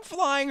sick. I'm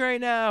flying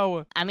right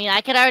now. I mean,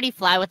 I could already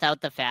fly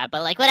without the fan,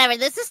 but, like, whatever.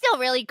 This is still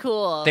really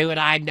cool. Dude,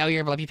 I know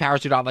your Blippi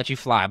powers do not let you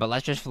fly, but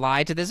let's just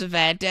fly to this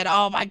event. And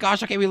oh my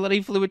gosh, okay, we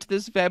literally flew into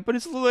this event, but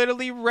it's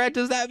literally red.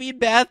 Does that mean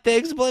bad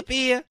things,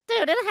 Blippi?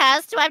 Dude, it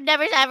has to. I've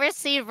never ever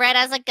seen red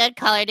as a good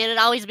color, dude. It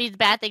always means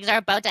bad things are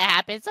about to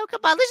happen. So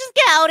come on, let's just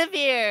get out of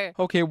here.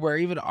 Okay, where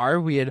even are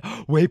we? And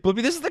wait,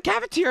 Blippi, this is the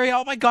cafeteria.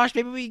 Oh my gosh,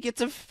 maybe we can get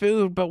some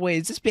food. But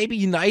wait, is this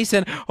baby nice?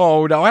 And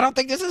oh no, I don't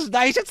think this is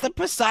nice. It's the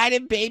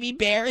Poseidon baby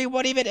berry.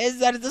 What even is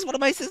that? Is this one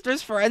of my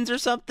sister's friends or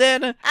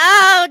something?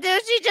 Oh,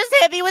 dude, she just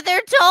hit me with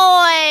her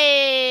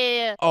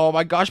toy. Oh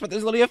my gosh, but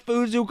there's literally a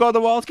food zook on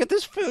the wall. Let's get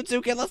this food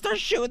zook and let's start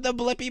shooting the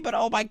Blippi. But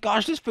oh my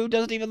gosh, this food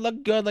doesn't even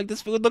look good. Like,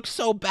 this food looks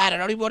so bad. I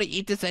don't even want to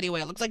eat this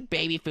anyway. It looks like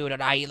baby food,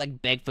 and I eat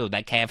like big food,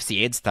 like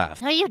KFC and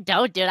stuff. No, you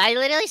don't, dude. I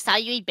literally saw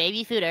you eat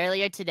baby food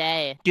earlier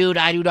today. Dude,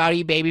 I do not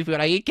eat baby food.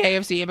 I eat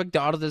KFC and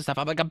McDonald's and stuff.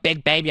 I'm like a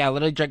big baby. I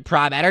literally drink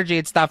Prime Energy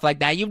and stuff like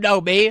that. You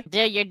know me.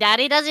 Dude, your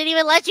daddy doesn't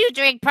even let you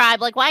drink Prime.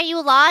 Like, why are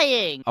you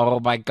lying? Oh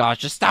my gosh,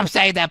 just stop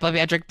saying that, Blippi.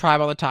 I drink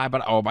Prime all the time,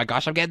 but oh my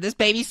gosh, I'm getting this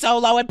baby so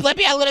low, and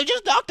Blippi, I literally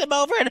just knocked him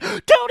over, and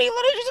Tony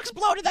literally just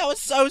exploded. That was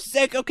so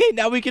sick. Okay,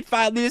 now we can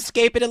finally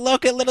escape it, and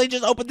look, it literally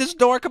just opened this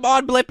door. Come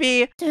on,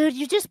 Blippi. Dude,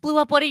 you just blew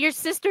up one of your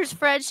sister's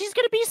friends. She's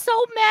gonna be so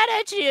mad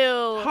at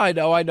you.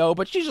 I know,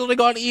 but she's only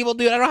gone evil,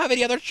 dude. I don't have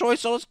any other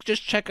choice, so let's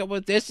just check out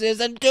what this is.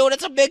 And dude,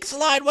 it's a big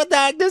slide. What the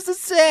heck? This is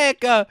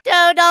sick. Dude,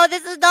 no,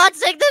 this is not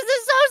sick. This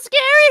is so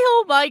scary.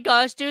 Oh my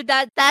gosh, dude,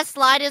 that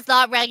slide is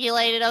not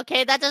regulated,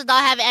 okay? That does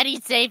not have any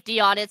safety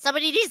on it.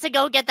 Somebody needs to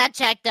go get that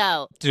checked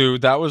out.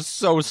 Dude, that was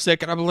so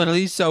sick, and I'm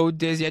literally so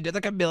dizzy. I did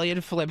like a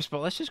million flips, but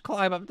let's just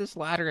climb up this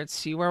ladder and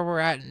see where we're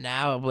at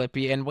now,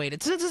 Blippi. And wait,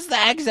 this is the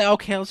exit.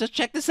 Okay, let's just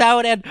check this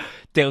out. And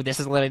dude, this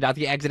is literally not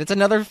the exit. It's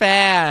another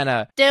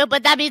fan. Dude,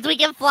 but that means we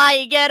can fly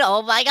again.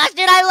 Oh my gosh,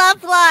 dude, I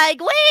love flying.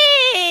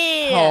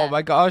 Whee! Oh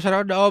my gosh, I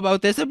don't know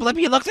about this. And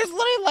Blippi, look, there's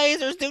literally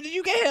lasers, dude. Did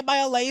you get hit by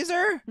a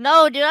laser?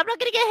 No, dude, I'm not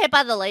gonna get hit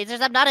by the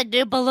lasers. I'm not a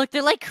noob, but look,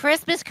 they're like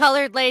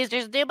Christmas-colored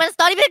lasers, dude, but it's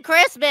not even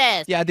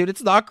Christmas. Yeah, dude,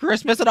 it's not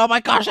Christmas. And oh my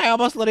gosh, I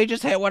almost literally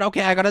just hit one.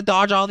 Okay, I gotta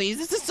dodge all these.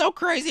 This is so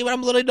crazy when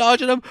I'm literally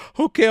dodging them.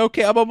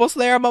 Okay, I'm almost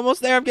there.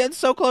 I'm getting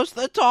so close to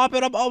the top,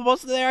 and I'm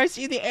almost there. I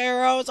see the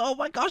arrows. Oh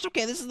my gosh,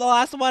 okay, this is the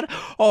last one.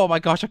 Oh my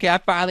gosh, okay, I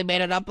finally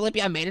made it up,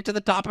 Blippi. I made it to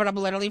the top, and I'm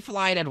literally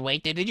flying. And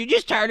wait, dude, did you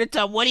just turn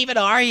into what even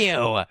are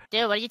you?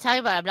 Dude, what are you talking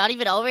about? I'm not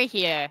even over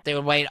here.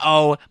 Dude, wait,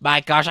 oh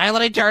my gosh, I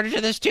literally turned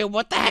into this too.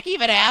 What the heck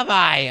even am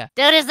I?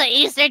 Dude, it's the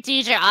Easter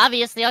teacher,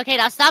 obviously. Okay,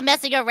 now stop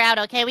messing around,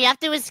 okay? We have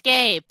to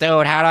escape.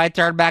 Dude, how do I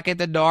turn back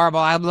into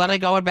normal? I'm literally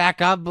going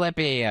back up,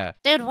 Blippi.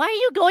 Dude, why are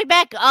you going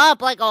back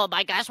up? Like, oh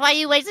my gosh, why are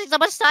you wasting so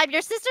much time?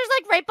 Your sister's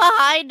like right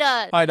behind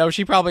us. I know,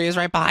 she probably is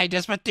right behind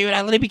us, but dude,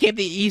 I literally became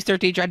the Easter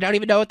teacher. I don't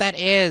even know what that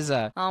is.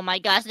 Oh my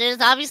gosh, dude,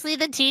 it's obviously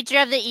the teacher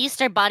of the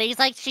Easter bunnies.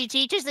 Like, she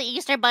teaches the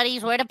Easter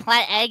bunnies where to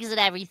plant eggs and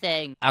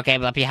everything. Okay,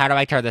 Blippi, how do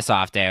I turn this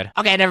off, dude?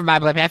 Okay, never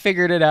mind, Blippi, I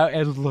figured it out.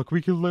 And look,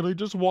 we can literally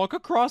just walk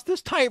across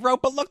this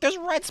tightrope, but look, there's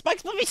red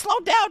spikes. Blippi, slow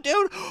down,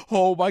 dude.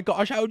 Oh my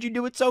gosh, how'd you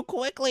do it so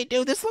quickly,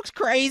 dude? This looks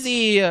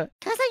crazy.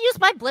 Because I use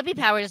my Blippi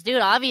powers,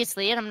 dude,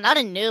 obviously, and I'm not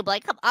a noob.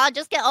 Like, come on,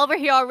 just get over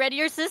here already.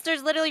 Your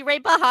sister's literally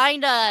right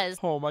behind us.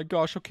 Oh my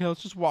gosh, okay,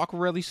 let's just walk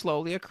really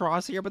slowly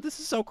across here, but this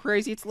is so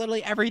crazy. It's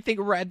literally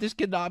everything red. This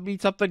cannot be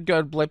something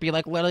good, Blippi.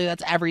 Like, literally,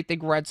 that's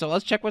everything red. So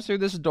let's check what's through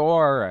this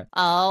door.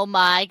 Oh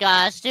my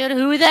gosh, dude,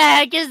 who the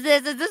heck is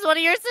this? Is this one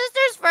of your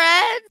sister's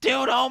friends?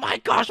 Dude, oh my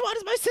gosh, why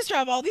does my sister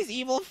have all these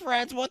evil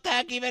friends? What the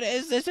heck even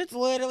is this? It's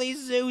literally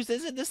Zeus. This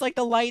Isn't this like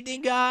the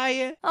lightning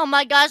guy? Oh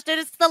my gosh, dude,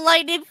 it's the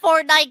lightning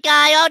Fortnite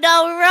guy. Oh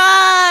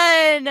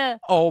no, run!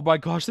 Oh my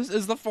gosh, this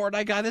is the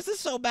Fortnite guy. This is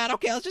so bad.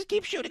 Okay, let's just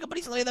keep shooting him, but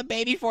he's literally the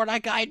baby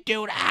Fortnite guy.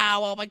 Dude,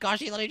 ow. Oh my gosh,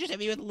 he literally just hit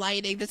me with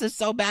lightning. This is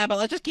so bad, but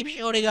let's just keep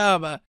shooting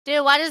him.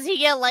 Dude, why does he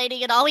get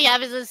lightning and all we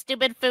have is a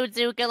stupid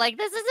Foodzuka? Like,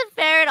 this isn't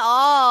fair at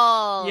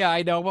all. Yeah,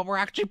 I know, but we're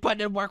actually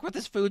putting in work with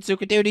this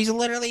Foodzuka, dude. He's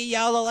literally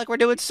yellow, like we're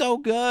doing so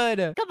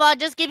good. Come on,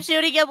 just keep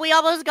shooting him. We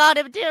almost got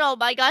him, dude. Oh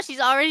my gosh, he's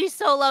already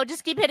so low.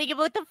 Just keep hitting him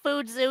with the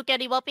Foodzuka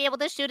and he won't be able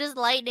to shoot his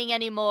lightning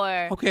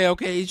anymore.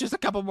 Okay, he's just a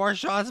couple more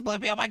shots,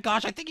 Blippi. Oh my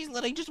gosh, I think he's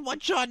literally just one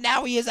shot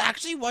now. He is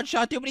actually one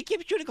shot, dude, but he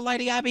keeps shooting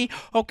lightning at me.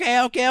 Okay,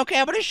 I'm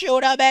gonna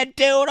shoot him, and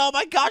dude, oh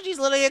my gosh, he's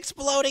literally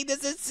exploding.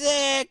 This is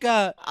sick.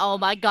 Oh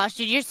my gosh,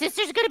 dude, your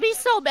sister's gonna be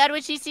so mad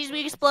when she sees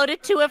we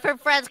exploded 2 of her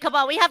friends. Come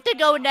on, we have to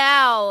go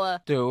now.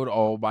 Dude,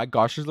 oh my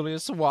gosh, there's literally a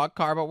SWAT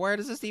car, but where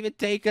does this even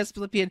take us,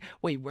 Blippi? And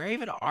wait, where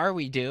even are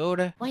we,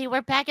 dude? Wait,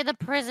 we're back in the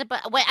prison,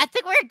 but wait, I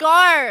think we're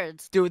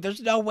guards. Dude,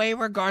 there's no way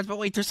we're guards, but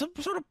wait, there's some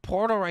sort of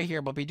portal right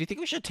here, Blippi. Do you think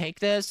we should take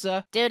this?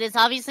 Dude, it's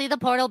obviously the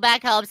portal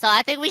back home, so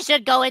I think we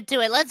should go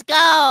into it. Let's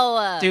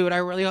go. Dude, I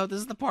really hope this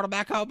is the portal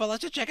back home, but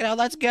let's just check it out.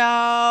 Let's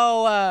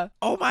go.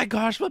 Oh my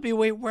gosh, Blippi,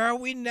 wait, where are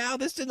we now?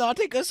 This did not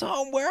take us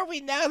home. Where are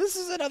we now? This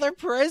is another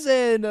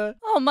prison.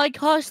 Oh my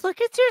gosh, look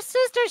at your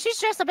sister. She's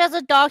dressed up as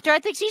a doctor. I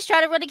think she's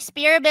trying to run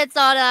experiments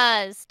on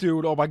us.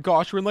 Dude, oh my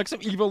gosh, we're in like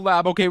some evil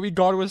lab. Okay, we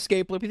got to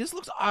escape, Blippi. This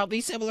looks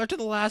oddly similar to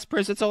the last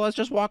prison, so let's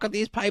just walk up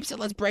these pipes and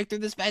let's break through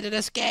this vent and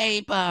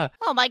escape.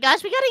 Oh my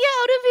gosh, we gotta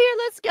get out of here.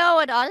 Let's go.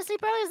 And honestly,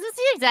 bro, is this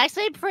the exact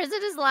same prison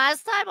as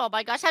last time? Oh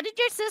my gosh, how did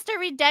your sister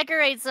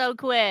redecorate so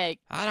quick?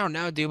 I don't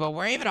know, dude, but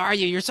where even are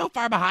you? You're so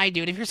far behind,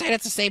 dude. If you're saying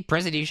it's the same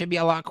prison, you should be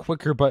a lot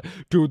quicker, but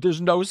dude,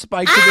 there's no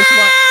spikes in this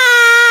one.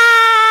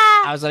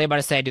 I was literally about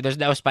to say, dude, there's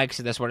no spikes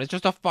in this one. It's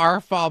just a far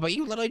fall, but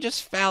you literally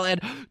just fell in.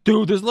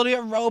 Dude, there's literally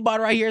a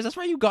robot right here. Is this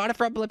where you got it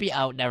from, Blippi?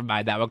 Oh, never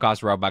mind. That would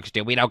cost Robux,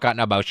 dude. We don't got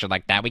no motion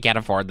like that. We can't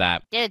afford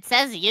that. Dude,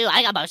 says you.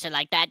 I got motion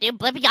like that, dude.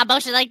 Blippi got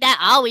motion like that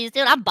always,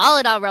 dude. I'm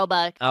balling on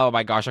Robux. Oh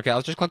my gosh. Okay,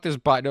 let's just click this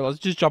button. Let's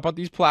just jump on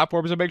these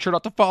platforms and make sure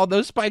not to fall on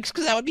those spikes,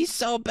 because that would be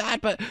so bad.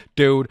 But,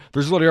 dude,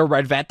 there's literally a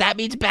red vent. That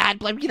means bad,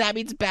 Blippi. That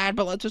means bad.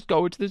 But let's just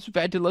go into this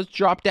vent and let's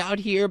drop down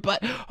here.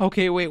 But,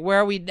 okay, wait, where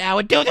are we now?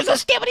 And, dude, there's a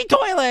skibbity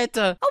toilet.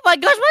 Oh my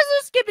gosh,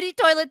 where's the skibbity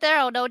toilet there?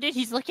 Oh no, dude,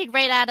 he's looking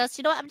right at us.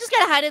 You know what? I'm just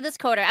gonna hide in this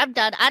corner. I'm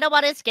done. I don't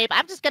want to escape.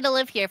 I'm just gonna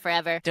live here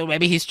forever. Dude,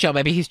 maybe he's chill.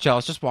 Maybe he's chill.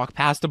 Let's just walk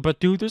past him.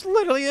 But, dude, there's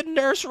literally a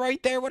nurse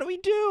right there. What do we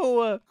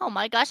do? Oh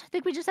my gosh, I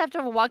think we just have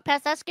to walk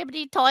past that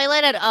skibbity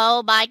toilet and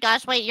oh my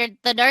gosh,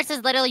 wait, the nurse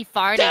is literally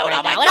farting Dude, right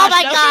oh my now. gosh, Oh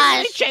my no,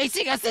 gosh! she's literally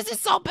chasing us. This is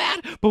so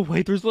bad. But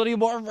wait, there's literally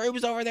more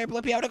rooms over there,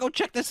 Blippi. I want to go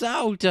check this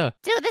out. Dude,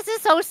 this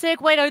is so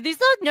sick. Wait, are these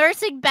the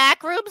nursing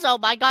back rooms? Oh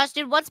my gosh,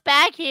 dude, what's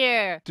back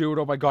here? Dude,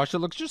 oh my gosh, it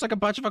looks just like a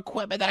bunch of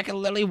equipment that I can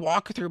literally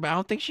walk through, but I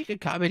don't think she could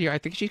come in here. I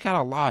think she's kind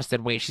of lost.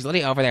 And wait, she's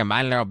literally over there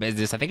minding her own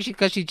business. I think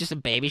because she's just a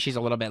baby, she's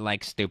a little bit,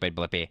 like, stupid,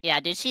 Blippi. Yeah,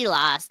 dude, she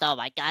lost. Oh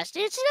my gosh,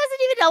 dude, she doesn't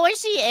even know where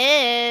she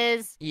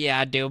is.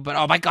 Yeah, dude, but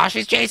oh my gosh,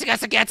 she's chasing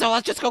us again, so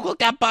let's just go click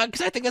that button,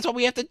 because I think that's what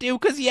we have to do,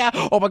 because yeah.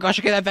 Oh my gosh,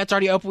 okay, that vent's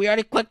already open. We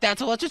already clicked that,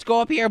 so let's just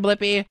go up here,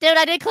 Blippi. Dude,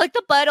 I didn't click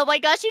the button. Oh my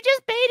gosh, you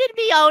just baited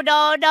me. Oh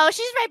no,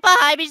 she's right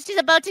behind me. She's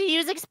about to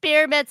use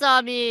experiments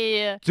on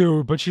me.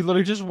 Dude, but she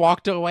literally just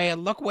walked away,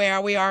 and look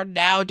where we are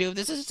now, dude.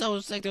 This is so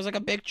sick. There's like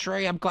a big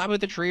tree. I'm climbing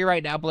the tree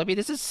right now, Blippi.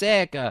 This is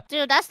sick.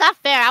 Dude, that's not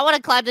fair. I want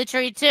to climb the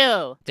tree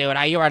too. Dude,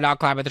 you are not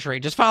climbing the tree.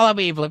 Just follow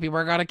me, Blippi.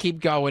 We're gonna keep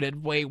going.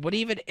 And wait, what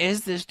even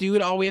is this,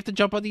 dude? Oh, we have to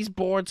jump on these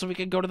boards so we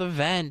can go to the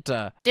vent.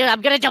 Dude,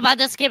 I'm gonna jump on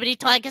the skibbity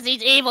toilet because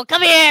he's evil.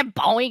 Come here,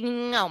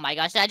 boing. Oh my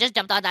gosh, I just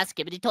jumped on that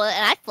skibbity toilet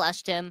and I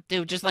flushed him.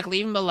 Dude, just like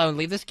leave him alone.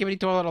 Leave the skibbity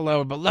toilet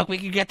alone. But look, we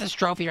can get this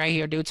trophy right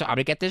here, dude. So I'm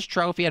gonna get this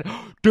trophy and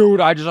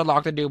dude, I just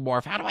unlocked a new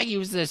morph. How do I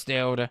use this,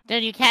 dude?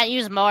 Dude, you can't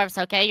use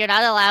morphs, okay? You're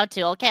not allowed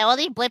to, okay?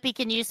 Only Blippi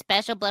can use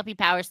special Blippi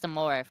powers to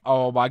morph.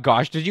 Oh my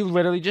gosh, did you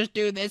literally just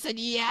do this? And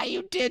yeah,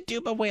 you did,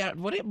 dude. But wait,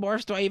 what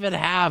morphs do I even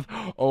have?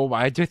 Oh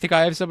my, I do think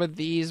I have some of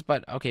these,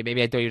 but okay,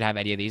 maybe I don't even have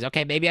any of these.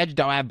 Okay, maybe I just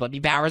don't have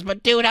Blippi powers,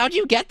 but dude, how'd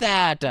you get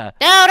that? Dude,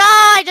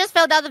 oh, I just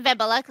fell down the vent,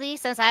 but luckily,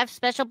 since I have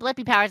special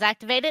Blippi powers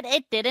activated,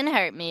 it didn't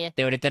hurt me.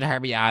 Dude, it didn't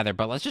hurt me either,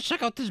 but let's just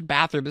check out this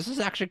bathroom. This is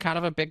actually kind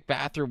of a big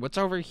bathroom. What's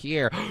over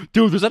here?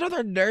 Dude, there's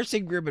another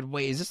nursing room, and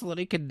wait, is this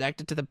literally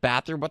connected to the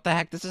bathroom? What the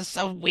heck? This is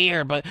so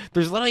weird, but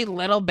there's literally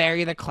Little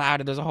Barry the Clown,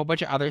 and there's a whole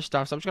bunch of other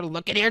stuff, so I'm just gonna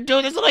look in here.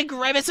 Dude, there's literally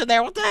Grimace in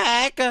there. What the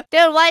heck?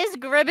 Dude, why is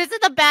Grimace in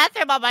the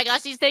bathroom? Oh my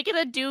gosh, he's taking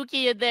a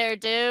dookie in there,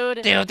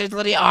 dude. Dude, there's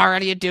literally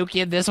already a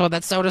dookie in this one.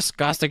 That's so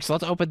disgusting. So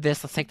let's open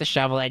this. Let's take the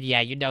shovel, and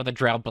yeah, you know the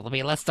drill,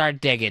 Blippi. Let's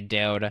start digging,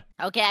 dude.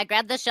 Okay, I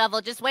grabbed the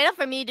shovel. Just wait up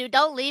for me, dude.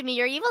 Don't leave me.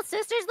 Your evil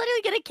sister's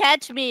literally gonna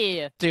catch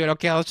me. Dude,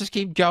 okay, let's just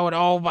keep going.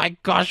 Oh my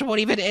gosh, what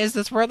even is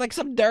this? We're in like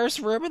some nurse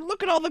room, and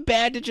look at all the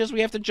bandages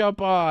we have to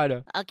jump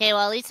on. Okay,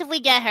 well, at least if we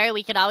get hurt,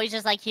 we can always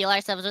just like heal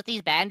ourselves with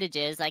these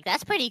bandages. Like,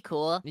 that's pretty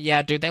cool.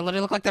 Yeah, dude, they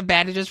literally look like the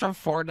bandages from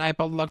Fortnite,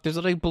 but look, there's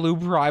literally blue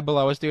prime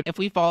below us, dude. If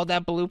we follow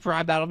that blue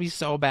prime, that'll be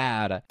so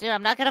bad. Dude,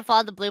 I'm not gonna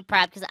follow the blue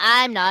prime because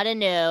I'm not a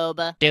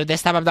noob. Dude,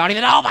 this time I'm not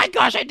even— oh my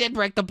gosh, I did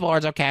break the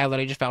boards. Okay, I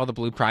literally just followed the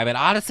blue prime, and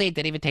honestly, it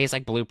didn't even taste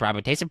like blue prime.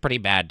 It tasted pretty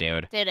bad,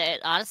 dude. Dude, it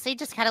honestly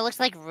just kind of looks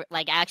like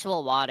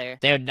actual water.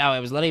 Dude, no, it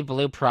was literally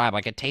blue prime.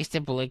 Like, it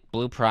tasted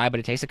blue prime, but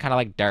it tasted kind of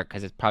like dirt,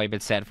 because it's probably been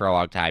set for a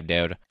long time,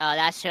 dude. Oh,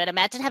 that's true. And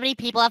imagine how many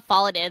people have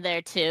fallen in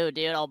there too,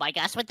 dude. Oh my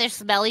gosh, with their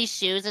smelly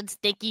shoes and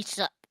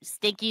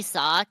stinky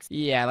socks.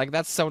 Yeah, like,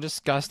 that's so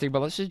disgusting,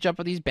 but let's just jump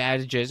on these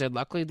bandages, and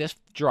luckily this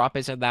drop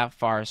isn't that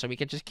far, so we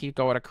can just keep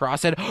going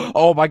across it.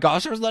 Oh my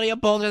gosh, there's literally a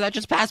boulder that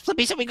just passed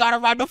Blippi, so we gotta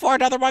run before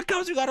another one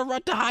comes. We gotta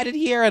run to hide in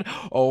here, and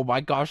oh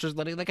my gosh, there's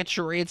literally like a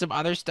tree and some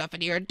other stuff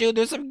in here. Dude,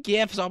 there's some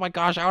gifts. Oh my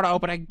gosh, I want to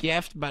open a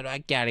gift, but I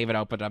can't even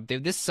open them,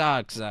 dude. This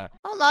sucks.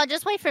 Hold on,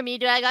 just wait for me,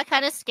 dude. I got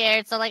kind of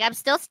scared, so like I'm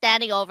still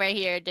standing over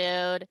here,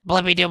 dude.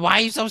 Blippi, dude, why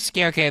are you so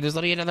scared? Okay, there's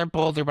literally another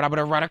boulder, but I'm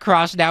gonna run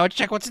across now and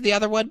check what's in the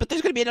other one, but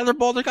there's gonna be another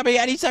boulder coming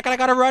any second. I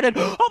gotta run it.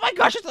 Oh my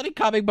gosh, it's literally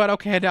coming, but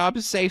okay, now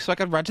I'm safe, so I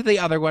can run to the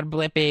other one,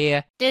 Blippi.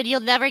 Dude, you'll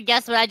never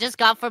guess what I just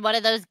got from one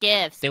of those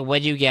gifts. Dude,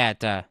 what'd you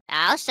get?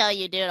 I'll show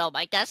you, dude. Oh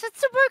my gosh,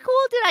 that's super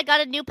cool, dude. I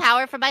got a new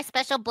power for my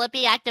special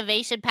Blippi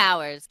activation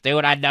powers.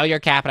 Dude, I know you're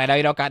capping. I know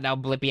you don't got no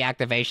Blippi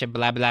activation,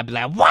 blah, blah,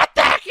 blah. What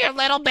the heck, you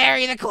little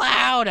Barry the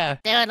Cloud?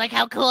 Dude, look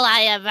how cool I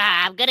am.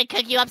 I'm gonna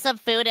cook you up some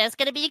food, and it's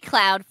gonna be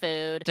cloud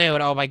food.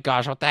 Dude, oh my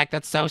gosh, what the heck?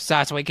 That's so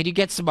sus. Wait, can you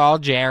get small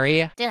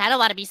Jerry? Dude, I don't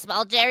want to be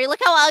small, Jerry. Look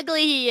how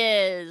ugly he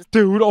is.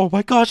 Dude, oh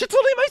my gosh, it's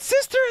only my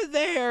sister in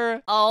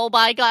there. Oh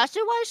my gosh,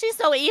 dude, why is she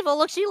so evil?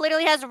 Look, she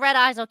literally has red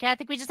eyes, okay? I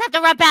think we just have to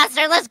run past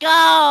her. Let's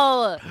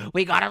go!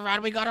 We gotta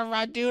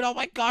run, dude. Oh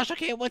my gosh,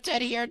 okay, what's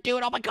in here,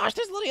 dude? Oh my gosh,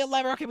 there's literally a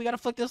lever. Okay, we gotta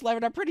flick this lever,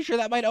 and I'm pretty sure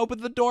that might open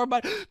the door,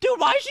 but dude,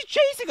 why is she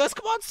chasing us?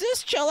 Come on,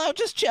 sis, chill out.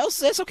 Just chill,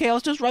 sis. Okay,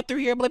 let's just run through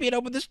here, Blippi, and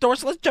open this door,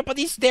 so let's jump on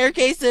these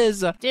staircases.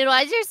 Dude,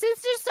 why is your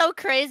sister so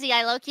crazy?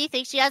 I low-key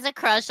think she has a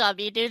crush on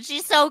me, dude.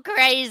 She's so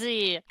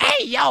crazy.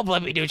 Hey, yo,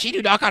 Blippi, dude, she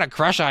do not got a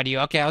crush on you.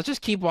 Okay, let's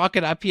just keep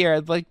walking up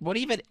here. Like, what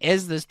even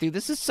is this, dude?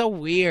 This is so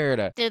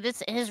weird. Dude,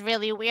 this is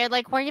really weird.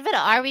 Like, where even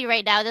are we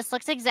right now? This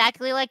looks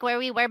exactly like where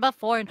we were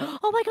before. And,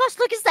 oh my gosh,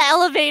 look, it's the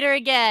elevator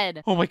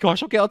again. Oh my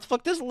gosh, okay, let's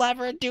flick this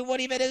lever, and dude, what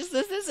even is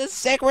this? This is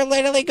sick. We're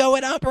literally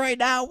going up right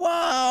now.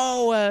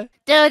 Whoa.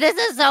 Dude, this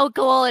is so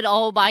cool. And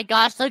oh my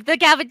gosh, look, the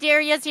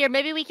cafeteria's here.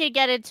 Maybe we can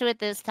get into it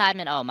this time.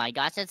 And oh my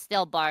gosh, it's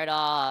still barred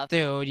off.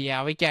 Dude,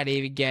 yeah, we can't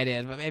even get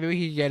in, but maybe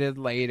we can get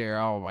in later.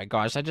 Oh my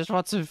gosh, I just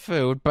want some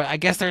food, but I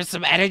guess there's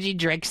some energy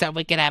drinks that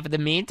we can have in the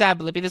meantime.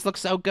 Blippi, this looks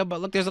so good,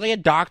 but look, there's only a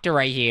doctor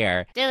right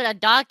here. Dude, a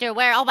doctor?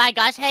 Where? Oh my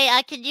gosh, hey,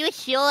 can you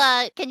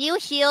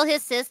heal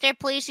his sister,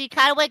 please? She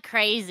kind of went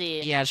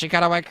crazy. Yeah, she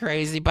kind of went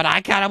crazy, but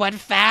I kind of went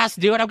fast,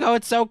 dude. I'm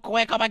going so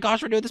quick. Oh my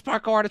gosh, we're doing this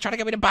parkour to try to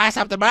get me to buy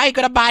something, but I ain't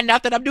gonna buy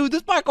nothing. I'm doing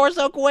this parkour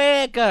so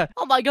quick.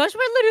 Oh my gosh,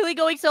 we're literally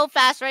going so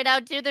fast right now,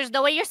 dude. There's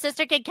no way your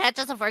sister can catch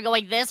us if we're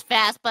going this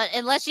fast, but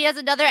unless she has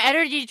another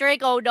energy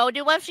drink. Oh no,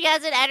 dude, what if she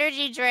has an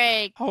energy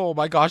drink? Oh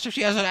my gosh, if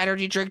she has an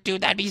energy drink,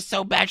 dude, that'd be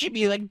so bad. She'd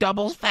be like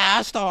doubles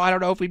fast. Oh, I don't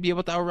know if we'd be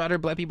able to outrun her,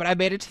 Blippi, but I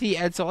made it to the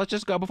end, so let's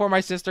just go before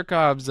my sister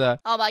comes. Oh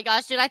my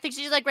gosh, dude, I think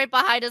she's like right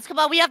behind us. Come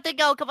on, we have to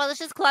go. Come on, let's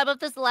just climb up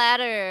this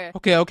ladder.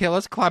 Okay,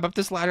 let's climb up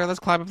this ladder. Let's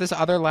climb up this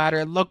other ladder.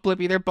 And look,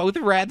 Blippi, they're both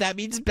red. That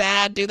means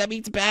bad, dude. That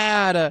means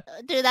bad.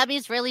 Dude, that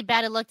means really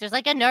bad. And look, there's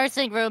like a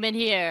nursing room in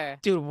here.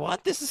 Dude,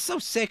 what? This is so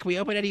sick. We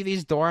open any of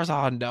these doors?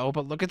 Oh no,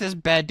 but look at this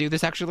bed, dude.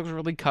 This actually looks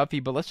really comfy,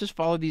 but let's just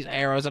follow these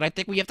arrows, and I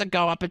think we have to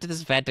go up into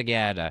this vent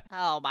again.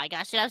 Oh my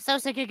gosh, dude, I'm so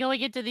sick of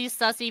going into these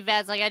sussy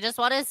vents. Like, I just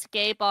want to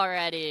escape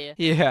already.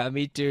 Yeah,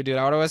 me too, dude.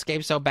 I want to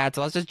escape so bad,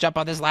 so let's just jump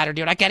on this ladder,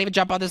 dude. I can't even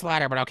jump on this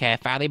ladder, but okay, I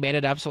finally made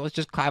it up, so let's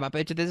just climb up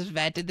into this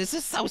vent, and this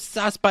is so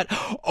sus, but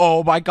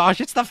oh my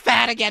gosh, it's the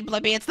fan again,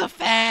 Blippi. It's the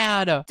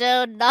fan.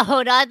 Dude,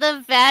 no, not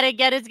the fan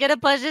again. It's gonna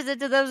push us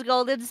into those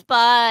golden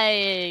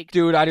spikes.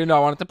 Dude, I do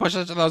not want it to push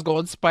us into those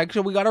golden spikes,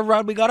 so we gotta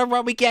run.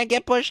 We can't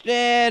get pushed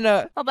in.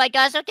 Oh my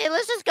gosh, okay,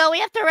 let's just go. We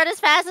have to run as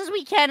fast as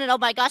we can, and oh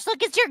my gosh,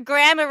 look, it's your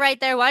grandma right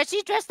there. Why is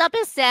she dressed up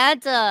as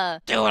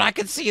Santa? Dude, I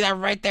can see that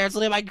right there. It's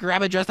literally my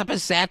grandma dressed up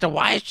as Santa.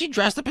 Why is she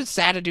dressed up as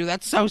Santa, dude?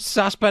 That's so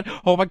sus, but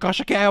oh my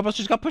gosh, okay, I almost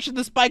just got pushed in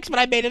the spikes, but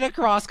I made it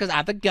across because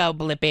I'm the goat,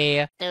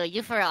 Blippi. Dude,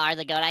 you for real are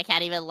the goat. I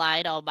can't even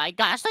lie. Oh my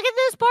gosh, look at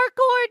this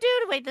parkour,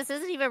 dude. Wait, this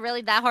isn't even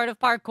really that hard of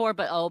parkour,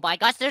 but oh my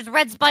gosh, there's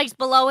red spikes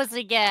below us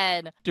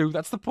again. Dude,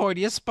 that's the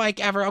pointiest spike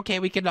ever. Okay,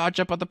 we cannot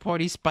jump on the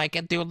pointy spike.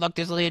 And dude, look,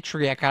 there's literally a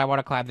tree. I kind of want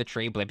to climb the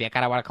tree, Blippi. I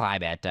kind of want to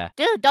climb it.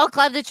 Dude, don't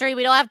climb the tree.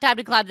 We don't have time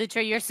to climb the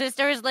tree. Your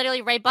sister is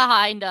literally right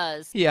behind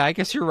us. Yeah, I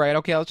guess you're right.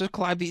 Okay, let's just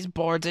climb these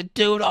boards. And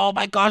dude, oh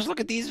my gosh, look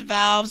at these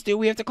valves. Dude,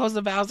 we have to close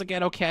the valves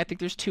again. Okay, I think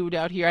there's two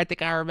down here. I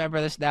think I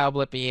remember this now,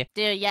 Blippi.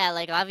 Dude, yeah,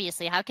 like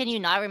obviously. How can you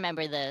not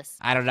remember this?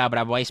 I don't know, but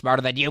I'm way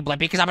smarter than you, Blippi,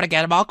 because I'm going to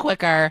get them all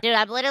quicker. Dude,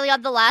 I'm literally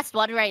on the last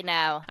one right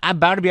now. I'm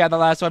about to be on the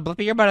last one,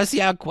 Blippi. You're about to see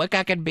how quick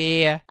I can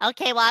be.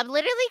 Okay, well, I'm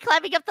literally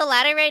climbing up up the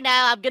ladder right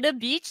now. I'm gonna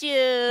beat you.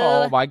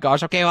 Oh my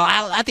gosh. Okay, well,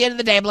 at the end of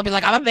the day, Blippi's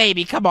like, I'm a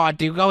baby. Come on,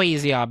 dude. Go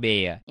easy on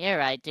me. You're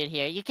right, dude.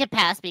 Here, you can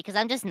pass me because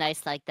I'm just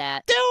nice like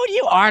that. Dude,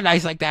 you are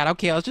nice like that.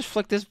 Okay, let's just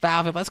flick this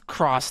valve and let's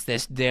cross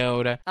this,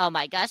 dude. Oh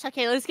my gosh.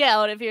 Okay, let's get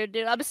out of here,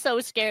 dude. I'm so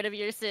scared of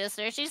your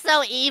sister. She's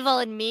so evil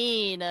and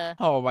mean.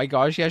 Oh my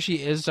gosh, yeah, she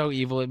is so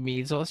evil and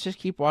mean. So let's just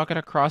keep walking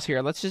across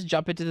here. Let's just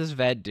jump into this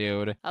vent,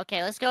 dude.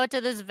 Okay, let's go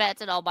into this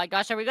vet, and oh my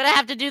gosh, are we gonna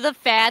have to do the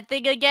fan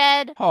thing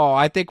again? Oh,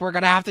 I think we're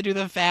gonna have to do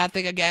the fan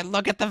thing again.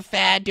 Look at the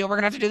fan, dude. We're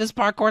gonna have to do this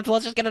parkour, so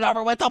let's just get it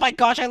over with. Oh my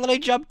gosh, I literally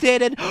jumped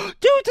in, and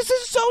dude, this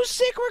is so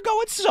sick. We're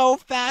going so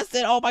fast,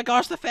 and oh my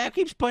gosh, the fan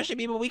keeps pushing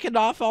me, but we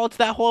cannot fall into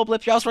that hole,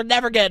 Blippi, or else we're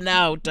never getting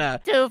out.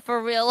 Dude,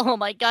 for real, oh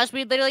my gosh,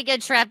 we literally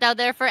get trapped out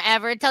there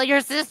forever until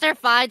your sister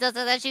finds us,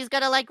 and then she's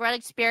gonna like run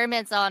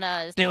experiments on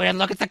us. Dude, and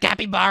look, it's the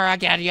capybara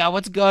again, yo.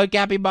 What's good,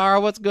 capybara?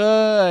 What's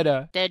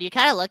good? Dude, you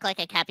kind of look like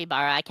a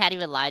capybara. I can't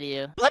even lie to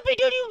you. Blippi,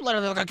 dude, you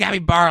literally look like a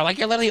capybara. Like,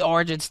 you're literally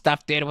origin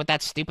stuff, dude, with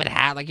that stupid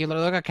hat. Like, you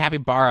literally look like a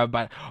capybara,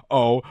 but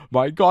oh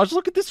my gosh,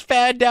 look at this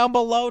fan down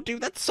below,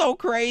 dude. That's so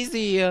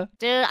crazy.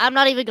 Dude, I'm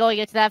not even going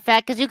into that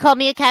fact because you called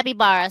me a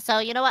capybara. So,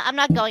 you know what? I'm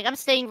not going. I'm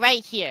staying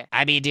right here.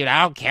 I mean, dude,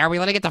 I don't care. We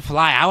literally get to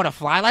fly. I want to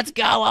fly. Let's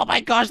go. Oh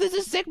my gosh, this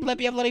is sick,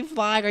 Blippi. I'm literally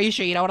flying. Are you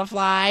sure you don't want to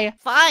fly?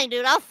 Fine,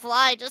 dude. I'll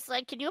fly. Just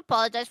like, can you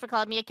apologize for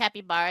calling me a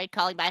capybara and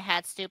calling my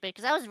hat stupid?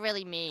 Because that was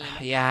really mean.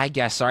 Yeah, I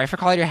guess. Sorry for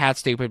calling your hat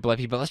stupid,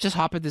 Blippi, but let's just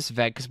hop in this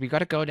vent because we got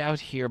to go down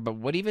here. But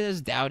what even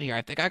is down here?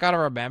 I think I got to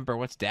remember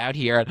what's down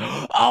here.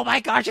 Oh my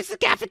gosh, it's the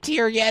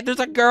cafeteria. And there's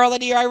a girl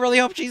in here. I really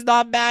hope she's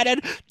not mad.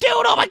 And dude,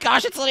 oh my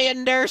gosh, it's literally a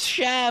nurse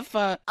chef.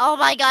 Oh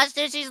my gosh,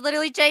 dude, she's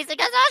literally chasing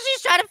us. Oh,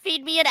 she's trying to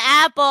feed me an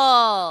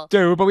apple.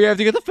 Dude, but we have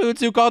to get the food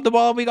Zuko on the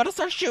wall. We got to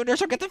start shooting her.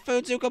 So get the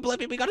food Zuko,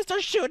 Blippi. We got to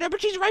start shooting her,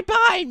 but she's right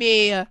behind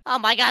me. Oh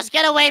my gosh,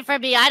 get away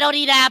from me. I don't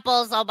eat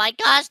apples. Oh my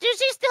gosh, dude,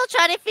 she's still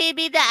trying to feed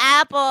me the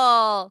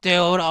apple. Dude,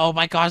 oh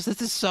my gosh,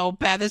 this is so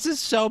bad. This is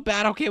so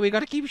bad. Okay, we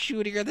gotta keep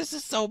shooting her. This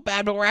is so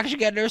bad, but we're actually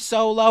getting her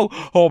so low.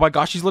 Oh my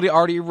gosh, she's literally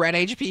already red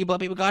HP,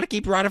 Blippi. We gotta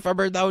keep running from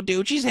her, though,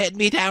 dude. She's hitting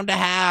me down to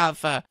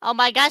half. Oh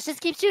my gosh,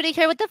 just keep shooting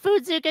her with the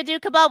food, Zuka,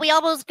 dude. Come on, we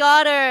almost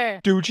got her.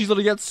 Dude, she's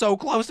literally getting so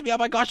close to me. Oh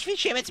my gosh, if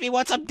she hits me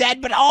once, I'm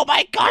dead. But oh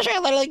my gosh, I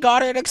literally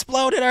got her and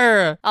exploded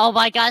her. Oh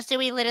my gosh, dude,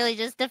 we literally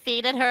just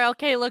defeated her.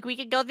 Okay, look, we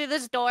can go through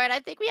this door, and I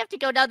think we have to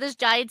go down this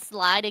giant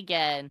slide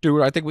again.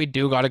 Dude, I think we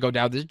do gotta go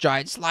down this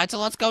giant slide, so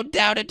let's go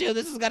down it, dude.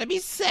 This is gonna be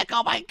sick.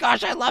 Oh my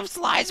gosh, I love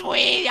slides.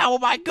 Wee! Oh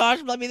my gosh,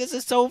 Blippi, this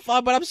is so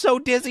fun, but I'm so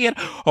dizzy. And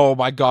oh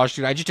my gosh,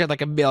 dude, I just did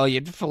like a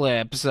million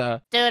flips.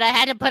 Dude, I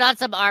had to put on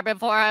some armor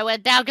before I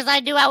went down because I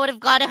knew I would have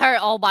gotten hurt.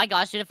 Oh my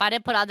gosh, dude, if I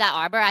didn't put on that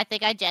armor, I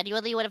think I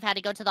genuinely would have had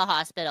to go to the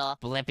hospital.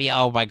 Blippi,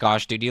 oh my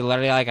gosh, dude, you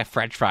literally like a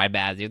french fry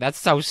man, dude. That's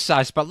so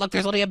sus. But look,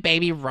 there's only a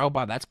baby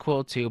robot. That's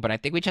cool too, but I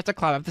think we just have to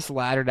climb up this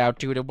ladder now,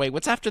 dude. And wait,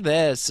 what's after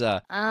this?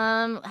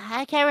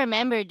 I can't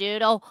remember,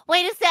 dude. Oh,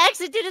 wait, it's the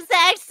exit, dude, it's the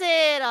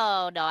exit.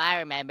 Oh, no, I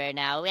remember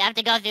now. We have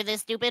to go through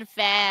this stupid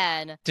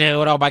fan.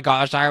 Dude, oh my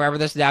gosh, I remember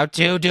this now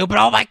too, dude. But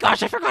oh my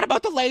gosh, I forgot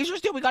about the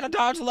lasers, dude. We gotta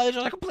dodge the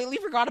lasers. I completely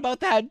forgot about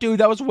that, dude.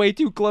 That was way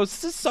too close.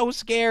 This is so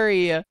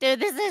scary. Dude,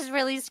 this is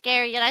really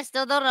scary, and I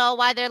still don't know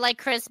why they're like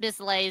Christmas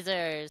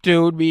lasers.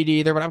 Dude, me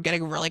neither, but I'm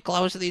getting really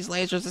close to these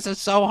lasers. This is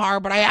so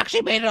hard, but I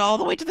actually made it all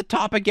the way to the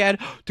top again.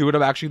 Dude,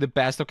 I'm actually the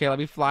best. Okay, let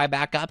me fly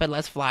back up and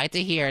let's fly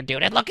to here,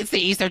 dude. And look, it's the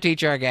Easter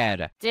teacher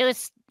again.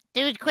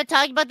 Dude, quit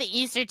talking about the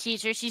Easter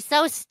teacher. She's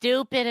so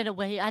stupid in a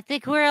way. I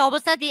think we're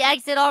almost at the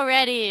exit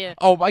already.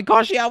 Oh my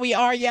gosh, yeah, we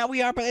are.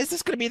 But is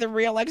this gonna be the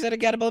real exit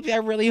again? I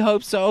really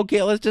hope so.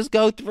 Okay, let's just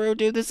go through,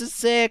 dude. This is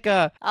sick.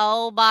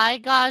 Oh my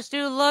gosh,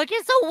 dude, look,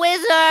 it's a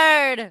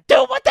wizard.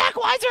 Dude, what the heck?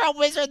 Why is there a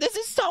wizard? This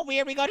is so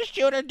weird. We gotta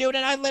shoot her, dude,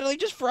 and I literally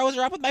just froze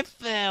her up with my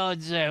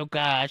food,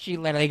 Zuka. She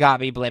literally got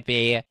me,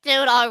 Blippi.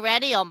 Dude,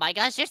 already? Oh my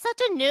gosh, you're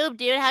such a noob,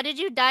 dude. How did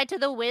you die to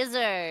the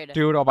wizard?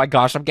 Dude, oh my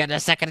gosh, I'm getting a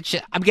second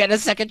chance,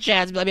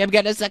 Blippi. I'm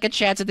getting a second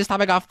chance, and this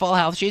time I got full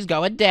health. She's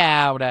going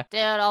down. Dude,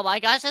 oh my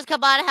gosh, just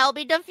come on, help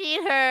me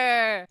defeat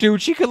her. Dude,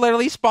 she could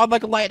literally spawn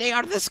like lightning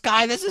out of the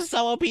sky. This is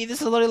so OP.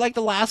 This is literally like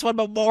the last one,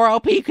 but more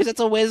OP because it's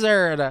a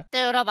wizard.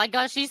 Dude, oh my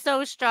gosh, she's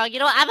so strong. You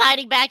know what? I'm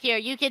hiding back here.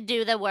 You can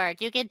do the work.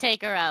 You can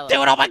take her out. Dude,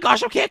 oh my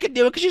gosh, okay, I can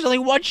do it because she's only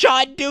one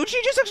shot. Dude,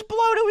 she just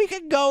exploded. We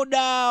can go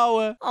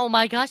now. Oh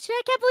my gosh,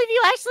 I can't believe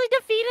you actually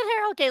defeated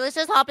her. Okay, let's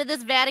just hop in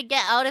this van and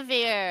get out of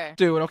here.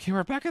 Dude, okay,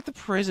 we're back at the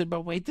prison,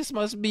 but wait, this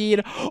must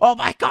mean... Oh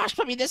my gosh,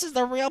 I mean, this is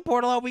the real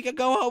portal. We can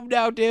go home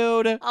now,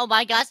 dude. Oh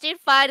my gosh, dude,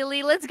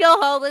 finally. Let's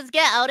go home. Let's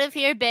get out of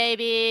here,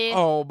 baby.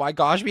 Oh my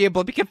gosh, me and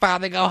Blippi can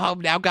finally go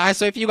home now, guys.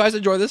 So if you guys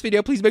enjoyed this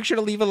video, please make sure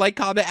to leave a like,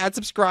 comment, and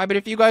subscribe. And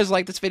if you guys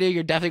like this video,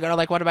 you're definitely going to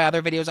like one of my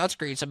other videos on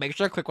screen. So make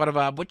sure to click one of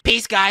them.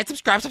 Peace, guys.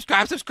 Subscribe.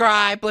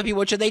 Blippi,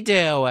 what should they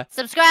do?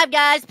 Subscribe,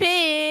 guys.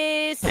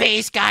 Peace.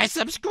 Peace, guys.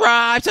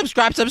 Subscribe,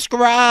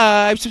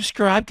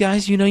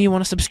 guys. You know you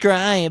want to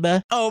subscribe.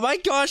 Oh my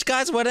gosh,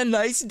 guys, what a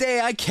nice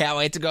day. I can't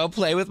wait to go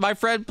play with my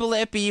friend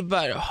Blippi,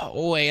 but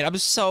oh, wait, I'm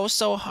so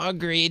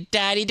hungry.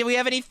 Daddy, do we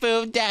have any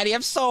food? Daddy,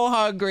 I'm so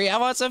hungry. I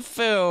want some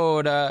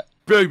food.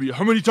 Baby,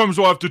 how many times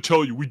do I have to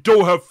tell you? We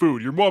don't have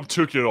food. Your mom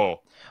took it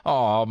all.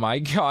 Oh my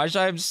gosh,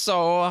 I'm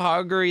so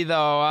hungry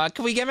though.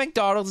 Can we get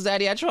McDonald's,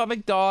 Daddy? I just want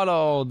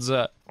McDonald's.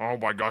 Oh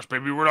my gosh,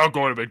 baby, we're not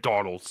going to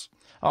McDonald's.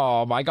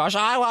 Oh my gosh,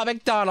 I want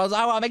McDonald's.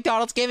 I want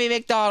McDonald's. Give me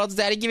McDonald's,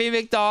 Daddy. Give me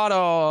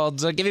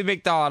McDonald's. Give me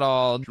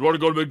McDonald's. You want to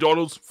go to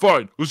McDonald's?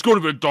 Fine, let's go to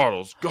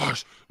McDonald's.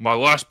 Gosh, my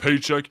last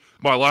paycheck,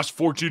 my last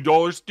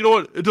 $14. You know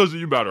what? It doesn't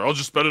even matter. I'll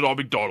just spend it on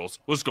McDonald's.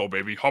 Let's go,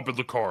 baby. Hop in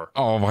the car.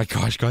 Oh my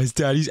gosh, guys,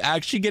 Daddy's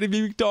actually getting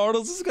me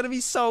McDonald's. This is gonna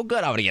be so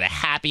good. I'm gonna get a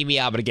Happy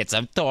Meal. I'm gonna get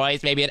some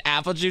toys, maybe an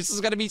apple juice. This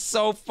is gonna be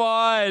so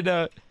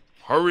fun.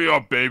 Hurry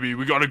up, baby.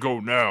 We gotta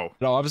go now.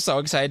 No, I'm so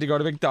excited to go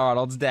to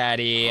McDonald's,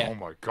 Daddy. Oh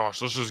my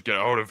gosh, let's just get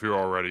out of here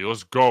already.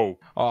 Let's go.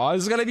 Oh,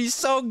 this is gonna be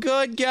so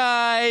good,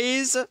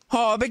 guys.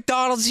 Oh,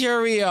 McDonald's,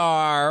 here we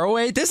are.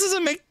 Wait, this is a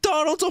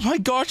McDonald's. Oh my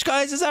gosh,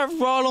 guys, is that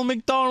Ronald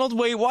McDonald?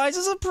 Wait, why is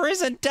this a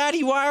prison?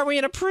 Daddy, why are we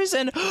in a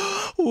prison?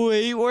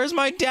 Wait, where's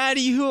my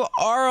daddy? Who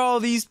are all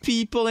these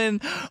people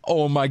in?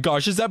 Oh my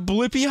gosh, is that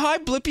Blippi? Hi,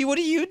 Blippi, what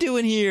are you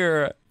doing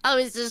here? I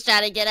was just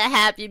trying to get a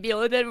Happy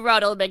Meal, and then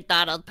Ronald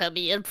McDonald put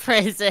me in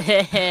prison.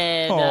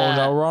 Oh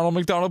no, Ronald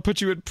McDonald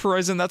put you in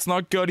prison. That's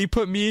not good. He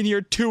put me in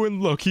here too,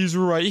 and look, he's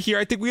right here.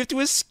 I think we have to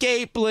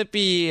escape,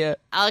 Blippi.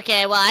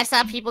 Okay, well, I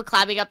saw people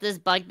climbing up this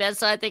bunk bed,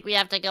 so I think we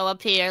have to go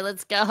up here.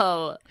 Let's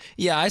go.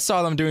 Yeah, I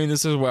saw them doing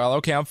this as well.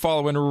 Okay, I'm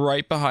following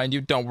right behind you.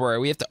 Don't worry.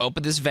 We have to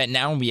open this vent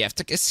now, and we have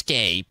to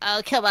escape.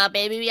 Oh, come on,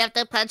 baby. We have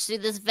to punch through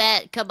this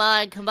vent. Come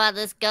on,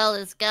 let's go,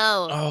 let's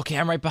go. Okay,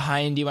 I'm right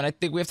behind you, and I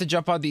think we have to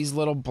jump on these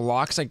little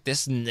blocks like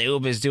this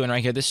noob is doing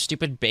right here. This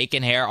stupid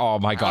bacon hair. Oh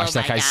my gosh,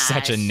 that guy's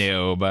such a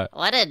noob.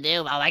 What a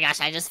noob. Oh my gosh,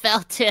 I just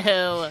fell too.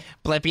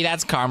 Blippi,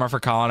 that's karma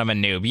for calling him a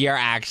noob. You're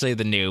actually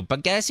the noob.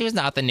 But guess who's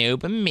not the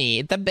noob?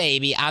 Me, the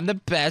baby. I'm the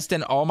best,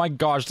 and oh my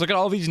gosh, look at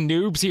all these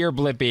noobs here,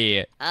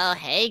 Blippi. Oh,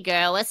 hey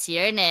girl, what's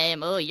your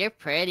name? Oh, you're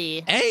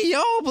pretty. Hey,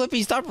 yo,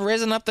 Blippi, stop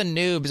rizzing up the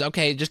noobs.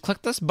 Okay, just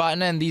click this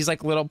button, and these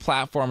like little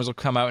platforms will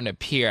come out and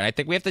appear. And I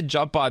think we have to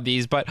jump on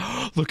these, but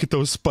look at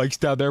those spikes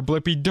down there,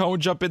 Blippi.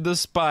 Don't jump in the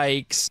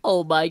spikes.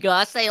 Oh my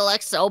gosh, they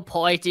look so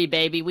pointy,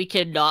 baby. We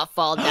cannot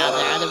fall down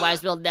there,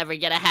 otherwise we'll never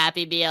get a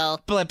Happy Meal.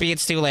 Blippi,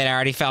 it's too late. I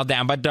already fell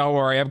down, but don't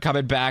worry. I'm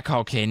coming back.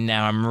 Okay,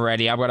 now I'm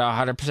ready. I'm gonna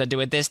 100% do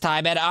it this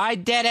time, and I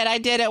did it. I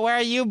did it. Where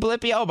are you,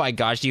 Blippi? Oh my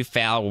gosh, you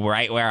fell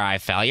right where I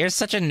fell. You're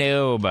such a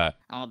noob.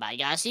 Oh my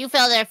gosh, you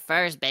fell there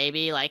first,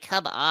 baby. Like,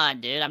 come on,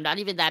 dude. I'm not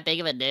even that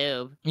big of a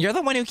noob. You're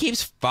the one who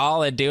keeps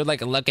falling, dude.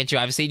 Like, look at you.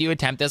 I've seen you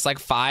attempt this like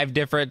 5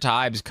 different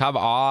times. Come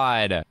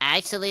on.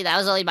 Actually, that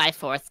was only my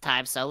 4th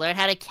time, so learn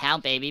how to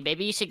count, baby.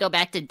 Maybe you should go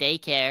back to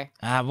daycare.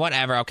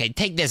 Whatever. Okay,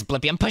 take this,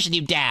 Blippi. I'm pushing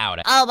you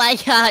down. Oh my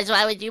gosh,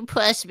 why would you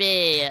push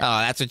me? Oh,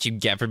 that's what you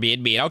get for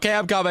being mean. Okay,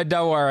 I'm coming.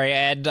 Don't worry.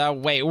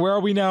 And, wait, where are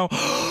we now?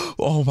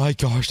 Oh my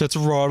gosh, that's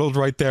Ronald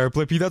right there,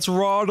 Blippi. That's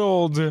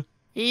Ronald.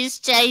 He's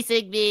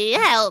chasing me.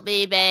 Help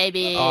me,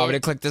 baby. Oh, I'm gonna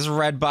click this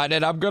red button,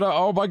 and I'm gonna...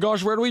 Oh my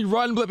gosh, where do we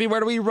run, Blippi?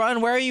 Where do we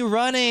run? Where are you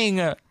running?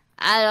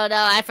 I don't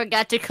know. I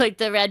forgot to click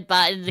the red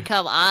button.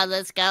 Come on,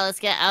 let's go. Let's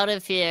get out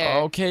of here.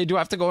 Okay, do I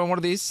have to go in one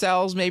of these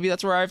cells? Maybe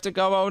that's where I have to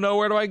go. Oh no,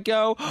 where do I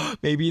go?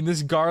 Maybe in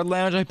this guard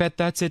lounge. I bet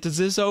that's it. Does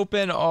this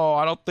open? Oh,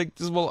 I don't think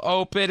this will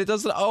open. It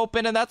doesn't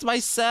open, and that's my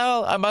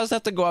cell. I must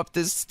have to go up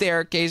this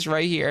staircase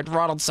right here. And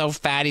Ronald's so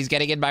fat, he's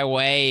getting in my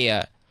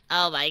way.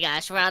 Oh my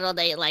gosh, Ronald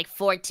ate like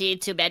 14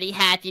 too many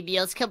Happy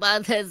Meals. Come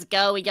on, let's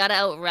go. We gotta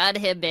outrun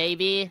him,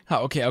 baby.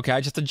 Okay, I just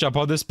have to jump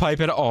on this pipe,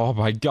 and oh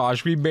my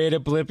gosh, we made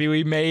it, Blippi.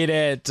 We made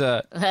it.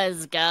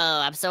 Let's go.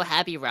 I'm so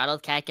happy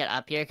Ronald can't get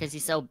up here because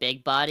he's so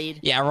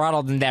big-bodied. Yeah,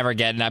 Ronald's never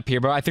getting up here,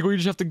 but I think we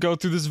just have to go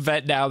through this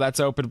vent now that's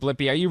open,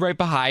 Blippi. Are you right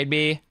behind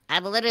me?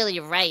 I'm literally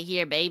right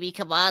here, baby.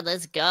 Come on,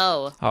 let's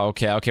go.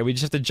 Okay, we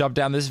just have to jump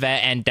down this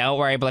vent, and don't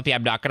worry, Blippi,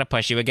 I'm not gonna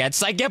push you again.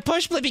 So get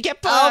pushed, Blippi,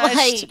 get pushed! Oh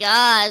my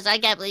gosh, I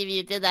can't believe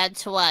you did that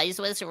twice.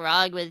 What's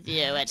wrong with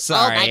you? And,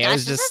 sorry, oh my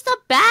gosh, this is the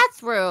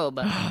bathroom.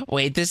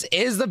 Wait, this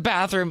is the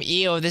bathroom.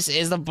 Ew, this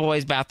is the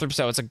boys' bathroom,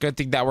 so it's a good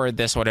thing that we're in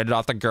this one and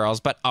not the girls.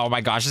 But oh my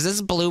gosh, is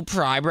this blue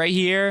prime right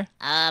here?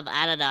 I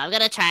don't know. I'm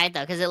gonna try it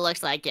though, because it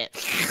looks like it.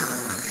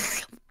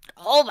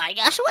 Oh my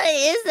gosh, what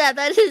is that?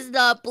 That is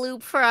not Blue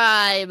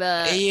Prime.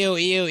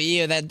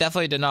 Ew. That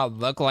definitely did not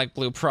look like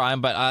Blue Prime,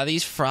 but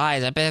these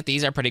fries, I bet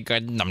these are pretty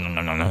good. Nom, nom,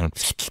 nom, nom,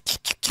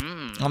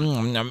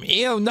 nom.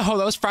 Ew, no,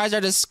 those fries are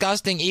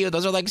disgusting. Ew,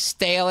 those are like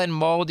stale and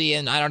moldy,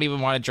 and I don't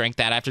even want to drink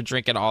that after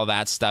drinking all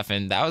that stuff,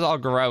 and that was all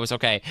gross.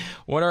 Okay,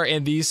 what are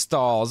in these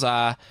stalls?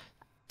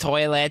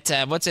 Toilet.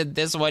 What's in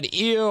this one?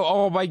 Ew.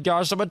 Oh my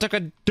gosh. Someone took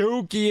a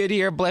dookie in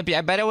here, Blippi.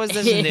 I bet it was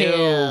this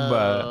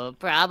noob.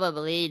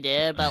 Probably,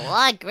 dude. But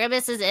look,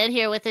 Grimace is in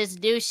here with his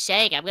new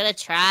shake. I'm gonna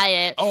try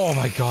it. Oh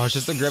my gosh.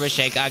 It's the Grimace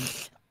shake.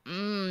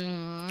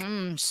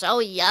 So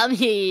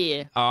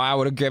yummy. Oh, I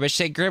want a Grimace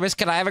shake. Grimace,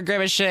 can I have a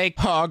Grimace shake?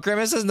 Oh,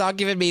 Grimace has not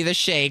given me the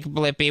shake,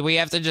 Blippi. We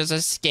have to just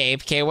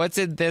escape. Okay, what's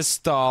in this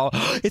stall?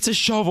 It's a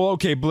shovel.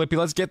 Okay, Blippi,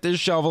 let's get this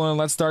shovel and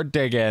let's start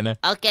digging.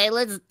 Okay,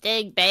 let's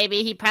dig,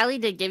 baby. He probably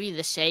did give you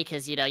the shake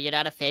because, you know, you're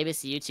not a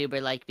famous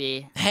YouTuber like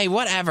me. Hey,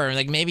 whatever.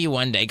 Like, maybe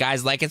one day.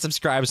 Guys, like and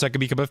subscribe so I can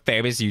become a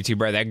famous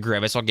YouTuber. Then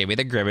Grimace will give me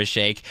the Grimace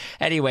shake.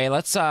 Anyway,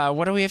 let's,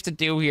 what do we have to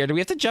do here? Do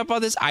we have to jump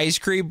on this ice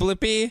cream,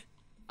 Blippi?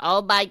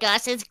 Oh my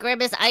gosh, it's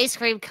Grimace ice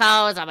cream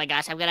cones. Oh my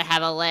gosh, I'm gonna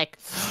have a lick.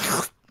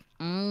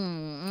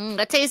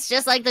 That tastes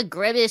just like the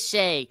Grimace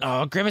shake.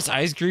 Oh, Grimace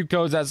ice cream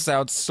cones, that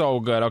sounds so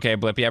good. Okay,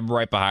 Blippi, I'm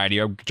right behind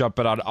you. I'm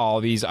jumping on all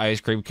these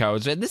ice cream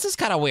cones. And this is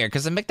kind of weird,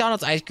 because the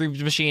McDonald's ice cream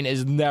machine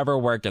is never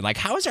working. Like,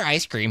 how is there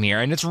ice cream here?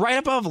 And it's right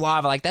above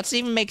lava. Like, that doesn't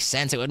even make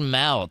sense. It would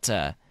melt.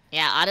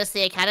 Yeah,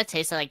 honestly, it kind of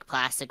tasted like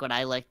plastic when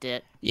I licked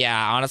it.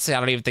 Yeah, honestly, I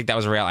don't even think that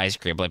was real ice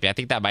cream, Blippi. I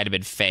think that might have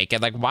been fake.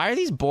 And, like, why are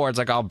these boards,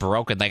 like, all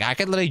broken? Like, I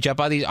could literally jump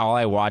on these all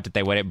I want if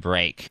they wouldn't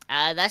break.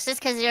 That's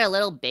just because you're a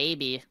little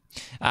baby.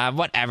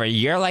 Whatever.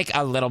 You're like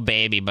a little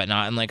baby, but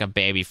not in, like, a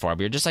baby form.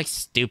 You're just, like,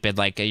 stupid.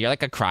 Like, you're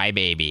like a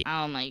crybaby.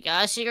 Oh my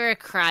gosh, you're a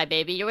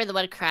crybaby. You were the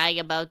one crying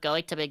about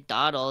going to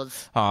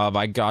McDonald's. Oh,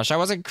 my gosh. I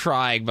wasn't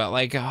crying, but,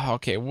 like,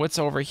 okay, what's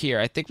over here?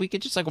 I think we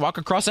could just, like, walk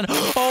across and...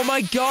 Oh, my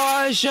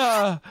gosh!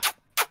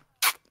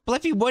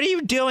 Blippi, what are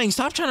you doing?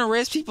 Stop trying to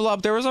raise people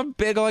up. There was a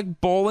big,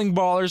 like, bowling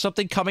ball or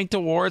something coming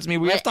towards me.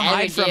 We have to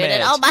hide from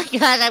it. Oh my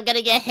gosh, I'm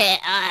gonna get hit.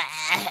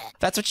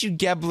 That's what you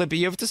get, Blippi.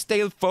 You have to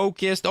stay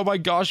focused. Oh my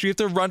gosh, we have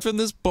to run from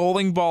this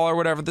bowling ball or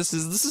whatever this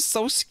is. This is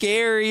so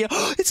scary.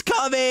 It's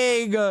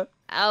coming! Oh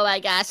my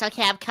gosh,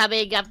 okay, I'm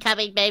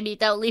coming, baby.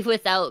 Don't leave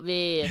without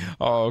me.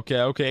 Oh,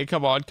 okay.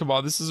 Come on.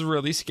 This is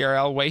really scary.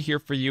 I'll wait here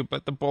for you,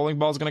 but the bowling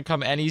ball's gonna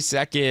come any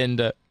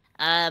second.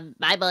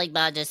 My bowling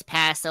ball just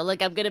passed, so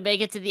look, I'm gonna make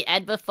it to the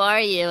end before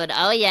you, and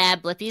oh yeah,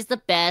 Blippi's the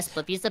best.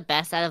 Blippi's the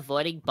best at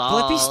avoiding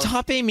balls. Blippi,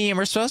 stop being mean.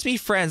 We're supposed to be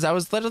friends. I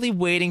was literally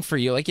waiting for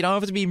you. Like, you don't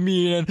have to be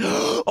mean.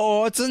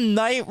 Oh, it's a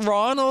knight,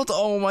 Ronald.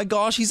 Oh my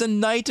gosh, he's a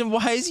knight, and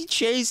why is he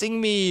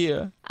chasing me?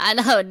 I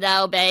don't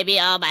know, baby.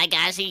 Oh my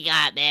gosh, he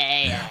got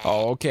me.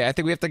 Oh, okay, I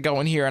think we have to go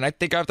in here, and I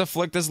think I have to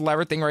flick this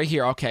lever thing right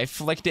here. Okay,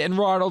 flicked it, and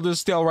Ronald is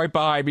still right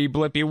behind me,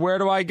 Blippi. Where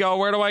do I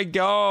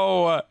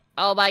go?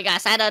 Oh my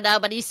gosh, I don't know,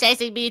 but he's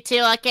chasing me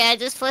too. Okay, I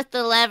just flipped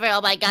the lever.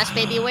 Oh my gosh,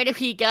 baby, where did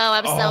he go?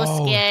 I'm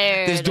so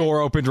scared. This door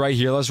opened right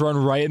here. Let's run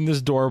right in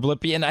this door,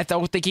 Blippi. And I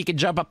don't think he can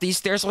jump up these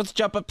stairs. Let's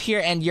jump up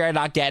here. And you're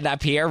not getting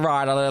up here,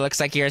 Ronald. It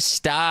looks like you're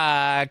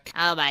stuck.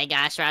 Oh my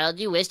gosh, Ronald,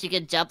 you wish you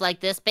could jump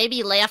like this.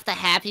 Baby, lay off the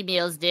Happy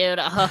Meals, dude.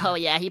 Oh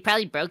yeah, he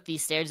probably broke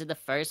these stairs in the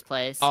first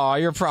place. Oh,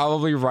 you're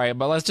probably right.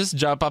 But let's just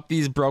jump up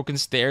these broken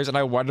stairs. And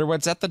I wonder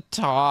what's at the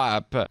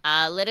top.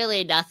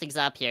 Literally nothing's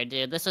up here,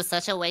 dude. This was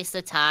such a waste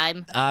of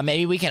time.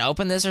 Maybe we can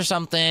open this or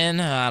something.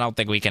 I don't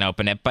think we can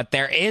open it, but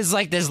there is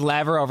like this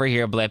lever over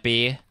here,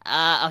 Blippi.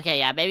 Okay,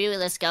 yeah, maybe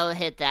let's go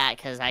hit that,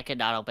 because I could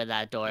not open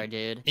that door,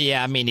 dude.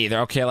 Yeah, me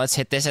neither. Okay, let's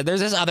hit this. And there's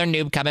this other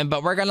noob coming,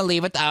 but we're gonna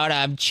leave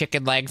without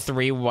chicken leg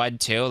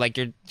 312. Like,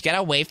 get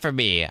away from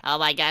me. Oh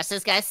my gosh,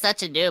 this guy's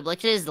such a noob. Look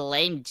at his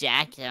lame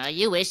jacket.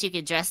 You wish you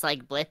could dress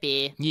like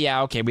Blippi.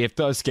 Yeah, okay, we have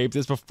to escape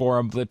this before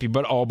I'm Blippi,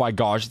 but oh my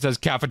gosh, it says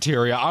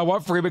cafeteria. I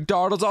want free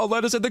McDonald's. Oh,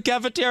 let us in the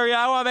cafeteria.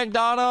 I want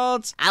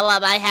McDonald's. I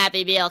want my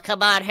Happy Meal.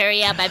 Come on,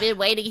 hurry up. I've been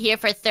waiting here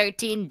for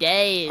 13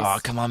 days. Oh,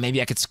 come on. Maybe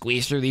I could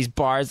squeeze through these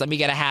bars. Let me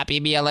get a Happy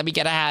Meal.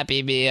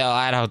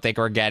 I don't think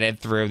we're getting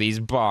through these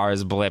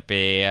bars,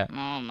 Blippi.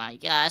 Oh my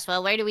gosh.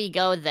 Well, where do we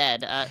go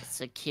then?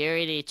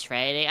 Security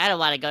trading? I don't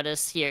want to go to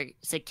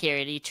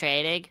security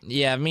trading.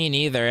 Yeah, me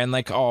neither. And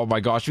like, oh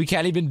my gosh, we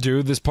can't even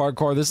do this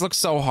parkour. This looks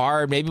so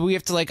hard. Maybe we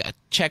have to like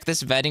check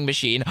this vending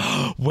machine.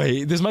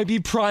 Wait, this might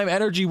be prime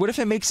energy. What if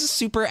it makes us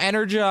super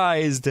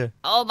energized?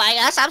 Oh my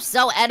gosh, I'm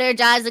so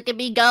energized. Look at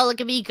me go.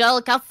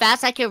 Look how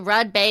fast I can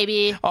run,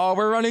 baby. Oh,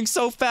 we're running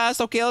so fast.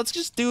 Okay, let's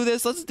just do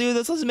this.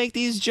 Let's make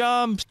these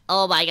jumps.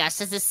 Oh my gosh,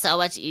 this is so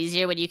much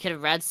easier when you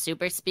can run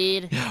super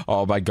speed.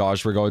 Oh my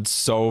gosh, we're going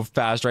so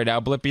fast right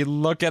now, Blippi.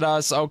 Look at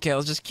us. Okay,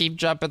 let's just keep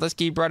jumping. Let's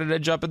keep running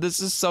and jumping. This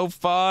is so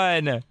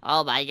fun.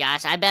 Oh my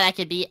gosh, I bet I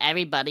could beat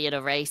everybody in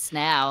a race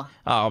now.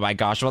 Oh my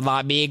gosh, well,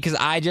 not me, because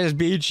I just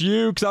beat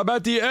you, because I'm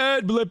at the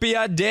end, Blippi.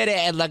 I did it.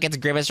 And look, it's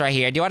Grimace right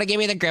here. Do you want to give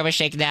me the Grimace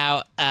shake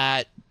now?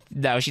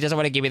 No, she doesn't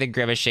want to give me the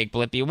Grimace shake,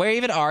 Blippi. Where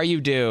even are you,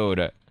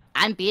 dude?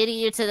 I'm beating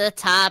you to the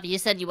top. You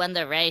said you won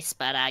the race,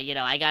 but,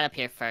 I got up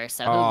here first,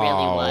 so who really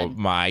won? Oh,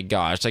 my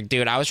gosh. Like,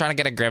 dude, I was trying to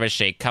get a Grimace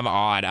shake. Come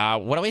on.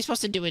 What are we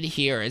supposed to do in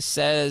here? It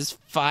says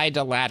find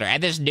a ladder.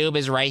 And this noob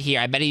is right here.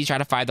 I bet he's trying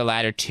to find the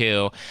ladder,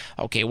 too.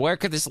 Okay, where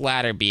could this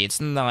ladder be?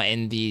 It's not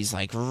in these,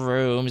 like,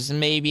 rooms.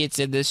 Maybe it's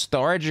in this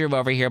storage room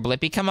over here,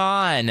 Blippi. Come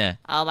on.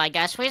 Oh, my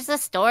gosh. Where's the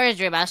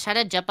storage room? I was trying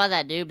to jump on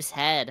that noob's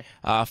head.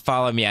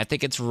 Follow me. I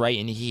think it's right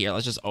in here.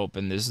 Let's just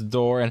open this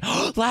door. And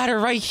ladder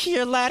right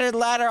here. Ladder.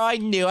 I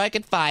knew I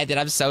could find it.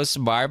 I'm so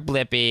smart,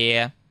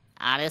 Blippi.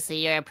 Honestly,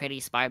 you're a pretty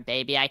smart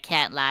baby. I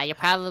can't lie. You're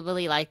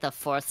probably like the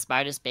 4th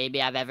smartest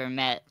baby I've ever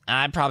met.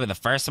 I'm probably the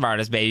first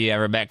smartest baby you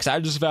ever met, because I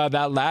just found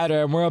that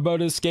ladder, and we're about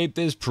to escape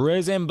this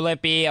prison,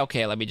 Blippi.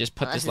 Okay, let me just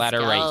put this ladder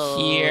right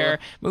here.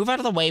 Move out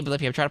of the way,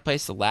 Blippi. I'm trying to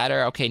place the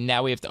ladder. Okay,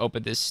 now we have to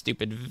open this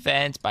stupid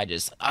vent by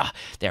just...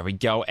 there we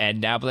go.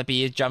 And now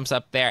Blippi jumps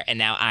up there, and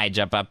now I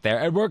jump up there,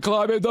 and we're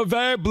climbing the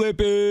vent,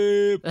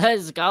 Blippi.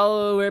 Let's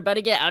go. We're about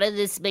to get out of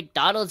this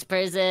McDonald's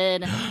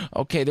prison.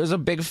 Okay, there's a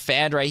big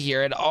fan right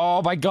here, and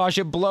oh my gosh, gosh,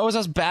 it blows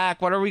us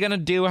back. What are we gonna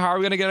do? How are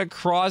we gonna get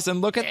across?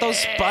 And look at those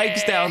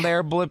spikes down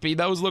there, Blippi.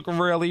 Those look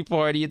really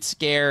pointy. It's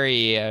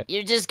scary.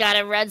 You just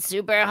gotta run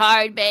super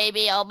hard,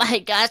 baby. Oh my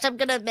gosh, I'm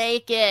gonna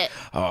make it.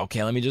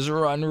 Okay, let me just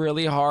run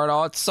really hard.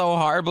 Oh, it's so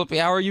hard, Blippi.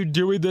 How are you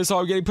doing this? Oh,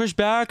 I'm getting pushed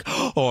back.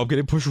 Oh, I'm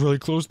getting pushed really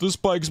close to the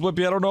spikes,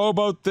 Blippi. I don't know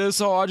about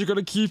this. Oh, I'm just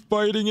gonna keep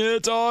fighting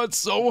it. Oh, it's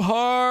so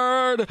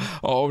hard.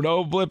 Oh,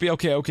 no, Blippi.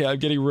 Okay, I'm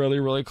getting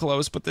really, really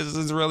close, but this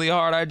is really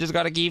hard. I just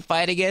gotta keep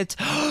fighting it.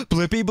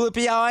 Blippi.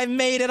 Oh, I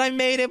made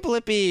it,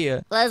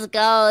 Blippi. Let's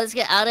go. Let's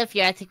get out of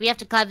here. I think we have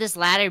to climb this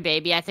ladder,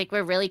 baby. I think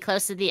we're really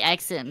close to the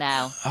exit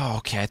now. Oh,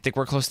 okay, I think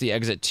we're close to the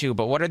exit too,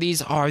 but what are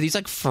these? Are these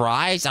like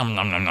fries? Ew.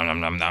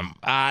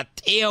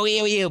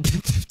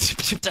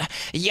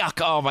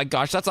 Yuck. Oh my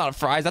gosh, that's not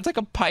fries. That's like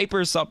a pipe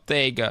or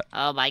something.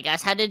 Oh my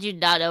gosh, how did you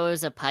not know it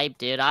was a pipe,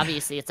 dude?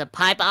 Obviously, it's a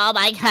pipe. Oh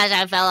my gosh,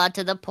 I fell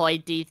onto the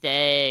pointy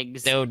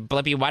things. Dude,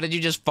 Blippi, why did you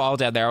just fall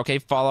down there? Okay,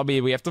 follow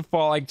me. We have to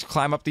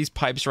climb up these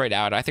pipes right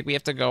now. And I think we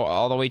have to go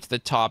all the way to the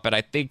top. And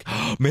I think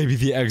maybe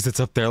the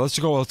exit's up there. Let's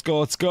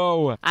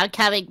go. I'm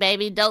coming,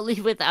 baby. Don't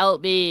leave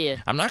without me.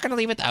 I'm not gonna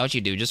leave without you,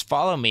 dude. Just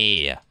follow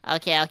me.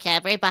 Okay.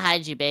 I'm right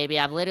behind you, baby.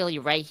 I'm literally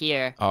right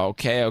here.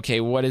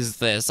 Okay. What is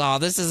this? Oh,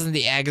 this isn't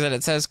the exit.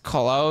 It says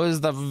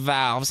close the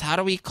valves. How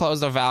do we close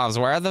the valves?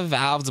 Where are the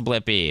valves,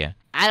 Blippi?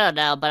 I don't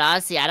know, but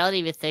honestly, I don't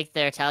even think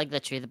they're telling the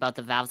truth about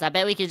the valves. I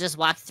bet we could just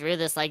walk through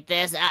this like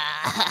this.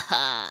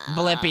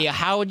 Blippi,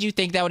 how would you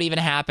think that would even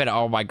happen?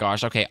 Oh my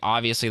gosh. Okay,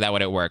 obviously that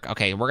wouldn't work.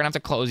 Okay, we're gonna have to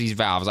close these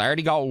valves. I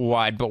already got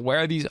one, but where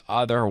are these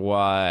other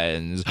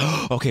ones?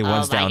 Okay,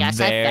 one's down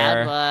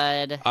there. I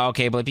found one.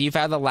 Okay, Blippi, you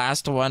found the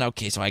last one.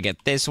 Okay, so I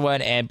get this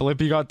one, and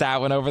Blippi got that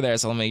one over there.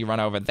 So let me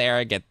run over there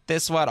and get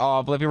this one.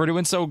 Oh, Blippi, we're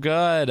doing so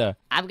good.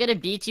 I'm gonna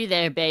beat you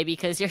there, baby,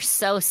 because you're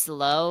so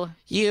slow.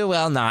 You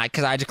will not,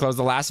 because I just closed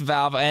the last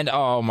valve, and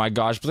oh my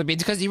gosh, Blippi,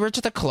 it's because you were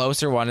to the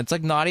closer one. It's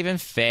like not even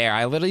fair.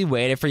 I literally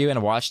waited for you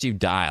and watched you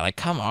die. Like,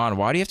 come on,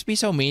 why do you have to be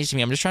so mean to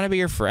me? I'm just trying to be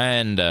your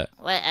friend.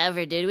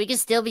 Whatever, dude. We can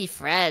still be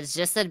friends.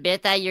 Just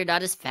admit that you're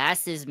not as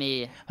fast as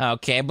me.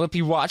 Okay,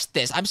 Blippi, watch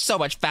this. I'm so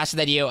much faster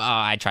than you. Oh,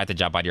 I tried to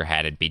jump on your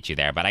head and beat you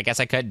there, but I guess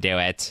I couldn't do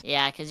it.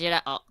 Yeah, because you're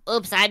not... Oh,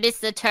 oops, I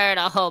missed the turn.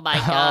 Oh my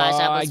gosh,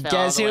 I almost fell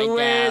guess all the who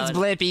way wins,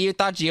 down. Blippi? You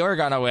thought you were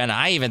gonna win.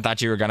 I even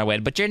thought you were gonna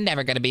win, but you're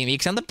never gonna beat me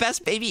because I'm the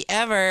best baby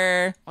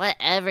ever.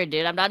 Whatever,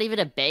 dude. I'm not even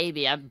a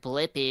baby. I'm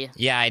Blippi.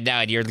 Yeah, I know.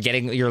 And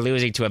you're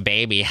losing to a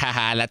baby.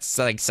 Haha, that's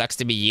like sucks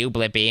to be you,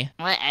 Blippi.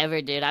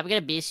 Whatever, dude. I'm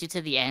gonna beat you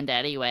to the end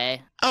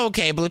anyway.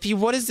 Okay, Blippi,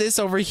 what is this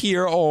over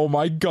here? Oh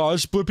my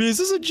gosh, Blippi, is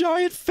this a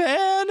giant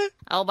fan?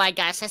 Oh my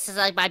gosh, this is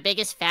like my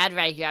biggest fan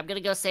right here. I'm gonna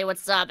go say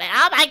what's up. And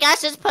oh my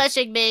gosh, it's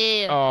pushing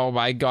me. Oh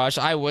my gosh,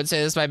 I would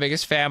say this is my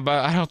biggest fan,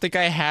 but I don't think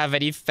I have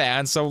any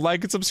fans. So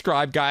like and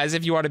subscribe, guys,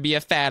 if you want to be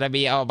a fan of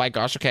me. Oh my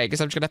gosh, okay, I guess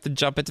I'm just gonna have to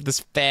jump into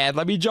this fan.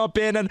 Let me jump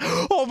in and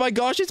oh my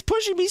gosh, it's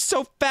pushing me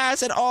so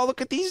fast. And oh,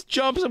 look at these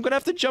jumps. I'm gonna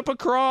have to jump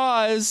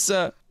across.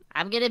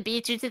 I'm gonna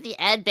beat you to the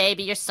end,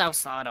 baby. You're so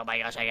slow. Oh my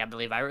gosh, I can't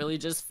believe I really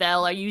just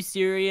fell. Are you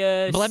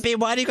serious? Blippi,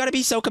 why do you gotta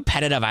be so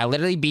competitive? I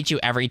literally beat you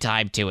every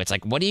time, too. It's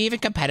like, what are you even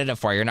competitive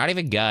for? You're not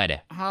even good.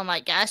 Oh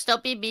my gosh,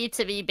 don't be mean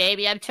to me,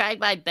 baby. I'm trying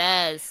my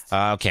best.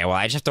 Okay, well,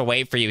 I just have to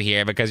wait for you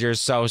here because you're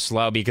so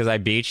slow because I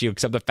beat you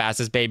because I'm the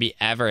fastest baby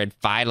ever. And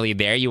finally,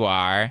 there you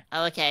are.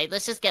 Okay,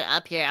 let's just get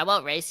up here. I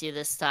won't race you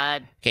this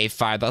time. Okay,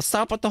 fine. Let's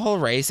stop with the whole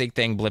racing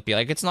thing, Blippi.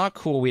 Like, it's not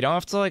cool. We don't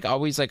have to, like,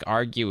 always, like,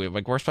 argue.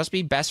 Like, we're supposed to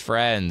be best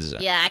friends.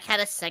 Yeah, I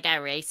kind of suck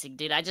at racing,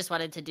 dude. I just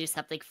wanted to do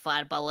something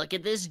fun, but look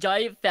at this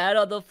giant fan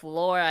on the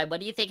floor. What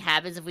do you think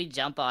happens if we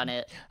jump on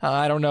it?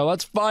 I don't know.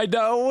 Let's find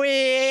out.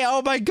 Wait.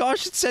 Oh my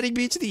gosh, it's sending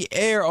me to the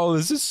air. Oh,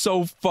 this is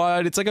so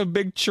fun. It's like a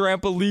big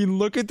trampoline.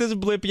 Look at this,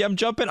 Blippi. I'm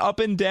jumping up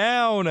and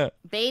down.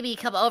 Baby,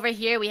 come over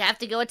here. We have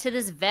to go into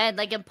this vent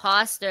like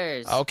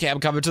imposters. Okay, I'm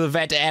coming to the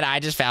vent, and I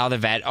just found the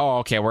vent. Oh,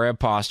 okay, we're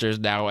imposters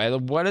now.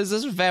 And what is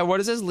this vent? What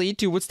does this lead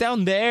to? What's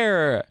down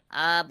there?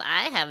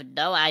 I have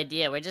no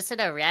idea. We're just in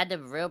a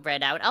random room right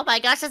now. Oh my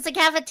gosh, it's a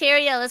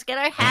cafeteria. Let's get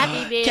our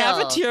Happy Meal.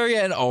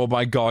 Cafeteria, and oh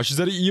my gosh, is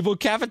that an evil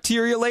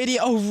cafeteria lady?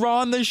 Oh,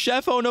 Ron the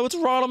chef. Oh no, it's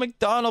Ronald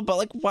McDonald. But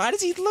like, why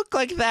does he look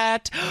like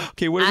that?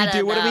 Okay, what do we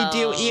do? What do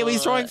we do? Ew,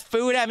 he's throwing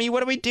food at me. What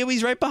do we do?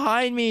 He's right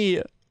behind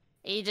me.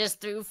 He just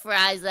threw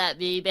fries at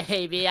me,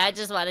 baby. I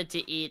just wanted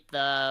to eat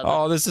them.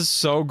 Oh, this is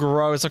so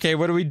gross. Okay,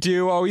 what do we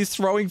do? Oh, he's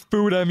throwing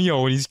food at me.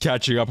 Oh, and he's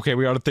catching up. Okay,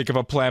 we gotta think of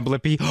a plan,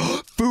 Blippi.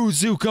 Food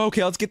Zook.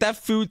 Okay, let's get that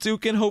Food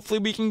Zook, and hopefully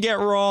we can get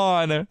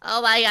Ron.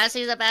 Oh my gosh,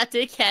 he's about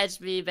to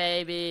catch me,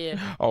 baby.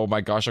 Oh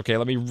my gosh. Okay,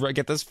 let me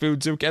get this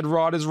Food Zook, and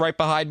Ron is right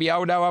behind me.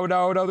 Oh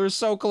no, they're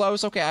so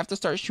close. Okay, I have to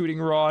start shooting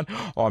Ron.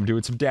 Oh, I'm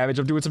doing some damage,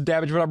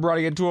 but I'm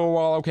running into a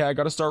wall. Okay, I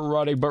gotta start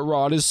running, but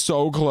Ron is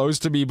so close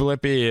to me,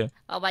 Blippi.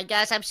 Oh my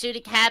gosh, I'm shooting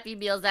Happy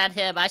Meals at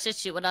him. I should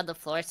shoot one on the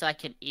floor so I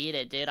can eat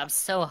it, dude. I'm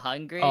so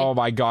hungry. Oh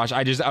my gosh,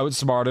 I just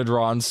outsmarted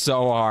Ron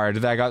so hard.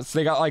 They got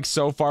like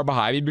so far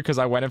behind me because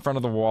I went in front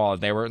of the wall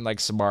and they weren't like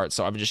smart,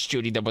 so I'm just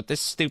shooting them with this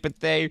stupid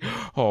thing.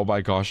 Oh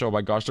my gosh, they're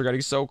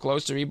getting so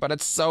close to me, but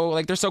it's so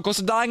like they're so close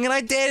to dying, and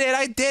I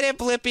did it,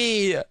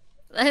 Blippi.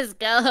 Let's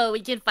go. We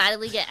can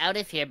finally get out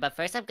of here. But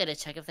first, I'm gonna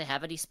check if they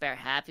have any spare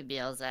Happy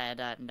Meals.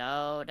 And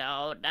no.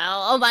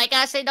 Oh my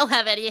gosh, they don't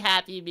have any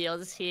Happy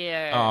Meals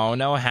here. Oh,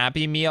 no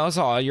Happy Meals?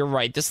 Oh, you're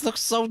right. This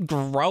looks so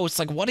gross.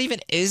 Like, what even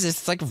is this?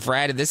 It's like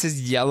red and this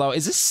is yellow.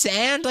 Is this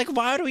sand? Like,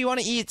 why do we want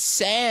to eat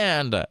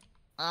sand?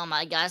 Oh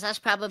my gosh, that's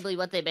probably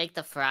what they make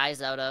the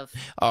fries out of.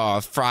 Oh,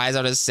 fries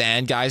out of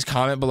sand. Guys,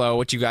 comment below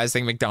what you guys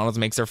think McDonald's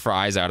makes their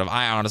fries out of.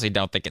 I honestly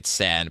don't think it's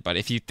sand, but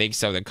if you think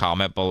so, then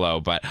comment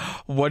below. But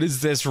what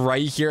is this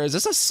right here? Is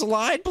this a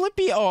slide,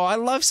 Blippi? Oh, I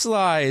love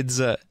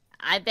slides.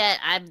 I bet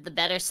I'm the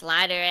better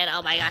slider, and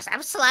oh my gosh,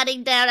 I'm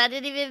sliding down. I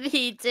didn't even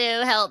mean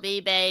to. Help me,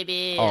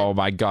 baby. Oh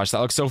my gosh, that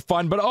looks so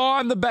fun. But oh,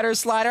 I'm the better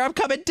slider. I'm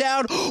coming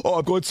down. Oh,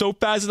 I'm going so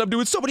fast and I'm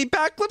doing so many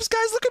backflips.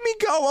 Guys, look at me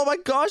go. Oh my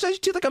gosh, I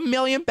just did like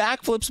 1,000,000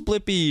 backflips,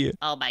 Blippi.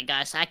 Oh my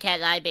gosh, I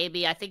can't lie,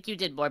 baby. I think you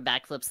did more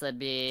backflips than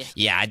me.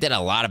 Yeah, I did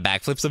a lot of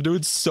backflips. I'm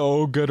doing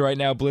so good right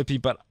now,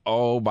 Blippi. But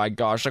oh my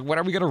gosh, like when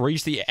are we going to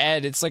reach the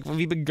end? It's like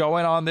we've been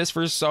going on this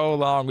for so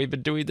long. We've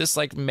been doing this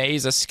like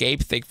maze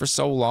escape thing for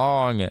so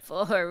long.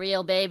 For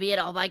real, baby.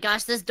 And oh my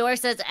gosh, this door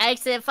says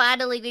exit.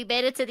 Finally, we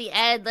made it to the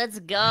end. Let's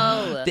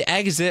go. The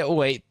exit?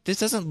 Wait, this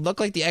doesn't look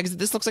like the exit.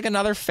 This looks like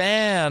another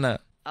fan.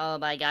 Oh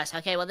my gosh.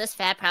 Okay, well, this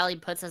fat probably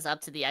puts us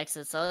up to the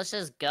exit, so let's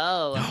just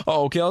go.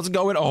 Oh, okay, let's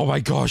go in. Oh my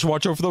gosh,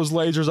 watch out for those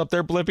lasers up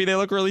there, Blippi. They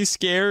look really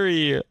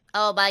scary.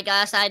 Oh my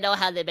gosh, I know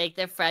how they make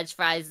their french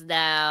fries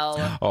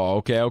now. Oh,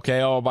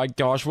 okay. Oh my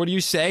gosh, what do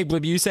you say,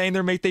 Blippi? You saying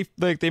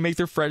they make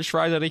their french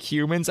fries out of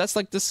humans? That's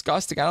like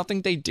disgusting. I don't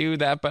think they do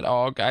that, but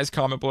oh, guys,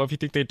 comment below if you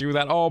think they do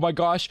that. Oh my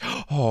gosh.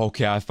 Oh,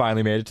 okay, I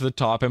finally made it to the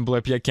top, and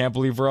Blippi, I can't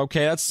believe we're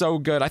okay. That's so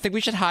good. I think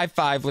we should high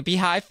five, Blippi.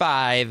 High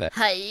five.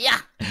 Hiya.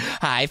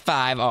 High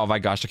five. Oh my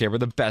gosh. Okay, we're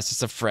the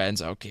bestest of friends.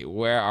 Okay,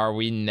 where are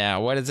we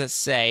now? What does it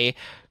say?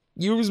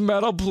 Use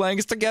metal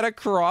planks to get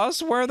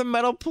across? Where are the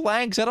metal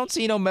planks? I don't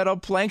see no metal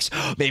planks.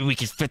 Maybe we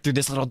can fit through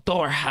this little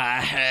door.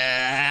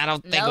 I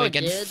don't think we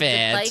can fit.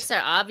 The planks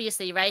are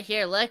obviously right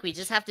here. Look, we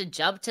just have to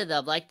jump to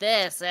them like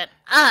this. And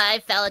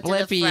I fell into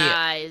Blippi, the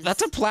fries.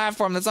 That's a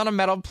platform. That's not a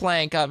metal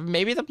plank.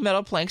 Maybe the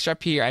metal planks are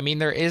up here. I mean,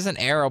 there is an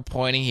arrow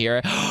pointing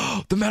here.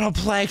 The metal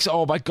planks.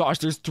 Oh my gosh,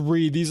 there's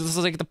 3. This is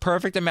like the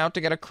perfect amount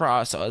to get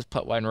across. So let's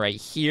put one right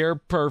here.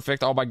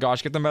 Perfect. Oh my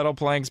gosh, get the metal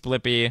planks,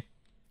 Blippi.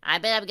 I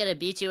bet I'm gonna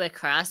beat you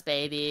across,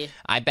 baby.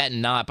 I bet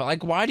not, but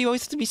like, why do you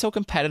always have to be so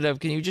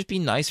competitive? Can you just be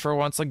nice for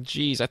once? Like,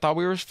 geez, I thought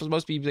we were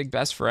supposed to be like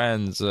best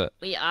friends.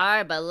 We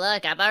are, but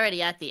look, I'm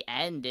already at the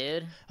end,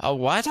 dude. Oh,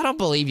 what? I don't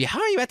believe you.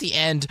 How are you at the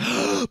end?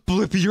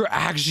 Blippi, you're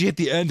actually at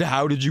the end.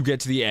 How did you get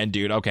to the end,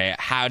 dude? Okay,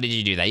 how did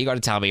you do that? You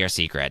gotta tell me your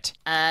secret.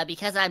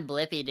 Because I'm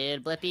Blippi,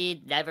 dude.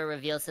 Blippi never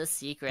reveals his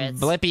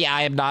secrets. Blippi,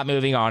 I am not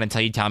moving on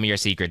until you tell me your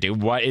secret,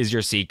 dude. What is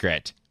your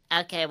secret?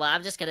 Okay, well,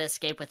 I'm just gonna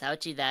escape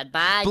without you then.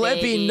 Bye,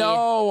 Blippi, baby. no!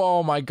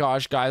 Oh my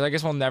gosh, guys. I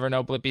guess we'll never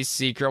know Blippi's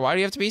secret. Why do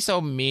you have to be so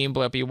mean,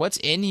 Blippi? What's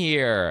in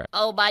here?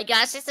 Oh my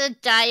gosh, it's a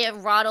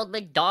giant Ronald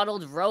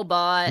McDonald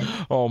robot.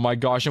 Oh my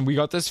gosh, and we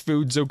got this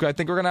food Zuka. I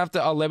think we're gonna have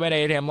to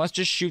eliminate him. Let's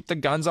just shoot the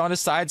guns on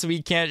his side so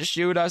he can't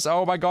shoot us.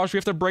 Oh my gosh, we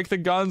have to break the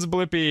guns,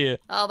 Blippi.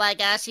 Oh my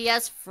gosh, he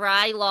has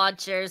fry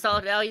launchers. Oh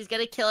no, he's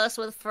gonna kill us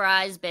with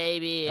fries,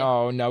 baby.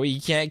 Oh no,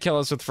 he can't kill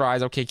us with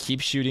fries. Okay,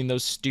 keep shooting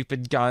those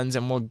stupid guns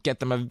and we'll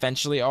get them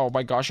eventually. Oh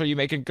my gosh, are you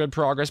making good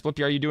progress,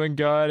 Blippi? Are you doing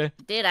good?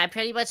 Dude, I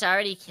pretty much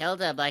already killed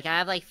him. Like, I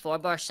have like 4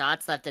 more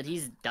shots left and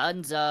he's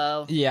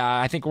donezo. Yeah,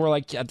 I think we're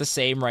like at the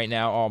same right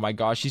now. Oh my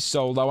gosh, he's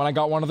so low. And I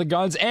got one of the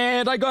guns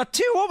and I got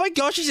 2. Oh my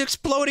gosh, he's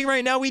exploding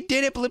right now. We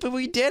did it, Blippi.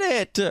 We did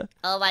it.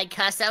 Oh my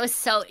gosh, that was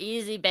so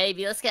easy,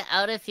 baby. Let's get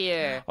out of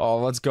here. Oh,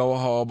 let's go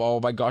home. Oh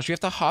my gosh, we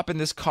have to hop in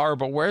this car.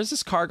 But where's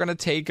this car gonna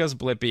take us,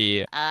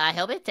 Blippi? I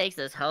hope it takes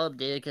us home,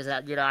 dude, because,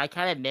 I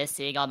kind of miss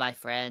seeing all my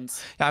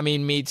friends. I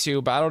mean, me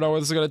too, but I don't know where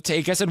this is gonna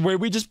take us. And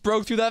wait, we just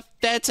broke through that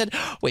fence. And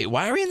wait,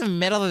 why are we in the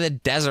middle of the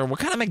desert? What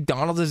kind of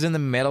McDonald's is in the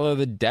middle of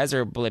the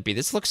desert, Blippi?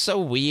 This looks so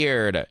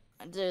weird.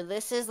 Dude,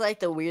 this is like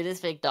the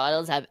weirdest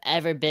McDonald's I've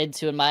ever been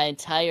to in my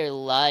entire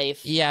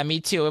life. Yeah, me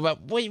too.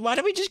 But wait, why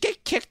did we just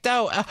get kicked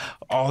out?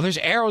 Oh, there's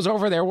arrows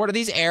over there. What are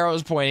these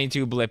arrows pointing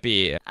to,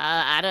 Blippi?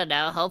 I don't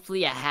know.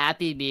 Hopefully a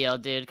Happy Meal,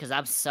 dude, because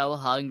I'm so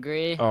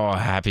hungry. Oh,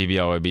 Happy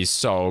Meal would be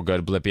so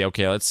good, Blippi.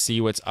 Okay, let's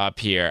see what's up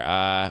here.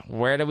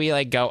 Where do we,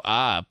 like, go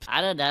up? I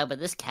don't know, but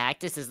this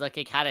cactus is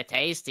looking kind of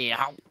tasty.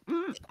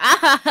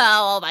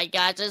 Oh my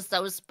gosh, it's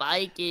so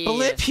spiky.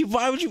 Blippi,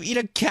 why would you eat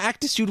a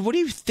cactus, dude? What are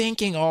you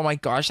thinking? Oh my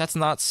gosh, that's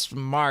not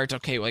smart.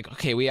 Okay,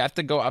 okay, we have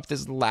to go up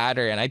this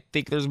ladder, and I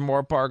think there's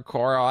more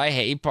parkour. Oh, I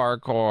hate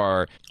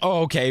parkour.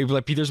 Oh, okay,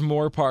 Blippi, there's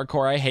more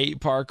parkour. I hate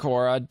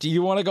parkour. Do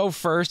you want to go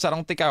first? I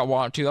don't think I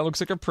want to. That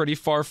looks like a pretty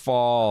far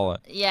fall.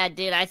 Yeah,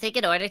 dude, I think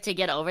in order to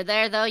get over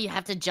there, though, you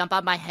have to jump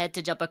on my head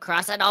to jump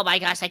across. And oh my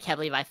gosh, I can't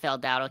believe I fell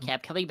down. Okay, I'm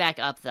coming back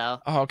up, though.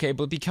 Oh, okay,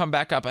 Blippi, come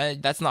back up.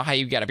 That's not how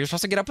you get up. You're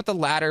supposed to get up with the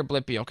ladder, Blippi.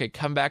 Blippi. Okay,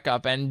 come back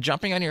up. And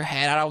jumping on your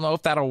head, I don't know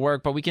if that'll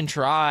work, but we can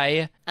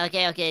try.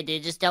 Okay,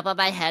 dude, just jump on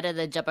my head and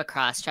then jump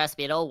across. Trust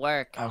me, it'll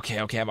work.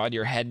 Okay, I'm on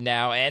your head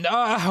now. And,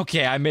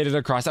 okay, I made it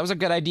across. That was a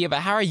good idea, but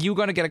how are you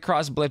going to get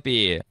across,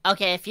 Blippi?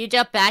 Okay, if you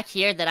jump back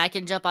here, then I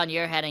can jump on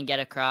your head and get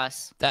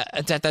across.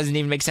 That doesn't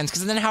even make sense,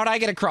 because then how would I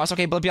get across?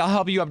 Okay, Blippi, I'll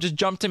help you up. Just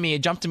jump to me.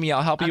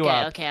 I'll help you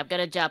up. Okay, I'm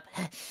gonna jump.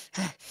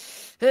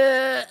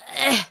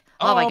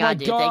 Oh my god,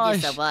 dude, thank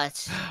you so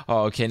much.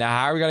 Okay, now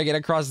how are we gonna get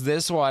across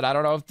this one? I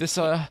don't know if this,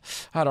 I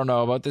don't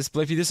know about this,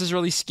 Blippi. This is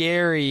really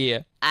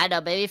scary. I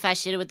know, maybe if I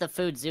shoot it with the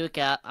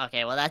Foodzuka.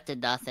 Okay, well, that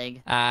did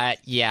nothing.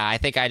 Yeah, I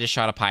think I just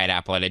shot a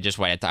pineapple and it just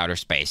went into outer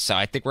space. So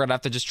I think we're gonna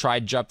have to just try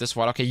and jump this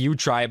one. Okay, you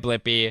try it,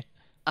 Blippi.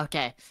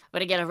 Okay, I'm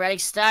gonna get a running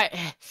start.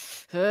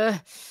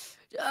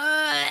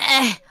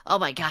 Oh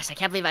my gosh, I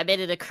can't believe I made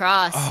it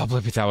across. Oh,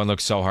 Blippi, that one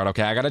looks so hard.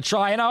 Okay, I gotta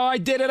try. And I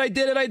did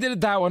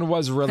it. That one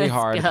was really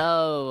hard. Let's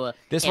go.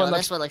 This one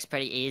one looks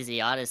pretty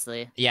easy,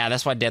 honestly. Yeah,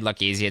 this one did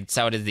look easy, and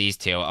so did these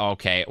two.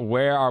 Okay,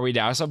 where are we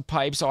now? Some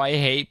pipes. Oh, I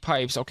hate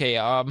pipes. Okay,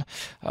 okay,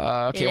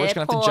 we're just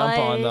gonna have to jump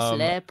on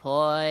them.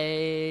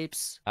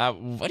 Pipes.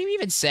 What are you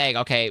even saying?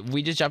 Okay,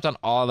 we just jumped on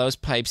all those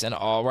pipes, and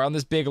we're on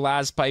this big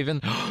last pipe,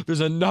 and there's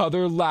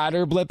another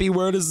ladder, Blippi.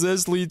 Where does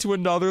this lead to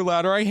another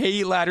ladder? I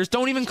hate ladders.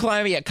 Don't even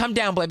climb it yet. Come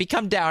down, Blippi.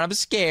 Come down. I'm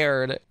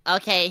scared.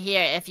 Okay,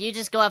 here. If you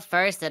just go up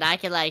first, then I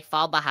can like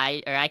fall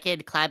behind, or I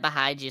can climb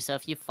behind you. So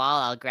if you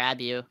fall, I'll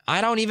grab you.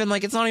 I don't even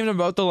like. It's not even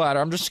about the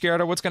ladder. I'm just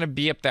scared of what's gonna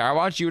be up there. I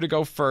want you to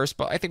go first,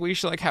 but I think we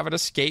should like have an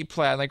escape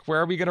plan. Like,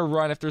 where are we gonna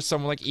run if there's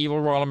someone like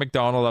evil Ronald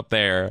McDonald up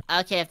there?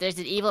 Okay, if there's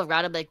an evil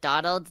Ronald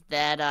McDonald,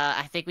 then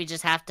I think we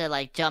just have to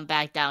like jump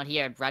back down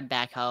here and run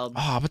back home.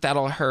 Oh, but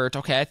that'll hurt.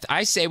 Okay,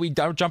 I say we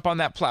don't jump on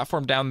that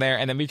platform down there,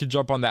 and then we can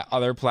jump on that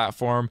other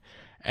platform.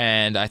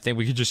 And I think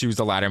we could just use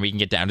the ladder and we can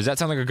get down. Does that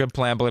sound like a good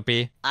plan,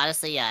 Blippi?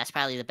 Honestly, yeah, it's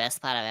probably the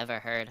best plan I've ever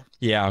heard.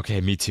 Yeah,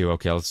 okay, me too.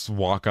 Okay, let's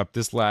walk up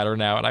this ladder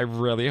now, and I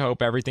really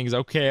hope everything's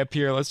okay up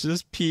here. Let's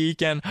just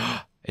peek, and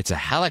it's a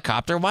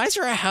helicopter. Why is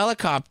there a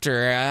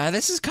helicopter?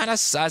 This is kind of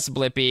sus,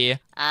 Blippi.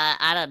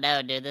 I don't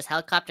know, dude. This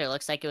helicopter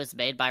looks like it was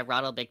made by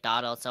Ronald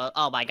McDonald. So,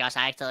 oh my gosh,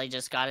 I accidentally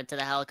just got into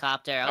the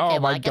helicopter. Okay, oh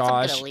my I guess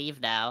gosh. I'm gonna leave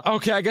now.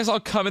 Okay, I guess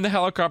I'll come in the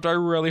helicopter. I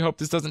really hope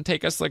this doesn't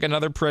take us like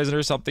another prison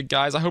or something,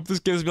 guys. I hope this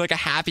gives me like a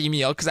happy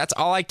meal, because that's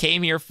all I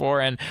came here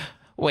for. And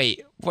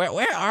wait,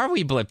 where are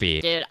we, Blippi?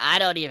 Dude, I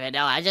don't even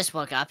know. I just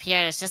woke up here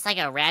and it's just like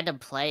a random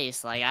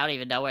place. Like, I don't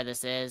even know where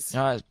this is.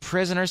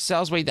 Prisoner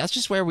cells. Wait, that's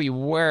just where we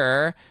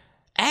were.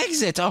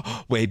 Exit!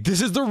 Oh, wait,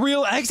 this is the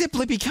real exit,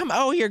 Blippi. Come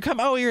out here.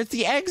 It's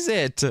the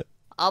exit.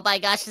 Oh my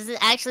gosh, this is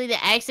actually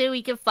the exit.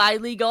 We can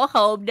finally go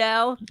home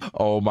now.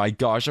 Oh my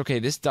gosh. Okay,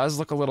 this does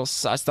look a little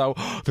sus, though.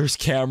 There's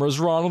cameras.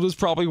 Ronald is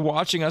probably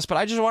watching us, but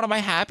I just wanted my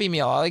Happy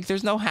Meal. Like,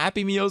 there's no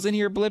Happy Meals in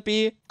here,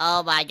 Blippi.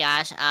 Oh my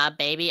gosh,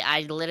 baby,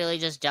 I literally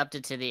just jumped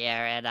into the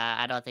air, and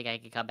I don't think I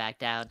can come back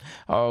down.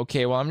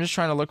 Okay, well, I'm just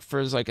trying to look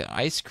for, like,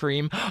 ice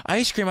cream.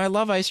 Ice cream, I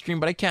love ice cream,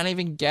 but I can't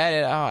even get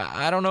it.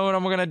 I don't know what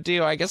I'm gonna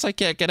do. I guess I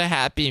can't get a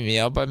Happy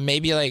Meal, but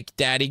maybe, like,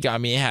 Daddy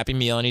got me a Happy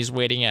Meal, and he's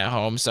waiting at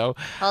home, so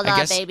Hold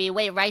on, baby,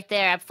 wait right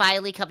there. I'm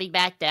finally coming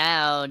back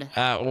down.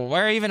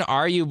 Where even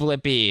are you,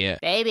 Blippi?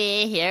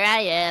 Baby, here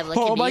I am. Look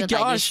at me with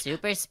my new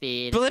super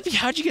speed. Blippi,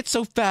 how'd you get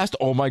so fast?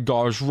 Oh my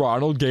gosh,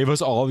 Ronald gave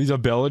us all these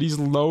abilities.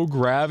 Low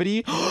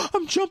gravity.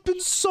 I'm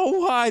jumping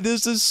so high.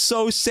 This is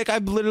so sick. I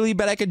literally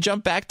bet I could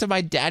jump back to my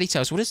daddy's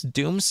house. What is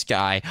Doom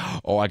Sky?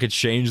 Oh, I could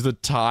change the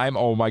time.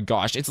 Oh my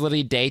gosh, it's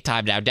literally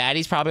daytime now.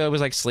 Daddy's probably always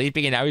like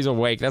sleeping and now he's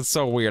awake. That's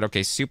so weird.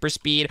 Okay, super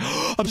speed.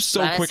 I'm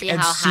so quick see and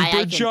how super high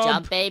I can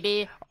jump,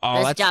 baby.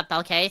 Oh, let's jump,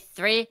 okay?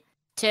 3,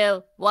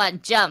 2,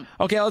 1, jump.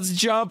 Okay, let's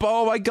jump.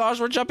 Oh my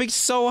gosh, we're jumping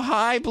so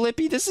high,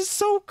 Blippi. This is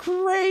so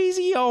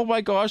crazy. Oh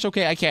my gosh.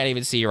 Okay, I can't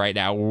even see you right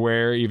now.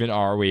 Where even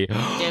are we? Dude,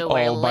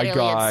 oh my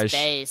gosh. In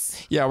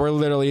space. Yeah, we're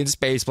literally in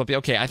space, Blippi.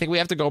 Okay, I think we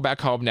have to go back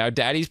home now.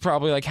 Daddy's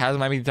probably like has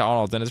my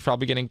McDonald's and it's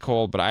probably getting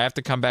cold, but I have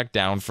to come back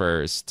down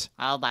first.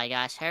 Oh my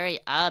gosh, hurry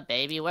up,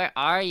 baby. Where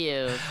are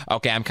you?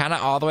 Okay, I'm kind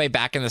of all the way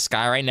back in the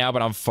sky right now,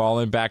 but I'm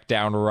falling back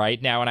down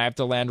right now and I have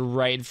to land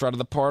right in front of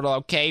the portal.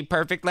 Okay,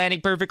 perfect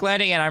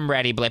landing, and I'm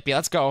ready, Blippi.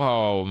 Let's go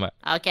home.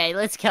 Okay,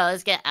 let's go.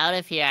 Let's get out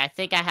of here. I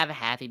think I have a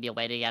Happy Meal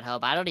waiting at home.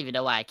 I don't even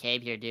know why I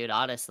came here, dude,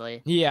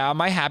 honestly. Yeah,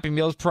 my Happy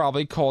Meal is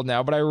probably cold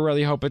now, but I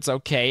really hope it's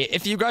okay.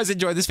 If you guys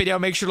enjoyed this video,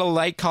 make sure to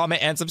like,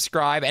 comment, and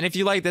subscribe. And if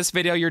you like this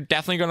video, you're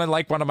definitely going to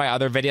like one of my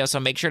other videos, so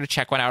make sure to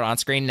check one out on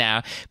screen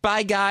now.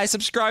 Bye, guys.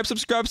 Subscribe.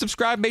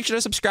 Make sure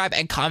to subscribe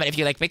and comment if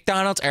you like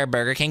McDonald's or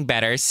Burger King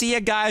better. See ya,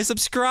 guys.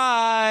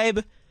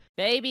 Subscribe.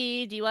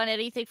 Baby, do you want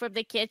anything from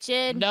the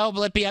kitchen? No,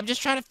 Blippi, I'm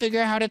just trying to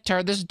figure out how to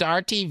turn this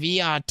darn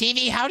TV on.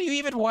 TV, how do you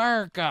even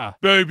work?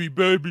 Baby,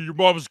 your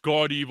mom's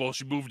gone evil.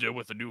 She moved in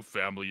with a new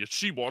family and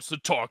she wants to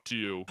talk to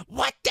you.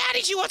 What,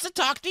 Daddy? She wants to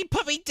talk to me?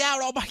 Put me down.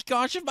 Oh my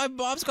gosh, if my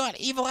mom's gone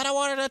evil, I don't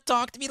want her to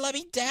talk to me. Let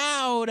me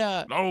down.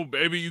 No,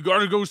 baby, you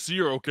gotta go see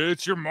her, okay?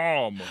 It's your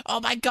mom.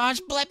 Oh my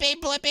gosh,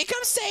 Blippi,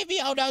 come save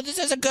me. Oh no, this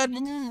isn't good.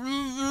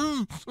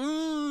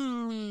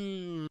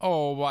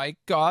 Oh my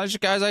gosh,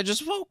 guys, I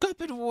just woke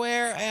up and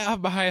where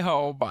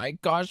Oh my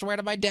gosh, where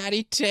did my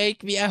daddy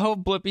take me? I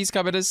hope Blippi's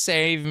coming to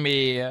save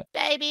me.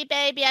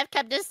 Baby, I've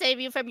come to save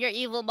you from your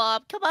evil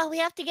mom. Come on, we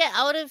have to get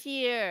out of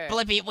here.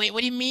 Blippi, wait,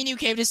 what do you mean you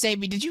came to save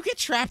me? Did you get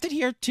trapped in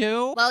here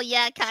too? Well,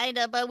 yeah,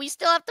 kinda, but we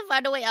still have to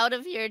find a way out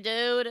of here,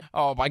 dude.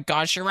 Oh my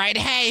gosh, you're right.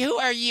 Hey, who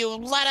are you?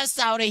 Let us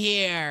out of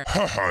here.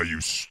 Haha,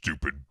 you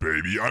stupid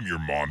baby. I'm your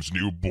mom's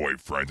new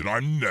boyfriend, and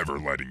I'm never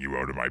letting you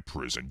out of my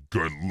prison.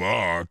 Good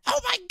luck. Oh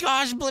my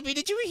gosh, Blippi,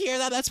 did you hear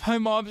that? That's my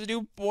mom's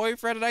new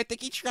boyfriend, and I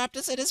think he trapped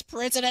us in his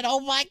prison. And oh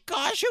my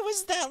gosh, who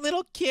was that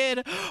little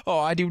kid? Oh,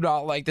 I do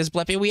not like this,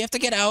 Blippi. We have to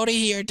get out of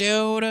here,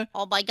 dude.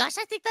 Oh my gosh,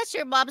 I think that's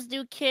your mom's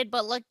new kid,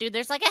 but look, dude,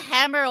 there's like a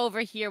hammer over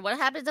here. What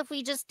happens if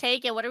we just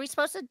take it? What are we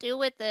supposed to do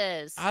with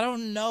this? I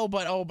don't know,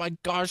 but oh my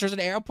gosh, there's an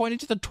arrow pointing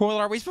to the toilet.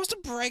 Are we supposed to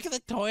break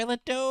the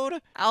toilet,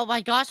 dude? Oh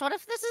my gosh, what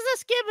if this is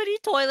a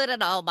skibbity toilet?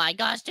 And oh my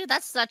gosh, dude,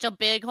 that's such a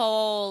big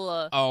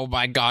hole. Oh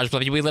my gosh,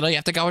 Blippi, we literally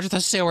have to go into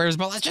the sewers,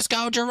 but let's just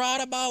go,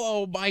 Geronimo.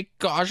 Oh my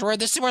gosh, we're in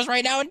the sewers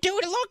right now, and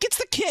dude, look, it's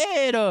the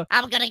kid.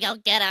 I'm gonna go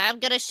get her. I'm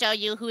gonna show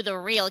you who the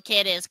real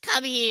kid is.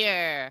 Come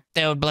here.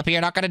 Dude, Blippi,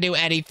 you're not gonna do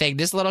anything.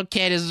 This little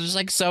kid is just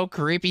like so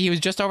creepy. He was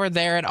just over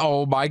there, and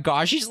oh my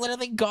gosh, he's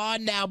literally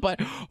gone now.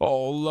 But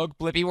oh, look,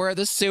 Blippi, we're in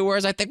the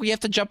sewers. I think we have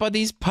to jump on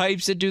these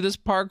pipes and do this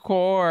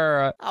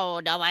parkour.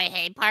 Oh no, I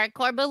hate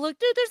parkour, but look,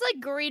 dude, there's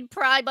like green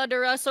prime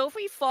under us. So if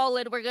we fall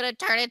in, we're gonna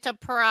turn into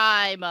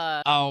prime.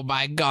 Oh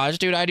my gosh,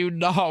 dude, I do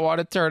not want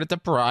to turn into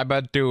prime.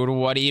 But dude,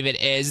 what even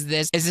is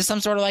this? Is this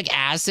some sort of like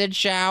acid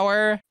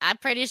shower? I'm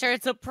pretty sure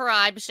it's a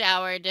prime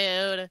shower,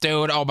 dude.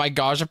 Dude, oh my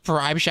gosh, a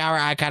prime shower?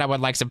 I kind of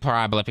would like some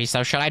prime, Blippi,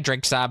 so should I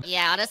drink some?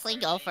 Yeah, honestly,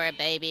 go for it,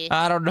 baby.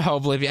 I don't know,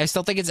 Blippi. I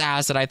still think it's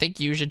acid. I think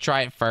you should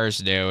try it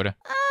first, dude.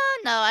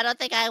 No, I don't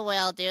think I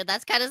will, dude.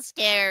 That's kind of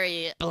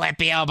scary.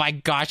 Blippi, oh my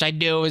gosh, I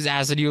knew it was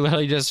acid. You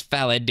literally just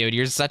fell in, dude.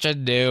 You're such a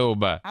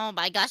noob. Oh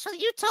my gosh, well,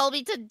 you told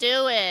me to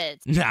do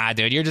it. Nah,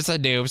 dude, you're just a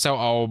noob. So,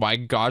 oh my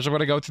gosh, I'm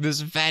gonna go through this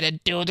vent,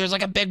 and dude, there's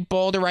like a big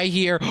boulder right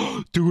here.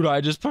 Dude,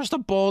 I just pushed the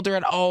boulder,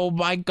 and oh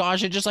my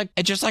gosh, it just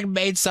like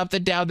made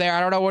something down there.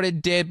 I don't know what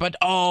it did, but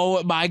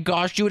oh my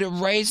gosh, dude, it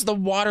raised the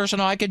water, so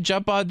now I can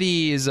jump on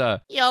these.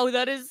 Yo,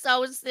 that is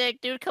so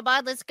sick, dude. Come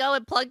on, let's go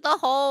and plug the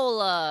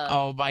hole.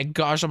 Oh my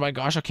gosh,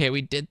 Okay,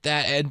 we did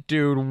that. And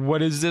dude,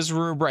 what is this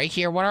room right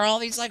here? What are all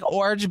these like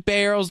orange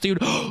barrels, dude?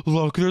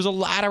 Look, there's a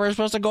ladder. We're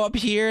supposed to go up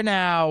here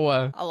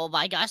now. Oh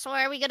my gosh,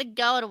 where are we gonna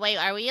go? And wait,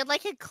 are we in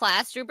like a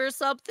classroom or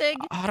something?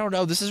 I don't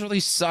know. This is really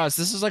sus.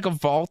 This is like a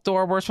vault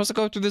door. We're supposed to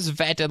go through this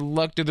vent, and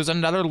look, dude, there's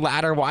another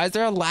ladder. Why is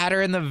there a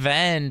ladder in the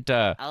vent?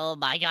 Oh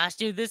my gosh,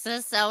 dude, this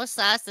is so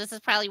sus. This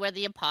is probably where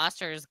the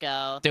imposters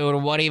go.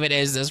 Dude, what even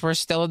is this? We're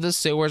still in the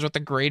sewers with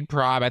the green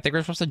prime. I think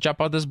we're supposed to jump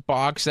on this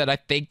box that I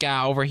think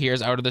over here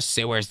is out of the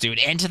sewers, dude.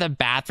 Into the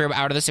bathroom,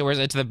 out of the sewers,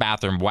 into the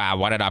bathroom. Wow,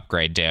 what an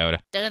upgrade, dude.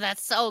 Dude,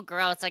 that's so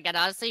gross. Like, I'd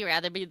honestly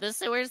rather be in the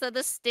sewers than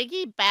the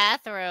stinky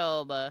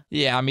bathroom.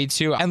 Yeah, me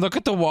too. And look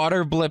at the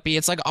water, Blippi.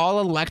 It's like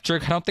all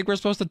electric. I don't think we're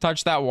supposed to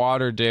touch that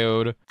water,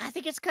 dude. I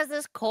think it's because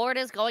this cord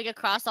is going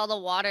across all the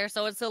water,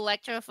 so it's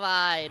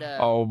electrified.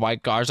 Oh my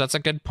gosh, that's a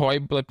good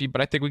point, Blippi. But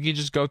I think we can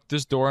just go through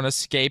this door and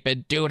escape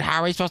it. Dude,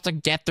 how are we supposed to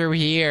get through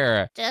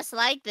here? Just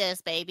like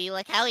this, baby.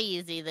 Look how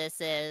easy this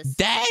is.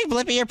 Dang,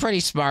 Blippi, you're pretty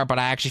smart, but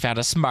I actually found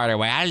a smarter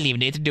way. I didn't even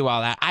need to do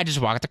all that. I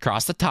just walked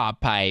across the top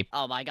pipe.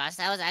 Oh my gosh,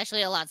 that was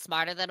actually a lot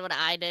smarter than what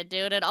I did,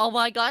 dude. And oh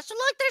my gosh,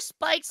 look, there's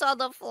spikes on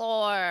the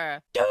floor.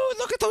 Dude,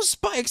 look at those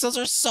spikes. Those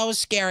are so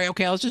scary.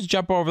 Okay, let's just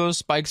jump over those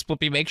spikes,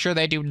 Blippi. Make sure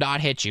they do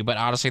not hit you. But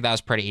honestly, that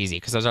was pretty easy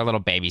because those are little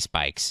baby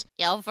spikes.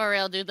 Yo, for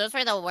real, dude. Those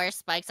were the worst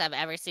spikes I've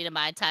ever seen in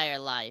my entire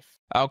life.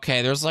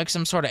 Okay, there's like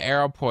some sort of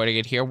arrow pointing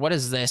in here. What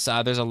is this?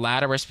 There's a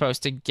ladder we're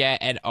supposed to get,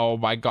 and oh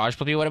my gosh,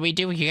 Blippi, what do we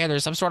do here?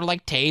 There's some sort of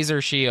like taser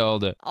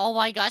shield. Oh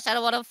my gosh, I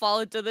don't want to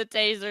fall into the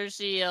taser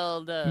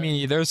shield.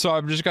 Me either, so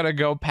I'm just gonna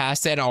go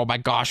past it. Oh my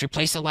gosh, we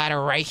placed the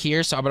ladder right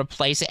here, so I'm gonna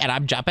place it, and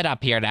I'm jumping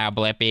up here now,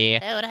 Blippi.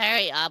 Dude,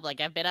 hurry up.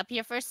 Like, I've been up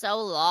here for so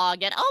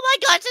long, and oh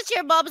my gosh, it's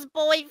your mom's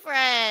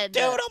boyfriend.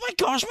 Dude, oh my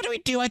gosh, what do we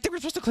do? I think we're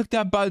supposed to click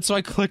that button, so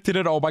I clicked it,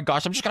 and oh my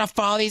gosh, I'm just gonna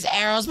follow these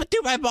arrows, but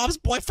dude, my mom's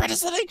boyfriend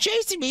is literally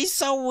chasing me. He's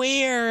so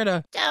weird.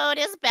 Dude,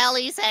 his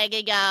belly's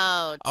hanging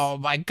out. Oh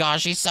my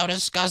gosh, he's so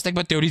disgusting.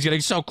 But dude, he's getting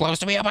so close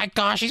to me. Oh my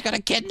gosh, he's gonna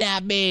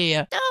kidnap me.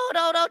 No,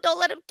 don't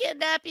let him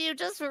kidnap you.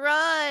 Just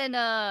run.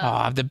 Oh,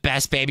 I'm the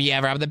best baby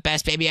ever. I'm the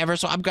best baby ever,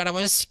 so I'm gonna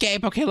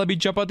escape. Okay, let me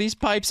jump on these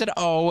pipes, and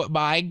oh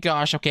my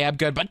gosh, okay, I'm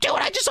good. But dude,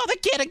 I just saw the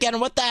kid again.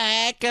 What the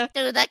heck?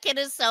 Dude, that kid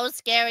is so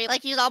scary.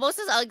 Like, he's almost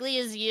as ugly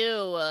as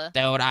you.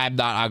 Dude, I'm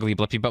not ugly,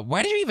 Blippi, but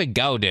where did you even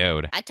go,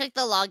 dude? I took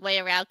the long way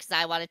around because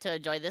I wanted to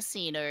enjoy the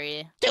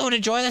scenery. Dude,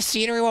 enjoy the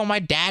scenery? while my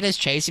dad is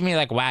chasing me.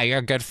 Like, wow, you're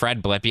a good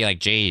friend, Blippi. Like,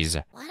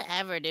 jeez.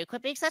 Whatever, dude.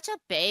 Quit being such a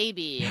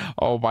baby.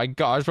 Oh my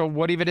gosh, but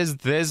what even is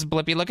this,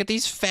 Blippi? Look at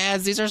these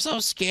fans. These are so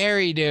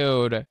scary,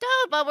 dude.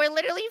 Dude, but we're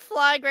literally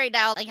flying right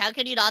now. Like, how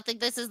can you not think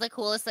this is the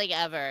coolest thing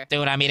ever?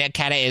 Dude, I mean, it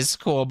kind of is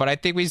cool, but I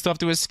think we still have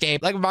to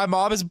escape. Like, my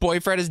mom's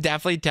boyfriend is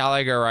definitely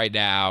telling her right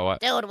now.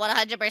 Dude,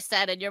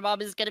 100%. And your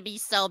mom is gonna be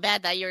so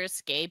mad that you're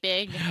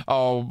escaping.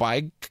 Oh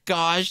my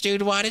gosh,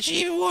 dude, why did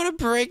she even want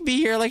to bring me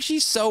here? Like,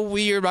 she's so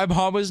weird. My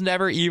mom was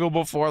never evil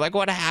before. Like,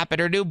 what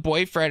happened? Her new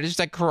boyfriend is just,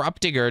 like,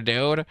 corrupting her,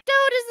 dude. Dude,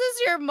 is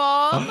this your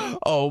mom?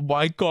 Oh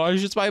my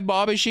gosh, it's my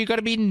mom. Is she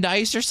gonna be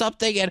nice or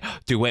something? And,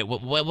 dude, wait,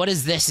 what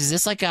is this? Is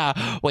this like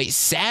a, wait,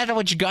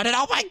 sandwich gun? And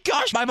oh my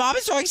gosh, my mom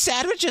is throwing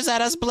sandwiches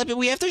at us, Blippi.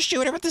 We have to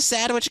shoot her with the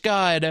sandwich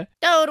gun. Dude,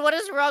 what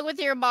is wrong with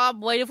your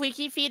mom? Wait, if we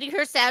keep feeding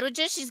her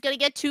sandwiches, she's gonna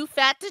get too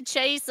fat to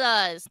chase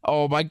us.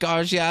 Oh my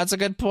gosh, yeah, that's a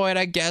good point,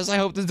 I guess. I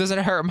hope this doesn't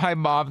hurt my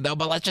mom, though,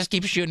 but let's just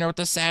keep shooting her with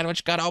the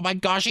sandwich gun. Oh my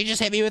gosh, she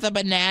just hit me with a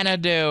banana,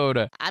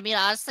 dude. I mean,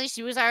 honestly,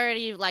 she was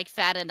already, like,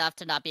 fat enough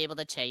to not be able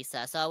to chase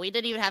us, so we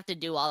didn't even have to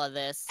do all of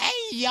this.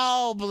 Hey,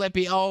 yo,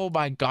 Blippi. Oh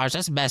my gosh,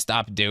 that's messed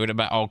up, dude.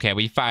 But okay,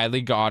 we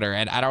finally got her,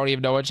 and I don't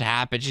even know what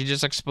happened. She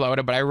just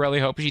exploded, but I really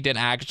hope she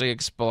didn't actually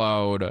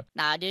explode.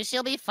 Nah, dude,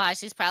 she'll be fine.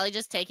 She's probably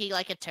just taking,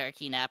 like, a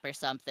turkey nap or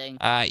something.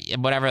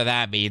 Whatever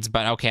that means.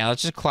 But okay,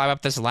 let's just climb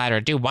up this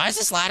ladder. Dude, why does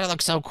this ladder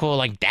look so cool?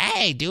 Like,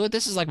 dang, dude,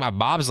 this is like my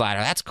mom's ladder.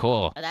 That's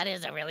cool. That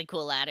is a really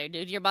cool ladder,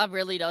 dude. Your mom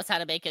really knows how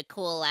to make a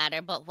cool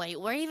ladder. But wait,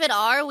 where even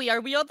are we?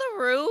 Are we on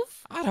the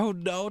roof? I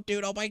don't know,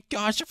 dude. Oh my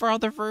gosh, if we're on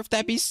the roof,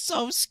 that'd be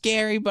so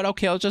scary. But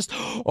okay, let's just...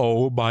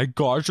 Oh my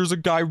gosh, there's a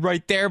guy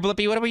right there,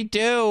 Blippi. What do we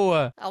do?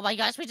 Oh my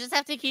gosh, we just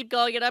have to keep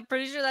going. And I'm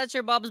pretty sure that's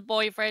your mom's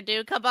boyfriend,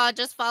 dude. Come on,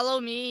 just follow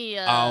me.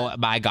 Oh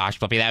my gosh,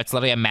 Blippi, that's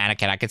literally a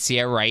mannequin. I can see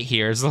it right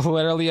here. It's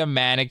literally a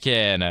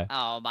mannequin.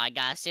 Oh my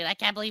gosh, dude. I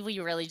can't believe we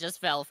really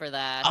just fell for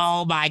that.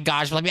 Oh my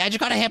gosh, Blippi, I just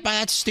got hit by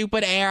that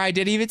stupid air. I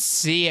didn't even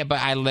see it, but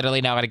I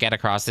literally know how to get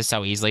across this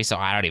so easily, so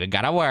I don't even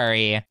gotta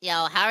worry.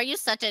 Yo, how are you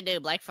such a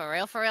noob? Like, for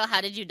real,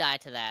 how did you die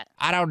to that?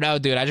 I don't know,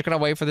 dude. I just gotta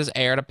wait for this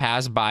air to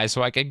pass by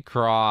so I can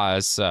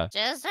cross.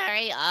 Just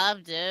hurry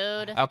up,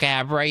 dude. Okay,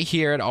 I'm right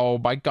here, and oh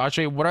my gosh,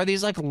 wait, what are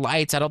these, like,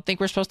 lights? I don't think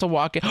we're supposed to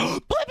walk in.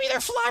 Blippi,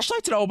 they're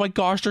flashlights, and oh my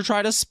gosh, they're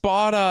trying to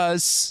spot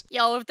us.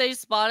 Yo, if they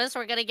spot us,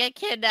 we're gonna get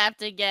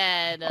kidnapped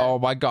again. Oh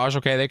my gosh,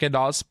 okay, they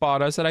cannot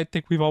spot us, and I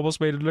think we've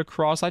almost made it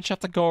across. I just have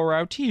to go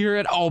around here,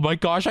 and oh my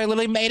gosh, I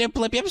literally made it,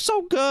 Blippi. I'm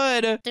so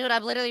good. Dude,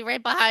 I'm literally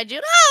right behind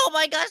you. Oh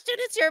my gosh, dude,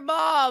 it's your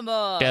mom.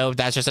 Dude,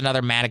 that's just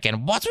another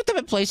mannequin. What's with them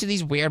in placing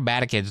these weird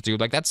mannequins, dude?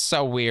 Like, that's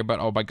so weird, but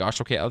oh my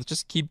gosh, okay, let's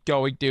just keep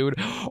going, dude.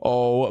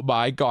 Oh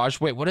my gosh,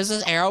 wait, what is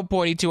this arrow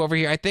pointing to over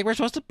here? I think we're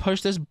supposed to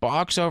push this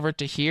box over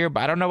to here,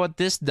 but I don't know what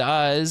this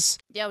does.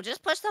 Yo,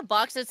 just push the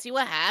box and see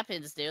what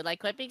happens, dude. Like,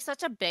 quit being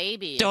such a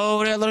baby. Dude,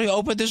 I literally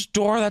opened this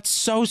door. That's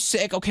so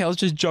sick. Okay, let's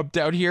just jump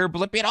down here,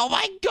 Blippi. And oh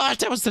my gosh,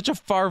 that was such a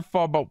far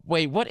fall. But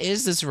wait, what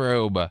is this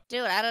room?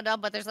 Dude, I don't know,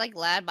 but there's like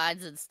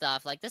landmines and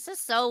stuff. Like, this is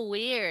so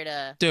weird.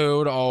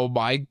 Dude, oh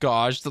my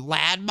gosh, the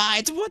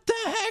landmines. What the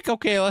heck?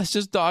 Okay, let's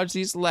just dodge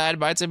these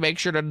landmines and make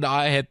sure to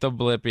not hit the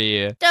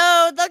Blippi.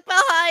 Dude, look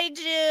behind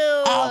you.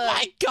 Oh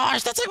my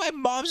gosh, that's like my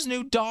mom's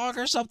new dog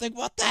or something.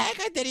 What the heck?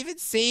 I didn't even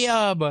see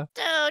him.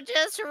 Dude,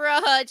 just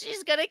run.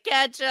 She's gonna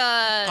catch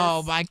us.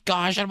 Oh my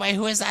gosh, and wait,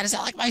 who is that? Is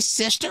that like my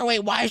sister? Wait,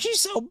 why is she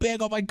so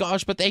big? Oh my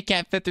gosh, but they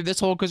can't fit through this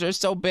hole because they're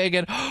so big.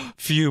 And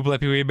phew,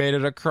 Blippi, we made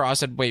it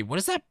across. And wait, what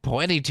is that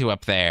pointing to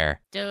up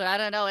there? Dude, I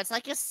don't know. It's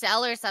like a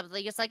cell or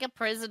something. It's like a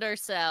prisoner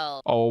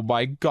cell. Oh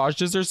my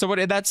gosh, is there someone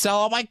in that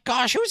cell? Oh my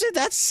gosh, who's in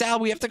that cell?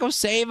 We have to go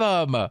save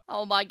him.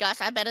 Oh my gosh,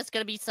 I bet it's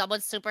gonna be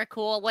someone super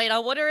cool. Wait, I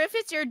wonder if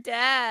it's your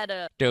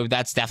dad. Dude,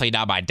 that's definitely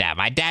not my dad.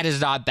 My dad is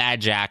not that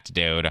jacked,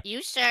 dude.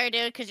 You sure,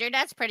 dude? Because your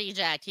dad's pretty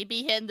jacked. He'd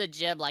be hitting the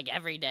gym like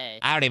every day.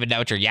 I don't even know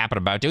what you're yapping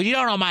about, dude. You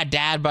don't know my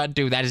dad, but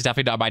dude, that is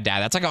definitely not my dad.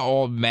 That's like an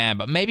old man,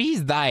 but maybe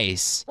he's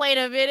nice. Wait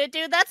a minute,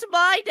 dude. That's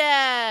my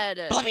dad.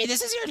 Blippi,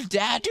 this is your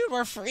dad, dude.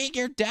 We're freeing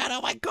your dad.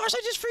 Oh my gosh,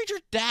 I just freed your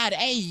dad.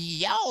 Hey,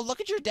 yo, look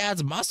at your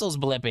dad's muscles,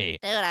 Blippi.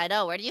 Dude, I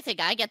know. Where do you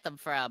think I get them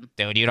from?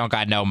 Dude, you don't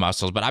got no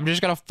muscles, but I'm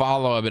just gonna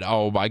follow him. And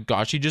oh my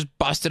gosh, he just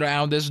busted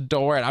around this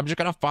door, and I'm just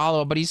gonna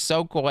follow him, but he's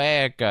so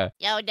quick.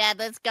 Yo, Dad,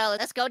 let's go.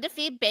 Let's go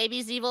defeat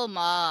Baby's evil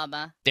mom.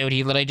 Dude,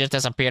 he literally just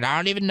disappeared. I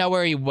don't even know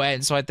where he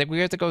went, so I think we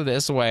have to go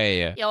this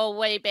way. Yo,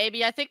 wait,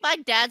 baby. I think my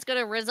dad's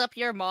gonna rizz up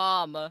your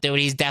mom. Dude,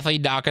 he's definitely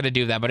not gonna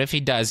do that, but if he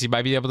does, he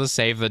might be able to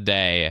save the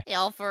day.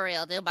 Yo, for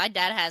real, dude. My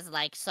dad has,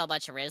 like, so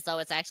much rizz, though.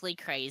 It's actually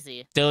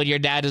crazy. Dude, your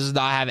dad does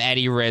not have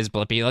any riz,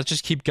 Blippi. Let's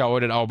just keep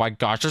going, and oh my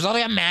gosh, there's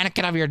only a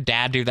mannequin of your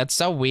dad, dude. That's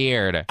so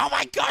weird. Oh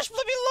my gosh, Blippi,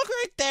 look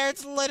right there.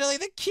 It's literally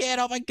the kid.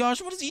 Oh my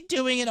gosh, what is he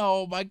doing? And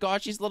oh my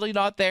gosh, he's literally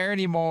not there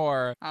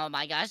anymore. Oh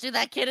my gosh, dude,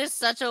 that kid is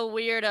such a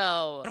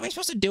weirdo. What are we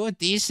supposed to do with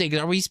these things?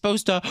 Are we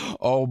supposed to...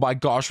 Oh my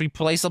gosh, we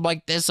place them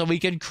like this so we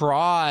can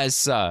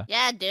cross.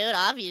 Yeah, dude,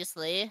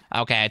 obviously.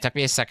 Okay, it took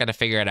me a second to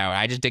figure it out.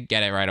 I just didn't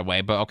get it right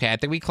away. But okay, I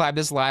think we climbed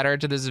this ladder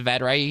to this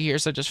vent right here.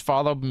 So just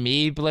follow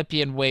me,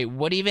 Blippi. And wait,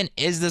 what even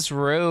is this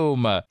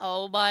room?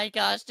 Oh my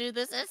gosh, dude,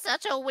 this is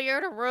such a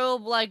weird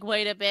room. Like,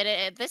 wait a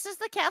minute. This is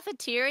the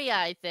cafeteria,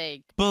 I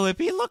think.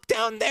 Blippi, look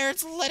down there.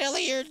 It's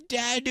literally your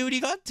dad, dude. He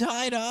got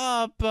tied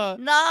up. No!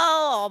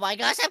 Oh my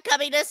gosh, I'm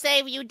coming to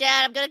save you,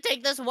 Dad. I'm gonna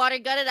take this water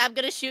gun and I'm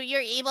gonna shoot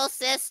your evil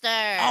sister.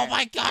 Oh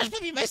my gosh,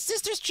 Blippi, my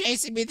sister's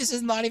chasing me. This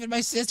is not even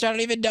my sister. I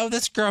don't even know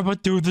this girl.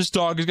 But dude, this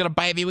dog is gonna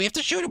bite me. We have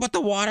to shoot him with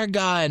the water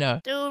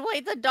gun. Dude,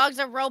 wait, the dog's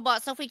a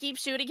robot, so if we keep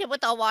shooting him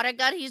with the water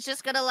gun, he's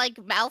just gonna, like,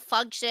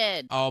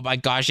 malfunction. Oh my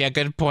gosh, yeah,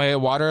 good point.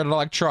 Water and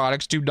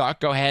electronics do not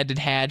go hand in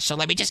hand. So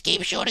let me just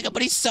keep shooting him,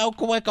 but he's so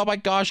quick. Oh my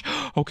gosh.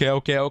 Okay.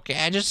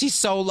 He's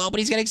so low, but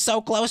he's getting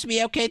so close to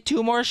me. Okay,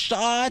 2 more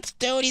shots.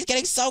 Dude, he's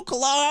getting so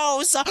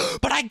close.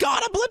 But I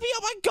got him, Blippi. Oh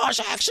my gosh,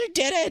 I actually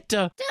did it.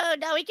 Dude,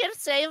 now we can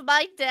save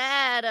my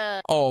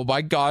dad. Oh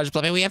my gosh,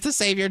 Blippi, we have to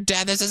save your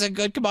dad. This isn't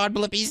good. Come on,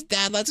 Blippi's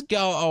dad. Let's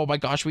go. Oh my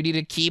gosh, we need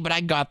a key, but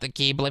I got the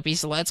key, Blippi,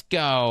 so let's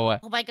go.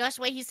 Oh my gosh,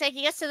 wait, he's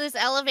taking us to this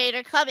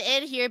elevator. Come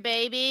in here,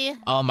 baby.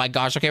 Oh my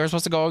gosh, okay, we're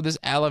supposed to go with this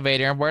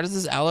elevator. And where does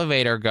this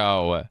elevator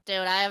go? Dude,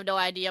 I have no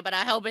idea, but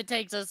I hope it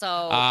takes us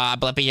home.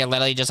 Blippi, you're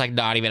literally just like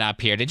not even up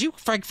here. Did you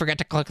forget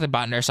to click the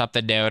button or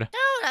something, dude? Dude,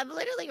 I'm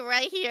literally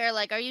right here.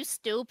 Like, are you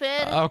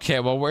stupid? Okay,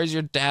 well, where's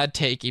your dad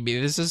taking me?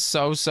 This is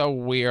so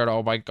weird.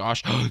 Oh my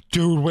gosh.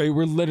 Dude, wait,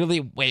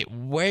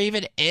 where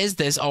even is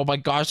this? Oh my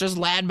gosh, there's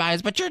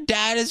landmines, but your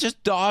dad is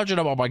just dodging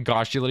them. Oh my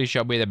gosh, you literally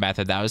showed me the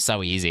method. That was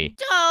so easy.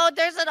 Dude,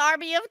 there's an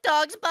army of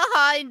dogs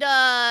behind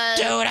us.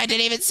 Dude, I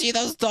didn't even see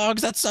those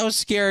dogs. That's so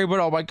scary, but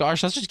oh my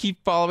gosh, let's just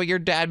keep following your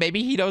dad.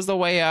 Maybe he knows the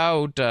way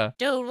out.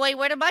 Dude, wait,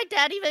 where did my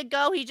dad even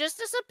go? He just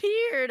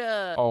disappeared.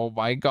 Oh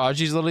my gosh,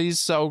 he's literally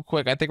so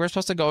quick. I think we're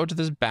supposed to go to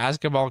this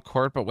basketball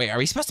court, but wait, are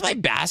we supposed to play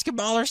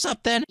basketball or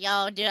something?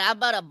 Yo, dude, I'm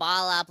about to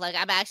ball up. Like,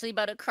 I'm actually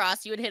about to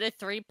cross you and hit a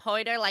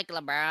 3-pointer like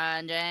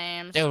LeBron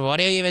James. Dude, what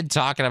are you even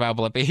talking about,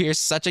 Blippi? You're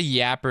such a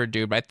yapper,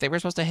 dude. But I think we're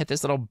supposed to hit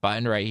this little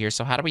button right here.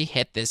 So how do we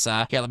hit this?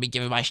 Here, let me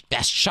give it my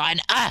best shot.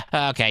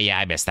 Okay, yeah,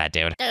 I missed that,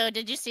 dude. Dude,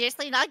 did you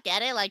seriously not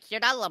get it? Like, you're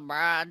not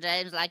LeBron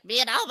James like me.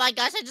 And oh my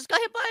gosh, I just got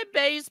hit by a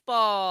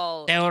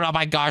baseball. Dude, oh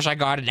my gosh, I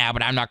got it now.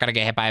 But I'm not going to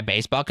get hit by a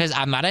baseball because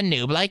I'm not a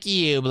noob like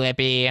you,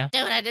 Blippi.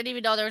 Dude, I didn't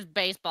even know there was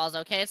baseballs,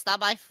 okay? It's not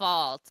my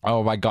fault.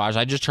 Oh my gosh,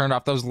 I just turned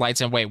off those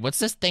lights. And wait, what's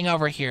this thing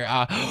over here?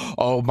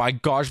 Oh my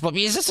gosh,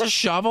 Blippi, is this a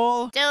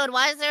shovel? Dude,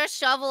 why is there a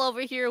shovel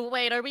over here?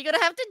 Wait, are we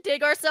gonna have to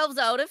dig ourselves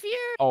out of here?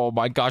 Oh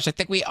my gosh, I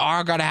think we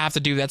are gonna have to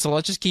do that. So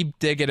let's just keep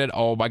digging it.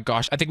 Oh my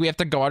gosh, I think we have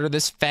to go under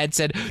this fence.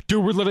 And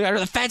dude, we're literally under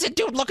the fence. And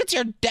dude, look, it's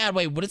your dad.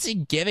 Wait, what is he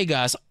giving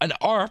us? An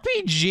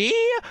RPG?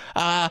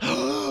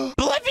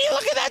 Blippi,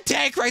 look at that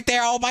tank right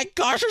there. Oh my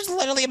gosh, there's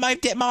literally my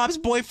mom's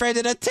boyfriend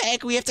in a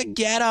tank. We have to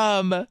get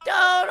him. Dude,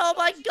 oh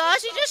my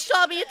gosh, he just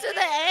shot me into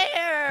the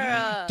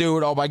air.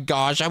 Dude, oh my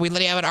gosh, we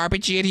literally have an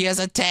RPG and he has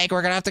a tank.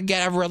 We're gonna have to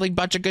get a really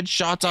bunch of good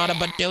shots on him.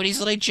 But dude, he's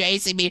literally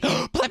chasing me.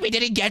 Blippi,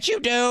 did he get you,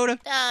 dude?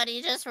 Dude,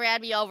 he just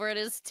ran me over in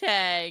his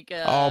tank.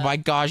 Oh my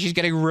gosh, he's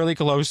getting really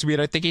close to me,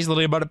 and I think he's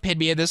literally about to pin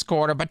me in this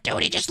corner. But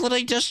dude, he just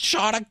literally just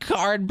shot a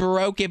car and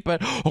broke it.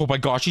 But oh my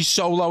gosh, he's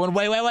so low. And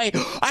wait,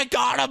 I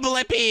got him,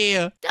 Blippi.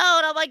 Dude,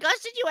 oh my gosh,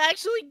 did you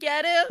actually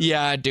get him?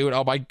 Yeah, dude,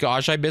 oh my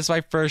gosh, I missed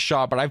my first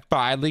shot, but I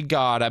finally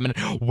got him.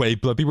 And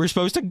wait, Blippi, we're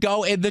supposed to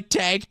go in the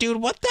tank, dude.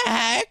 What the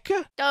heck?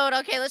 Dude,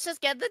 okay, let's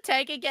just get the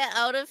tank and get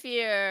out of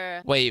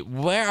here. Wait,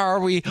 where are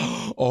we?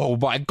 Oh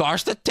my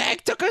gosh, the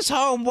tank took us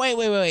home. Wait,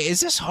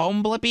 is this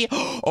home, Blippi?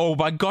 Oh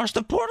my gosh,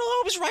 the portal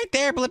home's right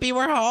there, Blippi.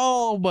 We're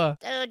home.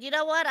 Dude, you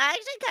know what? I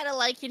actually kind of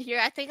like it here.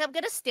 I think I'm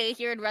gonna stay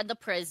here and run the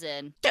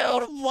prison.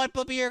 Dude, what,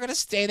 Blippi? You're gonna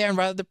stay there and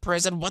run the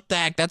prison? What the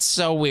heck? That's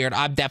so weird.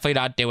 I'm definitely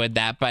not doing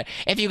that. But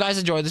if you guys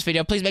enjoyed this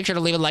video, please make sure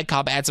to leave a like,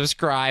 comment, and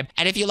subscribe.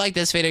 And if you like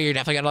this video, you're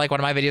definitely gonna like one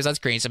of my videos on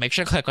screen. So make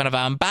sure to click one of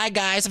them. Bye,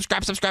 guys.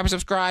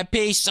 Subscribe.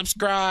 Peace.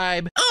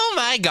 Subscribe. Oh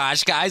my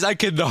gosh, guys. I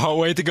cannot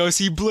wait to go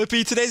see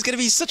Blippi. Today's gonna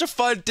be such a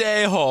fun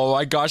day. Oh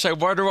my gosh, I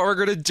wonder what we're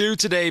gonna do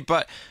today.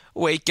 But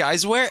wait,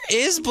 guys, where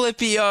is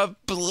Blippi?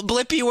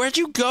 Blippi, where'd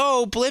you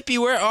go? Blippi,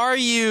 where are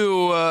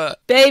you?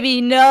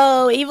 Baby,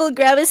 no. Evil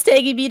Grandma's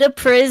taking me to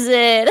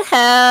prison.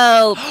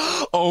 Help.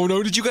 Oh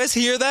no, did you guys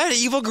hear that?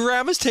 Evil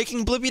Grandma's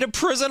taking Blippi to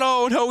prison.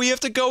 Oh no, we have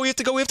to go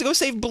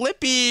save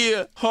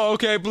Blippi.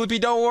 Okay, Blippi,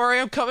 don't worry.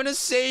 I'm coming to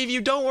save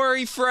you. Don't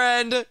worry,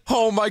 friend.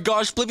 Oh my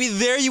gosh, Blippi,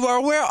 there you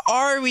are. Where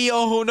are we?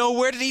 Oh no,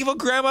 where did Evil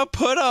Grandma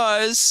put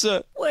us?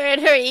 We're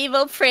in her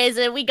evil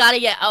prison. We gotta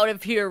get out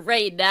of here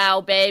right now,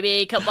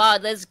 baby. Come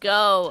on, let's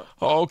go.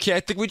 Okay, I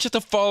think we just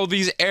have to follow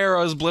these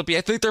arrows, Blippi.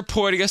 I think they're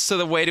pointing us to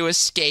the way to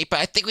escape. But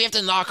I think we have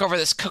to knock over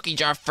this cookie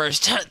jar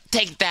first.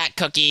 Take that,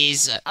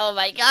 cookies. Oh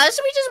my gosh,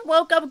 we just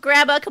woke up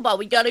Grandma. Come on,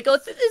 we gotta go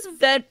through this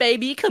vent,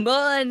 baby. Come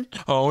on.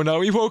 Oh no,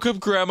 we woke up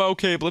Grandma.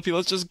 Okay, Blippi,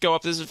 let's just go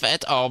up this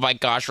vent. Oh my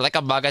gosh, we're like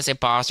Among Us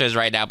imposters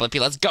right now, Blippi.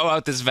 Let's go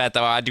out this vent,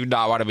 though. I do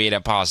not want to be an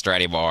imposter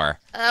anymore.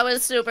 That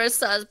was super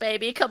sus,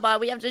 baby. Come on,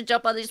 we have to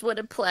jump on these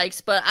wooden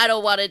planks, but I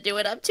don't want to do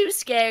it. I'm too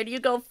scared. You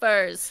go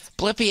first.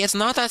 Blippi, it's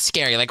not that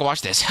scary. Like,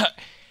 watch this.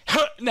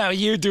 Now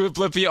you do it,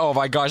 Blippi. Oh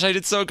my gosh, I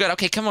did so good.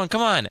 Okay, come on,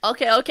 come on.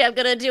 Okay, I'm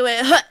gonna do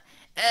it.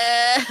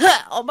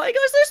 Oh my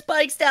gosh, there's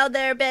spikes down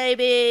there,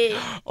 baby.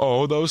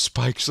 Oh, those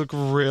spikes look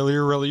really,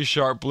 really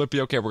sharp, Blippi.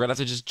 Okay, we're gonna have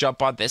to just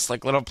jump on this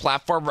like little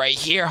platform right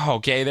here.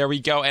 Okay, there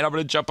we go. And I'm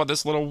gonna jump on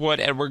this little wood,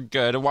 and we're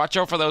good. Watch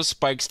out for those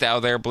spikes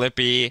down there,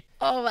 Blippi.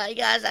 Oh my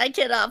gosh, I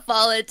cannot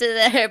fall into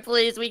there.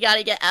 Please, we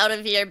gotta get out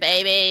of here,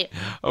 baby.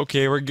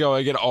 Okay, we're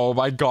going, and oh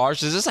my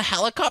gosh, is this a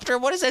helicopter?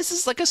 What is this? This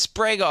is like a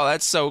spring. Oh,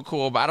 that's so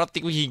cool, but I don't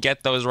think we can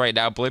get those right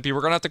now, Blippi.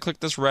 We're gonna have to click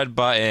this red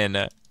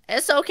button.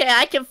 It's okay,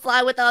 I can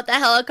fly without the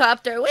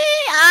helicopter. Whee!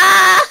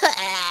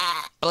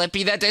 Ah!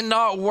 Blippi, that did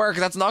not work.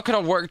 That's not gonna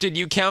work, dude.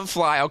 You can't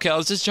fly. Okay,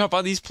 let's just jump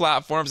on these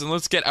platforms and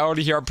let's get out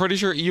of here. I'm pretty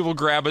sure Evil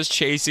Grandma's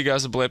chasing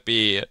us,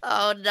 Blippi.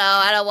 Oh no,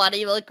 I don't want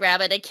Evil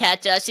Grandma to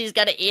catch us. She's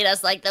gonna eat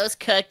us like those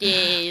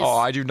cookies. Oh,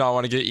 I do not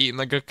want to get eaten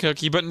like a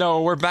cookie. But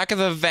no, we're back at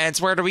the vents.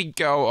 Where do we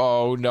go?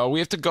 Oh no, we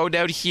have to go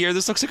down here.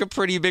 This looks like a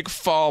pretty big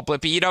fall,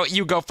 Blippi. You know what?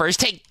 You go first.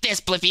 Take this,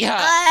 Blippi.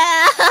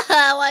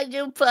 Huh? Why'd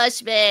you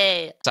push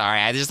me? Sorry,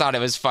 I just thought it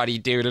was funny,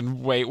 dude.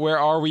 And wait, where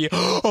are we?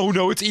 Oh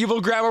no, it's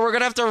Evil Grandma. We're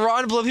gonna have to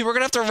run, Blippi. We're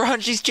gonna have to run.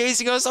 She's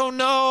chasing us. Oh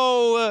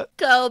no.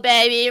 Go,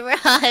 baby,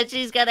 run.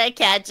 She's gonna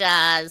catch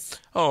us.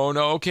 Oh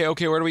no,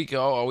 okay, where do we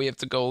go? Oh, we have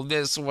to go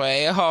this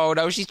way. Oh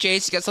no, she's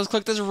chasing us. Let's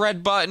click this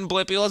red button,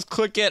 Blippi. Let's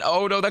click it.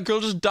 Oh no, that girl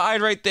just died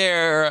right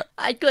there.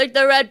 I clicked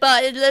the red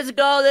button. Let's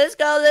go, let's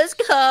go, let's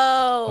go.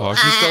 Oh,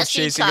 she's still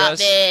chasing us.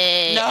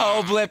 Me.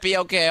 No, Blippi,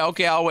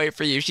 okay, I'll wait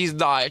for you. She's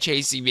not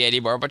chasing me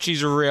anymore, but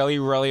she's really,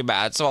 really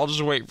mad, so I'll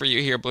just wait for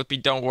you here,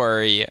 Blippi. Don't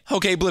worry.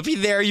 Okay, Blippi,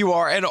 there you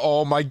are, and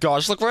oh my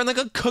gosh, look, we're in like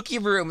a cookie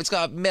room. It's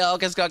got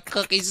milk, it's got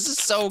cookies. This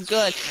is so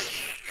good.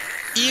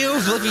 Ew,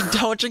 Blippi,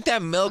 don't drink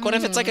that milk. What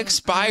if it's like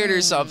expired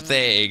or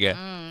something?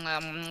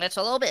 It's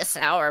a little bit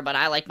sour, but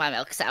I like my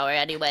milk sour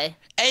anyway.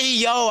 Hey,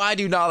 yo, I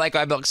do not like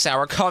my milk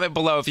sour. Comment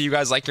below if you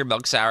guys like your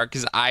milk sour,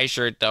 because I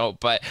sure don't.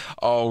 But,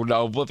 oh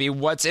no, Blippi,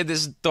 what's in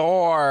this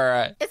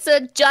door? It's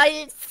a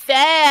giant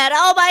fan.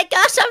 Oh my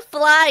gosh, I'm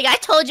flying. I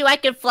told you I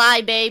could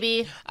fly,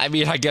 baby. I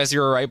mean, I guess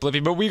you were right,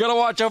 Blippi, but we gotta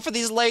watch out for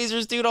these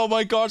lasers, dude. Oh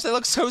my gosh, they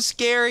look so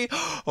scary.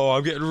 Oh,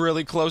 I'm getting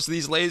really close to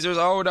these lasers.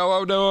 Oh no,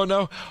 oh no, oh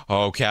no.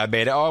 Okay, I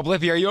made it. Oh,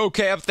 Blippi, are you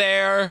okay up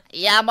there?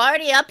 Yeah, I'm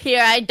already up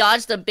here. I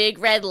dodged the big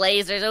red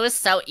lasers. It was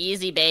so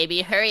easy,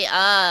 baby. Hurry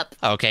up.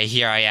 Okay,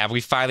 here I am.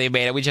 We finally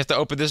made it. We just have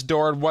to open this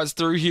door and what's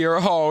through here?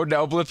 Oh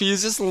no, Blippi,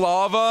 is this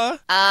lava?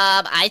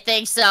 I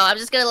think so. I'm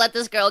just gonna let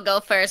this girl go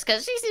first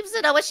because she seems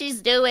to know what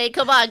she's doing.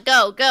 Come on,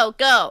 go, go,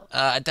 go.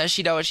 Does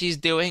she know what she's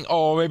doing?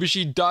 Oh, maybe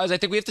she does. I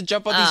think we have to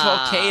jump on these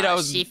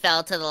volcanoes. She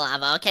fell to the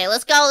lava. Okay,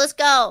 let's go, let's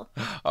go.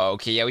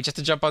 Okay, yeah, we just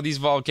have to jump on these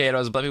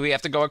volcanoes, Blippi. We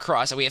have to go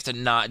across and we have to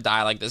not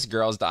die like this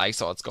girl's dying.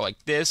 So let's go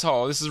like this.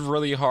 Oh, this is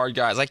really hard,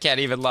 guys. I can't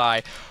even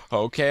lie.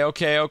 Okay.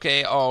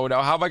 Oh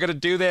no, how am I gonna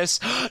do this?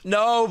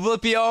 No,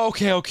 Blippi.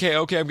 Okay.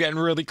 I'm getting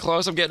really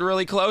close.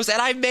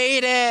 And I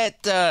made it.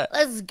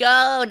 Let's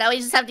go. Now we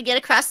just have to get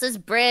across this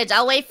bridge.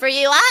 I'll wait for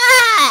you.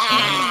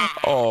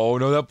 Ah! Oh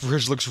no, that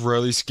bridge looks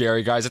really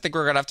scary, guys. I think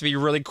we're gonna have to be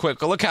really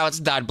quick. Look how it's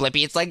done,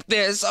 Blippi. It's like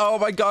this. Oh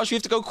my gosh, we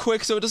have to go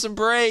quick so it doesn't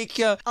break.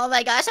 Oh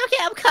my gosh. Okay,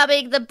 I'm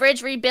coming. The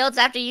bridge rebuilds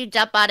after you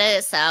jump on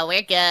it, so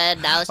we're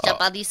good. Now let's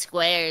jump on these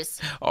squares.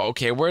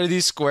 Okay, where are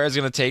these squares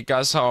gonna take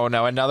us? Oh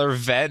no, another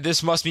vent.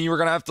 This must mean we're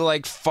gonna have to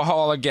like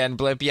fall again,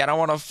 Blippi. I don't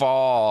want to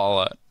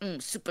fall.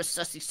 Super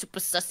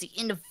sussy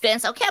in the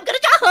vents. Okay, I'm gonna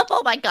jump.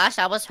 Oh my gosh,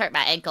 I almost hurt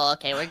my ankle.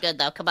 Okay, we're good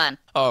though. Come on.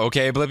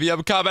 Okay, Blippi,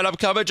 I'm coming,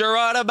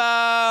 Geronimo!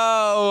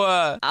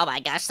 Oh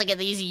my gosh, look at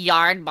these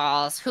yarn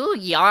balls. Who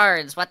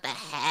yarns? What the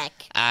heck?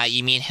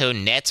 You mean who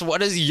knits? What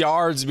does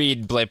yards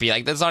mean, Blippi?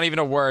 Like, that's not even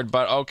a word,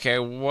 but okay,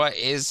 what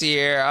is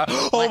here?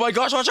 Oh my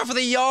gosh, watch out for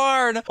the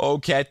yarn!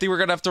 Okay, I think we're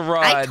gonna have to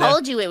run. I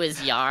told you it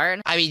was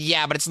yarn. I mean,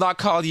 yeah, but it's not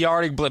called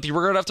yarning, Blippi.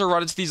 We're gonna have to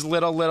run into these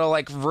little,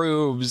 like,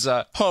 rooms.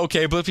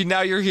 Okay, Blippi,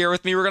 now you're here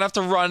with me. We're gonna have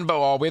to run,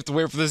 but we have to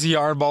wait for this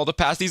yarn ball to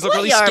pass. These look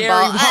really scary.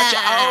 Watch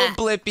out,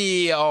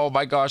 Blippi! Oh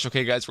my gosh,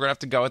 okay, guys, we're gonna have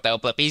to go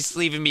without Blippi. He's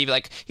leaving me,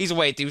 like, he's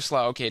way too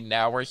slow. Okay,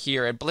 now we're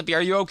here. And Blippi,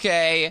 are you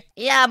okay?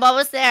 Yeah, I'm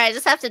almost there. I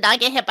just have to not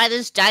get hit by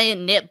this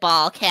giant knit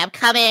ball. Okay, I'm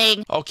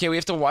coming. Okay, we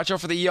have to watch out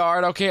for the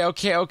yard. Okay,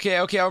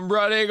 I'm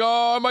running.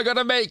 Oh, am I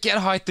gonna make it?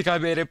 Oh, I think I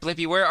made it.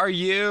 Blippi, where are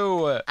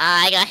you?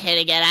 I got hit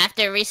again. I have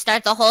to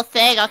restart the whole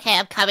thing. Okay,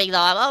 I'm coming, though.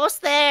 I'm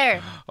almost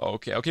there.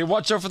 Okay,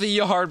 watch out for the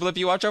yard,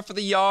 Blippi. Watch out for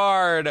the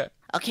yard.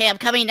 Okay, I'm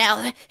coming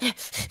now.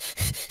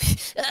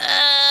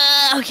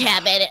 Okay, I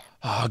made it.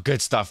 Oh,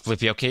 good stuff,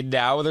 Blippi. Okay,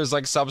 now there's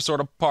like some sort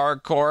of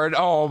parkour. And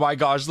oh my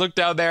gosh, look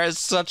down there. It's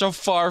such a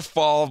far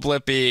fall,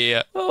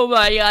 Blippi. Oh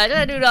my god,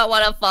 I do not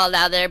want to fall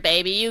down there,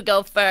 baby. You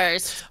go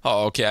first.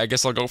 Oh, okay, I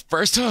guess I'll go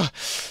first.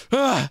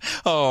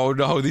 Oh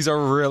no, these are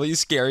really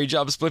scary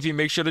jumps, Blippi.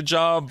 Make sure to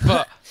jump.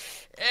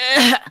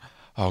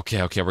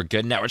 Okay, we're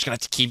good now. We're just gonna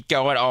have to keep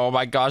going. Oh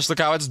my gosh, look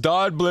how it's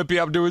done, Blippi.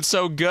 I'm doing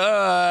so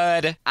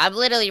good. I'm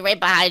literally right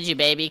behind you,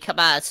 baby. Come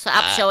on,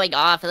 stop showing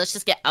off and let's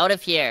just get out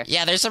of here.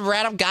 Yeah, there's some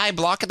random guy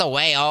blocking the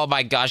way. Oh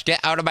my gosh,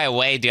 get out of my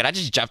way, dude. I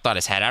just jumped on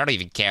his head. I don't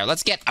even care.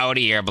 Let's get out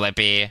of here,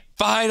 Blippi.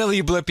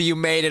 Finally, Blippi, you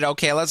made it.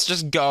 Okay, let's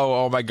just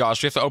go. Oh my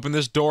gosh, we have to open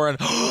this door and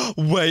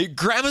wait,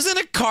 Grandma's in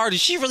a car.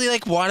 Does she really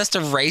like want us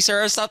to race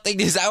her or something?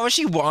 Is that what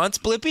she wants,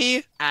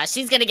 Blippi?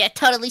 She's gonna get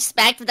totally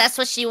spanked if that's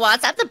what she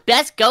wants. I'm the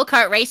best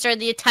go-kart racer in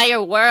the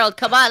entire world.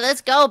 Come on,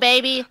 let's go,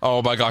 baby.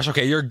 Oh my gosh,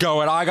 okay, you're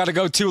going. I gotta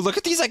go too. Look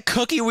at these like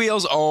cookie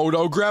wheels. Oh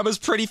no, Grandma's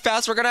pretty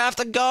fast. We're gonna have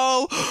to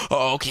go.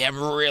 Oh, okay,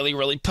 I'm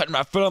really putting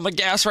my foot on the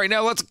gas right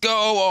now. Let's go.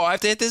 Oh, I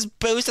have to hit this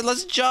boost and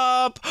let's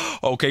jump.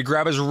 Okay,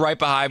 Grandma's right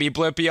behind me,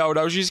 Blippi. Oh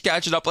no, she's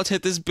catching up. Let's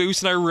hit this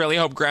boost, and I really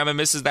hope Grandma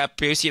misses that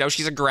boost. You know,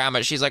 she's a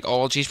grandma. She's like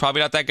old. She's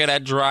probably not that good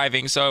at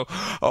driving. So,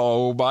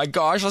 oh my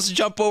gosh, let's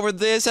jump over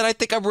this. And I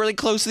think I'm really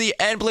close to the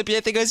end, Blippi. I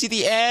think I see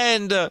the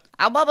end.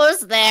 I'm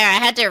almost there. I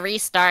had to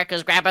restart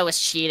because Grandma was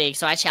cheating,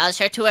 so I challenged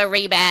her to a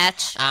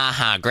rematch.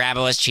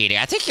 Grandma was cheating.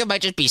 I think you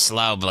might just be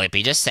slow,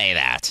 Blippi. Just say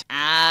that.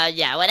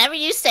 Yeah, whatever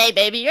you say,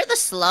 baby. You're the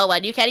slow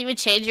one. You can't even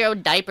change your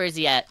own diapers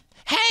yet.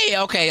 Hey,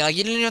 okay, like,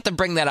 you didn't even have to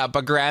bring that up,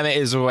 but Grandma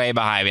is way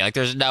behind me. Like,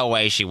 there's no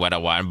way she would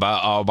have won, but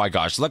oh my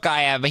gosh, look,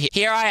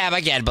 here I am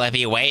again,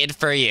 Blippi, waiting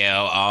for you.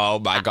 Oh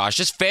my gosh,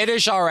 just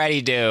finish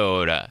already,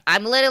 dude.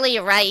 I'm literally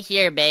right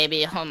here,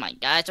 baby. Oh my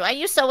gosh, why are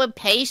you so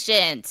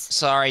impatient?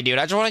 Sorry, dude,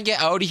 I just want to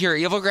get out of here.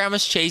 Evil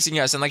Grandma's chasing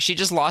us, and like, she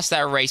just lost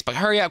that race, but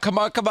hurry up, come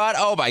on.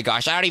 Oh my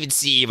gosh, I don't even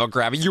see Evil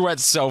Grandma. You went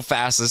so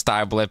fast this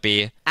time,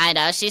 Blippi. I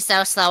know, she's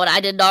so slow, and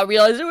I did not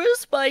realize there were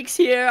spikes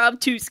here. I'm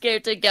too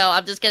scared to go.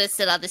 I'm just gonna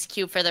sit on this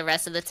cube for the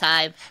rest of the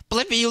time.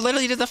 Blippi, you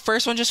literally did the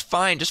first one just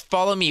fine. Just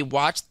follow me.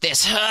 Watch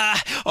this.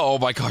 Oh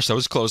my gosh, that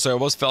was close. I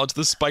almost fell into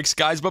the spikes,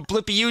 guys. But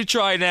Blippi, you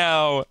try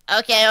now.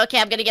 Okay,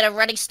 I'm gonna get a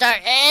running start.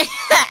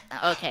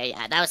 Okay,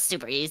 yeah, that was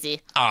super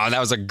easy. Oh, that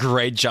was a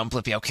great jump,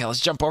 Blippi. Okay,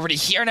 let's jump over to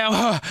here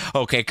now.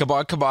 Okay, come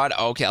on.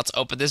 Okay, let's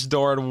open this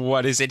door. And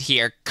what is it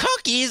here?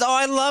 Cookies. Oh,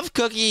 I love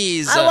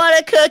cookies. I want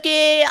a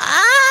cookie.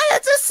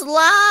 That's a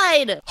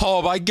slide.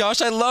 Oh my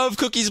gosh, I love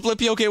cookies,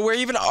 Blippi. Okay, where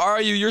even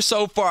are you? You're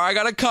so far. I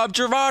gotta come,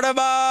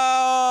 Geronimo.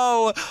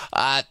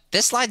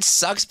 This slide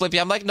sucks, Blippi.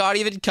 I'm like not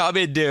even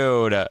coming,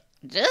 dude.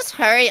 Just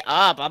hurry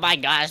up. Oh my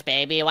gosh,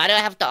 baby. Why do I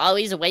have to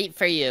always wait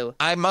for you?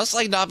 I must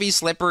like not be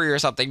slippery or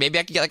something. Maybe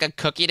I could get like a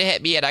cookie to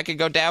hit me and I could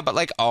go down, but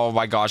like, oh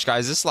my gosh,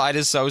 guys, this slide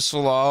is so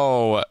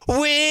slow.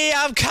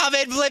 I'm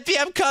coming, Blippi,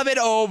 I'm coming.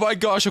 Oh my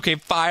gosh. Okay,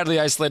 finally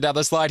I slid down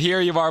the slide.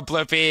 Here you are,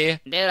 Blippi.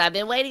 Dude, I've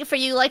been waiting for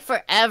you like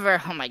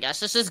forever. Oh my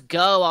gosh, let's just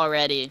go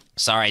already.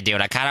 Sorry, dude,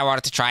 I kind of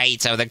wanted to try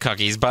eat some of the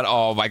cookies, but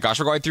Oh my gosh,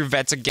 we're going through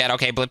vents again.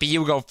 Okay, Blippi,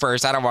 you go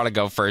first. I don't want to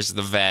go first in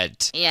the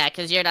vent. Yeah,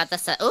 because you're not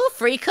the Ooh,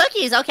 free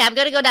cookies. Okay, I'm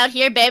gonna go down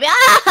here, baby.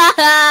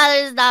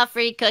 There's not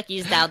free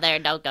cookies down there.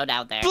 Don't go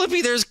down there.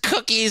 Blippi, there's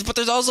cookies, but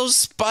there's also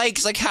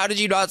spikes. Like, how did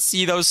you not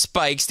see those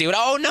spikes, dude?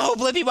 Oh no,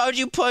 Blippi, why would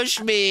you push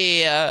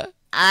me?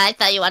 I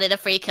thought you wanted a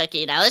free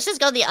cookie. Now let's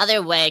just go the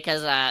other way,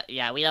 because,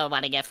 yeah, we don't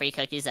want to get free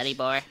cookies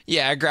anymore.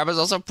 Yeah, Grandma's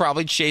also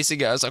probably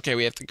chasing us. Okay,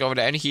 we have to go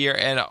down here,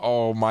 and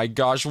oh my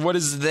gosh, what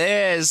is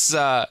this? It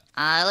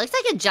looks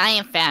like a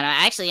giant fan.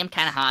 I actually am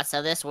kind of hot,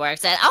 so this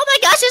works. And oh my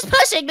gosh, it's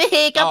pushing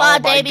me! Come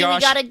on, baby, we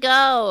gotta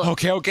go.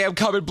 Okay, I'm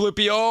coming,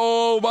 Blippi.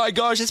 Oh my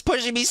gosh, it's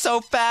pushing me so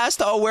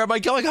fast. Oh, where am I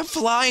going? I'm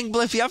flying,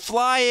 Blippi, I'm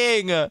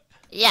flying.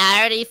 Yeah, I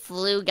already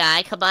flew,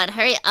 guy. Come on,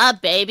 hurry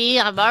up, baby.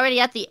 I'm already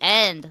at the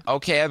end.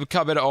 Okay, I'm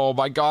coming. Oh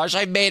my gosh,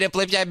 I made it,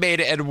 Blippi, I made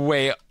it. And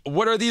wait,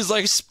 what are these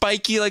like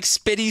spiky, like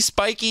spinny,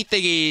 spiky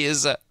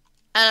thingies?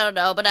 I don't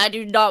know, but I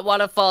do not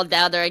want to fall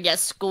down there and get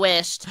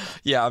squished.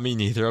 Yeah, me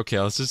neither. Okay,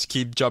 let's just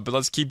keep jumping.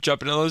 Let's keep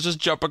jumping, and let's just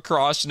jump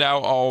across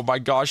now. Oh my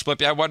gosh,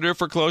 Blippi, I wonder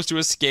if we're close to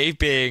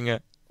escaping.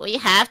 We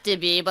have to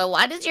be, but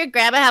why does your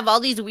grandma have all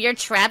these weird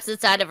traps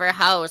inside of her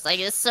house? Like,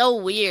 it's so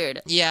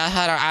weird. Yeah,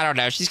 I don't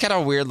know. She's kind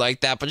of weird like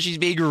that, but she's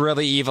being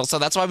really evil, so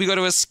that's why we go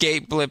to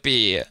escape,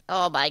 Blippi.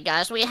 Oh my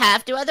gosh, we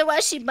have to,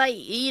 otherwise she might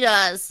eat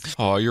us.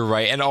 Oh, you're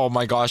right. And oh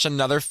my gosh,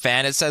 another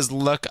fan. It says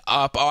look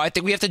up. Oh, I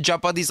think we have to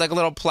jump on these like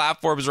little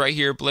platforms right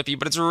here, Blippi,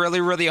 but it's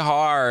really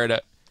hard.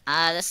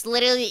 That's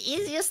literally the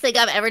easiest thing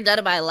I've ever done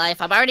in my life.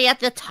 I'm already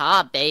at the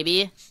top,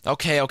 baby.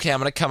 Okay, I'm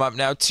gonna come up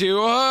now too.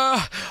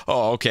 Oh,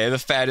 okay, the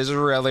fan is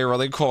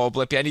really cold,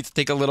 Blippi. I need to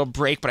take a little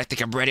break, but I think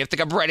I'm ready.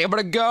 I'm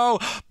gonna go.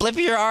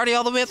 Blippi, you're already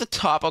all the way at the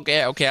top.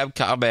 Okay, I'm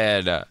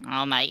coming.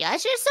 Oh my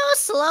gosh, you're so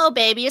slow,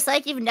 baby. It's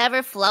like you've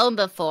never flown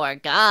before.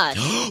 God.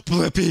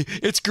 Blippi,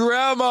 it's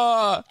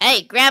Grandma.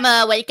 Hey,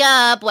 Grandma, wake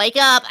up.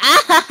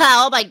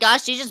 Oh my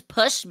gosh, she just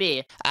pushed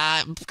me.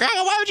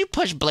 Grandma, why would you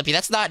push Blippi?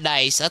 That's not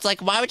nice. That's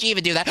like, why would you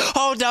even do that?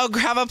 Oh no,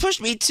 Grandma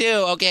pushed me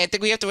too. Okay, I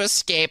think we have to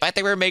escape. I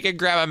think we're making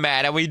Grandma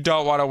mad and we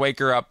don't want to wake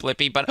her up,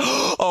 Blippi. But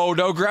oh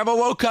no, Grandma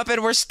woke up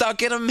and we're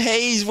stuck in a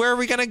maze. Where are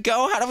we gonna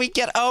go? How do we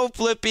get out,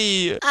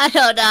 Blippi? I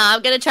don't know.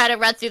 I'm gonna try to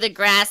run through the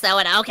grass though.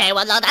 And okay,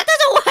 well no, that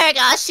doesn't work.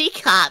 Oh, she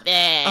caught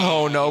me.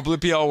 Oh no,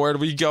 Blippi. Oh, where do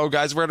we go,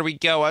 guys? Where do we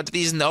go? Do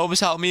these gnomes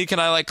help me? Can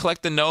I like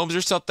collect the gnomes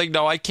or something?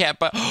 No, I can't.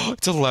 But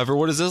it's a lever.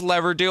 What does this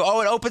lever do?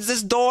 Oh, it opens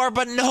this door.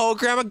 But no,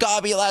 Grandma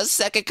got me last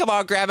second. Come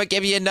on, Grandma,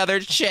 give me another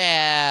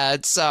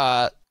chance.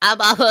 I'm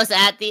almost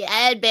at the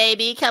end,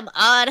 baby. Come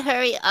on,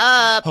 hurry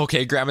up.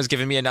 Okay, Grandma's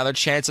giving me another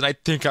chance, and I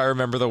think I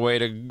remember the way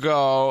to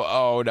go.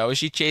 Oh, no, is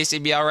she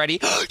chasing me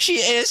already? She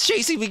is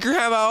chasing me,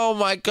 Grandma. Oh,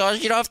 my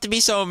gosh, you don't have to be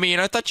so mean.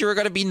 I thought you were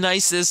going to be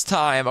nice this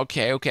time.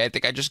 Okay, I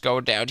think I just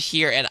go down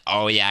here, and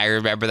oh, yeah, I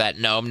remember that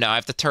gnome. Now I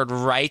have to turn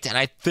right, and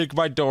I think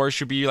my door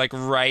should be, like,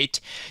 right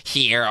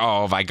here.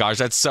 Oh, my gosh,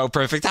 that's so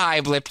perfect.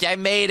 Hi, Blippi, I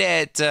made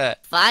it.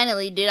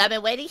 Finally, dude, I've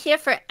been waiting here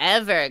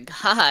forever.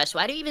 Gosh,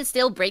 why do you even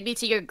still bring me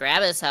to your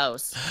grandma's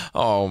house?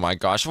 Oh my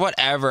gosh,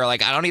 whatever.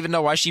 Like, I don't even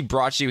know why she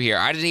brought you here.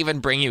 I didn't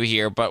even bring you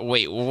here, but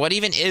wait, what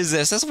even is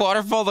this? This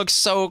waterfall looks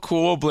so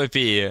cool,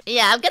 Blippi.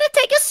 Yeah, I'm gonna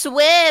take a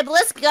swim.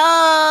 Let's go.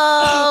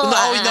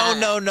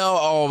 No.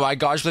 Oh my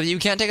gosh, Blippi, you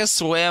can't take a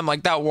swim.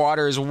 Like, that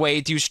water is way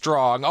too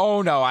strong.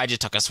 Oh no, I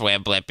just took a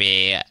swim,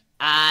 Blippi.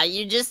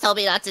 You just told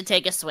me not to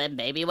take a swim,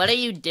 baby. What are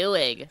you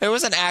doing? It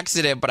was an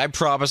accident, but I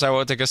promise I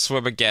won't take a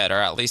swim again, or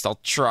at least I'll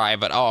try.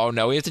 But oh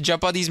no, we have to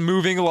jump on these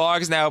moving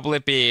logs now,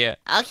 Blippi.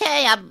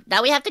 Okay,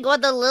 now we have to go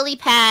on the lily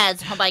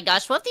pads. Oh my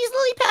gosh, what if these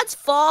lily pads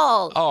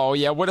fall? Oh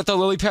yeah, what if the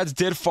lily pads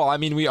did fall? I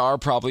mean, we are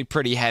probably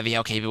pretty heavy.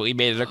 Okay, but we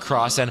made it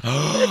across and...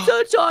 It's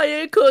a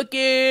giant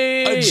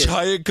cookie! A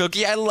giant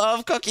cookie? I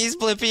love cookies,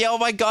 Blippi. Oh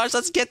my gosh,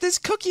 let's get this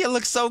cookie. It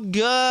looks so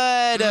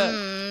good.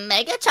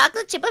 Make a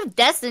chocolate chip of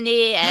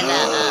destiny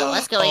and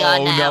what's going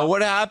on now? Oh no,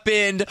 what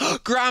happened?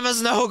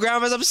 Grandma's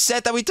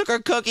upset that we took her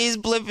cookies,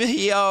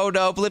 Blippi. Oh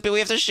no, Blippi, we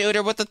have to shoot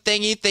her with the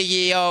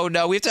thingy. Oh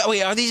no, wait,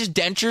 are these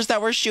dentures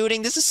that we're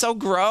shooting? This is so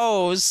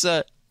gross.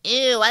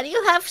 Ew, why do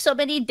you have so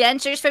many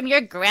dentures from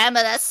your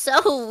grandma? That's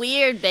so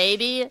weird,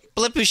 baby.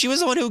 Blippi, she was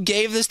the one who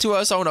gave this to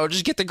us. Oh no,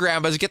 just get the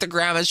grandmas.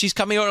 She's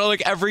coming out in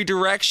like every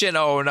direction.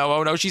 Oh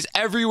no, she's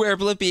everywhere,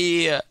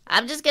 Blippi.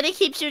 I'm just gonna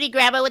keep shooting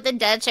grandma with the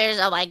dentures.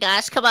 Oh my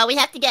gosh, come on, we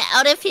have to get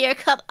out of here.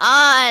 Come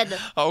on.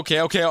 Okay.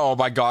 Oh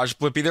my gosh,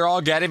 Blippi, they're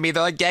all getting me.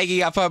 They're like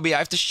ganging up on me. I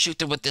have to shoot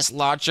them with this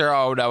launcher.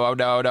 Oh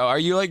no. Are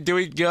you like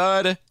doing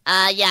good?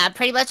 Yeah, I'm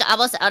pretty much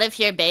almost out of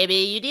here, baby.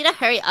 You need to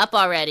hurry up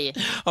already.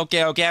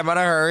 Okay, I'm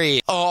gonna hurry.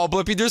 Oh,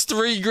 Blippi, there's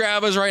 3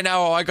 grandmas right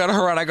now. Oh, I gotta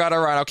run.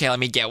 Okay, let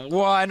me get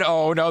one.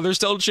 Oh, no, they're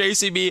still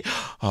chasing me.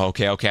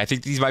 Okay, I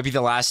think these might be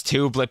the last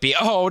 2, Blippi.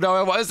 Oh,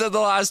 no, it wasn't the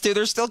last 2.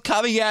 They're still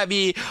coming at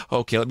me.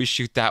 Okay, let me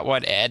shoot that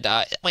one. And,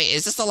 wait,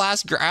 is this the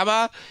last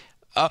grandma?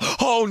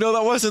 Oh no,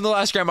 that wasn't the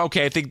last grandma.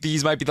 Okay, I think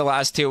these might be the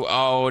last 2.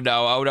 Oh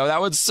no,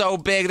 that one's so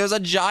big. There's a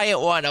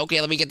giant one.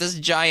 Okay, let me get this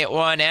giant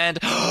one, and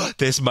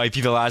this might be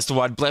the last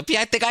one. Blippi,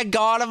 I think I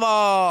got them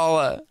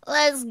all.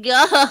 Let's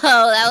go.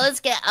 Now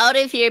let's get out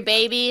of here,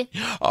 baby.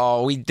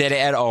 Oh, we did it,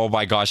 and oh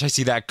my gosh, I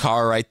see that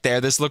car right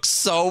there. This looks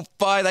so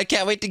fun. I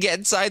can't wait to get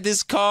inside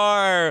this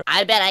car.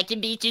 I bet I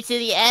can beat you to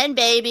the end,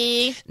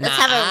 baby. Let's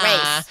have a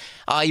race.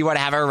 Oh, you want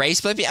to have a race,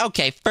 Blippi?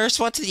 Okay, first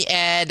one to the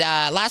end.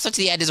 Last one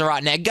to the end is a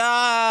rotten egg. Go!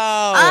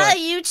 Oh,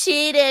 you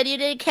cheated. You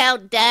didn't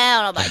count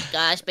down. Oh, my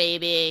gosh,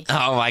 baby.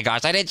 Oh, my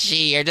gosh. I didn't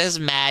cheat. You're just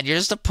mad. You're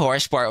just a poor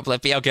sport,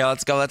 Blippi. Okay,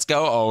 let's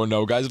go. Oh,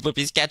 no, guys.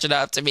 Blippi's catching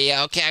up to me.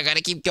 Okay, I got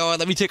to keep going.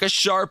 Let me take a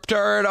sharp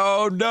turn.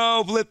 Oh,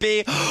 no,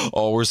 Blippi.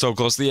 Oh, we're so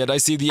close to the end. I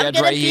see the end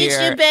right here.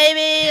 I'm gonna beat you,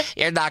 baby.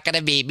 You're not going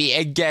to beat me.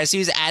 And guess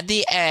who's at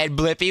the end,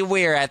 Blippi?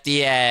 We're at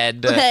the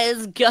end.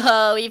 Let's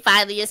go. We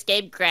finally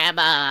escaped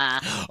Grandma.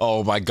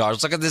 Oh, my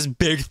gosh. Look at this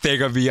big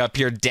thing of me up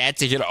here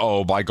dancing. And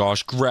oh, my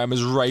gosh.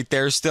 Grandma's right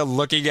there still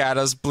looking at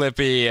us,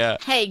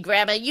 Blippi. Hey,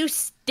 Grandma, you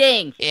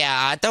stink.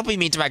 Yeah, don't be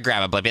mean to my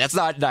grandma, Blippi. That's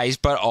not nice,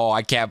 but oh,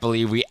 I can't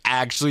believe we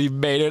actually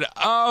made it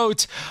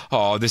out.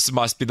 Oh, this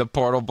must be the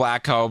portal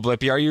black hole,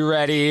 Blippi. Are you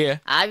ready?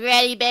 I'm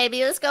ready,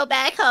 baby. Let's go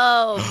back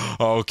home.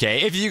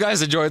 Okay, if you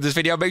guys enjoyed this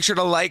video, make sure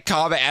to like,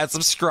 comment, and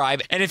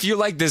subscribe. And if you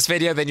like this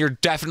video, then you're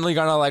definitely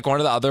gonna like one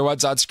of the other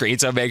ones on screen,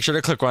 so make sure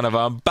to click one of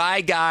them.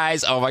 Bye,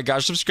 guys. Oh my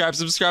gosh, subscribe.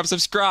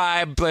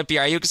 Blippi,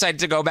 are you excited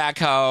to go back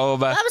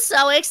home? I'm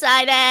so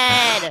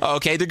excited.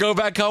 Okay, to go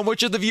back home, what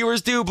should the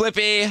viewers do,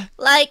 Blippi?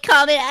 Like,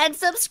 comment, and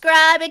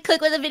subscribe, and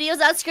click one of the videos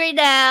on screen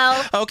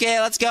now. Okay,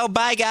 let's go.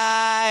 Bye,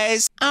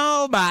 guys.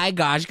 Oh my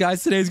gosh,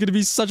 guys, today's gonna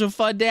be such a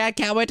fun day. I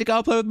can't wait to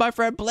go play with my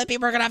friend Blippi.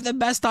 We're gonna have the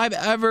best time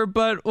ever.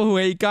 But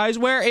wait, guys,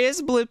 where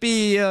is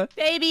Blippi?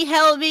 Baby,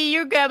 help me.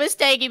 Your grandma's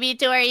taking me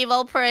to her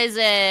evil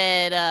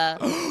prison.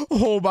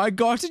 Oh my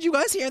gosh, did you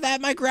guys hear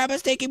that? My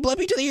grandma's taking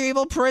Blippi to the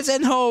evil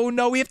prison. Oh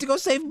no, we have to go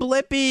save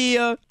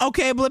Blippi.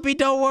 Okay, Blippi,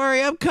 don't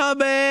worry, I'm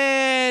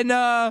coming.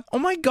 Oh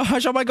my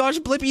gosh,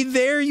 Blippi,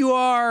 there you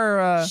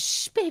are.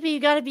 Shh, baby, you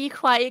gotta be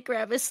quiet.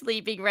 Grandma's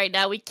sleeping right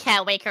now. We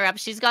can't wake her up.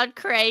 She's gone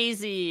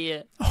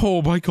crazy.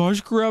 Oh my gosh,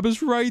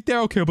 grandma's right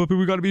there. Okay, Blippi,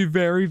 we gotta be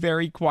very,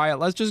 very quiet.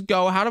 Let's just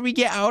go. How do we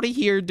get out of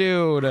here,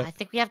 dude? I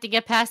think we have to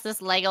get past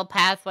this Lego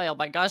pathway. Oh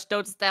my gosh,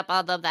 don't step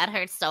on them. That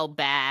hurts so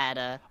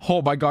bad.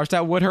 Oh my gosh,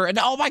 that would hurt. And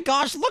oh my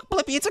gosh, look,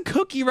 Blippi, it's a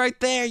cookie right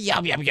there.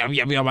 Yum, yum, yum,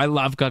 yum, yum. I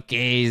love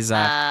cookies.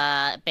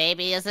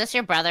 Baby, is this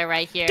your brother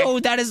right here?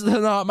 Dude, that is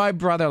not my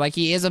brother. Like,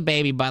 he is a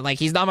baby, but, like,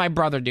 he's not my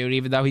brother, dude,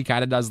 even though he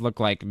kind of does look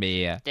like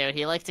me. Dude,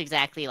 he looks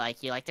exactly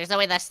like you. Like, there's no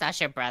way that's not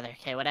your brother.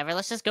 Okay, whatever.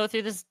 Let's just go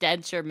through this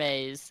denture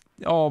maze.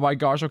 Oh my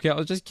gosh, okay,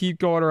 let's just keep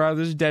going around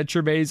this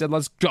denture maze and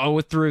let's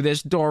go through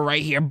this door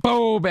right here.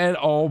 Boom! And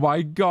oh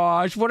my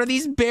gosh, what are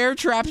these bear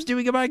traps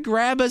doing in my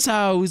grandma's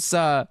house?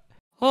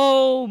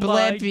 Oh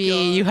my Blippi,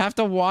 God. you have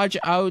to watch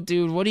out,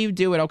 dude. What are you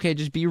doing? Okay,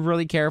 just be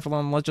really careful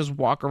and let's just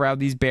walk around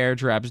these bear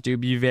traps,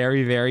 dude. Be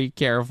very, very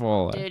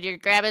careful. Dude, your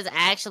grandma's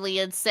actually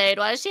insane.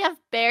 Why does she have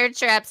bear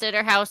traps in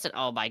her house? And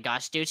oh my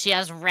gosh, dude, she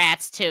has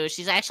rats too.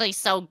 She's actually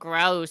so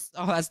gross.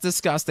 Oh, that's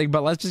disgusting,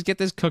 but let's just get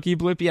this cookie,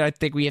 Blippi, and I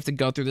think we have to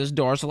go through this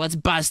door, so let's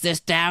bust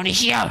this down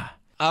here.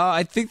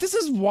 I think this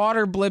is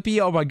water, Blippi.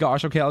 Oh my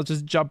gosh, okay, I'll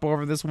just jump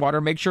over this water.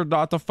 Make sure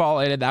not to fall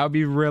in it. That would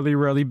be really,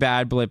 really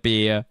bad,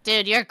 Blippi.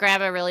 Dude, your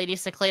grandma really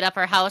needs to clean up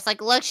her house.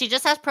 Like, look, she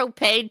just has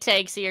propane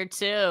tanks here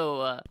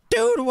too.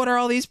 Dude, what are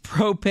all these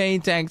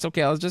propane tanks?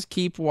 Okay, let's just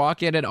keep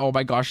walking, and oh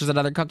my gosh, there's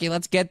another cookie.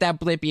 Let's get that,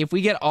 Blippi. If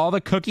we get all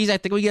the cookies, I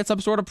think we get some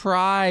sort of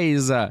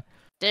prize.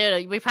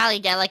 Dude, we probably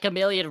get like 1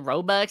 million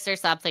Robux or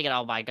something. And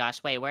oh my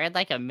gosh, wait, we're in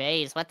like a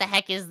maze. What the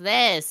heck is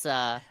this?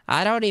 I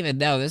don't even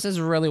know. This is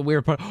really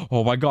weird, but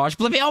oh my gosh,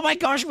 Blippi, oh my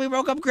gosh, we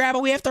woke up Grandma.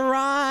 We have to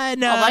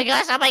run. Oh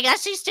my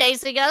gosh, she's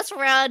chasing us.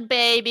 Run,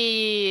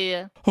 baby.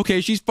 Okay,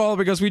 she's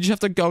following us. We just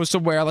have to go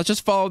somewhere. Let's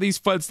just follow these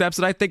footsteps,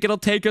 and I think it'll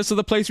take us to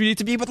the place we need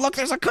to be. But look,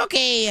 there's a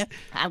cookie.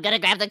 I'm gonna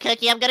grab the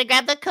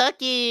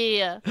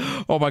cookie.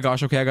 Oh my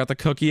gosh, okay, I got the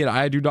cookie, and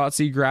I do not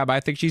see Grandma. I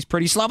think she's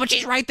pretty slow, but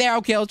she's right there.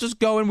 Okay, let's just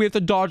go, and we have to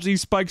dodge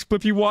these spikes.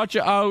 Blippi, watch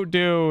out,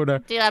 dude.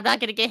 Dude, I'm not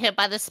gonna get hit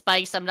by the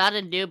spikes. I'm not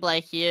a noob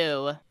like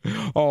you.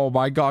 Oh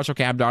my gosh,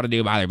 okay, I'm not a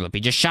noob either, Blippi.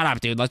 Just shut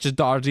up, dude. Let's just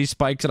dodge these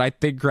spikes, and I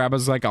think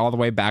Grandma's like all the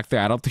way back there.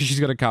 I don't think she's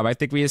gonna come. I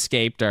think we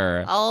escaped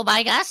her. Oh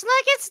my gosh,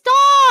 look, it's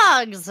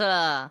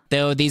dogs.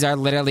 Dude, these are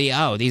literally,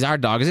 these are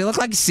dogs. They look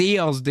like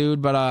seals,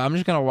 dude, but I'm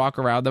just gonna walk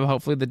around them.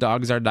 Hopefully the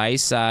dogs are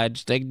nice.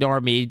 Just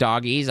ignore me,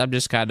 doggies. I'm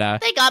just kinda...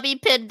 They got me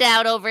pinned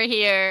down over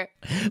here.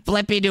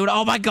 Blippi, dude,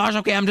 oh my gosh,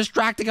 okay, I'm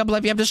distracting him,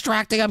 Blippi. I'm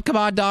distracting him. Come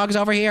on, dogs,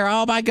 over here.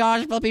 Oh my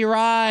gosh, Blippi,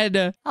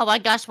 run. Oh my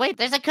gosh, wait,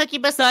 there's a cookie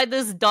beside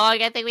this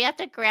dog. I think we have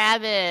to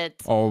grab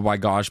it. Oh my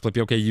gosh,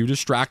 Blippi, okay, you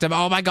distract him.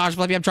 Oh my gosh,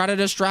 Blippi, I'm trying to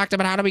distract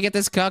him, and how do we get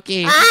this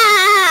cookie?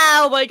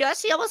 Ah, oh my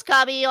gosh, he almost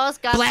got me.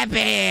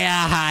 Blippi,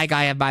 I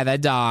got hit by the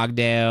dog,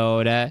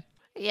 dude.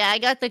 Yeah, I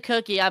got the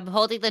cookie. I'm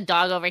holding the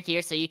dog over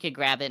here so you can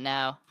grab it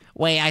now.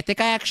 Wait, I think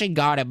I actually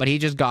got it, but he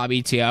just got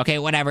me too. Okay,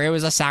 whatever. It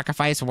was a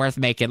sacrifice worth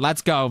making.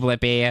 Let's go,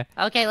 Blippi.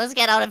 Okay, let's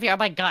get out of here. Oh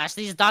my gosh,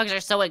 these dogs are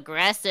so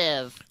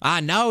aggressive.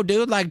 No,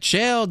 dude, like,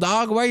 chill,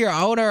 dog. Where your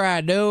owner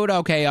at, dude?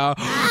 Okay, oh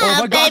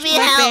my baby, gosh,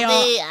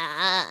 Blippi,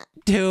 help me.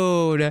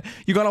 Dude,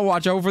 you gotta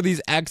watch out for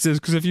these X's,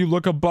 because if you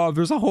look above,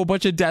 there's a whole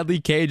bunch of deadly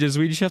cages.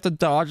 We just have to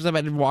dodge them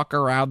and walk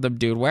around them,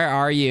 dude. Where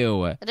are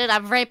you? Dude,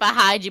 I'm right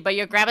behind you, but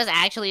your grandma's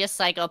actually a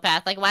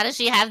psychopath. Like, why does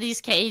she have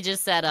these cages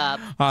set up?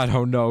 I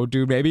don't know,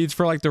 dude. Maybe it's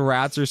for, like, the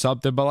rats or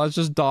something, but let's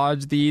just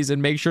dodge these and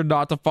make sure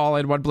not to fall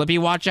in one. Blippi,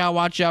 watch out,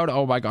 watch out.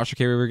 Oh my gosh,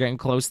 okay, we were getting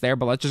close there,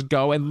 but let's just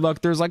go and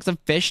look. There's, like, some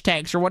fish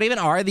tanks, or what even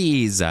are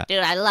these? Dude,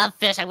 I love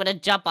fish. I'm gonna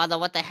jump on them.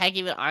 What the heck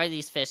even are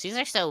these fish? These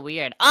are so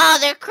weird. Oh,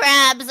 they're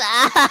crabs.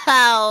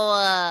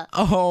 Ow.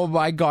 Oh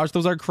my gosh,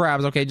 those are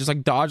crabs. Okay, just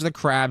like dodge the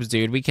crabs,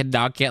 dude. We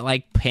cannot get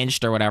like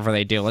pinched or whatever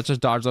they do. Let's just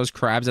dodge those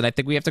crabs, and I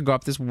think we have to go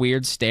up this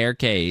weird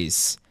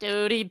staircase.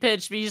 Dude, he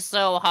pinched me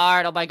so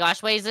hard. Oh my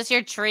gosh, wait, is this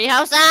your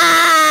treehouse?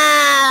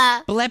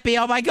 Ah! Blippi,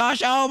 oh my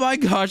gosh,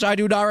 I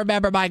do not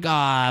remember. My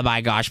gosh,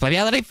 Blippi,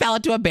 I literally fell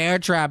into a bear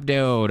trap,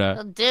 dude.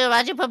 Dude,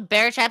 why'd you put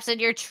bear traps in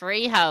your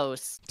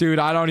treehouse? Dude,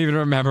 I don't even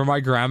remember my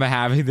grandma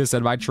having this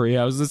in my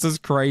treehouse. This is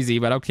crazy,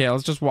 but okay,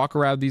 let's just walk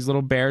around these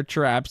little bear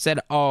traps, and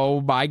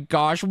oh my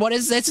gosh, what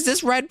is this? Is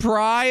this red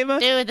prime?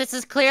 Dude, this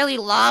is clearly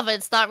lava.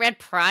 It's not red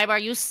prime. Are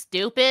you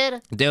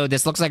stupid? Dude,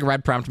 this looks like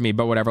red prime to me,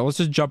 but whatever. Let's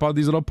just jump on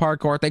these little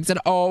parkour things, and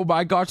oh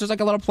my gosh, there's like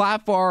a little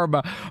platform.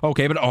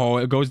 Okay, but oh,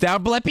 it goes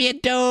down. Blippi,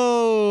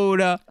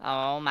 dude.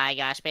 Oh my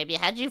gosh, baby,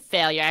 how'd you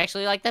fail? You're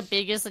actually like the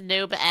biggest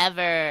noob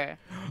ever.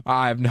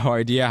 I have no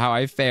idea how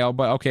I failed,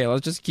 but okay,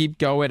 let's just keep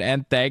going,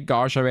 and thank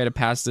gosh I made it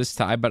past this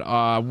time.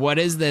 But what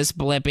is this,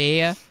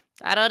 Blippi?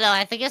 I don't know.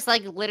 I think it's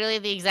like literally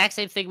the exact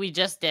same thing we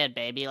just did,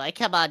 baby. Like,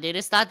 come on, dude.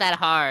 It's not that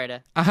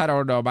hard. I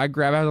don't know. My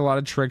grandma has a lot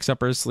of tricks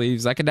up her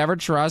sleeves. I can never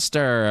trust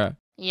her.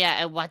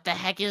 Yeah, and what the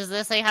heck is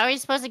this? Like, how are you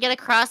supposed to get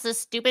across this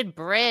stupid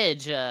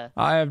bridge? I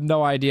have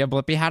no idea,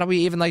 Blippi. How do we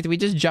even, like, do we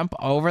just jump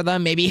over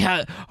them? Maybe,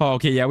 oh,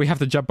 okay, yeah, we have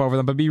to jump over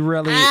them, but be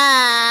really...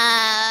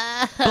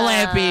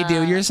 Blippi,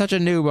 dude, you're such a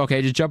noob.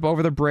 Okay, just jump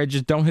over the bridge.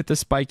 Just don't hit the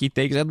spiky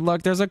things. And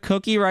look, there's a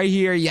cookie right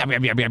here. Yum,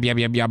 yum, yum, yum, yum,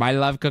 yum, yum. I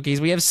love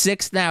cookies. We have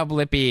 6 now,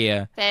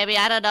 Blippi. Baby,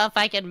 I don't know if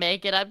I can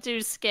make it. I'm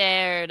too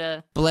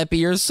scared. Blippi,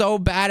 you're so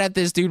bad at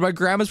this, dude. My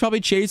grandma's probably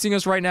chasing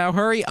us right now.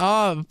 Hurry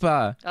up.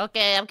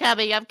 Okay, I'm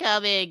coming.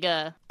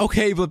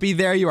 Okay, Blippi,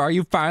 there you are.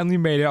 You finally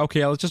made it.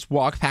 Okay, let's just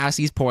walk past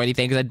these pointy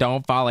things and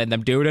don't fall in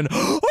them, dude. And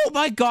oh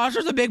my gosh,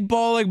 there's a big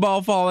bowling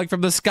ball falling from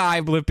the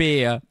sky,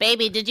 Blippi.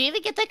 Baby, did you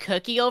even get the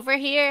cookie over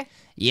here?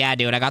 Yeah,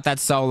 dude, I got that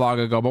so long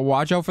ago. But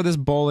watch out for this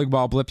bowling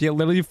ball, Blippi. It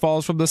literally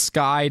falls from the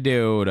sky,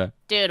 dude.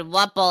 Dude,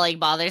 what bowling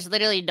ball? There's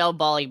literally no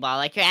bowling ball.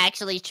 Like, you're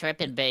actually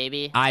tripping,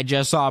 baby. I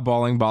just saw a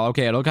bowling ball.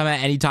 Okay, it'll come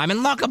at any time.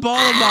 And look, a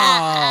bowling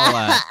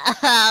ball!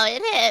 Oh,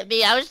 it hit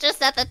me. I was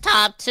just at the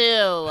top,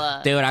 too.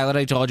 Dude, I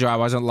literally told you I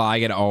wasn't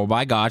lying. And oh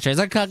my gosh, there's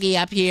a cookie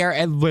up here.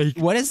 And like,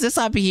 what is this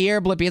up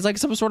here, Blippi? It's like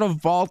some sort of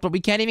vault, but we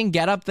can't even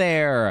get up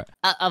there.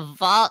 A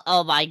vault?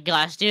 Oh my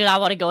gosh, dude, I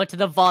want to go into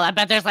the vault. I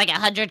bet there's like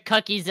 100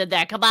 cookies in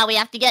there. Come on, we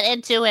have to get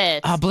into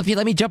it. Blippi,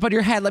 let me jump on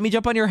your head. Let me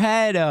jump on your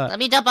head. Let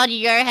me jump on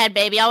your head,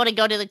 baby. I want to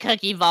go to the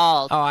cookie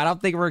vault. Oh, I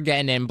don't think we're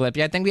getting in,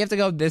 Blippi. I think we have to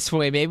go this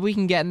way. Maybe we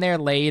can get in there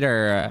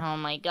later. Oh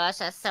my gosh,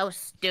 that's so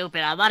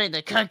stupid. I wanted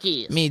the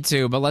cookies. Me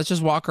too, but let's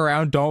just walk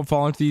around. Don't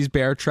fall into these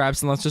bear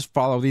traps, and let's just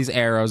follow these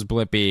arrows,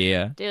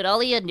 Blippi. Dude,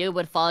 only a noob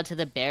would fall into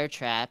the bear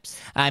traps.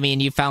 I mean,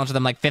 you fell into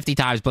them like 50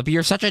 times, Blippi.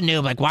 You're such a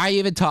noob. Like, why are you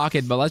even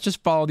talking? But let's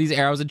just follow these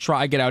arrows and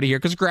try and get out of here,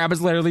 because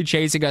Grandma's literally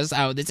chasing us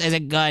out. This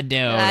isn't good, dude.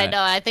 I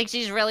know. I think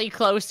she's really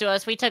close to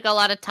us. We took a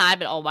lot of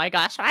time, and oh my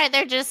gosh, why are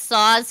there just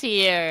saws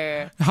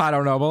here? I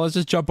don't know, but let's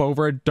just jump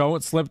over it.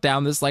 Don't slip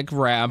down this, like,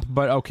 ramp.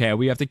 But okay,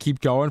 we have to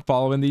keep going,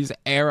 following these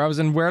arrows.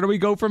 And where do we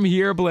go from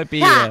here,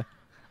 Blippi? Ha!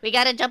 We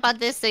gotta jump on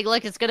this thing.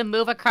 Look, it's gonna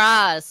move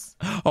across.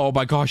 Oh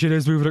my gosh, it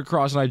is moving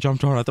across, and I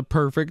jumped on at the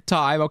perfect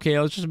time. Okay,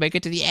 let's just make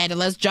it to the end, and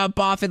let's jump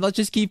off, and let's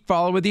just keep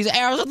following these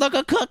arrows. And look,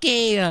 a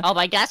cookie! Oh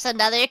my gosh,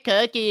 another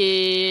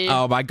cookie!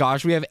 Oh my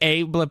gosh, we have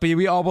 8, Blippi.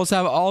 We almost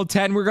have all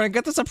 10. We're gonna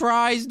get the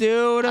surprise,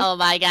 dude! Oh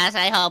my gosh,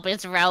 I hope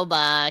it's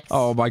Robux.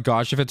 Oh my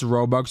gosh, if it's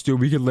Robux,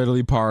 dude, we could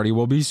literally party.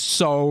 We'll be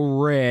so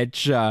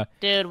rich.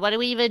 Dude, what do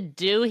we even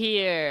do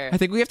here? I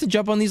think we have to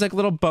jump on these, like,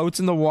 little boats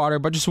in the water,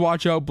 but just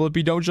watch out,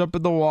 Blippi. Don't jump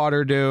in the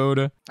water, dude.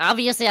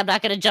 Obviously, I'm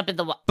not gonna jump in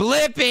the water.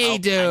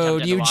 Blippi,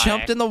 dude, you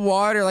jumped in the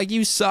water. Like,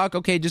 you suck.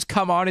 Okay, just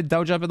come on and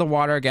don't jump in the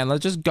water again.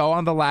 Let's just go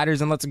on the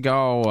ladders and let's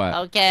go.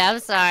 Okay, I'm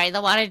sorry.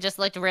 The water just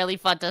looked really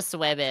fun to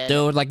swim in.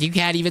 Dude, like, you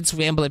can't even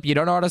swim, Blippi. You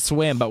don't know how to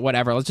swim, but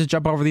whatever. Let's just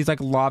jump over these, like,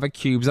 lava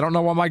cubes. I don't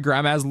know why my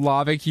grandma has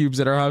lava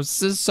cubes in her house.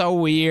 This is so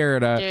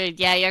weird.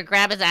 Dude, yeah, your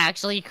grandma's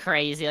actually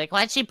crazy. Like,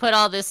 why'd she put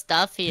all this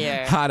stuff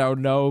here? I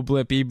don't know,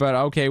 Blippi, but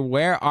okay,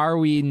 where are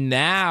we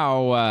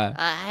now?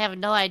 I have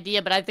no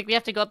idea, but I think we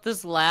have to go up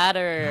this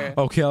ladder.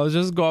 Okay, let's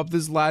just go up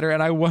this ladder,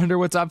 and I wonder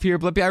what's up here,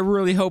 Blippi. I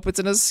really hope it's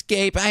an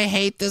escape. I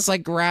hate this,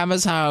 like,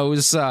 grandma's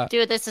house.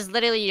 Dude, this is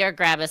literally your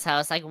grandma's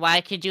house. Like,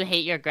 why could you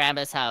hate your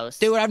grandma's house?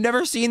 Dude, I've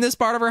never seen this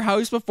part of her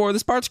house before.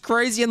 This part's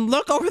crazy, and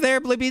look over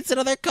there, Blippi. It's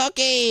another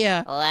cookie.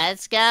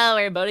 Let's go.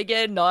 We're about to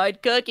get 9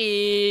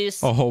 cookies.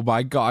 Oh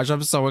my gosh,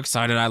 I'm so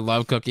excited. I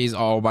love cookies.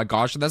 Oh my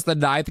gosh, that's the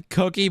 9th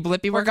cookie,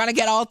 Blippi. We're gonna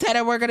get all 10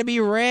 and we're gonna be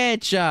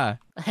rich.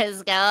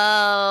 Let's go.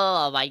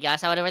 Oh my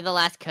gosh, I wonder where the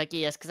last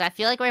cookie is, because I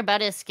feel like we're about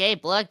to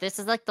escape. Look, this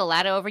is like the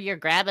ladder over your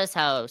grandma's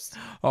house.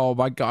 Oh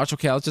my gosh,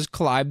 okay, let's just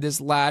climb this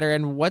ladder,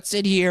 and what's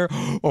in here?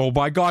 Oh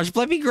my gosh,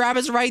 Blippi,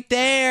 grandma's right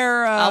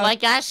there. Oh my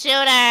gosh, shoot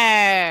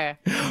her.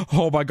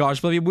 Oh my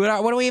gosh, Blippi, what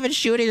are we even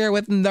shooting her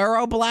with?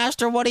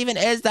 Neuroblaster? What even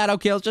is that?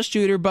 Okay, let's just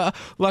shoot her, but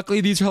luckily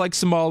these are like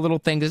small little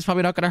things. It's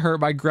probably not gonna hurt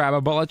my grandma,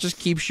 but let's just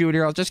keep shooting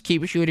her. I'll just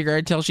keep shooting her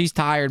until she's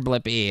tired,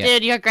 Blippi.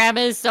 Dude, your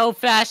grandma is so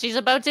fast. She's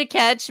about to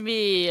catch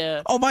me.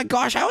 Oh my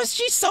gosh, how is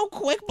she so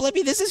quick,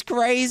 Blippi? This is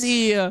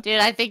crazy. Dude,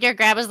 I think your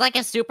grandma's like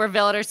a super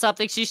villain or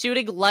something. She's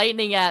shooting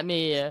lightning at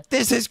me.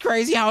 This is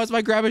crazy. How is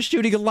my grandma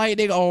shooting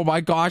lightning? Oh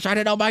my gosh, I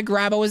didn't know my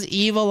grandma was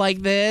evil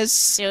like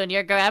this. Dude,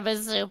 your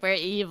grandma's super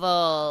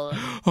evil.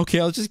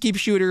 Okay, let's just keep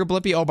shooting her,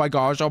 Blippi. Oh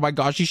my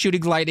gosh, she's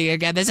shooting lightning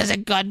again. This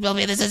isn't good,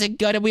 Blippi. This isn't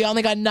good. And we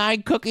only got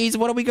 9 cookies.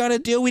 What are we gonna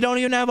do? We don't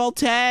even have all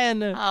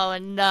 10. Oh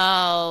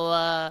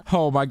no.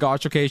 Oh my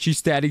gosh, okay, she's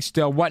standing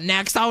still. What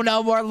next? Oh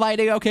no, more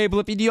lightning. Okay,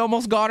 Blippi, do you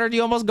almost got her?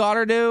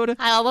 Dude?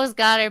 I almost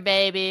got her,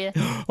 baby.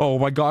 Oh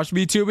my gosh,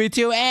 me too.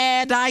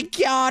 And I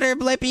got her,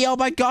 Blippi. Oh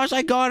my gosh,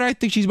 I got her. I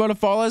think she's about to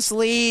fall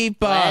asleep.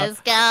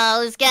 Let's go.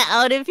 Let's get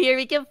out of here.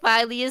 We can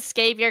finally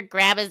escape your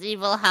grandma's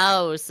evil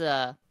house.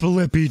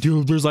 Blippi,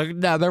 dude, there's like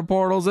nether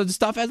portals and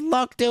stuff. And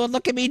look, dude,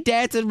 look at me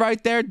dancing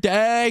right there.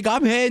 Dang,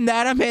 I'm hitting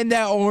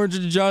that orange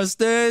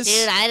justice.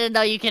 Dude, I didn't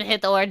know you could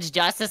hit the orange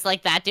justice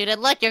like that, dude.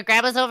 And look, your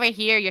grandma's over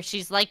here.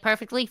 She's like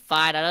perfectly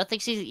fine. I don't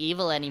think she's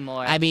evil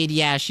anymore. I mean,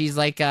 yeah, she's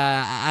like,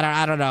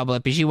 I don't know,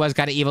 Blippi. She was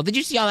kind of evil. Did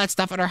you see all that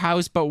stuff in her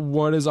house? But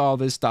what is all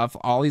this stuff?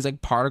 All these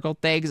like particle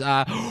things?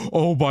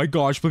 Oh my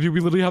gosh, Blippi, we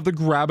literally have the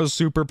Grabba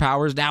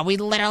superpowers now. We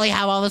literally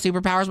have all the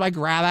superpowers my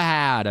Grabba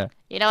had.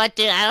 You know what,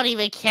 dude? I don't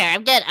even care.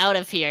 I'm getting out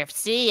of here.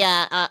 See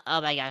ya.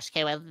 Oh my gosh.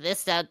 Okay, well,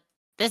 this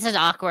is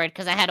awkward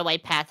because I had a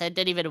white path and it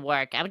didn't even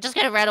work. I'm just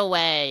gonna run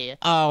away.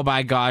 Oh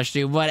my gosh,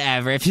 dude,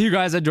 whatever. If you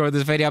guys enjoyed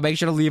this video, make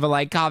sure to leave a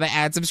like, comment,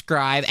 and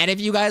subscribe. And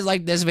if you guys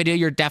like this video,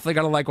 you're definitely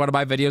gonna like one of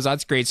my videos on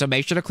screen, so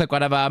make sure to click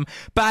one of them.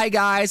 Bye,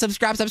 guys.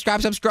 Subscribe.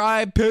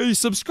 Peace.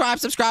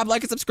 Subscribe,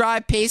 like, and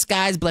subscribe. Peace,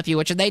 guys. Blippi,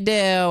 what should they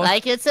do?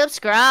 Like and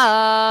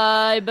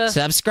subscribe.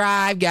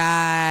 Subscribe,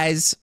 guys.